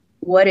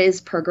what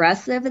is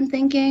progressive in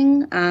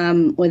thinking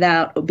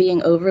without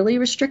being overly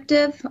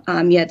restrictive,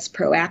 yet it's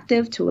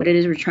proactive to what it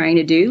is we're trying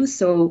to do.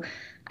 So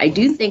I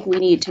do think we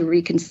need to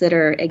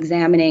reconsider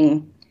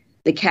examining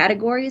the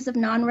categories of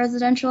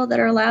non-residential that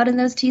are allowed in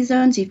those T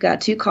zones. You've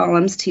got two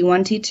columns,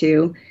 T1, T2.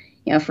 You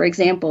know, for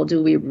example,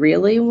 do we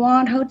really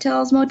want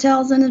hotels,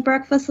 motels, and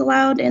breakfast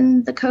allowed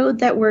in the code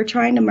that we're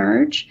trying to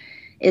merge?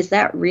 Is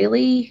that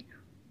really,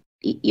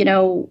 you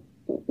know,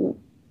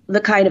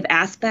 the kind of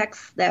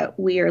aspects that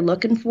we are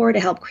looking for to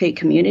help create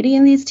community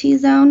in these T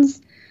zones?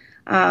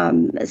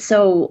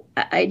 So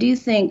I do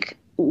think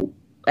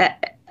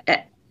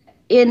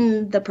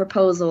in the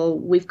proposal,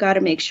 we've got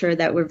to make sure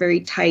that we're very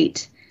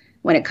tight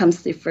when it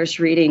comes to first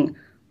reading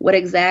what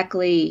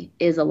exactly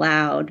is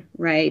allowed,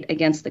 right,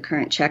 against the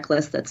current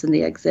checklist that's in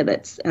the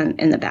exhibits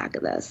in the back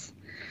of this.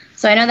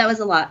 So I know that was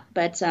a lot,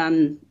 but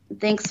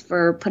thanks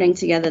for putting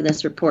together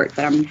this report.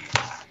 But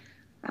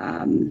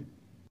I'm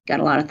got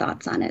a lot of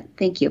thoughts on it.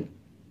 Thank you.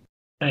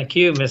 Thank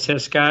you, Ms.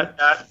 Hiscott.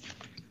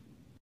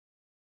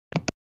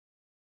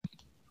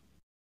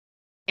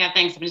 Yeah,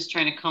 thanks. I'm just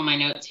trying to comb my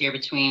notes here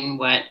between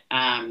what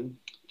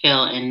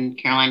Phil and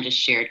Caroline just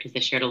shared, because they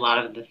shared a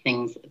lot of the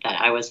things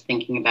that I was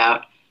thinking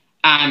about.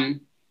 I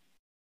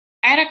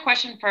had a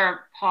question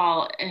for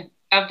Paul.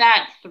 Of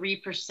that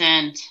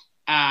 3%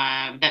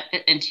 that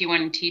fit in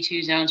T1 and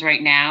T2 zones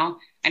right now,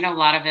 I know a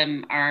lot of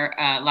them are,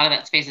 a lot of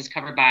that space is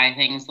covered by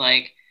things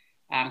like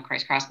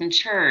Christ Crossman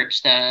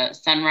Church, the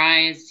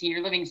Sunrise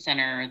Senior Living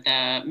Center,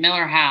 the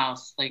Miller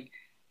House.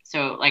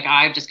 So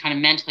I just kind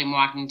of mentally am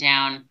walking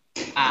down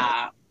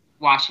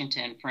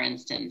Washington, for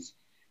instance,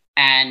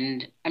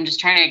 and I'm just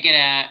trying to get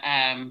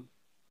a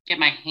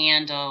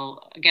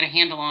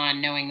handle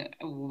on knowing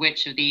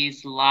which of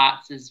these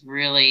lots is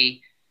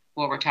really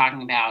what we're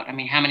talking about. I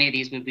mean, how many of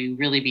these would we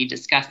really be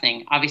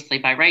discussing? Obviously,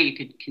 by right, you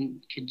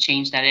could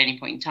change that at any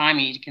point in time.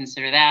 You need to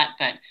consider that,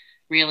 but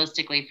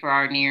realistically, for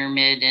our near,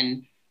 mid,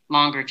 and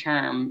longer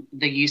term,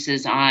 the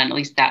uses on at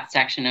least that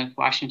section of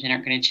Washington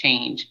aren't going to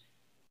change.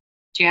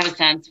 Do you have a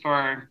sense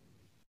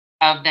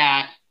of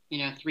that?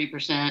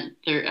 3%,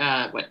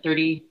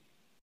 30?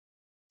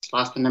 Just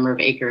lost the number of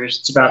acres.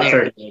 It's about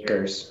 30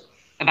 acres.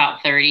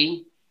 About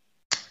 30?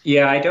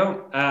 Yeah, I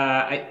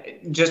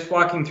don't, just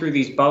walking through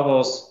these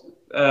bubbles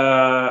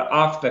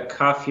off the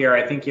cuff here,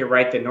 I think you're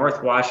right. The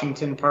North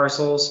Washington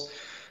parcels,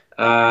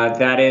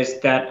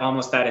 almost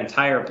that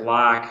entire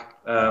block,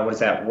 what is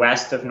that,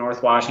 west of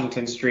North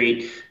Washington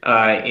Street,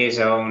 is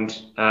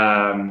owned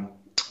by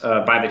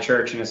the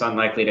church and is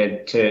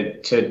unlikely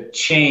to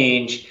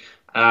change.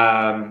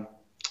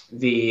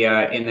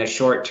 In the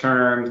short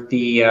term,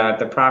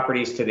 the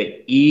properties to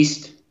the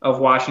east of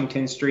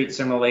Washington Street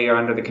similarly are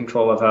under the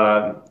control of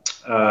a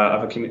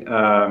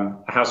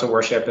house of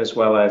worship, as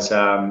well as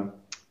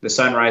the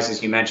Sunrise,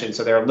 as you mentioned.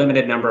 So there are a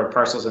limited number of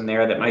parcels in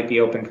there that might be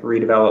open for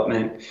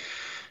redevelopment.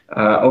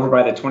 Over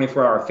by the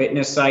 24-hour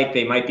fitness site,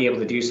 they might be able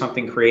to do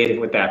something creative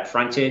with that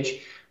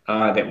frontage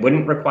that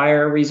wouldn't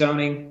require a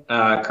rezoning.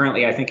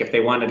 Currently, I think if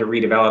they wanted to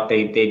redevelop,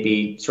 they'd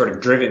be sort of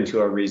driven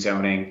to a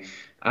rezoning.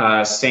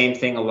 Same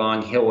thing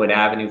along Hillwood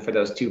Avenue for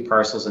those two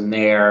parcels in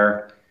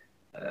there.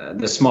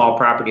 The small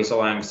properties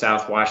along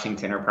South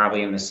Washington are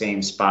probably in the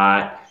same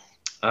spot.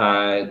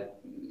 And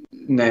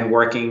then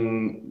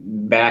working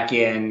back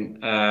in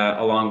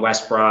along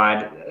West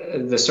Broad,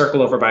 the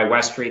circle over by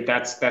West Street,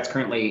 that's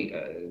currently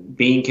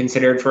being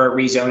considered for a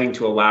rezoning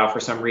to allow for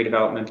some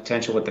redevelopment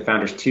potential with the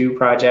Founders 2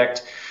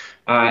 project.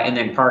 And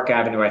then Park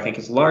Avenue, I think,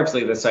 is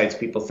largely the sites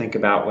people think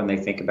about when they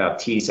think about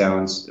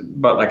T-zones.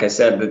 But like I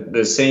said,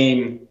 the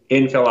same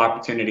infill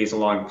opportunities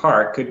along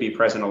Park could be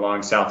present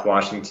along South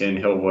Washington,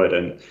 Hillwood,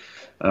 and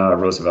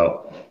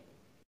Roosevelt.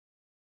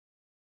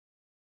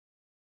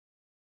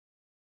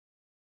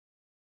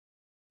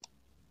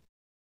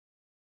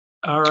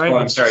 All right. Oh,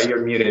 I'm sorry,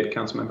 you're muted,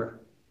 Councilmember.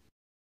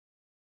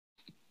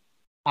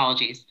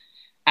 Apologies.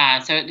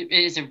 So it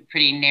is a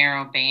pretty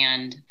narrow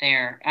band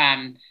there.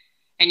 And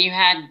you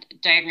had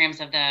diagrams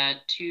of the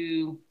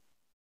two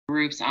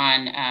groups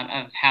on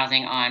of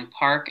housing on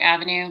Park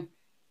Avenue.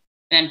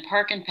 Then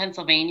Park in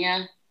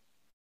Pennsylvania,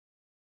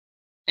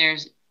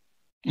 there's...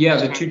 Yeah,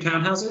 the two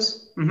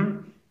townhouses?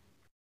 Mm-hmm.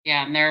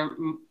 Yeah,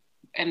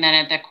 and then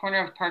at the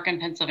corner of Park in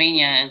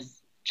Pennsylvania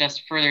is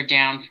just further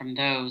down from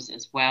those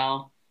as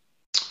well.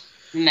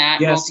 And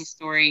that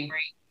multi-story...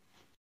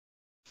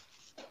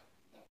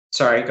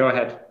 Sorry, go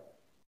ahead.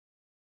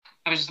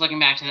 I was just looking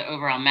back to the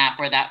overall map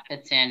where that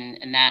fits in,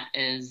 and that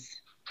is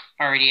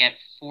already at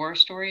 4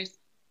 stories?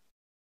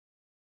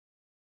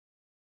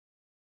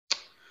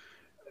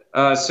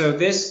 So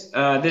this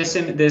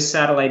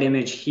satellite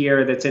image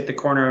here that's at the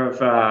corner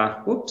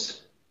of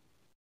whoops.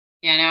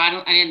 Yeah,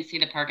 no, I didn't see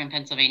the park in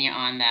Pennsylvania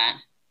on that.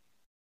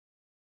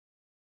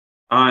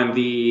 On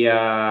the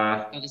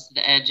oh, this is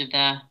the edge of the.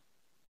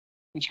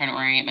 I'm trying to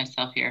orient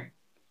myself here.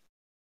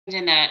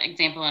 In that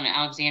example in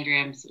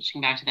Alexandria, I'm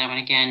switching back to that one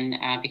again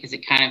because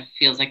it kind of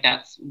feels like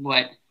that's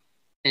what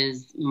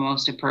is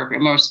most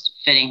appropriate, most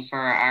fitting for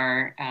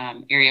our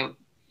area.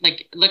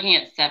 Like looking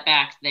at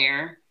setbacks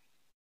there,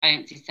 I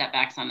didn't see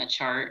setbacks on the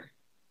chart.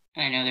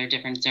 I know there are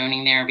different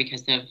zoning there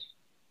because of,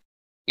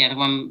 yeah, the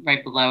one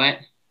right below it.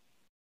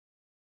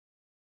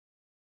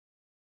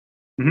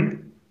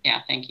 Mm-hmm.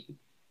 Yeah, thank you.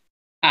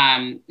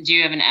 Do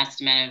you have an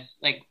estimate of,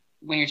 like,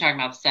 when you're talking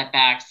about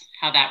setbacks,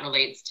 how that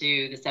relates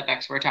to the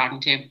setbacks we're talking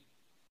to?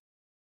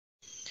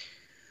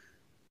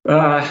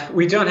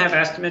 We don't have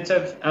estimates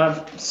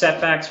of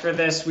setbacks for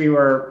this. We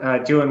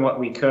were doing what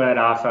we could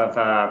off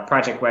of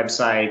project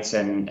websites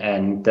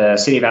and the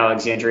City of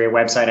Alexandria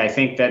website. I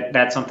think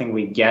that's something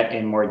we get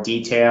in more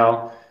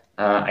detail.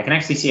 I can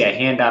actually see a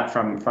hand up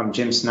from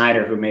Jim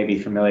Snyder, who may be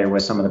familiar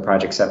with some of the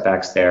project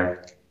setbacks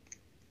there.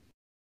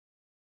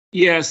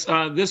 Yes,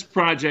 this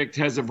project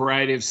has a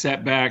variety of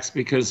setbacks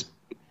because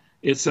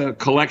it's a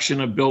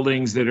collection of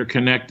buildings that are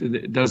connected.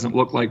 It doesn't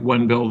look like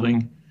one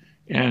building.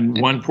 And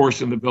one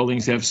portion of the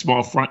buildings have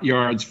small front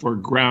yards for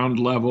ground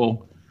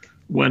level,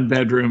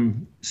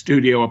 1-bedroom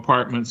studio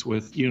apartments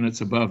with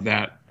units above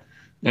that.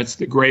 That's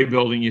the gray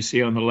building you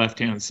see on the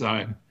left-hand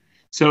side.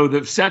 So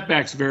the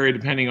setbacks vary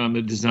depending on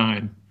the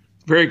design.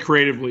 Very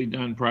creatively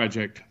done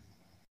project.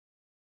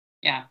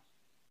 Yeah.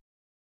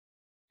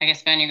 I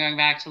guess, Ben, you're going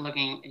back to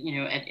looking,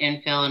 at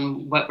infill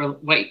and what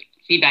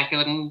feedback you're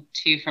looking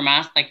to from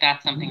us. Like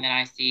that's something that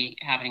I see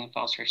happening in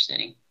Falls Church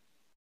City.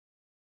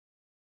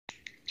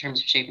 In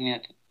terms of shaping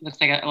it,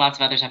 looks like lots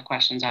of others have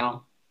questions.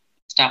 I'll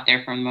stop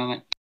there for a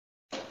moment.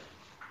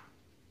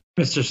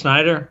 Mr.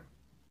 Snyder?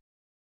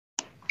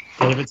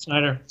 David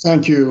Snyder?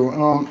 Thank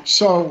you.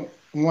 So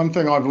one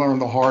thing I've learned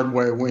the hard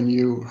way, when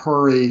you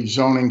hurry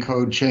zoning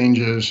code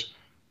changes,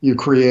 you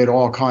create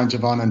all kinds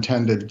of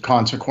unintended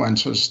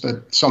consequences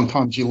that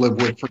sometimes you live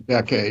with for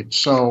decades.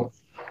 So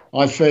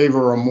I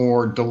favor a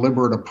more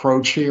deliberate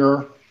approach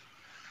here.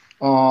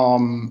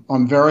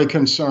 I'm very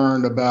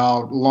concerned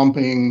about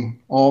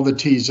lumping all the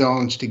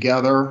T-zones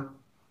together,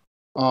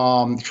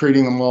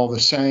 treating them all the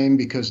same,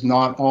 because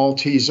not all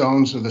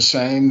T-zones are the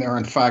same. They're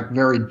in fact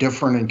very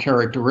different in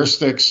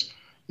characteristics,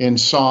 in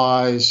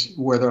size,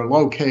 where they're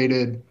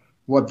located,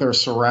 what they're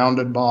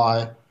surrounded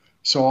by.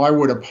 So I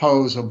would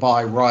oppose a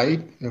by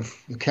right.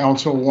 If the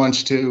council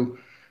wants to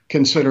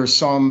consider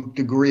some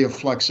degree of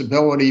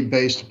flexibility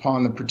based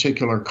upon the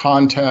particular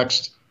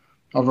context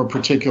of a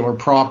particular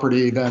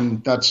property,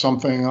 then that's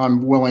something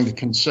I'm willing to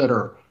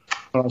consider.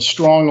 But I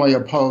strongly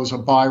oppose a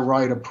by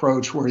right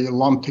approach where you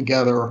lump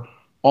together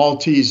all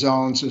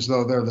T-zones as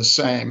though they're the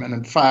same. And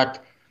in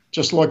fact,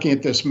 just looking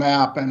at this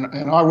map, and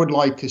I would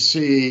like to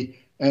see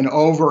an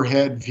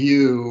overhead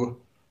view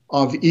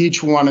of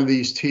each one of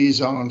these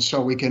T-zones so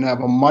we can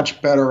have a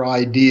much better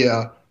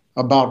idea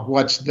about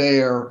what's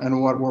there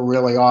and what we're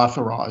really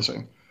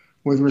authorizing.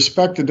 With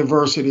respect to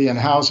diversity and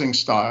housing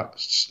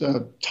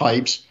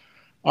types,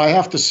 I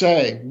have to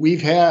say,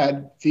 we've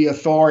had the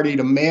authority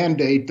to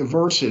mandate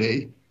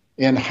diversity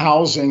in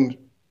housing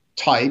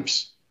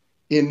types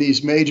in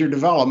these major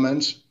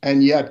developments,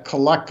 and yet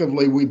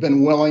collectively we've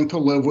been willing to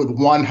live with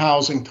one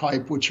housing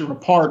type, which are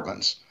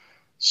apartments.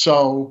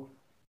 So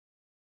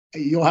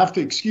you'll have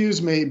to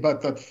excuse me,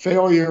 but the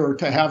failure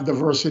to have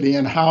diversity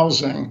in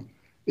housing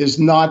is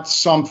not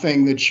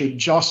something that should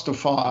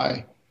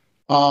justify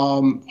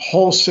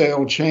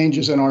wholesale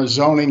changes in our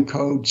zoning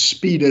code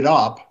speeded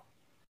up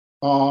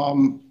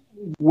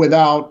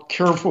without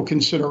careful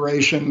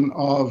consideration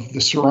of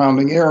the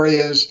surrounding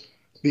areas,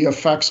 the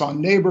effects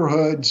on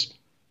neighborhoods,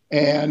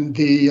 and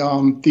the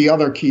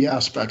other key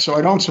aspects. So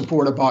I don't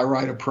support a by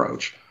right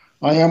approach.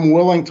 I am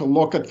willing to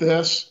look at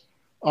this,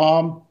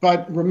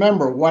 but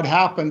remember what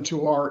happened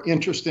to our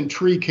interest in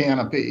tree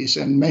canopies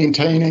and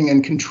maintaining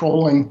and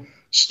controlling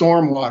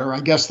stormwater. I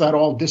guess that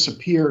all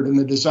disappeared in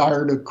the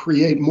desire to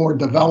create more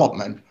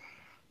development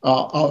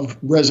of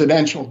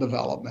residential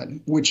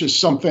development, which is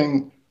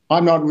something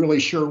I'm not really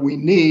sure we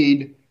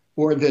need,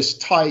 or this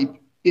type,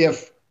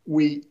 if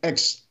we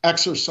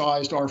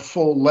exercised our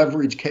full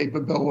leverage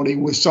capability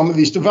with some of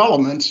these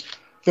developments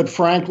that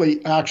frankly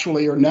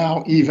actually are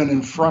now even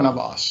in front of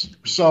us.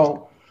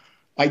 So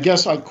I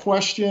guess I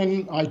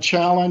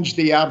challenge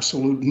the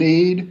absolute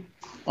need.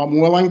 I'm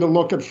willing to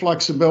look at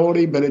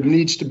flexibility, but it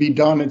needs to be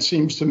done, it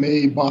seems to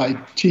me, by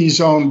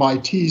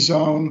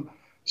T-zone,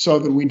 so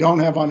that we don't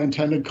have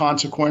unintended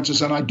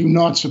consequences, and I do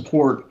not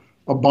support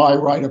a by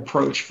right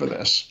approach for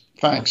this.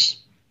 Thanks.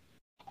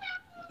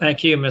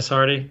 Thank you, Ms.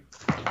 Hardy.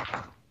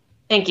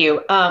 Thank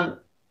you.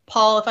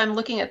 Paul, if I'm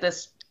looking at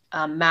this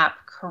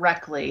map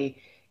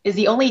correctly, is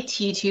the only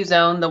T2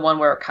 zone the one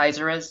where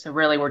Kaiser is? So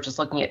really we're just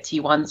looking at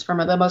T1s for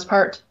the most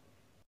part?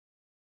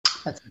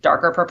 That's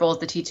darker purple is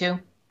the T2.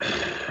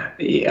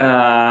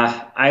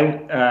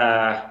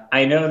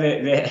 I know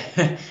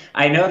that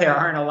I know there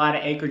aren't a lot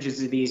of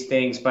acreages of these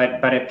things,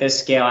 but at this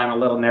scale, I'm a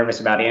little nervous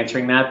about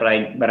answering that.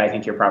 But I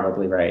think you're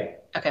probably right.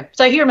 Okay,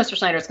 so I hear Mr.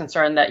 Snyder's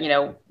concern that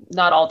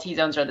not all T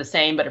zones are the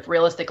same, but if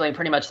realistically,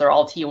 pretty much they're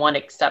all T1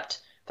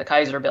 except the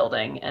Kaiser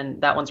building,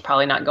 and that one's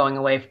probably not going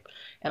away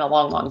in a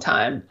long, long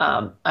time.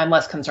 I'm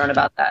less concerned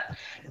about that.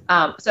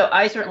 So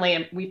I certainly,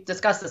 and we've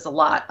discussed this a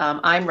lot.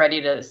 I'm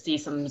ready to see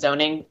some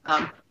zoning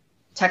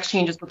text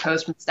changes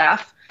proposed from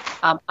staff.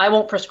 I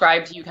won't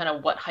prescribe to you kind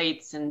of what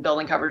heights and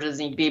building coverages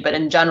need to be, but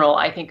in general,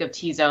 I think of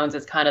T zones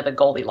as kind of the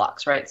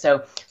Goldilocks, right?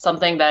 So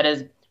something that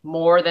is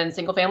more than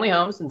single family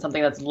homes and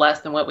something that's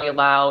less than what we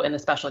allow in the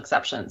special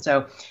exception.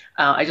 So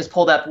I just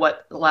pulled up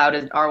what allowed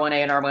in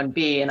R1A and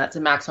R1B, and that's a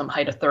maximum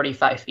height of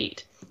 35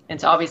 feet. And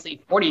so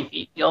obviously 40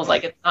 feet feels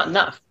like it's not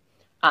enough.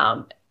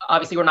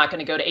 Obviously, we're not going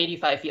to go to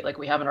 85 feet like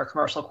we have in our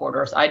commercial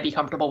corridors. I'd be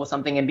comfortable with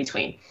something in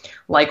between.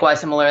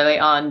 Likewise, similarly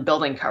on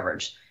building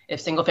coverage. If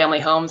single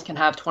family homes can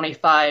have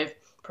 25%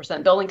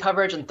 building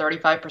coverage and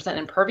 35%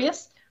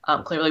 impervious,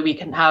 clearly we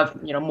can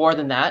have more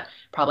than that,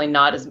 probably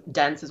not as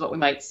dense as what we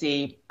might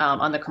see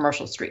on the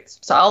commercial streets.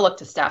 So I'll look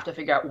to staff to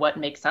figure out what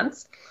makes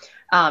sense.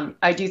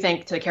 I do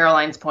think, to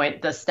Caroline's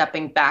point, the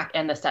stepping back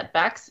and the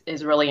setbacks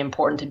is really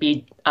important to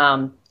be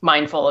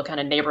mindful of kind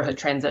of neighborhood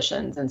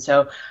transitions. And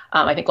so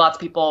I think lots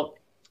of people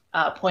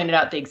pointed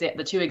out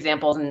the two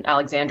examples in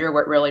Alexandria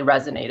where it really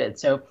resonated.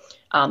 So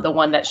the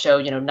one that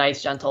showed,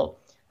 nice, gentle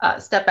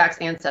step backs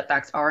and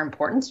setbacks are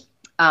important.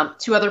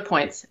 Two other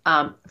points.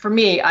 For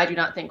me, I do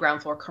not think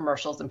ground floor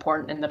commercial is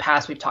important. In the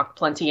past, we've talked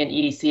plenty in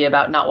EDC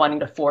about not wanting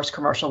to force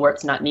commercial where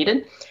it's not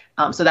needed.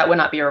 So that would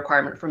not be a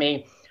requirement for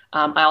me.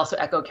 I also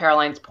echo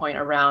Caroline's point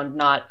around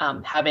not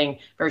having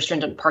very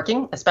stringent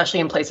parking, especially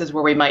in places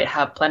where we might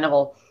have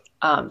plentiful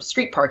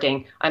street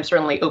parking. I'm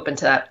certainly open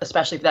to that,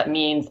 especially if that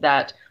means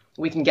that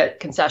we can get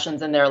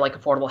concessions in there like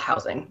affordable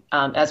housing.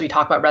 As we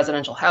talk about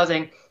residential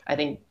housing, I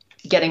think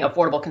getting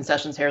affordable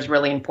concessions here is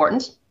really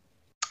important.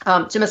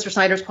 To Mr.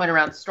 Snyder's point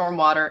around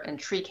stormwater and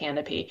tree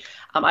canopy,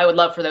 I would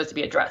love for those to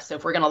be addressed. So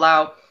if we're going to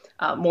allow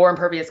more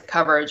impervious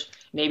coverage,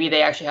 maybe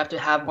they actually have to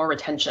have more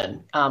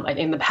retention.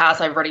 In the past,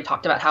 I've already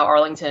talked about how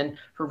Arlington,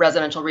 for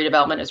residential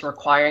redevelopment, is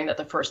requiring that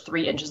the first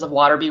 3 inches of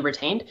water be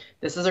retained.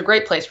 This is a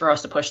great place for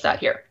us to push that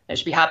here. It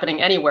should be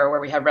happening anywhere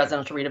where we have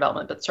residential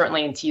redevelopment, but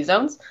certainly in T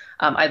zones,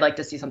 I'd like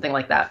to see something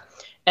like that.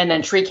 And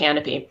then tree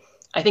canopy.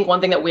 I think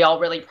one thing that we all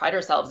really pride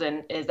ourselves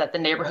in is that the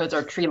neighborhoods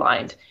are tree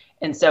lined.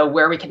 And so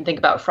where we can think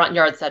about front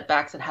yard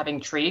setbacks and having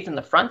trees in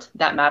the front,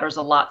 that matters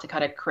a lot to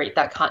kind of create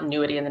that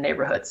continuity in the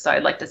neighborhoods. So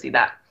I'd like to see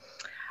that.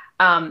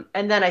 And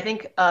then I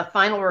think a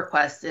final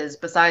request is,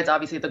 besides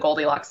obviously the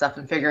Goldilocks stuff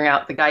and figuring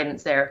out the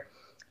guidance there,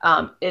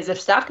 is if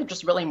staff could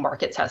just really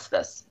market test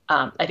this.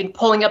 I think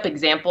pulling up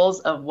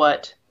examples of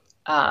what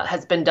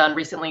has been done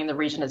recently in the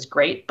region is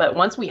great. But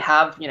once we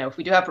have, if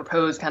we do have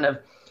proposed kind of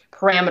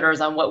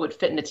parameters on what would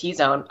fit in a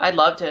T-zone, I'd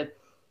love to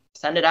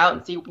send it out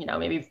and see,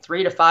 maybe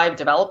 3 to 5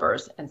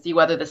 developers and see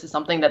whether this is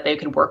something that they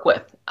could work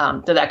with.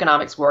 Do the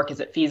economics work? Is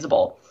it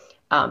feasible?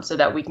 So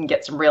that we can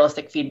get some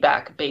realistic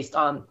feedback based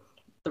on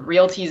the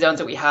real T-zones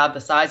that we have, the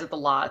size of the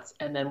lots,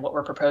 and then what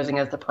we're proposing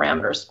as the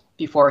parameters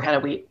before kind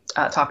of we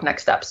talk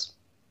next steps.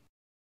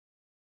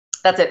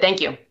 That's it.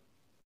 Thank you.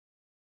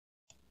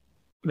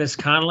 Ms.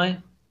 Connolly?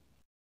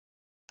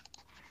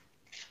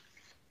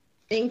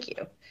 Thank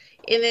you.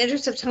 In the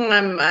interest of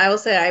time, I will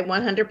say I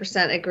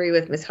 100% agree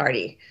with Ms.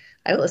 Hardy.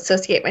 I will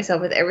associate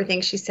myself with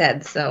everything she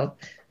said. So,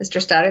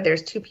 Mr. Stoddard,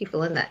 there's 2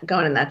 people in that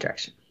going in that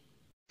direction.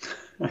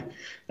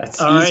 That's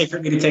all easy for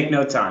me to take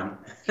notes on.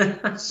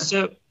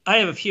 So I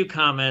have a few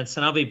comments,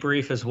 and I'll be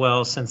brief as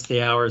well since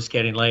the hour is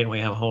getting late and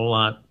we have a whole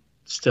lot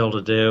still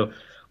to do.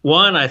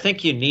 One, I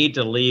think you need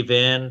to leave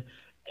in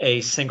a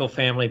single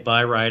family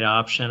by right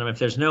option. I mean, if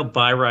there's no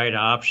by right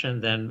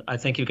option, then I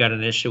think you've got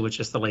an issue with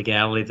just the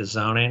legality of the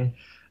zoning.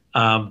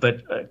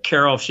 But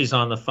Carol, if she's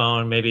on the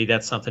phone, maybe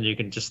that's something you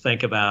can just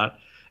think about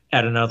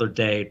at another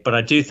date. But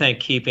I do think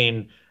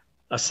keeping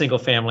a single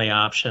family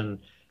option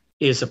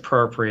is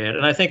appropriate.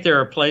 And I think there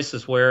are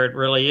places where it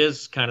really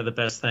is kind of the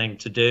best thing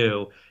to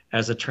do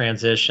as a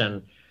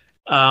transition.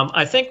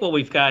 I think what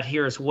we've got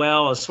here as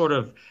well is sort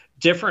of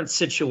different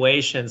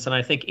situations. And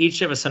I think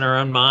each of us in our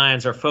own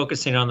minds are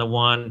focusing on the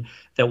one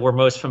that we're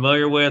most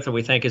familiar with or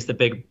we think is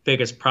the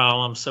biggest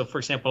problem. So for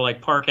example,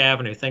 like Park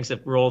Avenue, things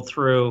that rolled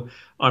through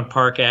on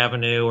Park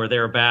Avenue or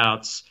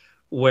thereabouts,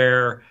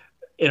 where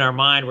in our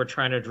mind, we're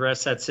trying to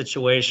address that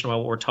situation,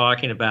 what we're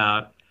talking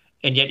about.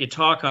 And yet you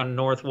talk on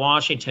North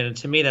Washington, and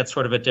to me, that's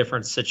sort of a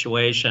different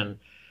situation.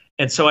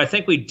 And so I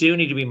think we do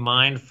need to be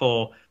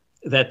mindful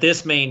that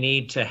this may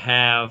need to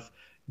have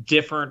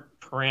different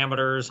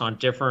parameters on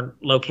different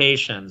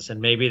locations,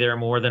 and maybe there are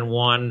more than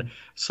one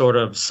sort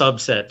of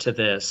subset to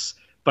this.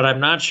 But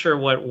I'm not sure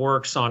what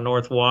works on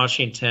North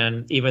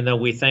Washington, even though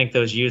we think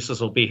those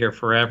uses will be here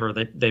forever.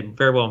 They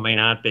very well may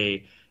not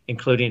be,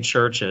 including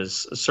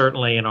churches.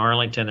 Certainly in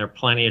Arlington, there are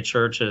plenty of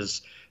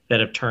churches that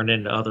have turned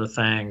into other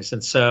things.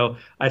 And so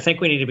I think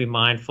we need to be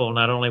mindful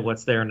not only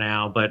what's there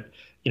now, but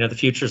the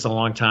future's a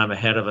long time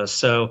ahead of us.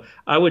 So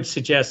I would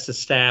suggest to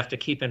staff to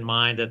keep in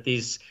mind that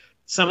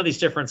some of these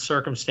different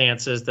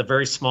circumstances, the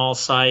very small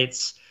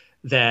sites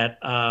that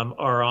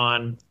are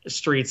on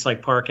streets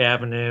like Park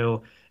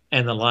Avenue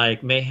and the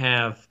like, may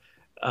have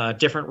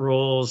different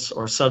rules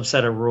or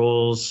subset of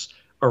rules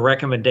or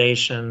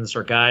recommendations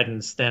or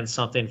guidance than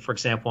something, for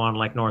example, on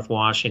like North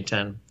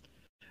Washington.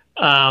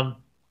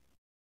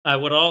 I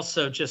would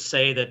also just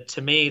say that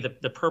to me,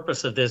 the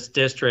purpose of this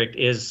district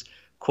is,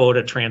 quote,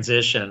 a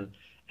transition.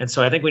 And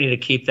so I think we need to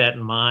keep that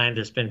in mind.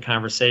 There's been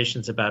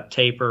conversations about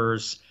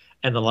tapers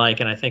and the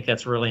like, and I think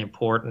that's really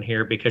important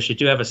here because you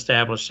do have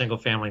established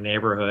single-family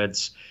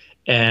neighborhoods,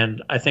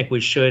 and I think we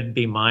should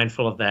be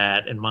mindful of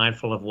that and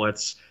mindful of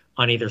what's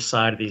on either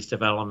side of these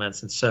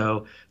developments. And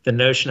so the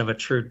notion of a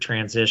true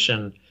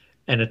transition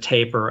and a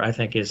taper, I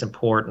think, is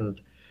important.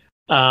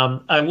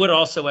 I would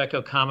also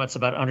echo comments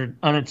about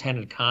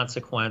unintended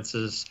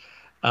consequences.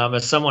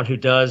 As someone who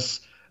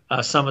does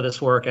some of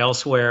this work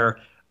elsewhere,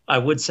 I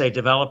would say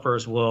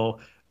developers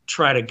will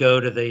try to go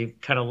to the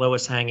kind of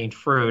lowest hanging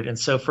fruit. And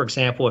so, for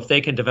example, if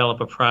they can develop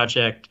a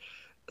project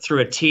through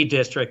a T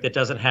district that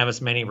doesn't have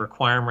as many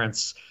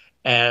requirements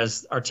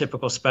as our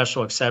typical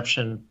special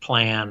exception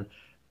plan,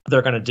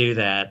 they're going to do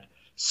that.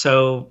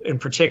 So in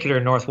particular,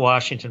 North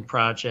Washington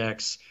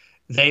projects,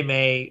 they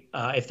may,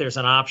 if there's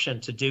an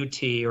option to do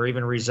T or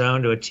even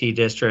rezone to a T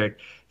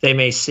district, they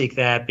may seek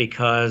that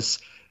because,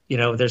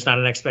 there's not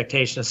an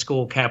expectation of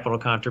school capital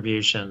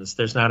contributions.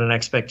 There's not an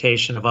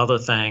expectation of other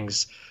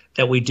things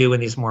that we do in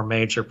these more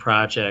major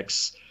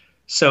projects.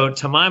 So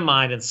to my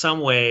mind, in some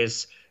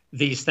ways,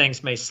 these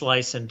things may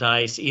slice and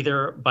dice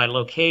either by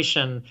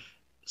location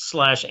 /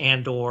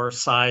 and/or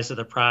size of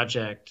the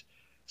project.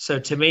 So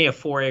to me, a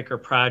 4-acre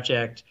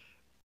project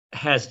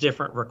has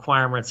different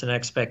requirements and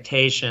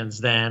expectations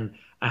than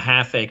a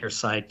half-acre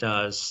site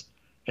does.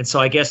 And so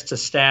I guess to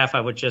staff,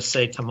 I would just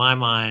say, to my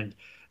mind,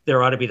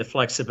 there ought to be the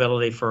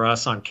flexibility for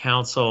us on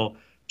council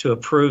to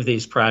approve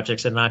these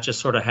projects and not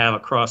just sort of have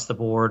across the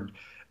board,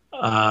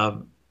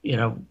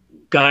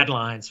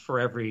 guidelines for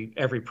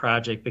every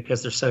project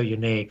because they're so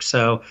unique.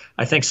 So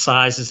I think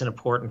size is an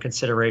important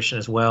consideration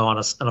as well on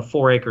a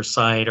 4-acre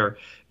site, or,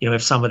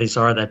 if some of these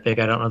are that big,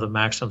 I don't know the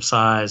maximum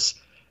size.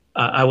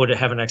 I would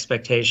have an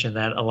expectation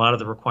that a lot of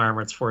the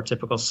requirements for a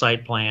typical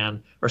site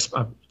plan, or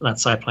not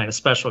site plan, a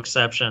special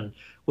exception,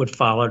 would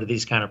follow to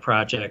these kind of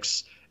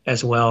projects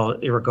as well,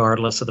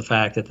 regardless of the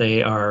fact that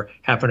they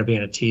happen to be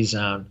in a T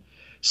zone.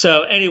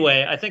 So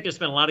anyway, I think there's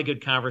been a lot of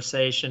good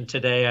conversation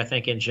today. I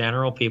think in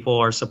general, people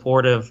are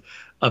supportive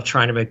of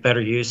trying to make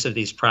better use of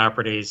these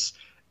properties.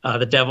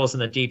 The devil's in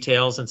the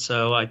details. And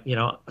so,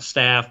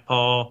 staff,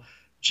 Paul,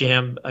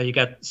 Jim, you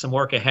got some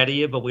work ahead of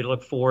you, but we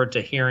look forward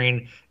to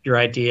hearing your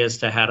ideas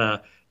to how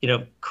to,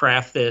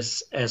 craft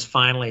this as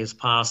finely as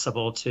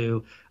possible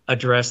to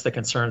address the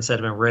concerns that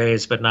have been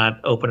raised, but not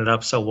open it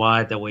up so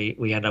wide that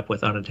we end up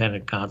with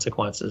unintended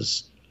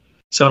consequences.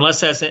 So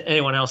unless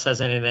anyone else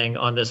has anything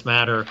on this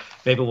matter,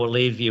 maybe we'll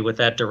leave you with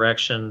that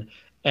direction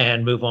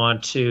and move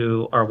on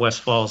to our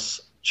West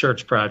Falls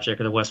Church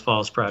project, or the West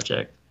Falls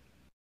project.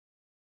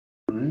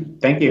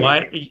 Thank you.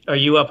 Why, are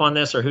you up on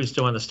this, or who's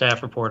doing the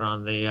staff report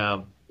on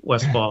the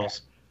West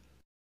Falls?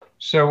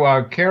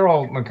 So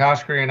Carol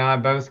McCoskey and I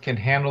both can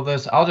handle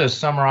this. I'll just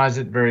summarize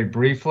it very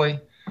briefly.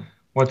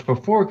 What's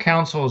before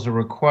council is a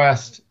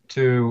request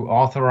to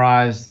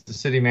authorize the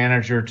city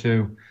manager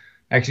to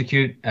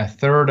execute a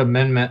third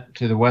amendment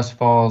to the West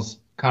Falls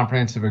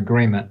Comprehensive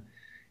Agreement.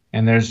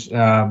 And there's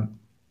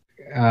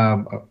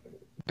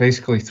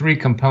basically 3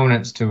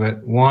 components to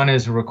it. One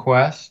is a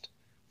request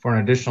for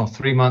an additional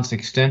 3 months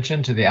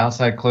extension to the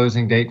outside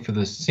closing date for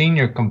the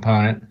senior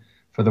component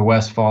for the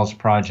West Falls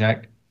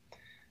project.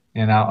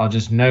 And I'll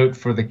just note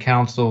for the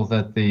council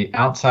that the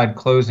outside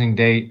closing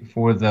date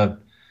for the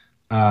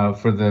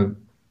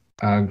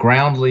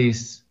ground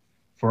lease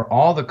for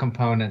all the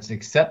components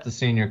except the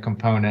senior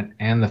component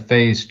and the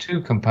phase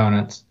 2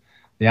 components,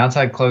 the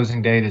outside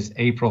closing date is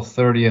April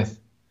 30th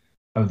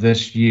of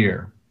this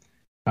year.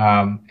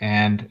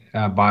 And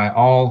by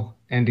all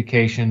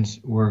indications,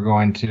 we're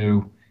going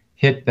to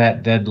hit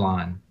that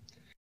deadline.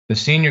 The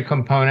senior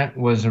component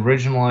was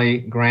originally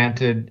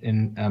granted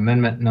in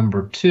amendment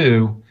number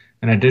 2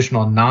 an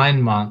additional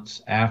 9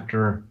 months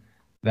after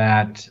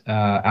that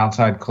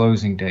outside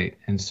closing date.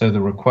 And so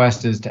the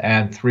request is to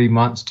add 3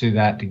 months to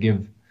that to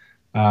give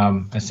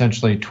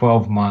essentially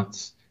 12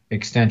 months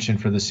extension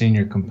for the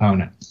senior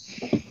component.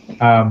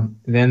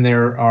 Then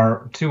there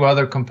are 2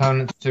 other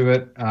components to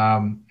it,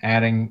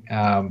 adding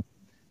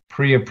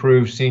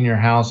pre-approved senior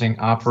housing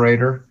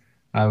operator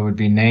would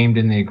be named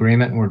in the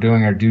agreement. We're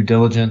doing our due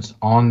diligence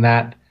on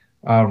that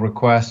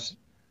request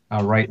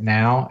right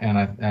now,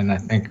 and I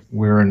think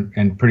we're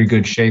in pretty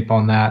good shape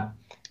on that.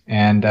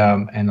 And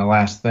the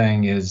last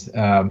thing is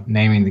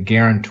naming the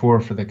guarantor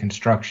for the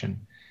construction.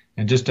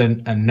 And just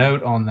a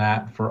note on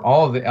that, for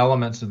all of the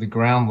elements of the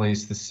ground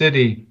lease, the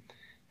city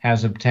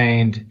has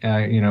obtained,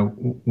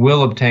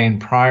 will obtain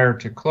prior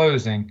to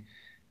closing,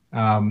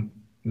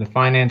 the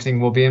financing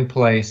will be in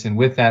place, and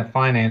with that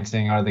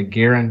financing are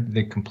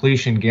the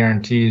completion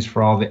guarantees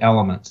for all the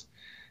elements.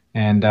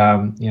 And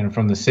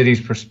from the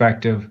city's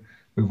perspective,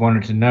 we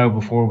wanted to know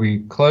before we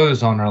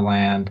close on our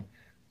land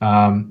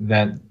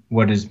that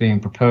what is being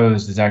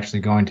proposed is actually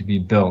going to be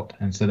built.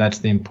 And so that's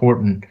the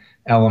important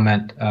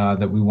element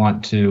that we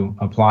want to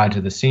apply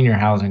to the senior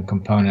housing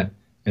component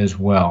as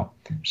well.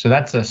 So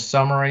that's a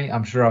summary.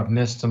 I'm sure I've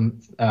missed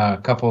a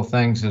couple of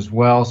things as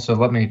well. So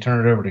let me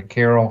turn it over to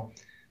Carol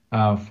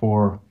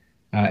for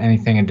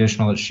anything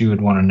additional that she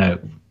would want to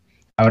note.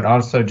 I would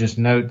also just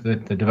note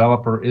that the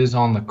developer is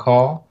on the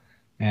call,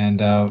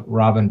 and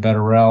Robin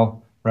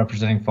Betterell,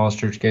 representing Falls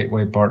Church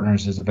Gateway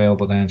Partners, is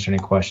available to answer any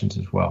questions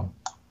as well.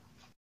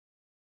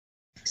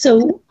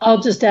 So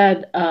I'll just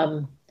add,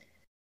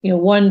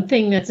 one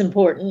thing that's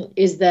important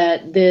is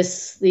that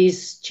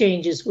these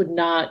changes would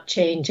not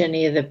change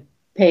any of the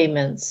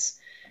payments.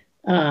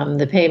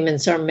 The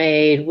payments are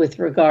made with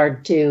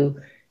regard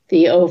to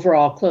the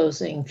overall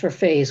closing for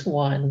phase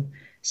 1,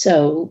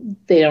 so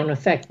they don't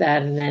affect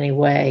that in any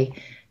way.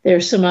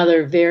 There's some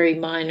other very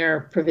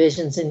minor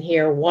provisions in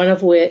here, one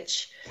of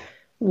which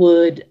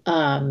would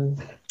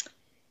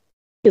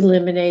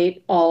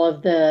eliminate all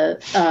of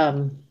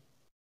the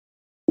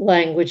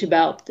language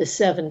about the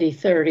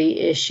 70-30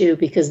 issue,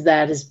 because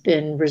that has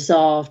been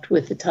resolved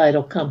with the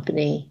title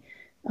company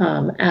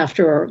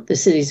after the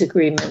city's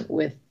agreement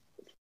with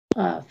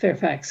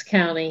Fairfax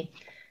County.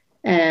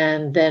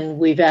 And then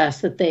we've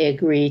asked that they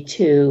agree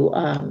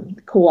to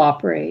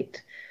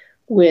cooperate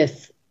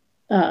with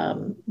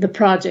the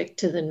project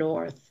to the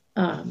north.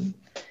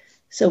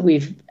 So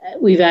we've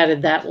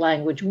added that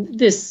language.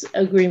 This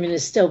agreement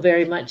is still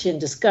very much in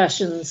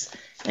discussions,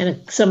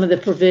 and some of the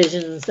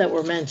provisions that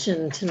were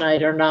mentioned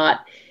tonight are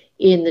not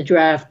in the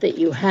draft that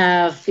you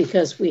have,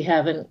 because we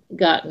haven't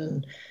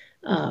gotten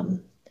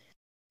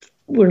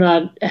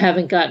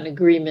haven't gotten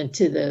agreement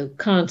to the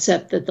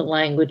concept that the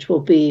language will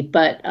be.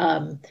 But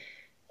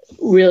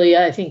really,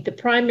 I think the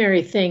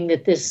primary thing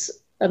that this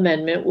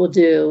amendment will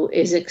do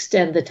is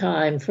extend the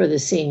time for the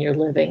senior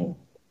living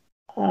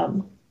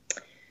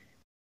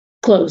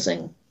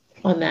closing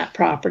on that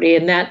property.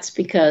 And that's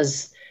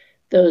because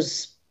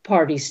those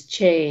parties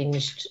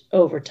changed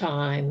over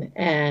time.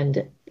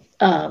 And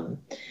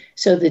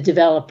so the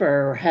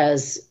developer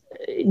has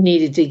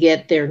needed to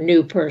get their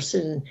new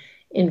person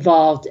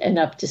involved and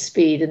up to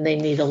speed, and they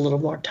need a little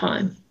more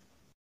time.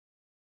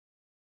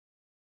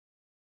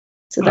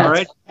 So that's all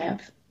right. What I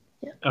have.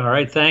 Yeah. All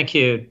right, thank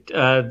you.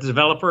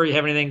 Developer, you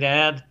have anything to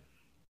add?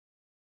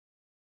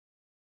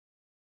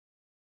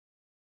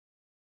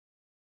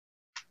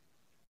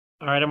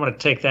 All right, I'm going to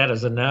take that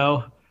as a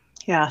no.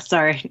 Yeah,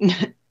 sorry.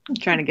 I'm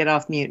trying to get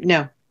off mute.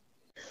 No.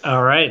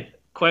 All right.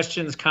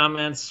 Questions,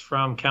 comments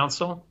from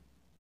council?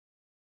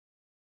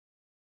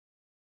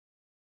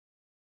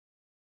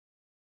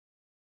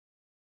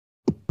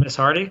 Ms.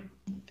 Hardy?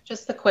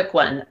 Just a quick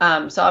one.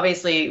 So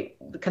obviously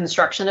the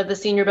construction of the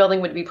senior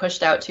building would be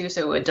pushed out too,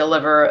 so it would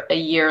deliver a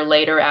year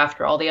later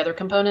after all the other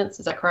components.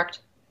 Is that correct?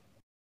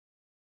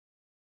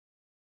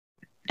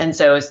 And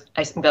so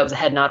I think that was a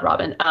head nod,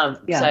 Robin.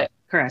 Yeah, so,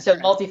 correct. So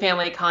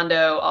multifamily,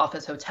 condo,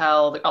 office,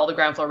 hotel, all the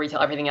ground floor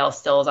retail, everything else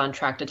still is on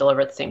track to deliver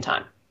at the same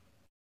time.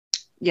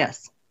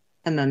 Yes.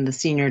 And then the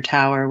senior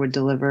tower would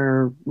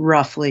deliver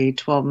roughly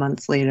 12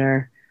 months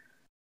later.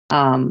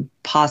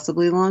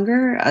 Possibly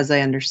longer. As I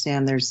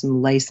understand, there's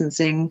some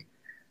licensing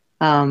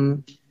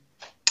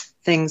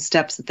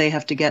steps that they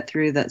have to get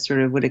through that sort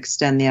of would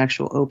extend the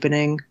actual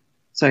opening.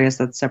 So I guess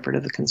that's separate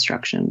of the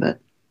construction, but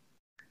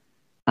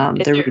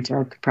the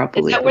retail could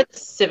probably. Is that where the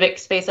civic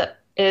space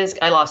is?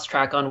 I lost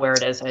track on where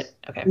it is.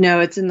 Okay. No,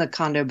 it's in the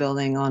condo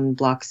building on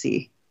Block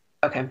C.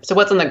 Okay. So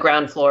what's on the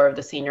ground floor of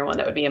the senior one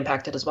that would be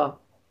impacted as well?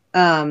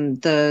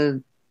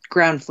 The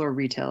ground floor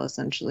retail,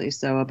 essentially.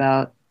 So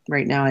about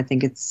right now, I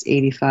think it's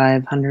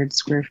 8,500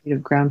 square feet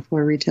of ground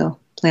floor retail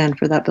planned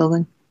for that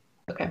building.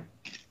 Okay.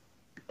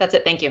 That's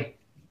it. Thank you.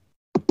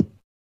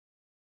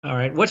 All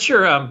right. What's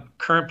your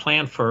current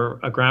plan for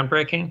a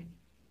groundbreaking?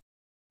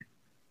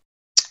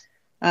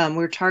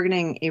 We're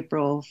targeting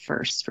April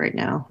 1st right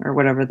now, or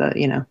whatever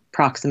the,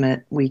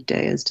 proximate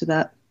weekday is to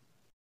that.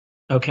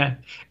 Okay.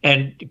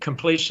 And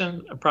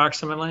completion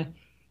approximately?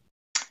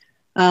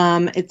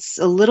 It's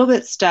a little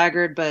bit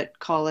staggered, but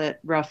call it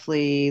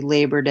roughly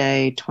Labor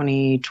Day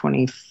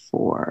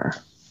 2024.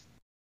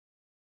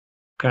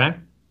 Okay.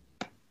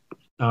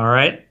 All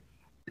right.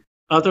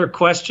 Other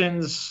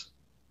questions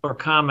or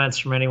comments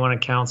from anyone in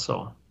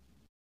council?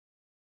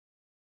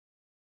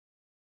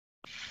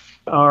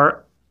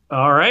 All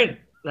right.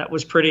 That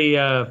was pretty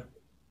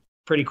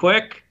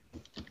quick.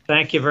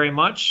 Thank you very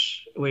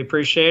much. We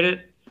appreciate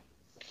it.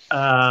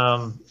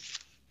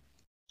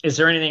 Is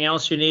there anything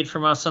else you need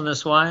from us on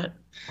this, Wyatt?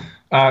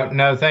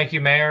 No, thank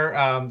you,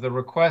 Mayor. The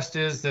request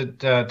is that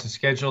to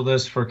schedule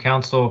this for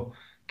council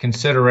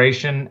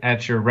consideration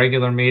at your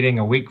regular meeting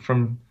a week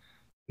from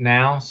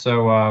now.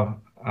 So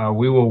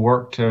we will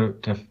work to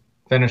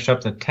finish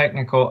up the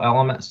technical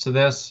elements to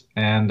this,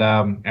 and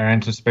our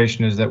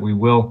anticipation is that we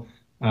will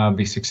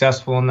be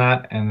successful in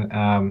that.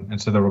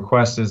 And so the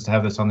request is to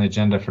have this on the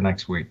agenda for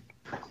next week.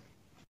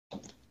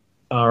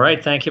 All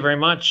right, thank you very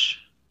much.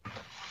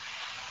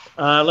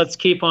 Let's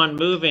keep on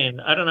moving.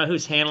 I don't know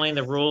who's handling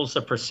the rules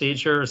of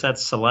procedure. Is that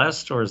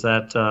Celeste, or is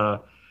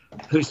that,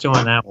 who's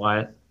doing that,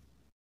 Wyatt?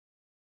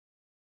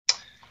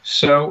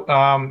 So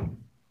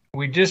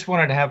we just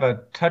wanted to have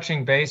a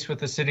touching base with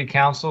the city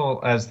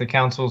council. As the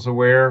council's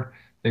aware,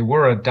 they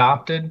were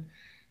adopted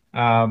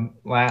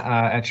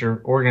at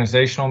your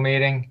organizational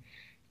meeting.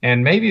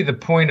 And maybe the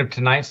point of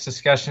tonight's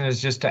discussion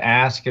is just to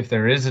ask if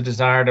there is a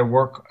desire to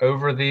work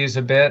over these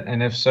a bit.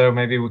 And if so,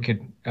 maybe we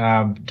could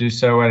do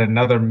so at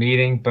another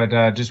meeting.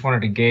 But just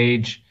wanted to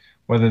gauge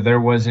whether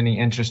there was any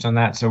interest on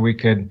that so we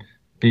could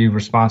be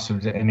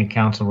responsive to any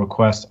council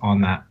requests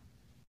on that.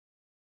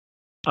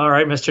 All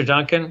right, Mr.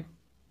 Duncan.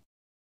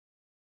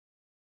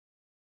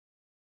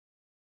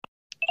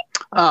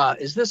 I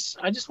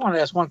just want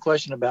to ask one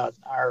question about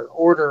our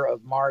order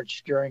of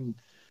march during,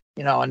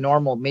 a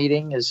normal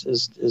meeting. Is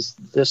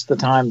this the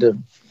time to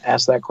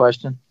ask that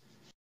question?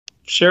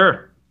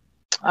 Sure.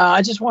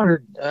 I just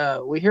wondered,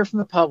 we hear from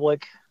the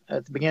public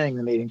at the beginning of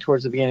the meeting,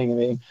 towards the beginning of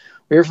the meeting,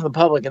 we hear from the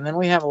public, and then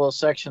we have a little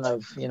section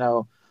of,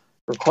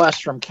 requests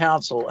from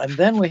council, and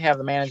then we have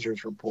the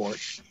manager's report.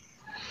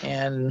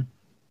 And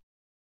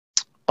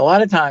a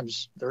lot of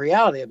times the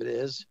reality of it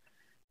is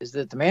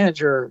that the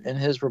manager in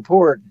his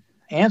report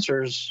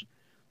answers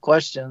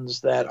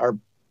questions that are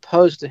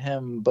posed to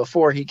him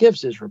before he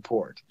gives his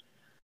report.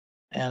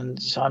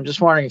 And so I'm just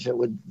wondering if it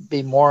would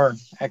be more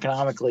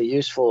economically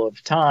useful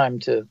of time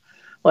to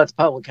let the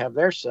public have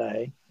their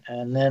say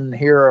and then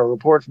hear a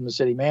report from the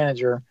city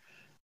manager.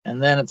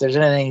 And then if there's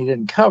anything he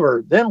didn't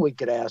cover, then we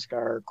could ask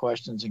our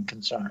questions and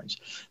concerns.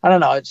 I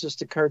don't know. It's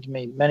just occurred to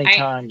me many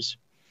times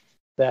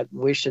that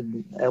we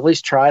should at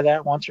least try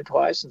that once or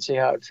twice and see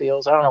how it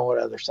feels. I don't know what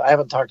others. I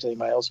haven't talked to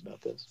anybody else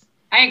about this.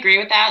 I agree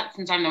with that,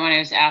 since I'm the one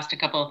who's asked a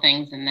couple of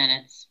things, and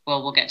then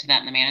we'll get to that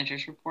in the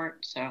manager's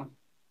report. So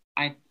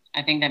I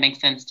think that makes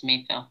sense to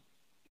me, Phil.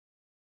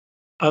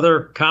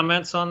 Other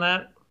comments on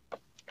that?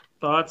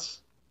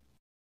 Thoughts?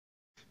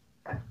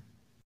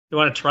 You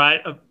want to try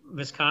it,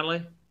 Ms.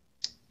 Conley?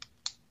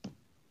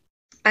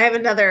 I have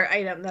another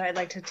item that I'd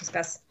like to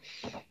discuss.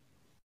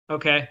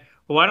 Okay.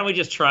 Well, why don't we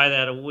just try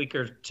that a week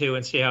or two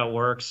and see how it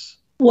works?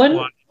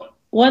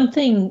 One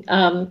thing,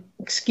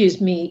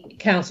 excuse me,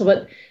 Council,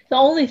 but the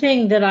only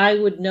thing that I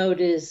would note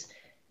is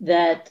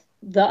that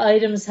the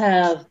items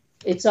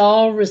it's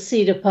all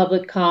receipt of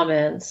public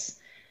comments,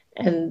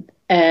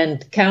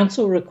 and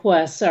council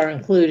requests are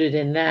included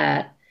in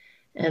that.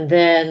 And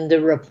then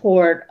the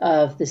report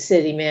of the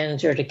city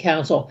manager to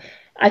council.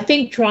 I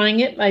think trying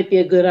it might be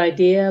a good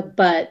idea,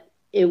 but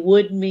it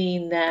would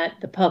mean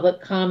that the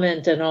public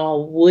comment and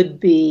all would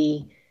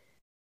be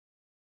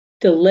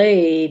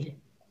delayed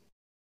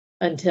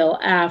until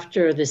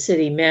after the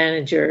city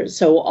manager.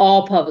 So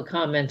all public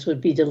comments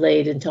would be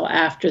delayed until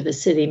after the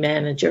city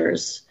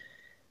manager's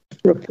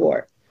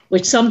report,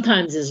 which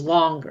sometimes is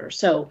longer.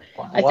 So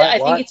I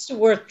think it's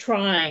worth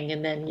trying,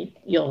 and then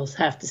you'll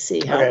have to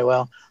see how. Okay,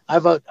 well, I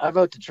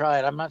vote to try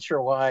it. I'm not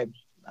sure why.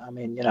 I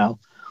mean,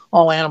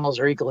 all animals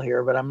are equal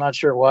here, but I'm not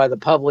sure why the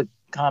public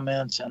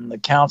comments and the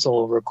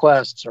council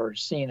requests are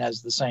seen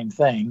as the same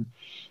thing,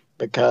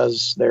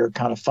 because they're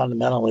kind of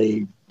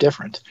fundamentally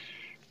different.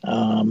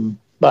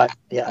 But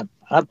yeah,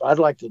 I'd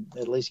like to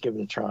at least give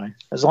it a try,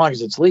 as long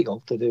as it's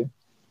legal to do.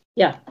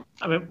 Yeah.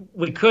 I mean,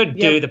 we could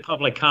do the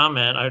public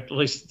comment, or at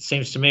least it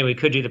seems to me we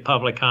could do the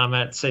public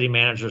comment, city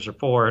manager's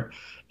report,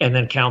 and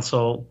then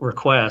council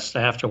request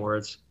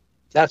afterwards.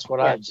 That's what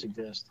I'd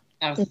suggest.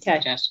 That was a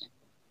suggestion.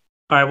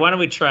 All right, why don't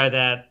we try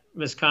that,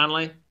 Ms.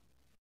 Conley?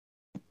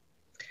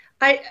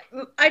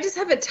 I just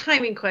have a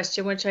timing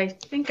question, which I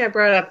think I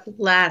brought up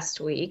last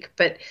week,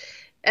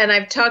 and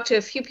I've talked to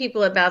a few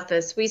people about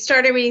this. We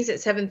start our meetings at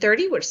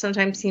 7:30, which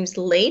sometimes seems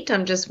late.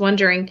 I'm just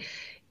wondering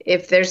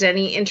if there's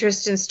any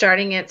interest in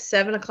starting at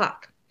 7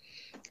 o'clock.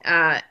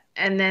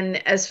 And then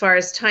as far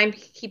as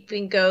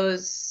timekeeping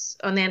goes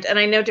on that, and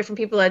I know different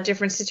people have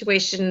different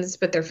situations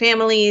with their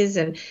families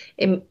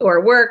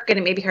or work, and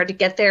it may be hard to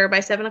get there by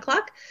 7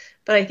 o'clock,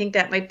 but I think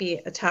that might be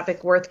a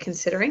topic worth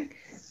considering.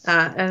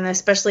 And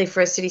especially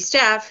for a city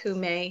staff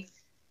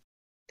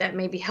that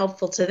may be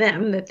helpful to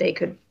them, that they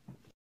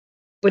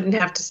wouldn't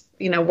have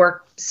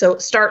to,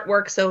 start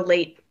work so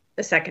late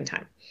the second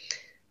time.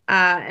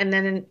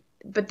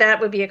 But that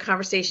would be a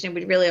conversation.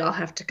 We'd really all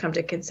have to come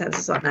to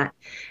consensus on that.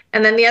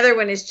 And then the other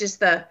one is just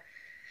the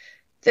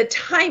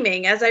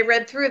timing. As I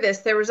read through this,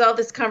 there was all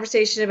this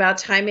conversation about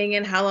timing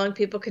and how long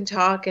people can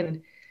talk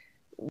and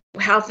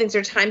how things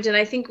are timed. And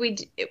I think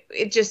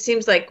it just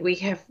seems like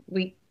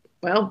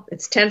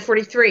it's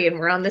 10:43 and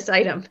we're on this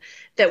item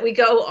that we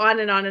go on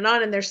and on and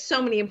on. And there's so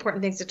many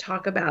important things to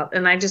talk about.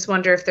 And I just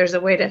wonder if there's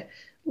a way to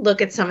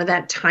look at some of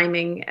that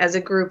timing as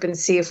a group and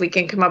see if we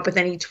can come up with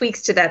any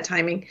tweaks to that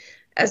timing,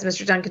 as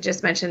Mr. Duncan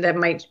just mentioned, that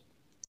might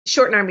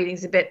shorten our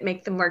meetings a bit,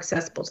 make them more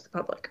accessible to the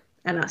public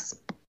and us.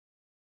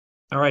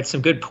 All right,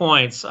 some good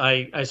points.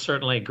 I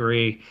certainly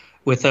agree.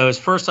 with those.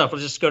 First off,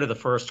 we'll just go to the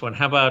first one.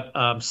 How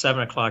about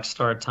 7 o'clock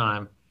start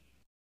time?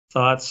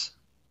 Thoughts?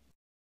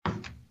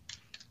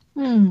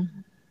 Kind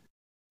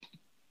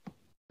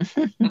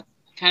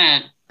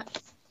of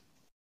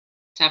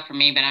tough for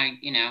me, but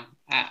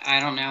I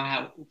don't know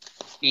how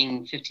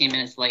being 15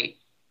 minutes late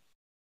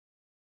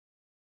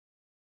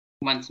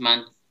once a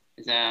month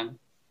is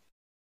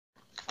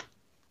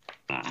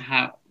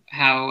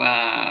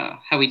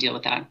how we deal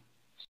with that. I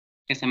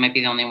guess I might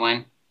be the only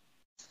one.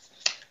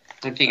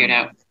 I figured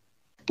out.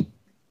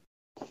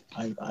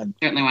 I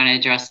certainly want to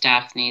address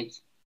staff's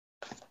needs.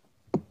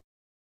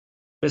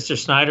 Mr.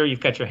 Snyder,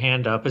 you've got your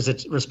hand up. Is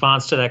it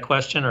response to that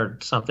question or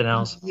something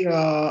else?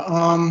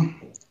 Yeah.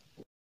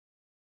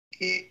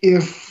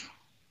 If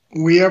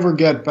we ever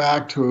get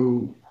back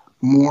to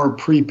more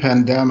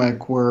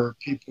pre-pandemic where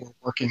people are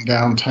working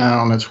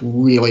downtown, it's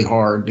really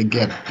hard to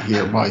get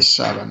here by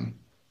 7.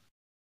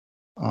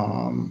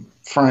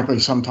 Frankly,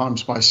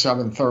 sometimes by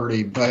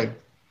 7:30, but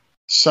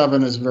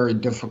 7 is very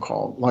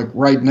difficult. Like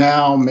right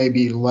now,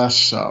 maybe less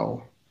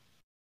so,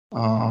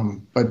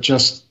 but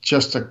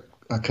just a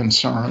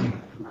concern.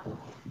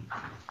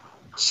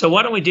 So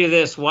why don't we do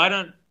this? Why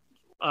don't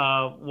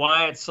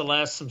Wyatt,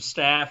 Celeste, some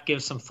staff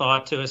give some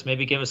thought to us,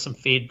 maybe give us some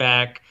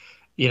feedback,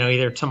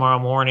 either tomorrow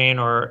morning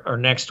or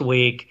next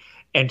week,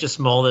 and just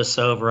mull this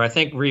over. I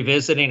think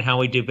revisiting how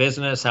we do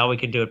business, how we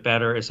can do it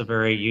better is a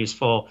very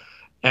useful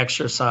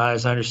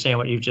exercise. I understand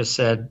what you've just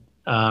said,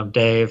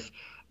 Dave,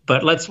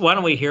 but why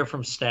don't we hear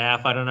from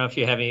staff? I don't know if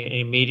you have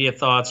any immediate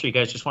thoughts or you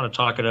guys just want to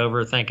talk it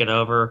over, think it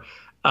over,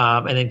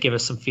 and then give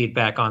us some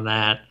feedback on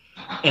that.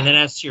 And then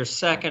as to your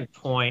second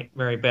point,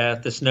 Mary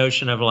Beth, this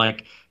notion of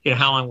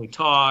how long we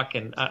talk,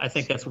 and I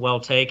think that's well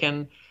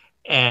taken.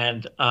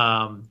 And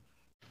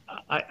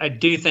I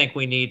do think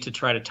we need to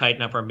try to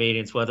tighten up our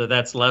meetings, whether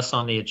that's less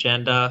on the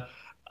agenda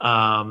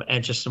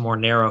and just a more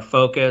narrow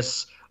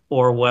focus,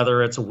 or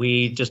whether it's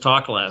we just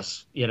talk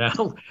less.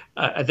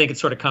 I think it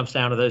sort of comes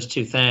down to those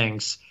two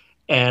things.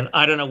 And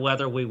I don't know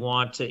whether we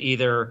want to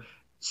either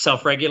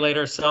self-regulate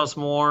ourselves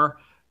more,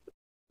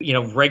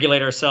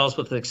 regulate ourselves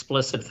with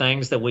explicit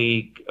things that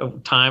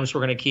times we're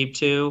going to keep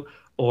to,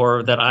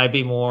 or that I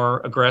be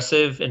more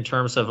aggressive in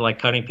terms of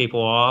cutting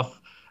people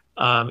off,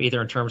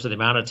 either in terms of the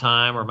amount of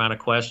time or amount of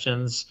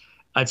questions.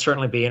 I'd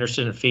certainly be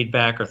interested in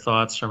feedback or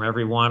thoughts from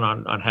everyone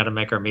on how to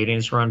make our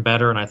meetings run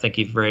better. And I think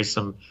you've raised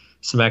some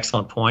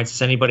excellent points.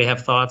 Does anybody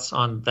have thoughts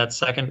on that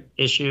second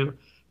issue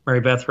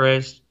Mary Beth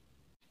raised?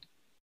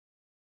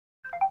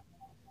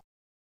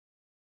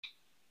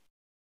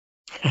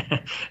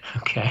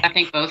 Okay. I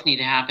think both need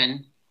to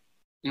happen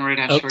in order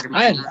to have shorter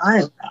meetings.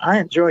 I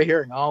enjoy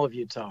hearing all of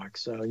you talk,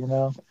 so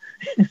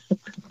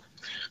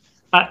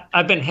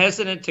I've been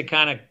hesitant to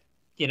kind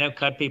of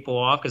cut people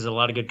off because there's a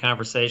lot of good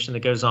conversation that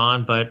goes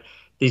on, but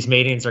these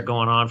meetings are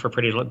going on for a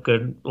pretty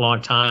good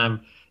long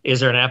time. Is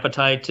there an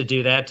appetite to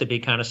do that, to be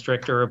kind of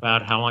stricter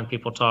about how long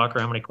people talk or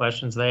how many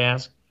questions they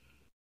ask?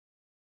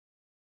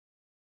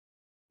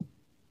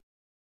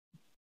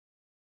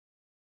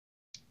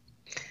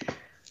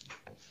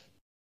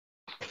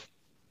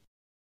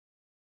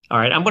 All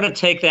right, I'm going to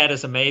take that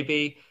as a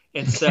maybe,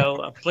 and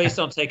so please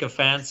don't take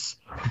offense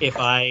if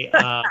I,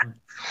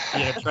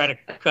 try to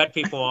cut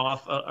people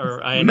off,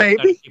 or I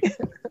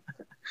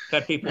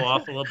cut people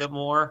off a little bit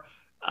more,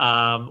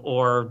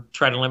 or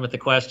try to limit the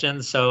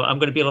questions. So I'm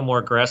going to be a little more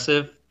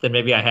aggressive than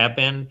maybe I have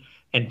been,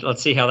 and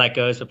let's see how that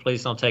goes. But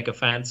please don't take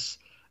offense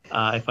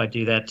if I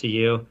do that to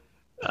you,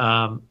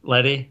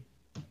 Letty.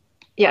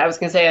 Yeah, I was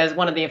going to say, as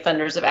one of the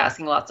offenders of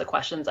asking lots of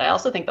questions, I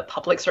also think the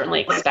public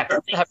certainly expects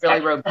to have really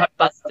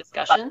robust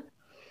discussion.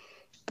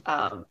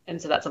 And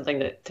so that's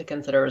something to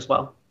consider as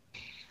well.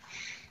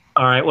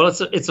 All right. Well,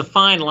 it's a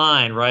fine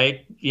line,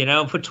 right?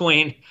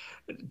 Between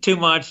too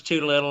much,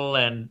 too little,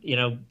 and,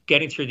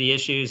 getting through the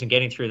issues and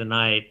getting through the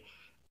night.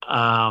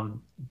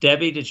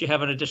 Debbie, did you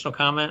have an additional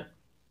comment?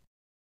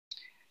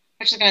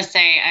 I was just going to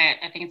say,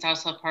 I think it's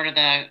also part of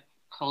the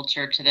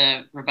culture to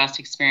the robust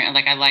experience.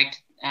 I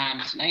liked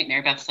tonight,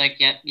 Mary Beth's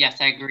yes,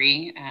 I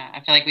agree.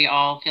 I feel like we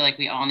all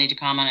need to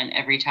comment on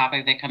every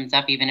topic that comes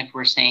up, even if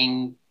we're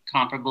saying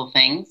comparable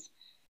things.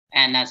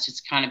 And that's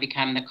just kind of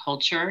become the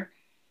culture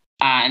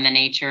and the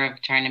nature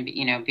of trying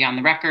to be on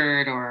the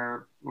record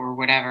or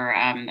whatever.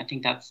 I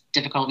think that's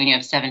difficult when you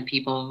have 7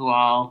 people who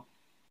all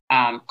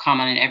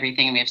comment on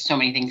everything, and we have so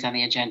many things on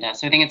the agenda.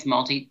 So I think it's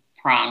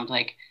multi-pronged,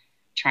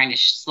 trying to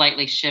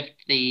slightly shift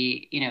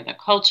the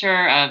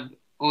culture of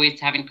always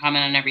having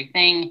comment on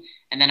everything,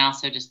 and then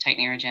also just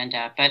tightening our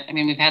agenda. But I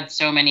mean, we've had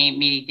so many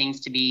meaty things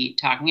to be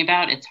talking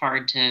about. It's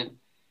hard to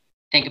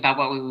think about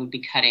what we would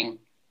be cutting.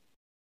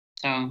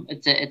 So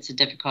it's a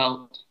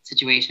difficult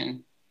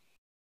situation.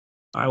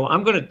 All right.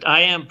 Well,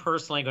 I am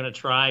personally going to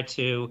try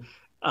to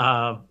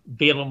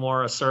be a little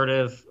more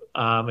assertive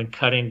in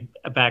cutting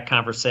back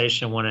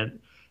conversation when it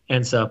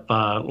ends up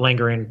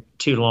lingering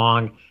too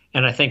long.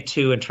 And I think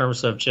too, in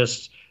terms of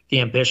just the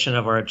ambition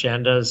of our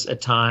agendas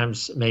at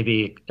times,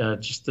 maybe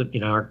just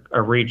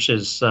our reach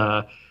is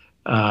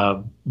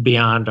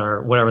beyond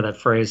our whatever that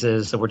phrase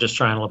is. So we're just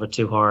trying a little bit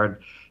too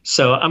hard.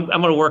 So I'm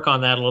going to work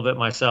on that a little bit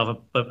myself,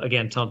 but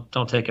again,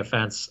 don't take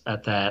offense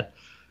at that.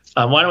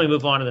 Why don't we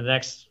move on to the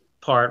next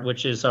part,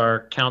 which is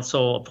our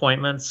council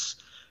appointments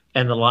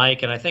and the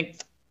like. And I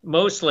think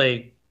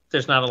mostly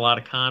there's not a lot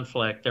of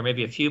conflict. There may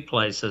be a few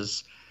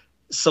places.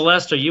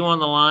 Celeste, are you on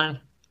the line?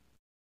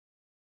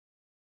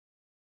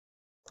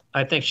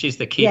 I think she's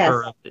the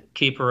keeper, Yes.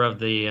 keeper of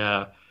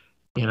the,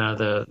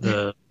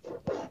 the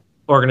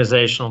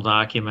organizational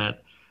document.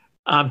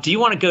 Do you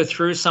want to go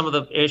through some of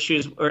the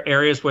issues or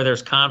areas where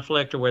there's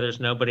conflict or where there's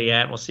nobody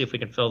at? We'll see if we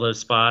can fill those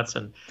spots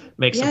and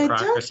make some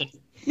progress. And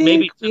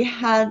Maybe we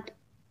had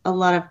a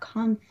lot of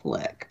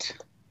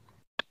conflict.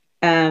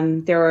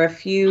 There are a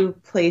few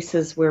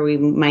places where we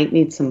might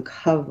need some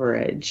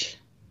coverage.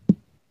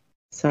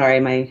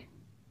 Sorry, my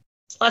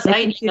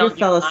computer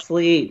fell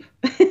asleep.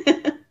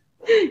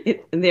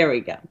 There we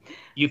go.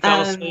 You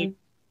fell asleep?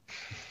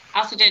 I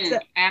also didn't,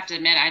 I have to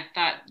admit, I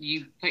thought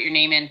you put your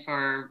name in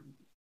for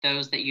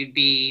those that you'd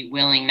be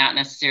willing, not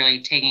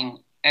necessarily taking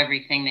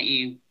everything that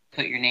you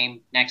put your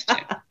name next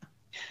to.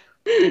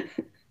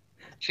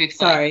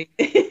 Sorry.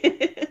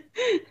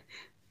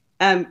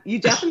 You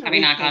definitely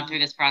having not gone through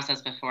this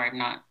process before, I'm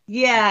not.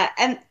 Yeah,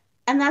 and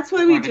that's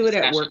why we do it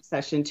at work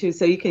session too,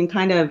 so you can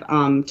kind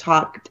of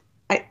talk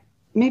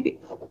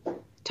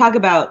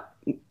about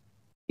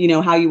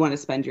how you want to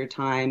spend your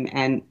time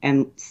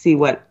and see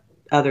what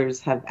others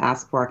have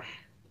asked for.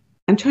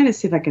 I'm trying to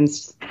see if I can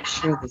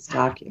share this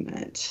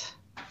document.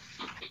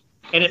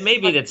 And it may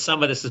be that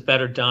some of this is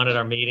better done at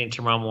our meeting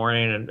tomorrow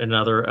morning in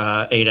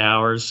another 8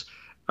 hours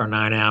or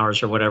 9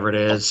 hours or whatever it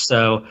is.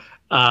 So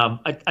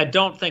I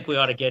don't think we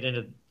ought to get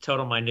into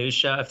total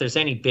minutia. If there's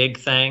any big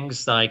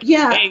things like,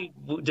 hey,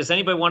 does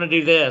anybody want to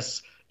do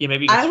this?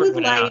 Maybe you can throw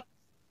it out.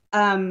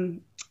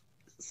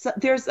 So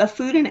there's a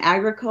Food and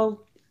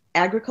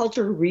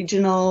Agriculture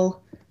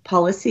Regional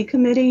Policy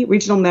Committee,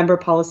 Regional Member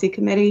Policy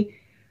Committee,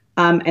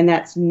 and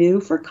that's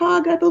new for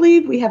COG, I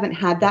believe. We haven't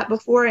had that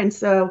before, and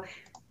so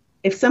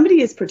if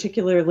somebody is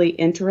particularly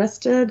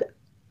interested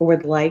or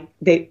would like,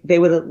 they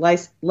would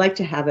like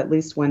to have at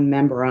least one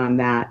member on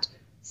that.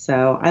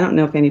 So I don't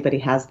know if anybody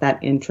has that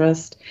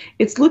interest.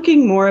 It's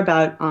looking more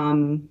about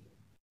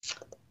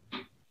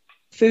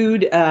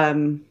food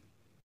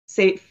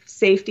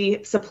safety,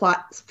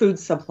 food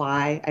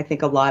supply. I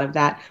think a lot of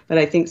that, but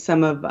I think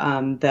some of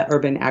the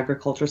urban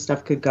agriculture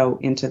stuff could go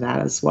into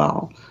that as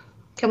well.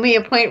 Can we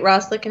appoint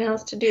Ross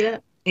Lickenhouse to do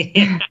that?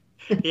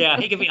 Yeah,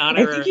 he can be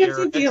honorary. I think you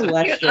have to be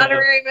elected.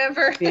 Honorary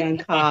member.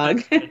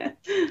 COG.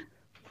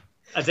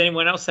 Does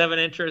anyone else have an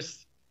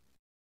interest?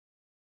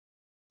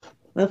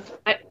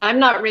 I'm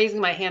not raising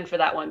my hand for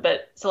that one,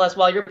 but Celeste,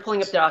 while you're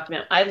pulling up the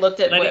document, I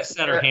looked at Letty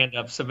set her hand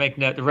up, so make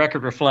note. The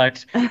record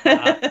reflect.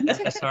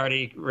 Ms.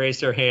 Hardy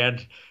raised her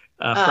hand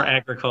for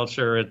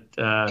agriculture.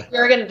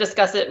 We're going to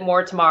discuss it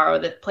more tomorrow.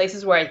 The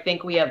places where I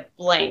think we have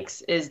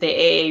blanks is the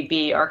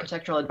AAB,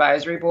 Architectural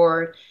Advisory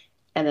Board,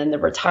 and then the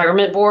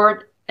Retirement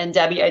Board. And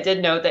Debbie, I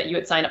did note that you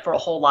had signed up for a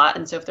whole lot,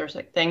 and so if there's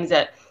things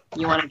that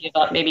you want to give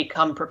up, maybe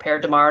come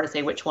prepared tomorrow to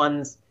say which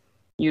ones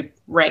you'd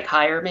rank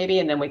higher maybe,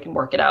 and then we can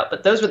work it out.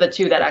 But those were the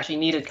two that actually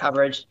needed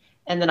coverage.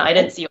 And then I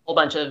didn't see a whole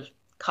bunch of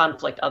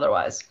conflict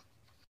otherwise.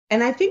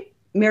 And I think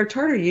Mayor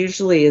Tarter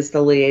usually is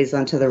the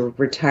liaison to the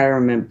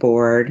Retirement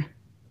Board.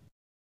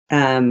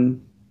 Okay,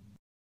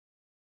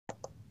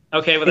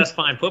 well, that's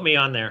fine. Put me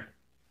on there.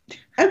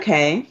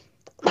 Okay.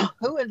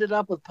 Who ended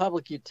up with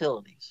Public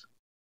Utilities?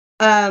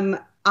 I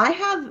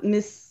have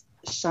Miss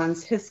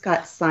Shans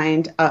Hiscott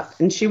signed up,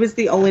 and she was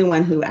the only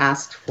one who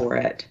asked for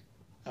it.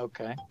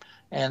 Okay.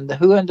 And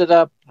who ended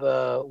up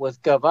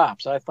with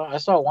GovOps? I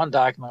saw one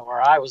document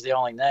where I was the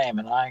only name,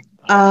 and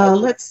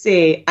let's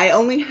see. I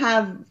only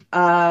have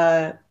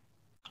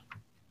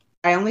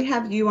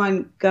you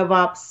on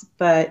GovOps,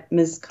 but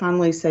Ms.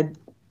 Conley said,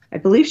 I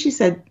believe she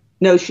said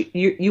no.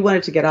 You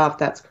wanted to get off.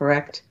 That's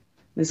correct,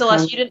 Ms. Celeste,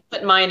 Conley? you didn't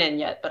put mine in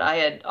yet, but I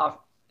had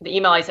the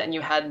email I sent you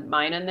had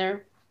mine in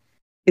there.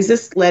 Is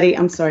this Letty?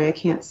 I'm sorry, I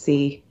can't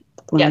see.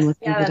 When I'm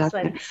looking at the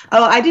document.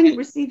 Oh, I didn't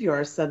receive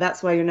yours, so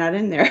that's why you're not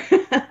in there.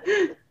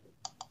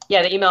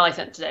 Yeah, the email I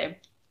sent today.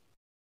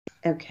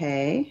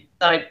 Okay.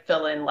 I'd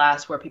fill in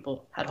last where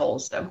people had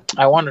holes. So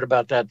I wondered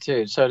about that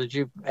too. So did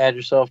you add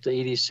yourself to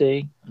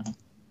EDC?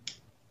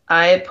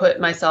 I put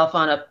myself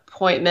on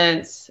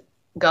appointments,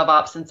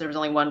 GovOps since there was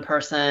only one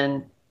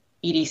person,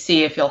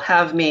 EDC if you'll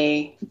have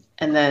me,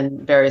 and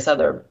then various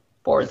other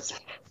boards.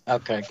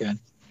 Okay, good.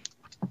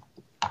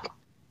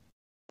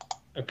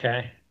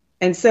 Okay.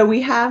 And so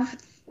we have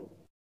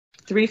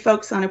 3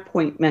 folks on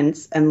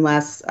appointments,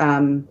 unless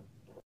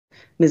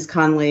Ms.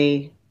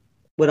 Conley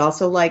would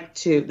also like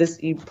to,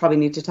 you probably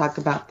need to talk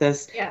about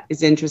this,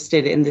 is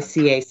interested in the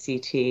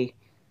CACT.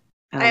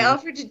 I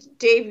offered to,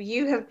 Dave,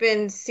 you have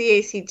been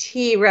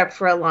CACT rep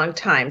for a long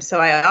time, so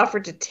I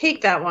offered to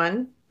take that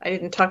one. I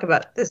didn't talk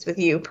about this with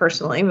you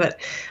personally,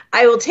 but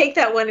I will take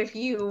that one if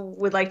you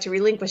would like to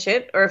relinquish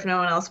it, or if no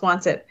one else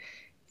wants it.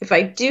 If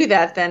I do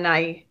that, then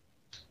I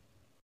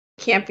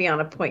can't be on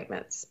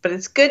appointments. But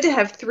it's good to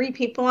have 3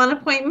 people on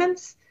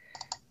appointments,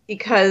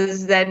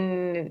 because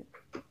then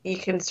you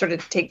can sort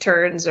of take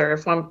turns, or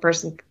if one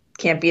person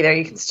can't be there,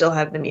 you can still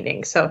have the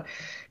meeting. So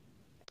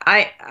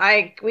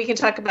we can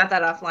talk about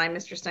that offline,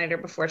 Mr. Snyder,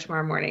 before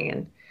tomorrow morning,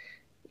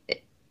 and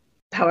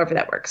however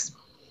that works.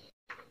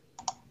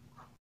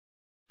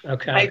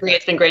 Okay. I agree.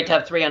 It's been great to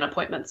have 3 on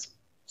appointments.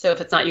 So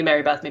if it's not you,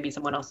 Mary Beth, maybe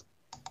someone else.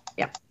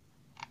 Yeah.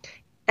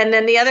 And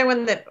then the other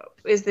one that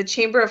is the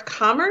Chamber of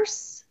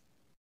Commerce.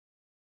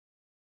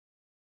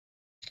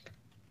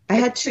 I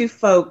had 2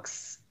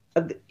 folks,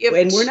 and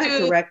we're not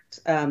correct.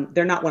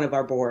 They're not one of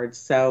our boards,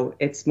 so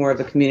it's more of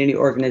a community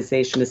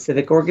organization, a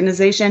civic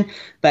organization.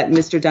 But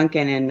Mr.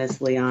 Duncan and Ms.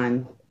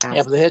 Leon asked.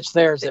 Yeah, but the hitch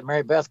there is that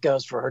Mary Beth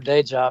goes for her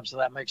day job, so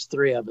that makes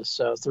 3 of us.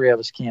 So 3 of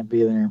us can't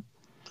be there.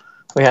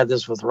 We had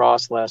this with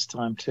Ross last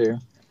time too.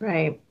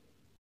 Right.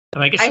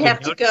 And I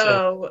have to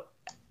go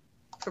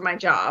for my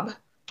job.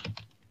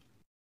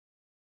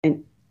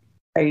 And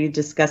are you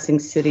discussing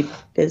city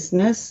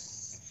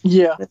business?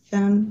 Yeah. With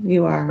them,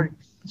 you are.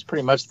 It's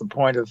pretty much the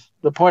point of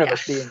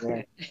us being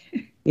there.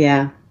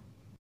 Yeah.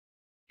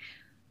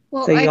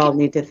 Well, so you all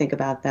need to think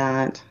about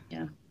that.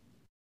 Yeah.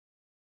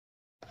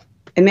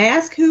 And may I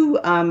ask who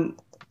I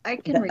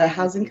can the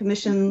Housing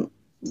Commission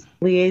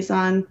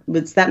liaison,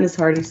 was that Ms.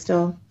 Hardy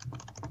still?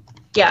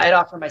 Yeah, I'd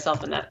offer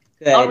myself in that.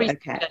 Good. I'll read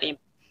Okay. that email.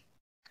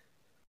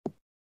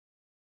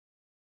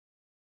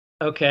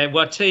 Okay,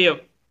 well, I'll tell you,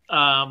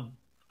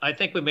 I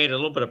think we made a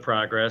little bit of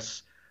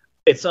progress.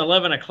 It's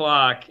 11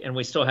 o'clock and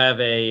we still have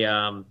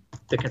the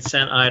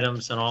consent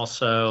items and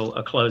also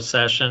a closed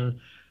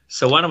session.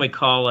 So why don't we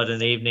call it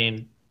an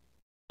evening?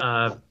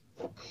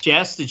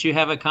 Jess, did you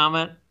have a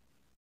comment?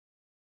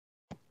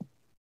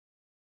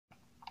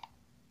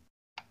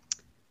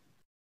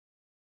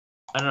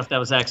 I don't know if that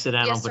was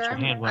accidental, Yes, but sir. your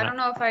hand I went don't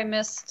up. know if I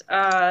missed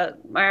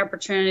my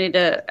opportunity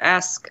to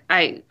ask.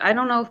 I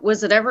don't know,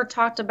 was it ever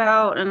talked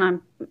about,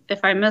 and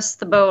if I missed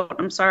the boat,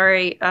 I'm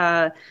sorry,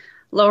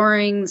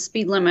 lowering the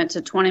speed limit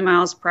to 20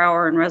 miles per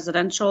hour in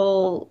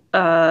residential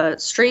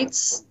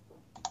streets?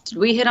 Did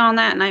we hit on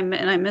that and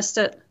I missed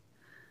it?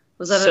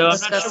 Was that So I'm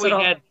discussed not sure at all?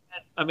 we had,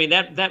 I mean,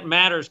 that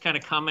matter's kind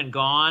of come and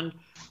gone.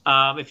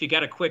 If you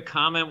got a quick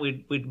comment,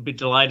 we'd be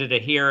delighted to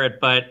hear it,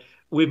 but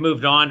we've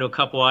moved on to a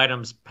couple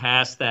items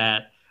past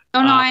that.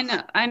 Oh no, I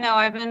know.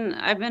 I've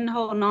been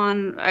holding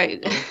on.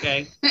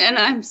 Okay. And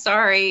I'm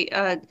sorry.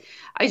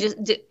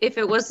 If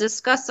it was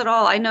discussed at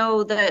all, I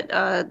know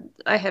that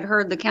I had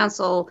heard the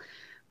council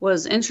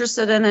was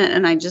interested in it,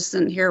 and I just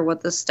didn't hear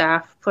what the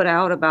staff put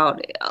out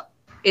about.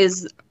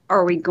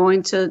 Are we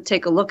going to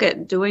take a look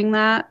at doing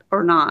that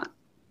or not?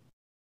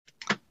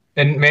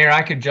 And Mayor,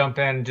 I could jump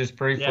in just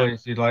briefly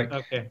if you'd like.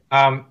 Okay.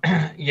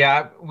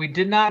 Yeah, we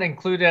did not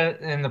include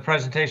it in the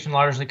presentation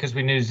largely because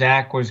we knew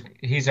Zach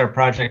he's our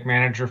project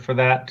manager for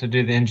that to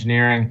do the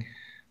engineering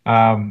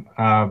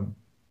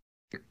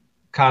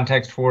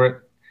context for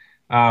it.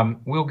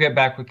 We'll get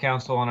back with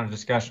council on a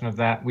discussion of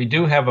that. We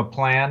do have a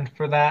plan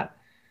for that,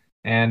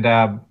 and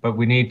but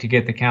we need to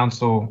get the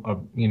council,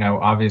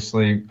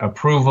 obviously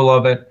approval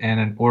of it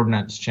and an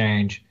ordinance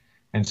change.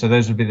 And so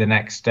those would be the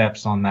next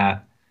steps on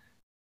that.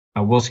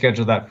 We'll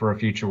schedule that for a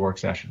future work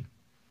session.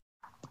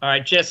 All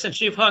right, Jess,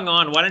 since you've hung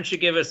on, why don't you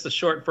give us the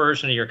short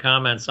version of your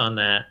comments on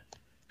that?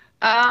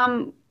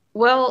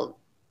 Well,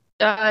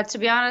 to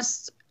be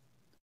honest,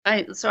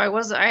 I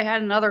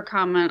had another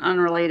comment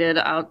unrelated.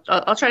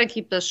 I'll try to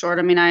keep this short.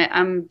 I mean,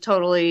 I'm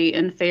totally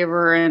in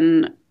favor,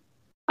 and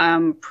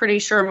I'm pretty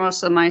sure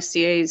most of my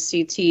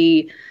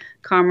CACT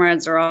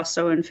comrades are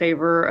also in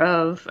favor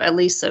of at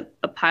least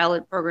a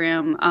pilot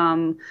program.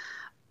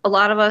 A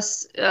lot of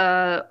us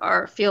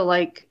feel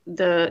like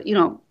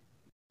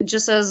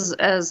just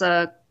as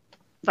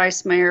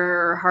Vice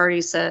Mayor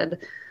Hardy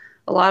said,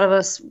 a lot of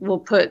us will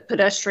put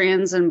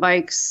pedestrians and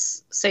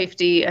bikes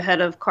safety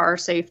ahead of car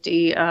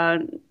safety,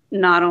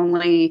 not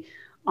only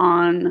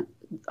on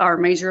our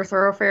major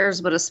thoroughfares,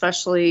 but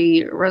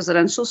especially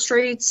residential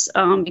streets,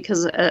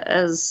 because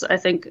as I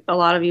think a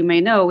lot of you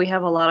may know, we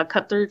have a lot of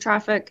cut-through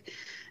traffic,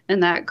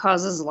 and that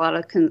causes a lot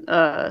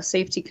of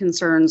safety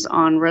concerns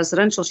on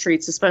residential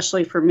streets,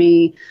 especially for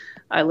me.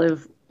 I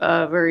live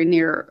very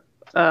near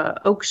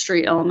Oak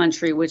Street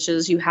Elementary, which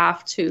is you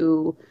have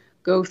to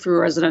go through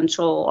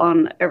residential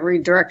on every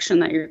direction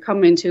that you're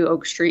coming to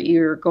Oak Street.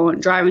 You're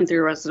driving through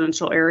a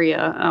residential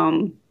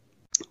area.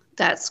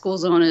 That school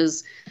zone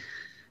is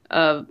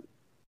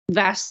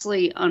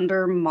vastly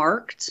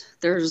undermarked.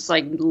 There's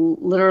like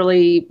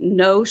literally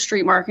no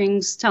street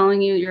markings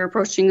telling you you're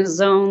approaching a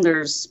zone.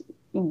 There's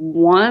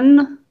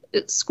one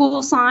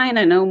school sign.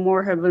 I know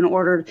more have been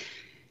ordered.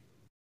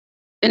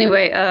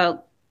 Anyway,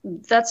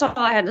 that's all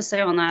I had to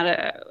say on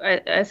that.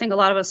 I think a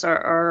lot of us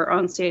are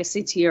on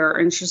CACT are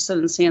interested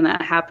in seeing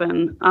that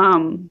happen.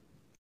 And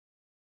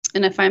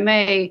if I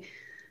may,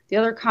 the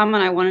other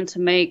comment I wanted to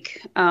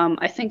make,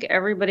 I think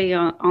everybody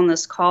on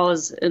this call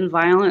is in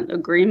violent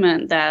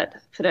agreement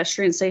that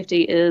pedestrian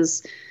safety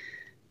is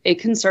a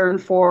concern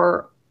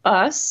for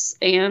us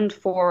and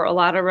for a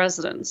lot of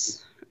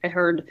residents. I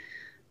heard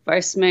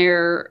Vice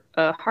Mayor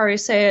Hardy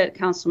say it,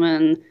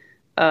 Councilman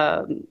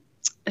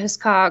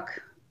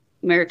Hiscock,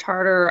 Mayor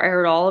Tarter. I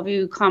heard all of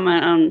you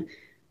comment on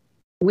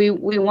we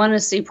want to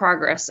see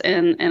progress,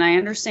 and I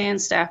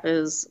understand staff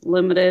is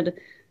limited.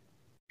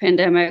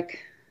 Pandemic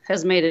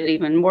has made it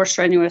even more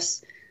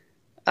strenuous.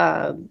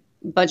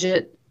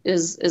 Budget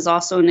is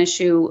also an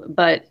issue,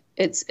 but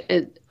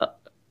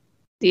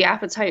the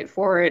appetite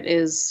for it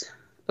is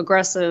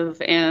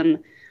aggressive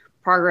and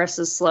progress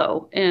is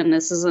slow. And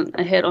this isn't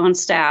a hit on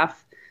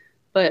staff,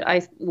 but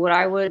what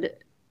I would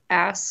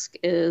ask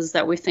is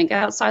that we think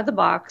outside the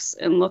box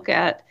and look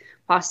at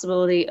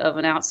possibility of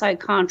an outside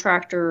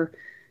contractor,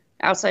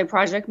 outside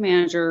project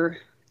manager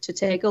to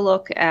take a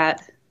look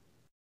at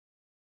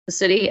the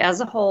city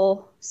as a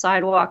whole,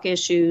 sidewalk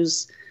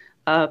issues,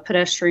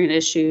 pedestrian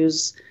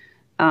issues,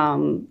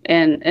 and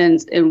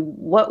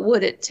what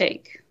would it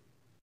take?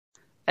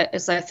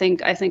 As I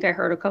think I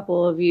heard a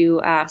couple of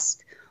you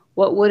ask,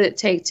 what would it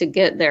take to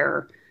get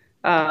there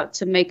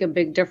to make a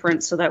big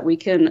difference so that we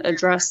can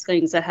address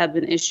things that have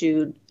been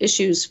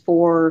issues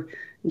for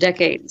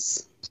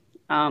decades?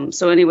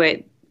 So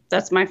anyway,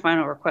 that's my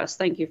final request.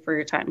 Thank you for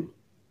your time.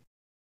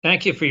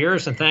 Thank you for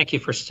yours, and thank you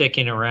for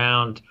sticking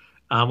around.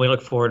 We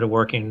look forward to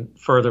working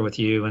further with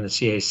you and the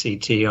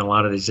CACT on a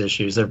lot of these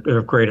issues. They're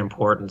of great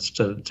importance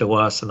to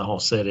us and the whole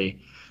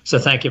city. So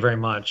thank you very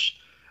much.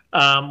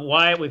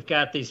 Wyatt, we've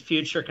got these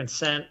future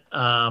consent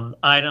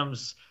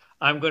items.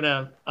 I'm going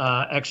to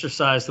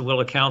exercise the will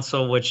of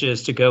council, which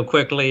is to go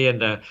quickly and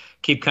to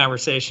keep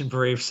conversation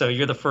brief. So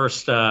you're the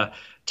first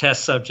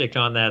test subject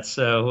on that.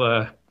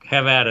 So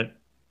have at it.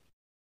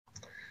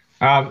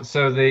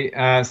 So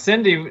the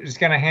Cindy is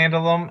going to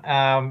handle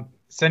them.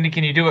 Cindy,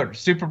 can you do it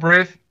super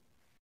brief?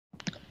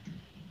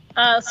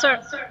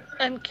 Sir,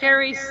 and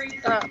Carrie's.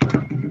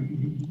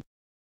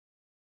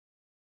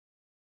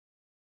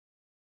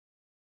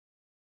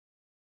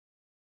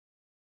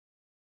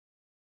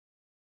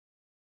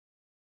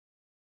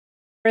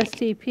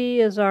 RSTP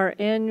is our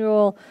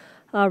annual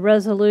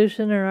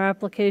resolution or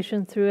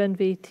application through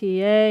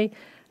NVTA.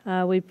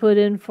 We put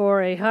in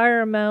for a higher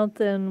amount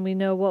than we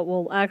know what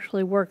will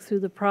actually work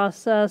through the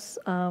process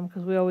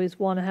because we always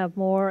want to have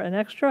more and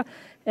extra.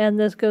 And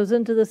this goes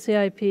into the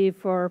CIP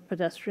for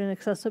pedestrian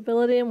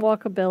accessibility and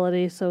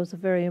walkability. So it's a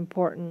very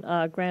important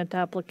grant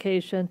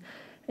application,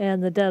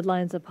 and the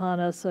deadline's upon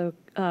us. So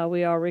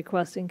we are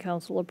requesting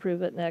council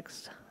approve it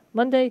next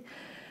Monday.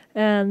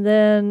 And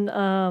then,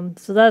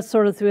 so that's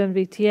sort of through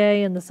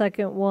NVTA. And the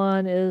second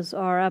one is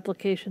our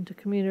application to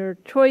commuter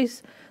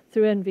choice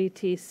through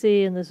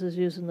NVTC, and this is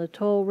using the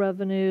toll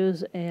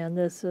revenues, and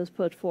this is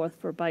put forth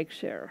for bike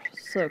share.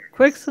 So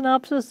quick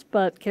synopsis,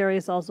 but Carrie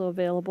is also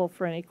available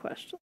for any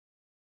questions.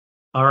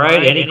 All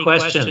right, any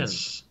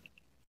questions?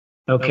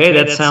 Okay,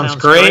 that sounds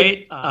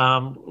great.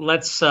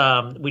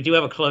 We do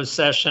have a closed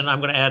session. I'm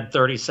going to add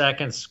 30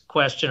 seconds,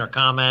 question or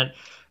comment.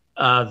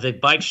 The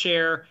bike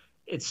share,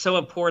 it's so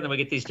important that we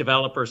get these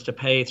developers to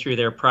pay through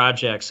their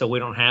projects so we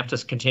don't have to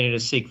continue to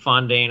seek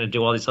funding and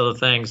do all these other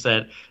things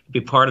that be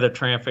part of the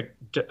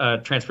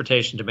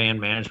transportation demand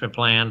management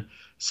plan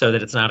so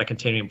that it's not a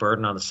continuing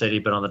burden on the city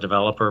but on the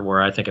developer,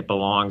 where I think it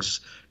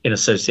belongs in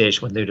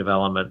association with new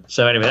development.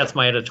 So anyway, that's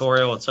my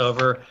editorial. It's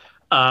over.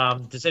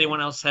 Does anyone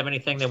else have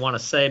anything they want to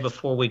say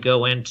before we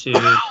go into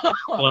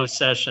closed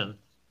session?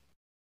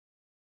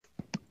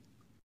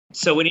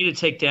 So we need to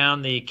take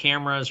down the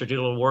cameras or do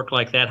a little work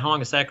like that. How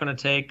long is that going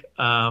to take,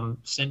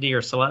 Cindy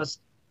or Celeste?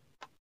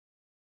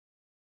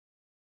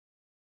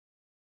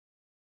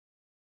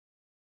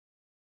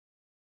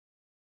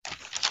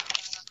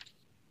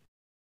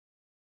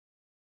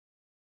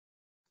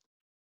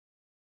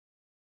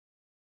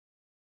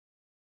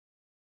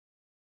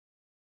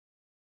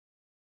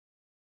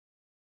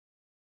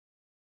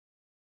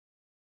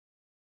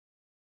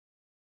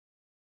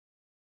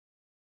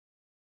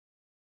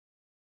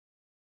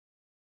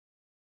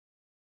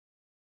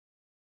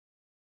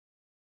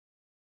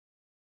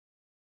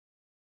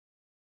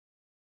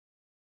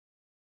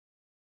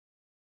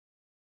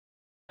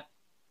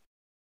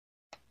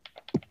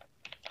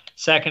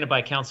 Seconded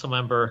by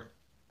Councilmember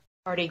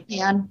Hardy.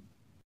 I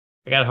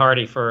got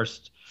Hardy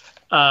first.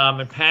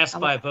 And passed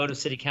by a vote of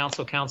City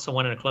Council. Council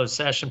went in a closed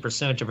session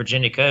pursuant to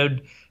Virginia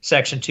Code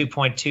Section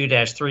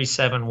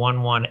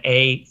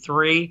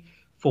 2.2-3711A3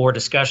 for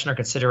discussion or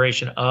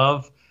consideration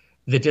of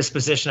the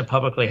disposition of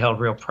publicly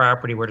held real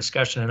property where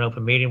discussion in an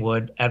open meeting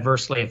would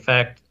adversely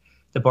affect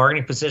the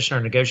bargaining position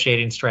or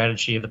negotiating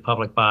strategy of the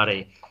public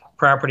body.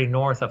 Property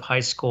north of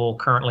high school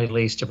currently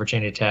leased to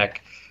Virginia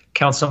Tech.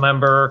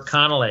 Councilmember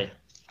Connolly.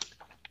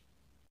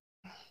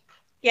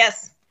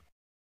 Yes.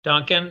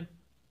 Duncan?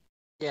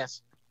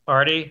 Yes.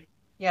 Hardy?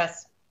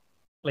 Yes.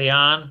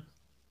 Leon?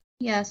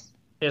 Yes.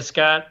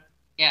 Hiscott?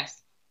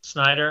 Yes.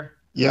 Snyder?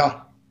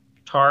 Yeah.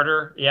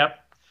 Tarter? Yep.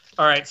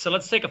 All right, so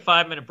let's take a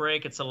 5-minute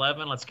break. It's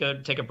 11. Let's go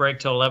take a break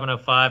till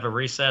 11:05, a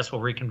recess.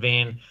 We'll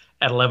reconvene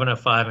at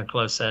 11:05 in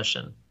closed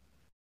session.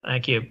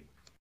 Thank you.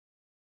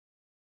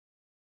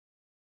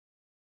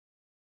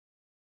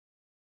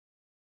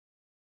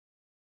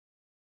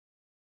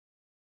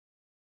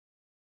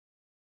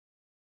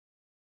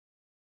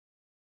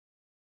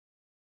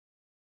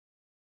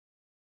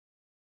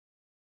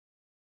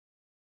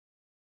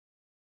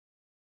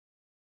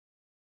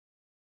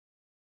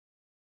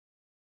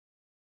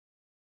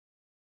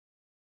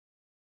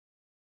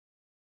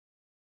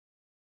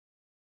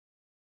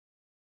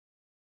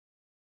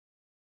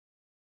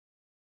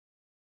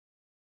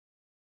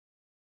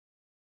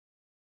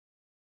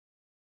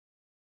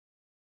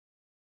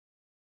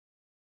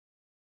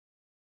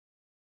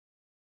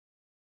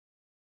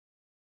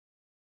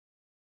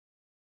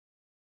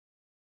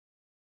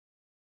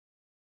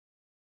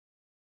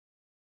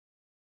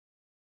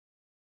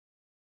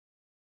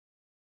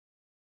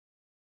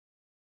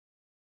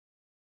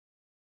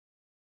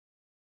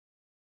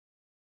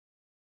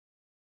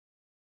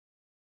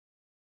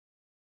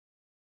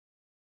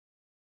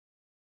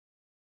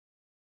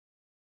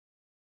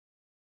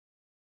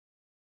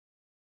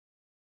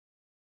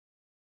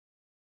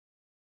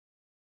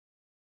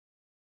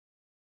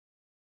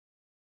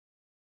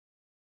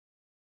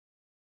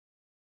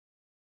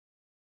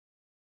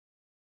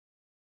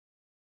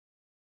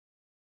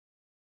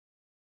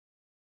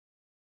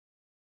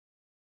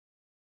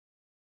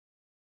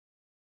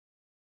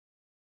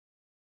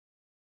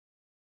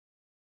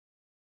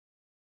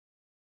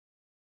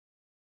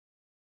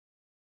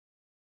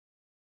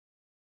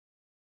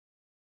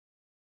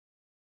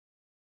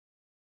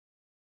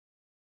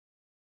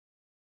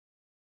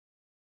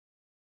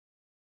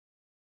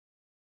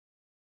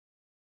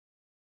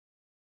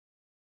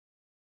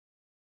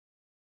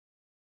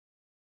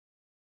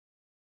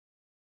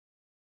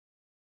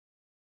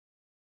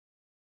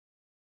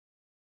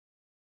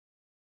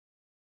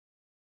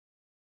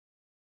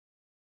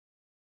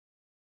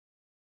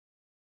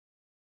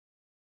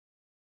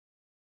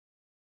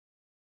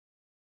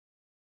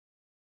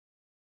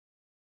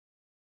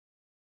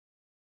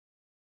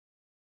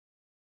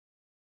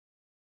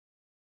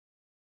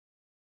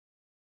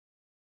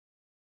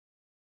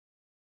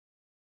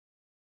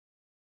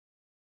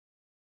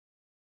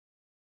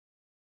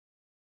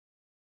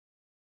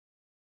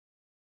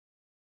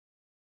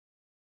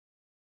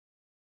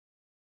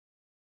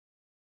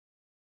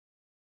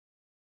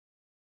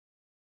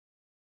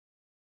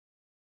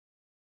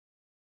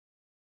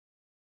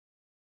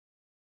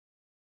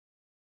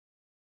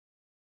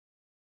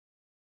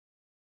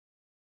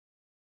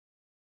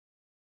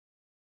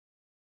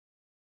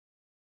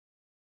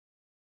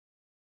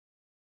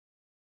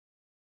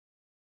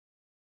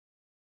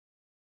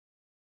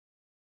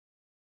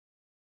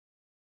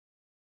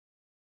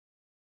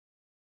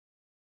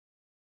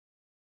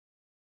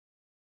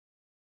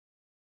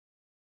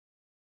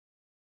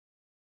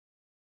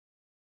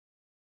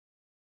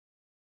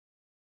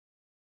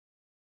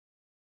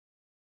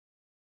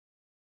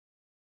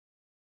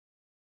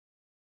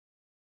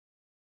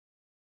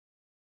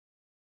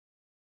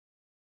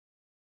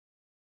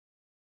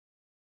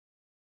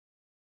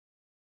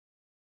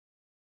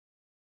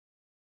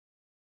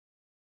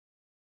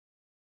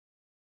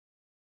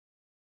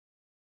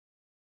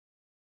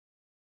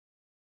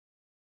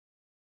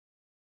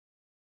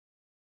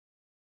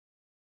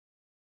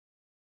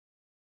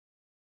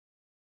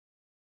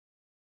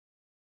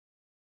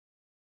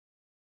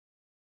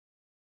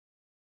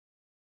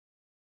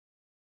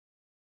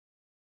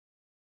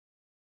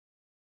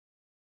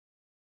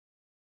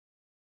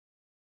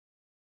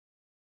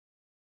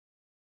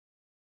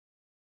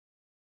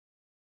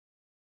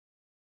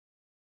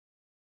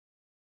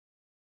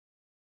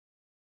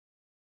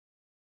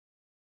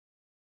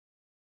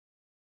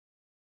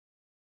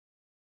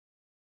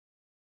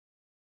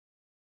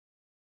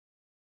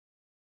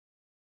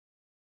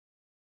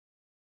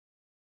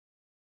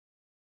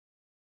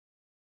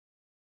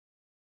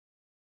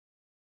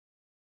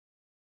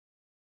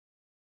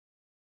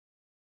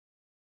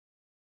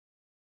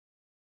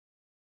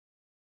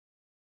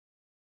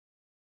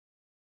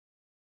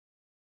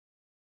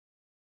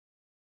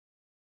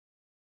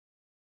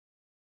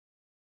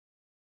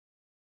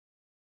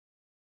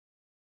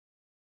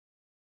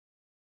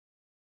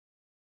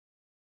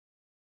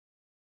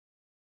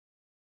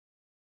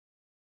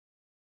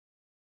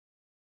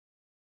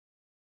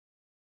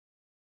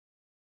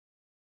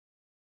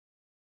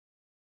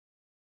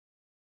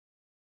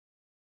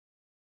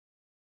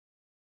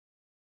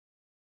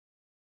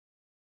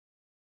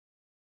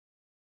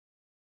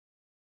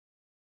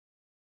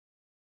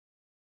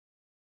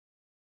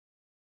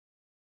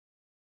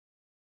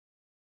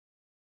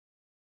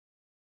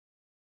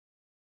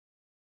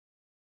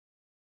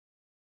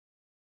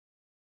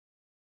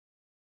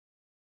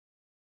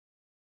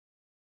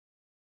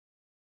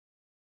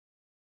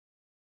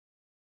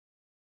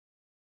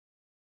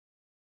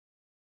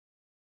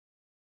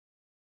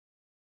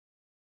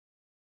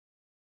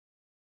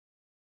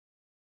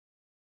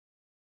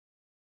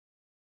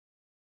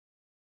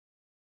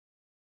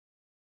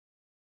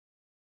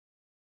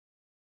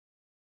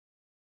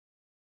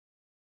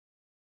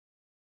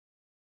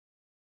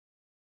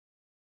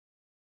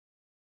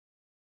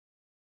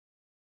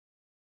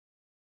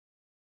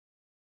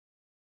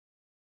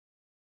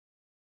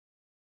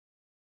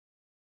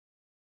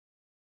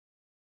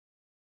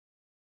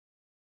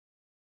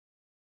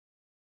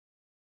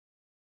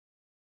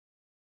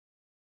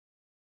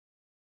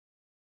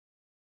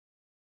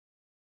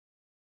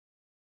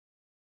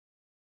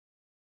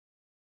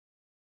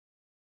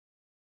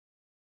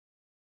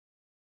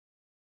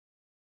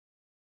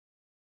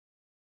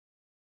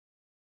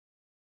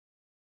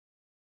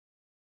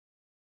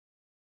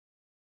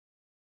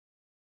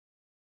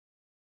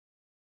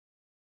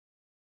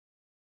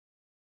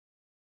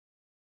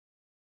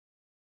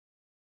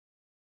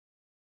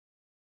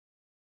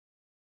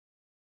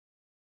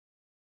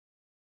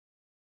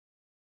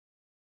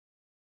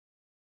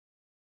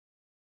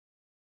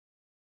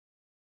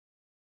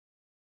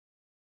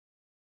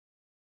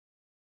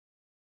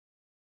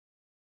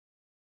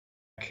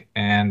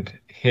 and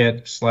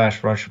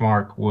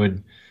HIT/Rushmark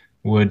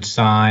would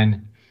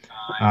sign,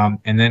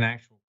 and then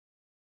actually.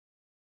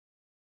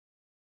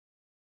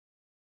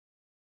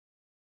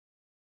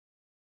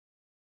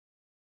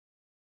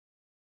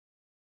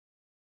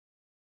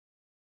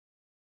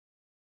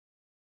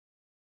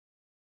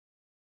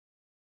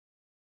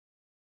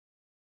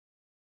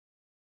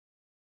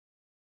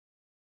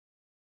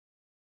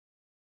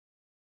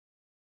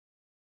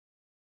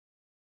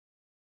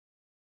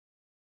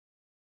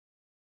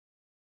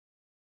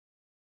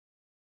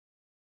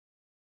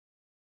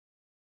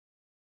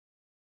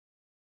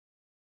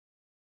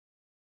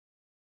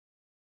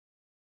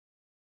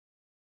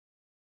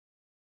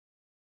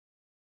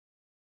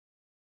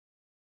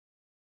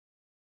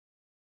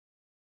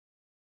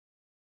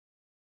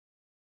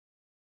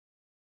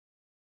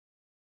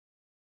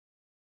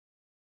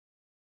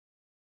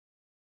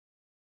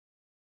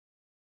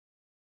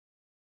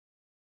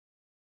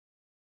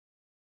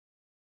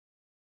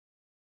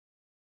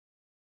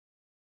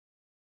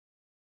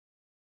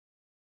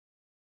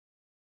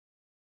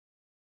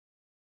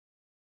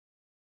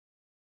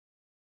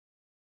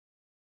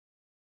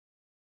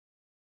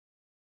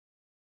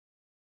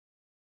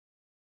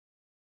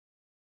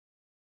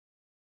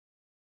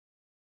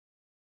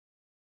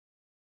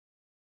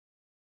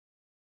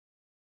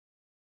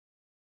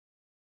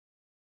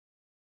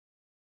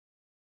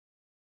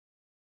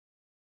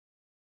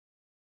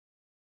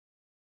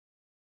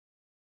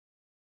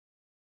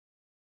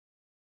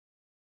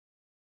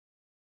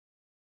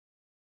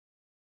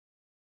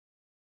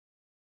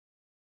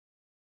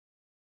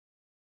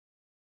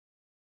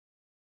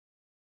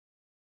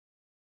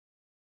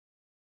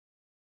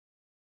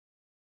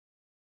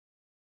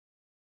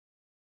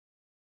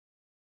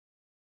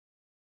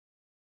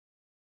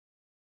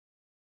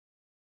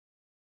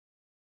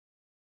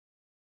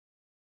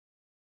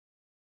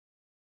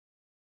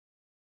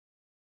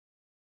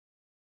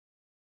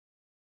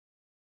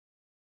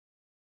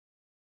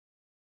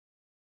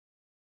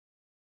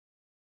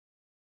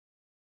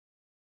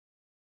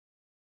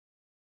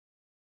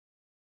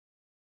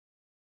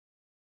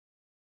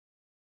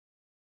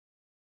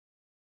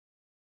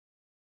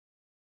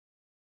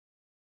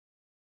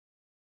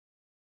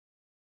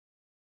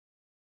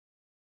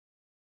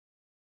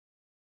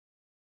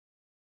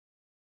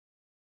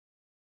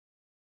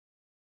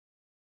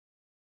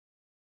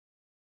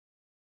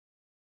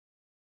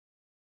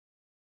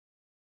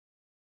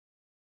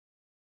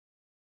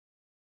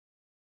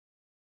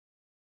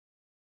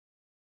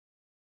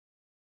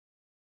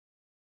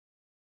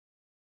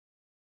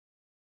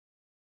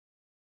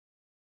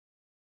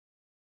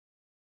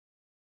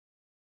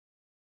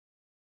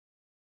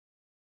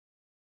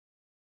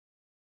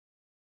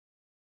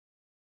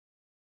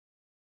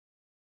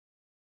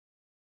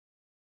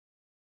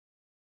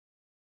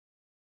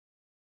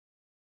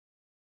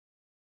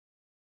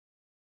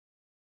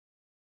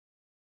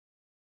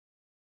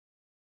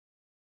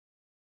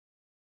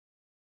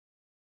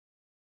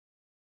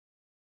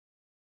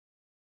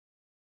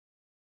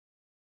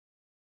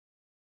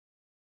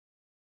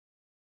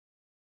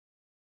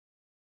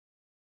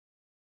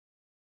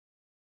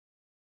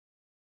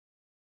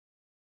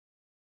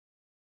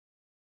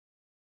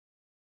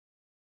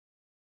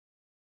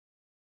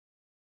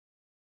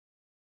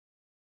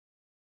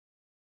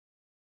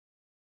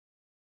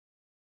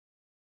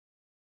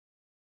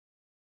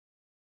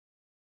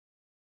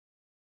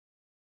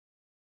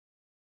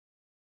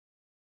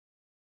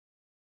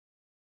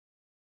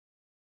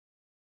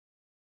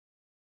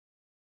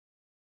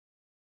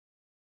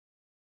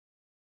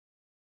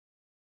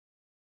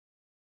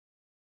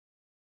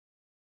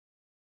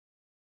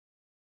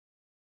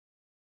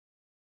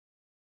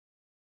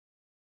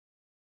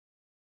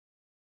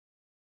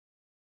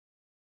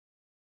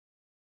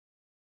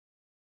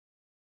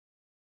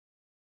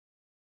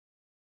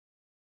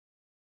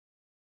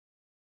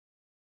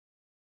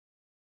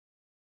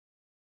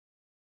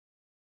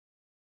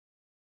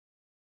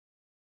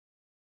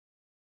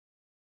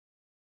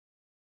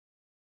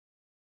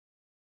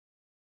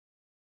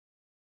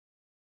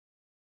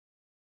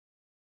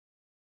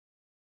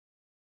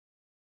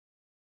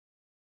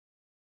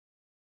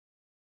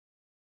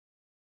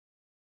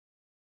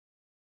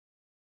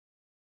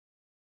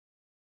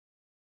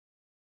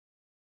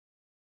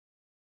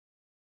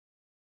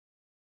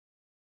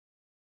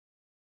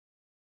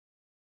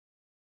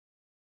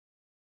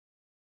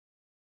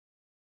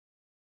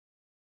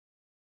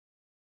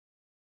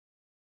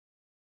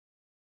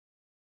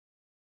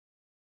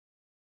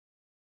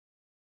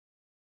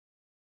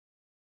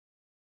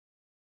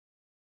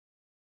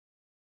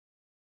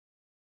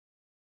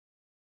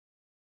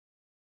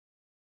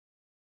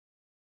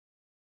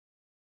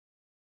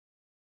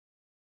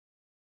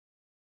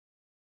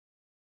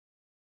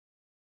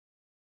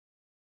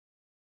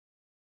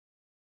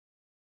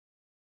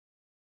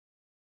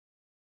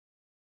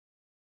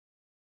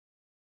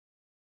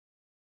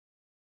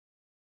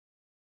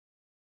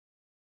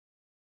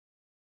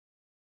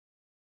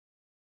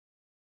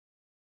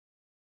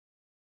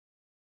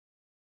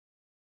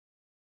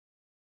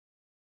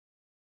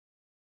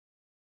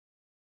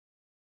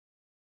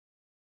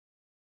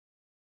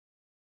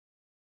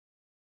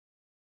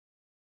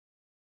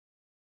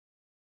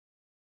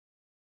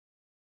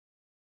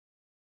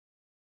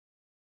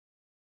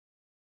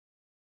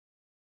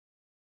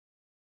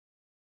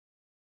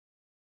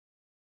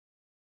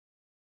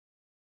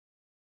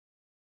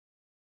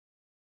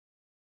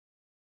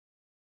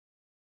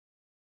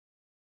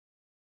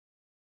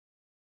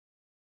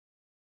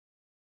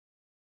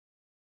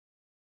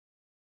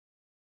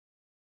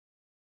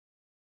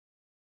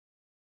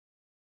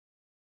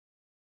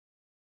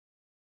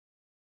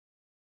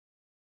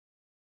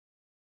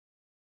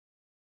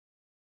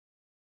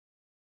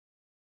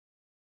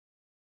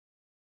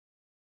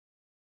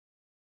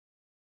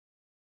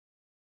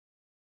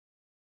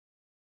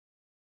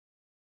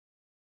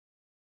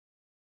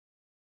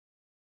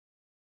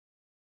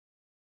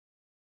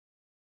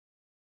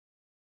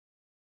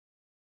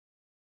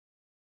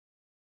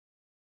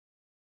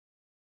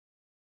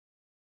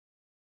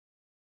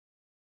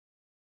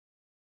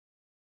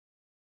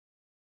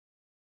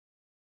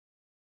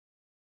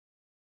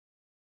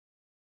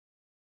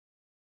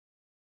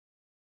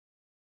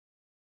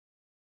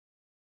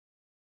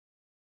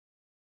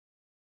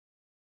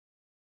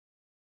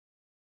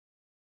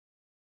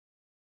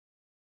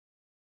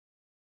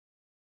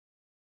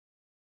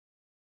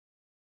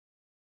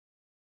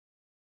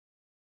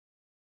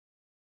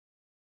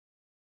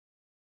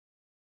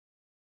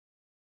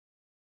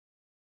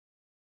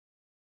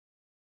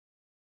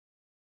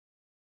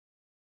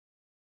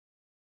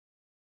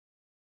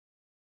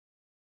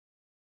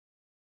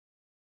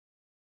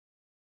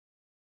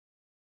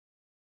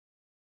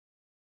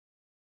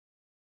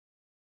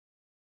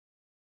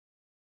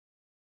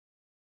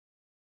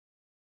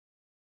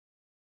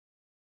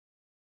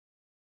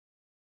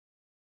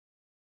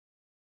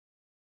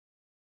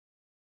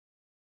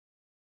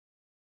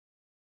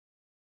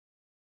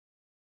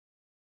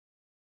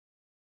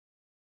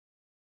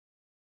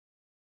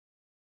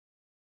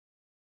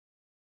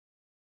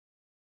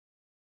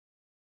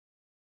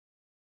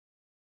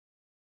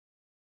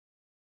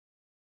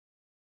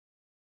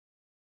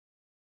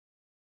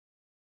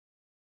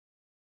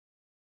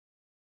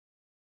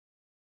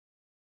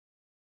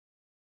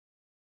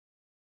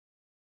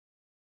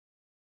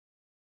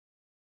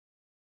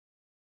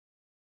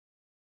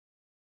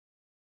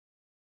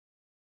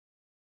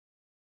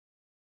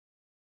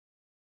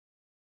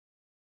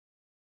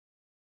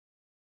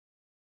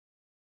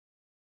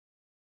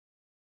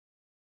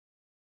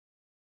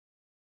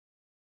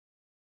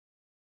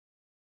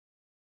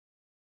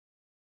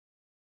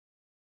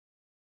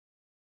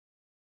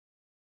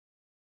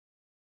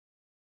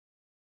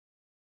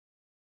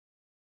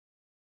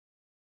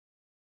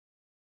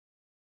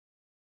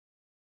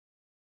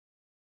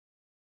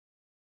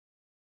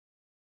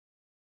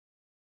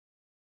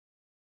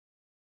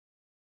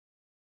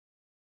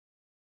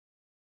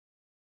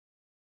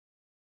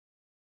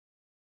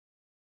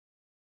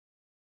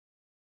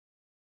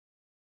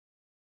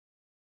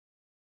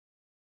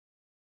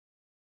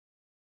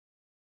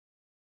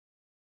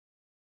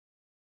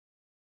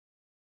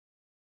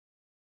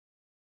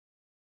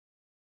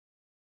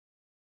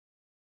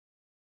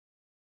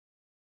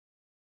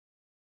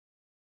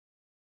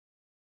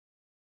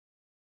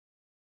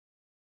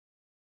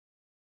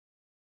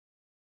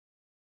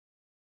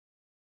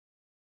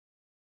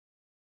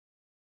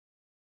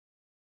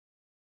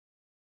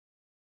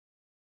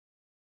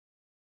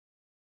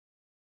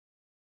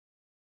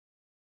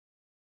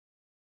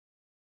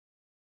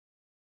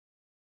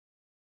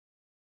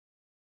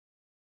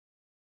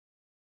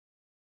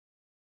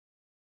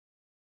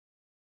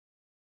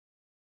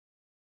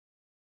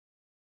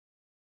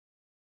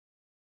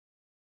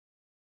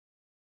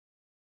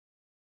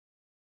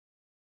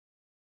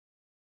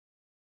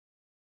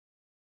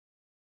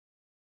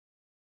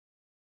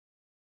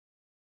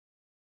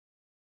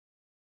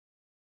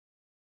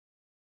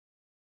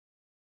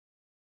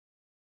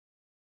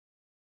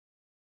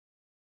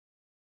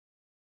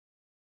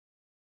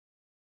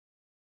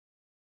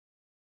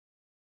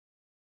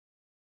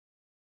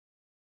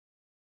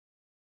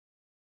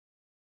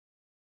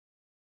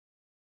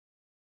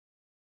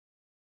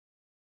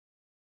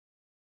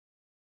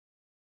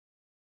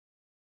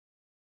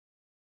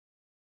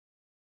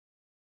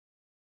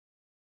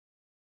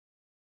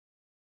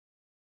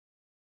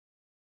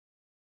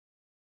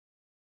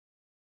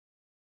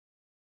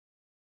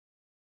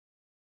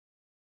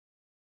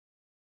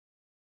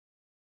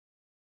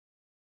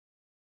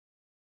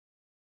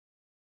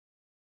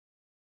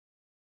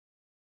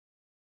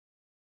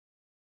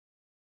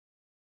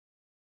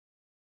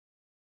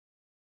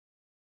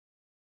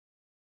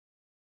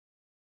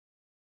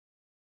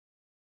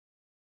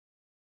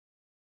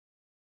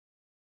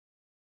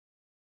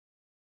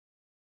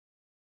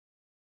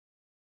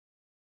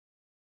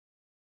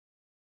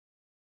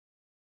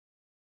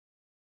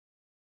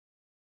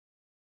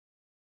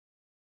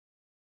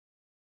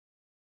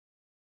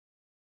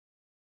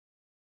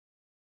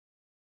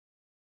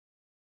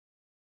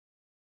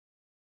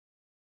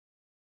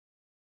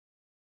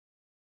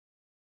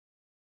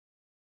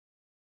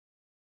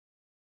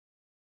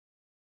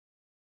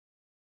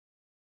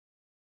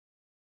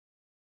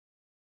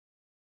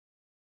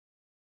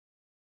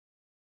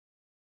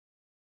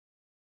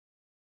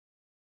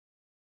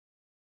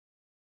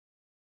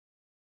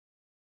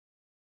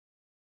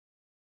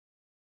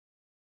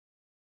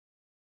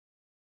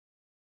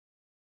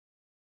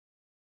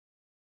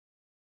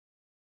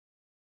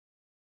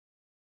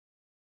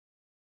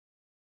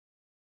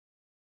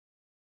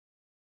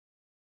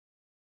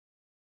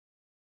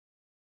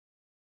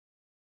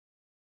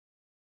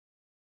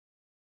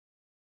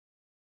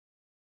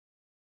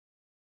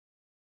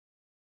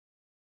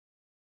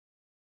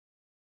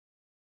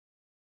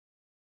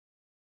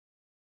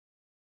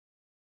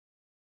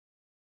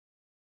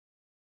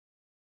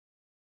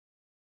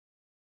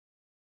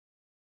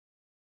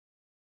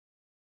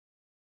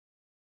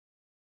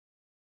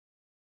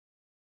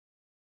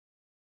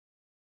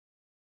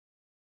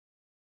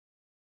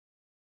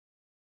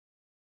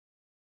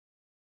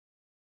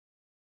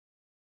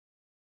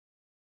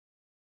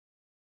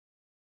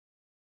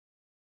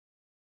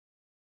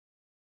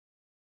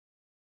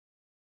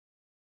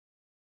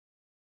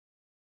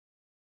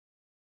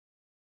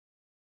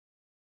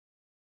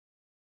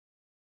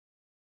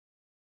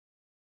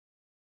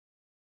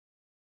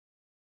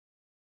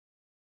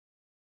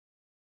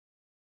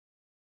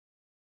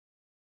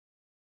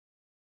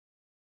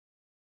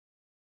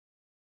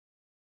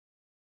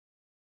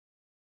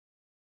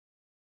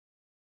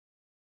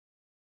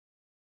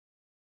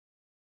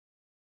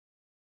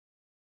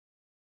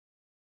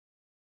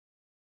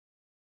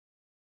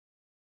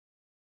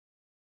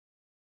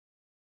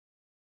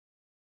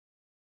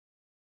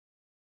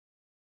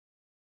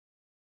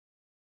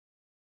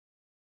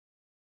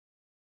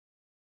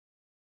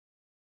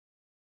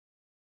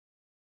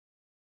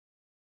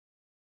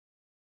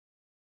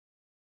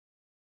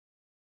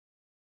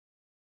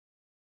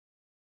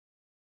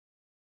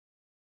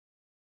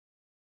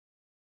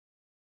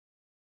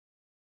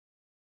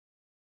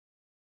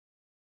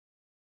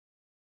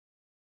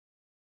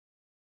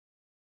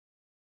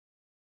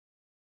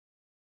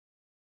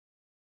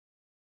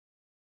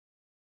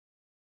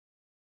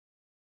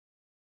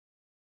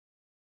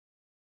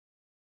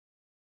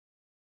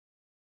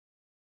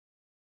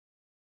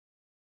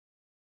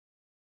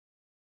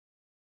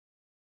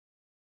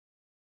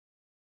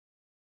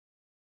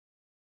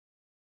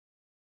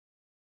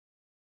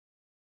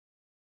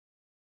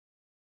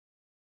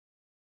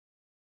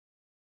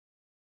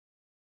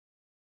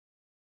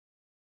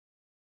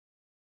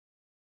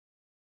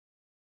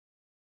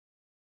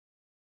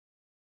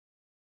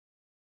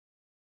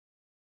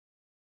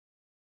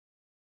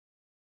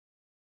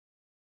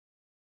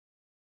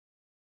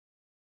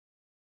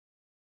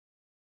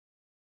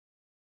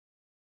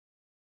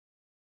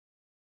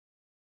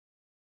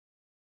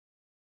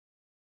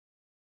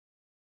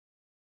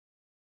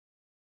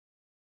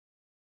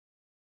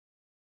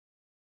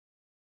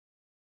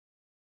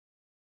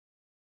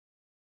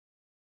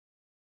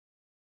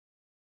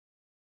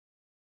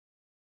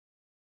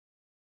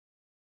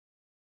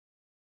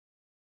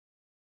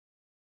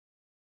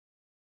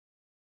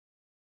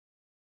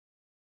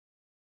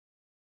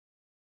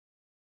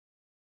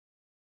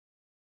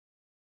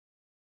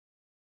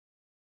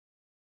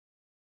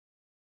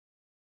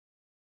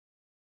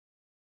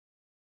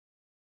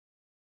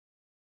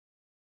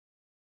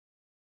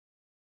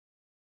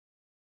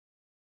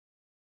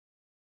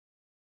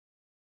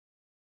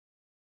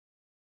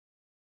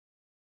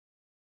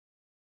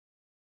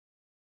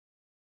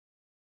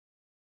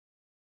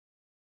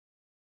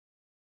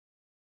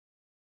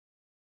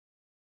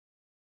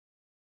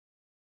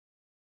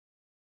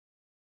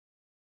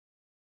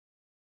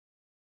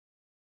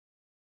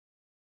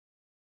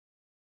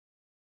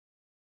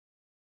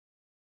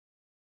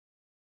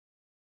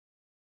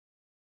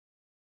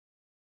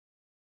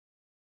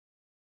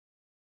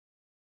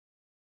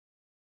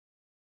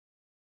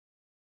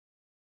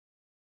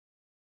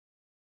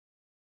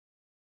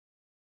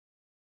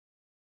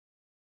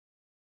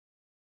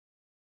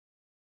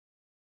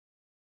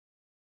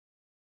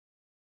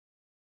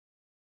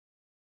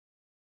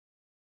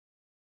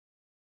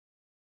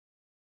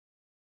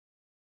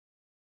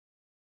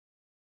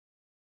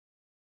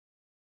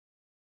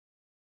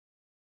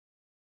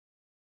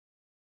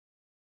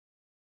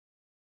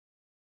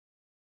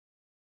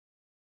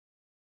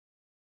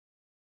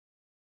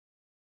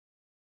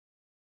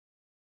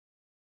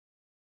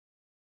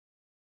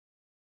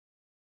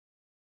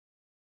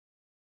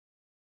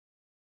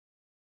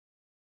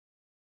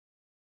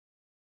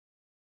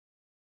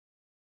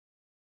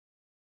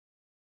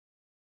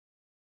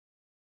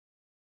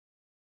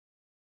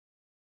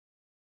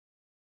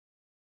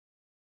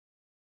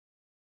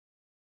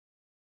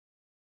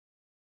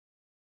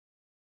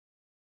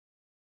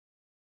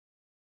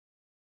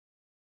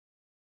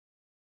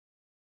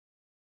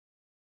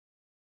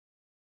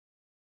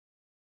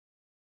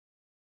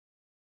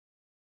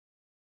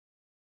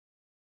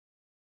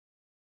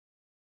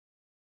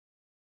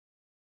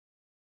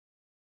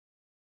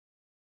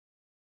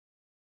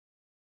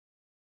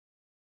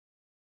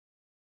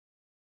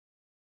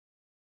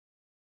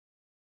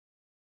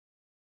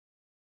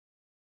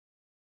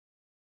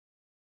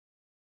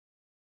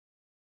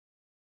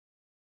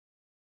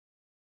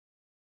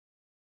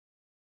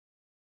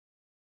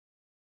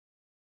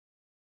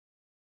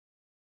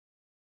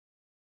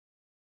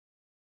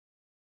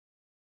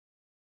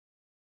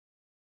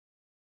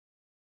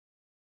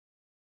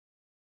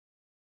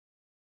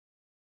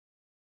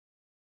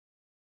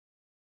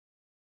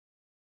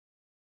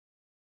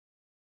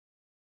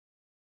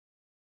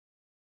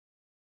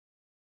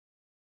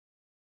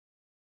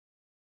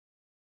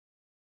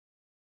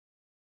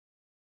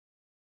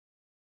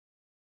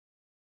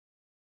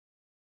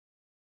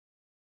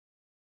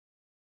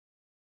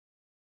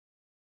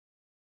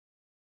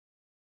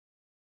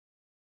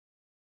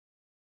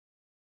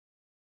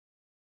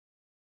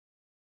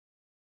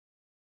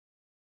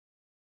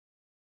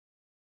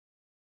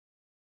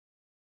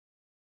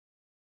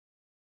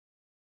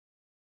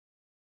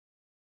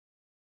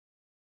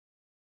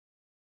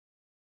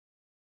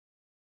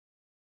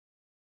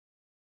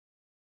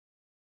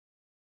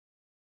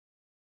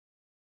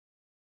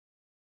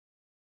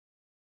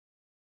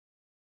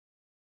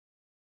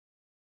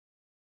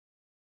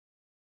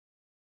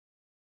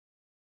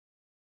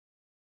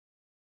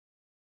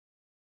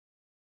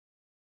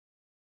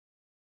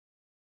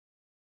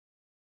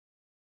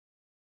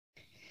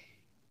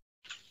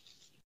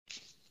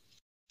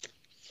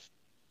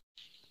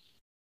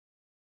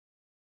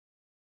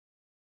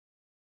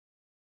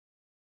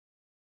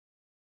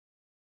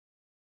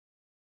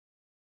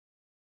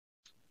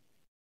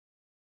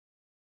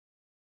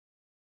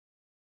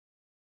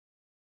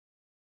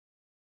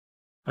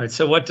 All right,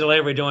 so what delay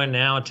are we doing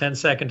now? A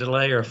 10-second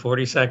delay or a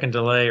 40-second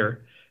delay,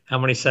 or how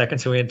many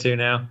seconds are we into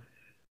now?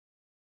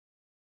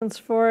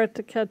 For it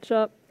to catch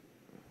up.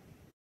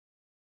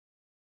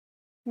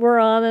 We're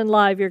on and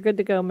live. You're good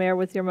to go, Mayor,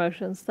 with your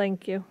motions.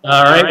 Thank you.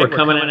 All right, we're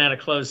coming in out of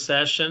closed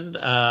session,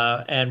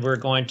 and we're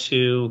going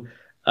to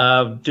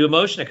do a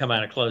motion to come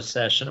out of closed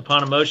session.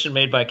 Upon a motion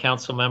made by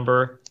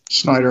Councilmember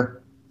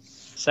Snyder,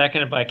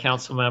 seconded by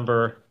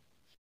Councilmember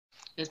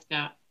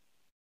Scott,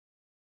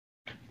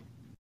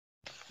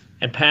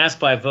 and passed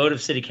by a vote of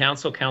City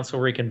Council, council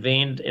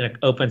reconvened in an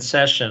open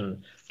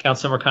session.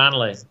 Councilmember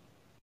Connolly.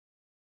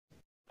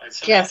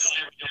 Yes.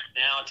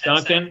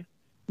 Duncan.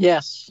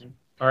 Yes.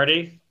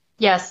 Artie.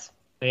 Yes.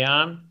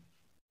 Leon.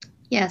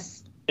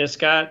 Yes.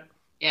 Scott.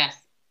 yes.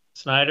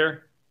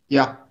 Snyder.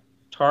 yeah.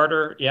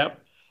 Tarter.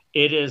 Yep.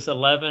 It is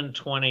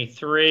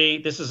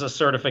 11:23. This is a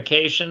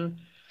certification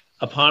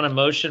upon a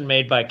motion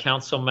made by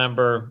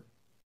Councilmember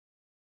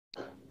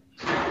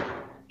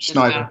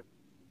Snyder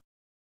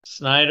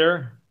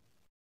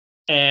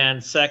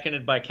and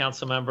seconded by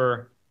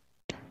Councilmember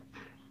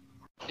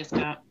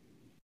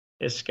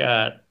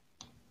Scott.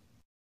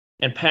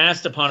 And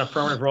passed upon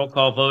affirmative roll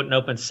call vote in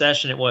open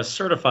session. It was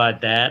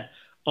certified that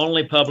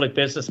only public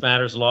business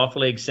matters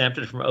lawfully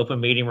exempted from open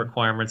meeting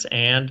requirements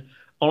and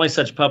only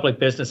such public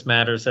business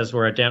matters as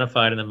were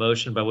identified in the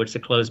motion by which the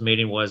closed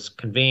meeting was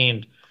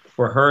convened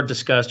were heard,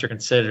 discussed, or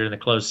considered in the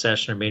closed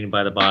session or meeting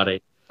by the body.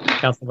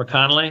 Councilmember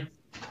Connolly?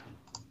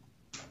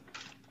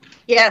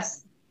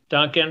 Yes.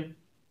 Duncan?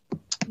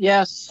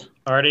 Yes.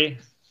 Artie?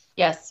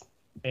 Yes.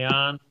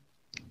 Leon?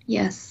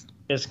 Yes.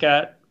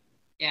 Scott?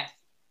 Yes.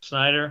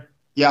 Snyder?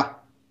 Yeah.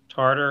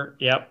 Tarter?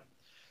 Yep.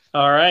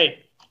 All right.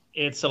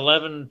 It's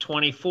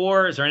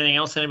 11:24. Is there anything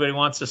else anybody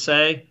wants to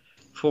say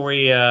before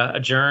we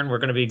adjourn? We're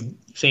going to be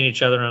seeing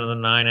each other in another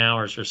 9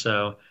 hours or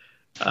so.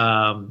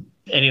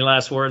 Any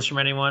last words from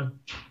anyone?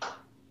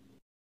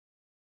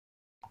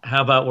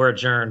 How about we're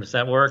adjourned? Does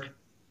that work?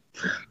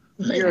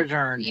 You're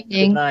adjourned. Good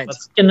evening. Good night.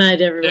 Good night,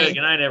 everyone.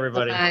 Good night,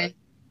 everybody. Bye.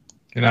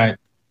 Good night.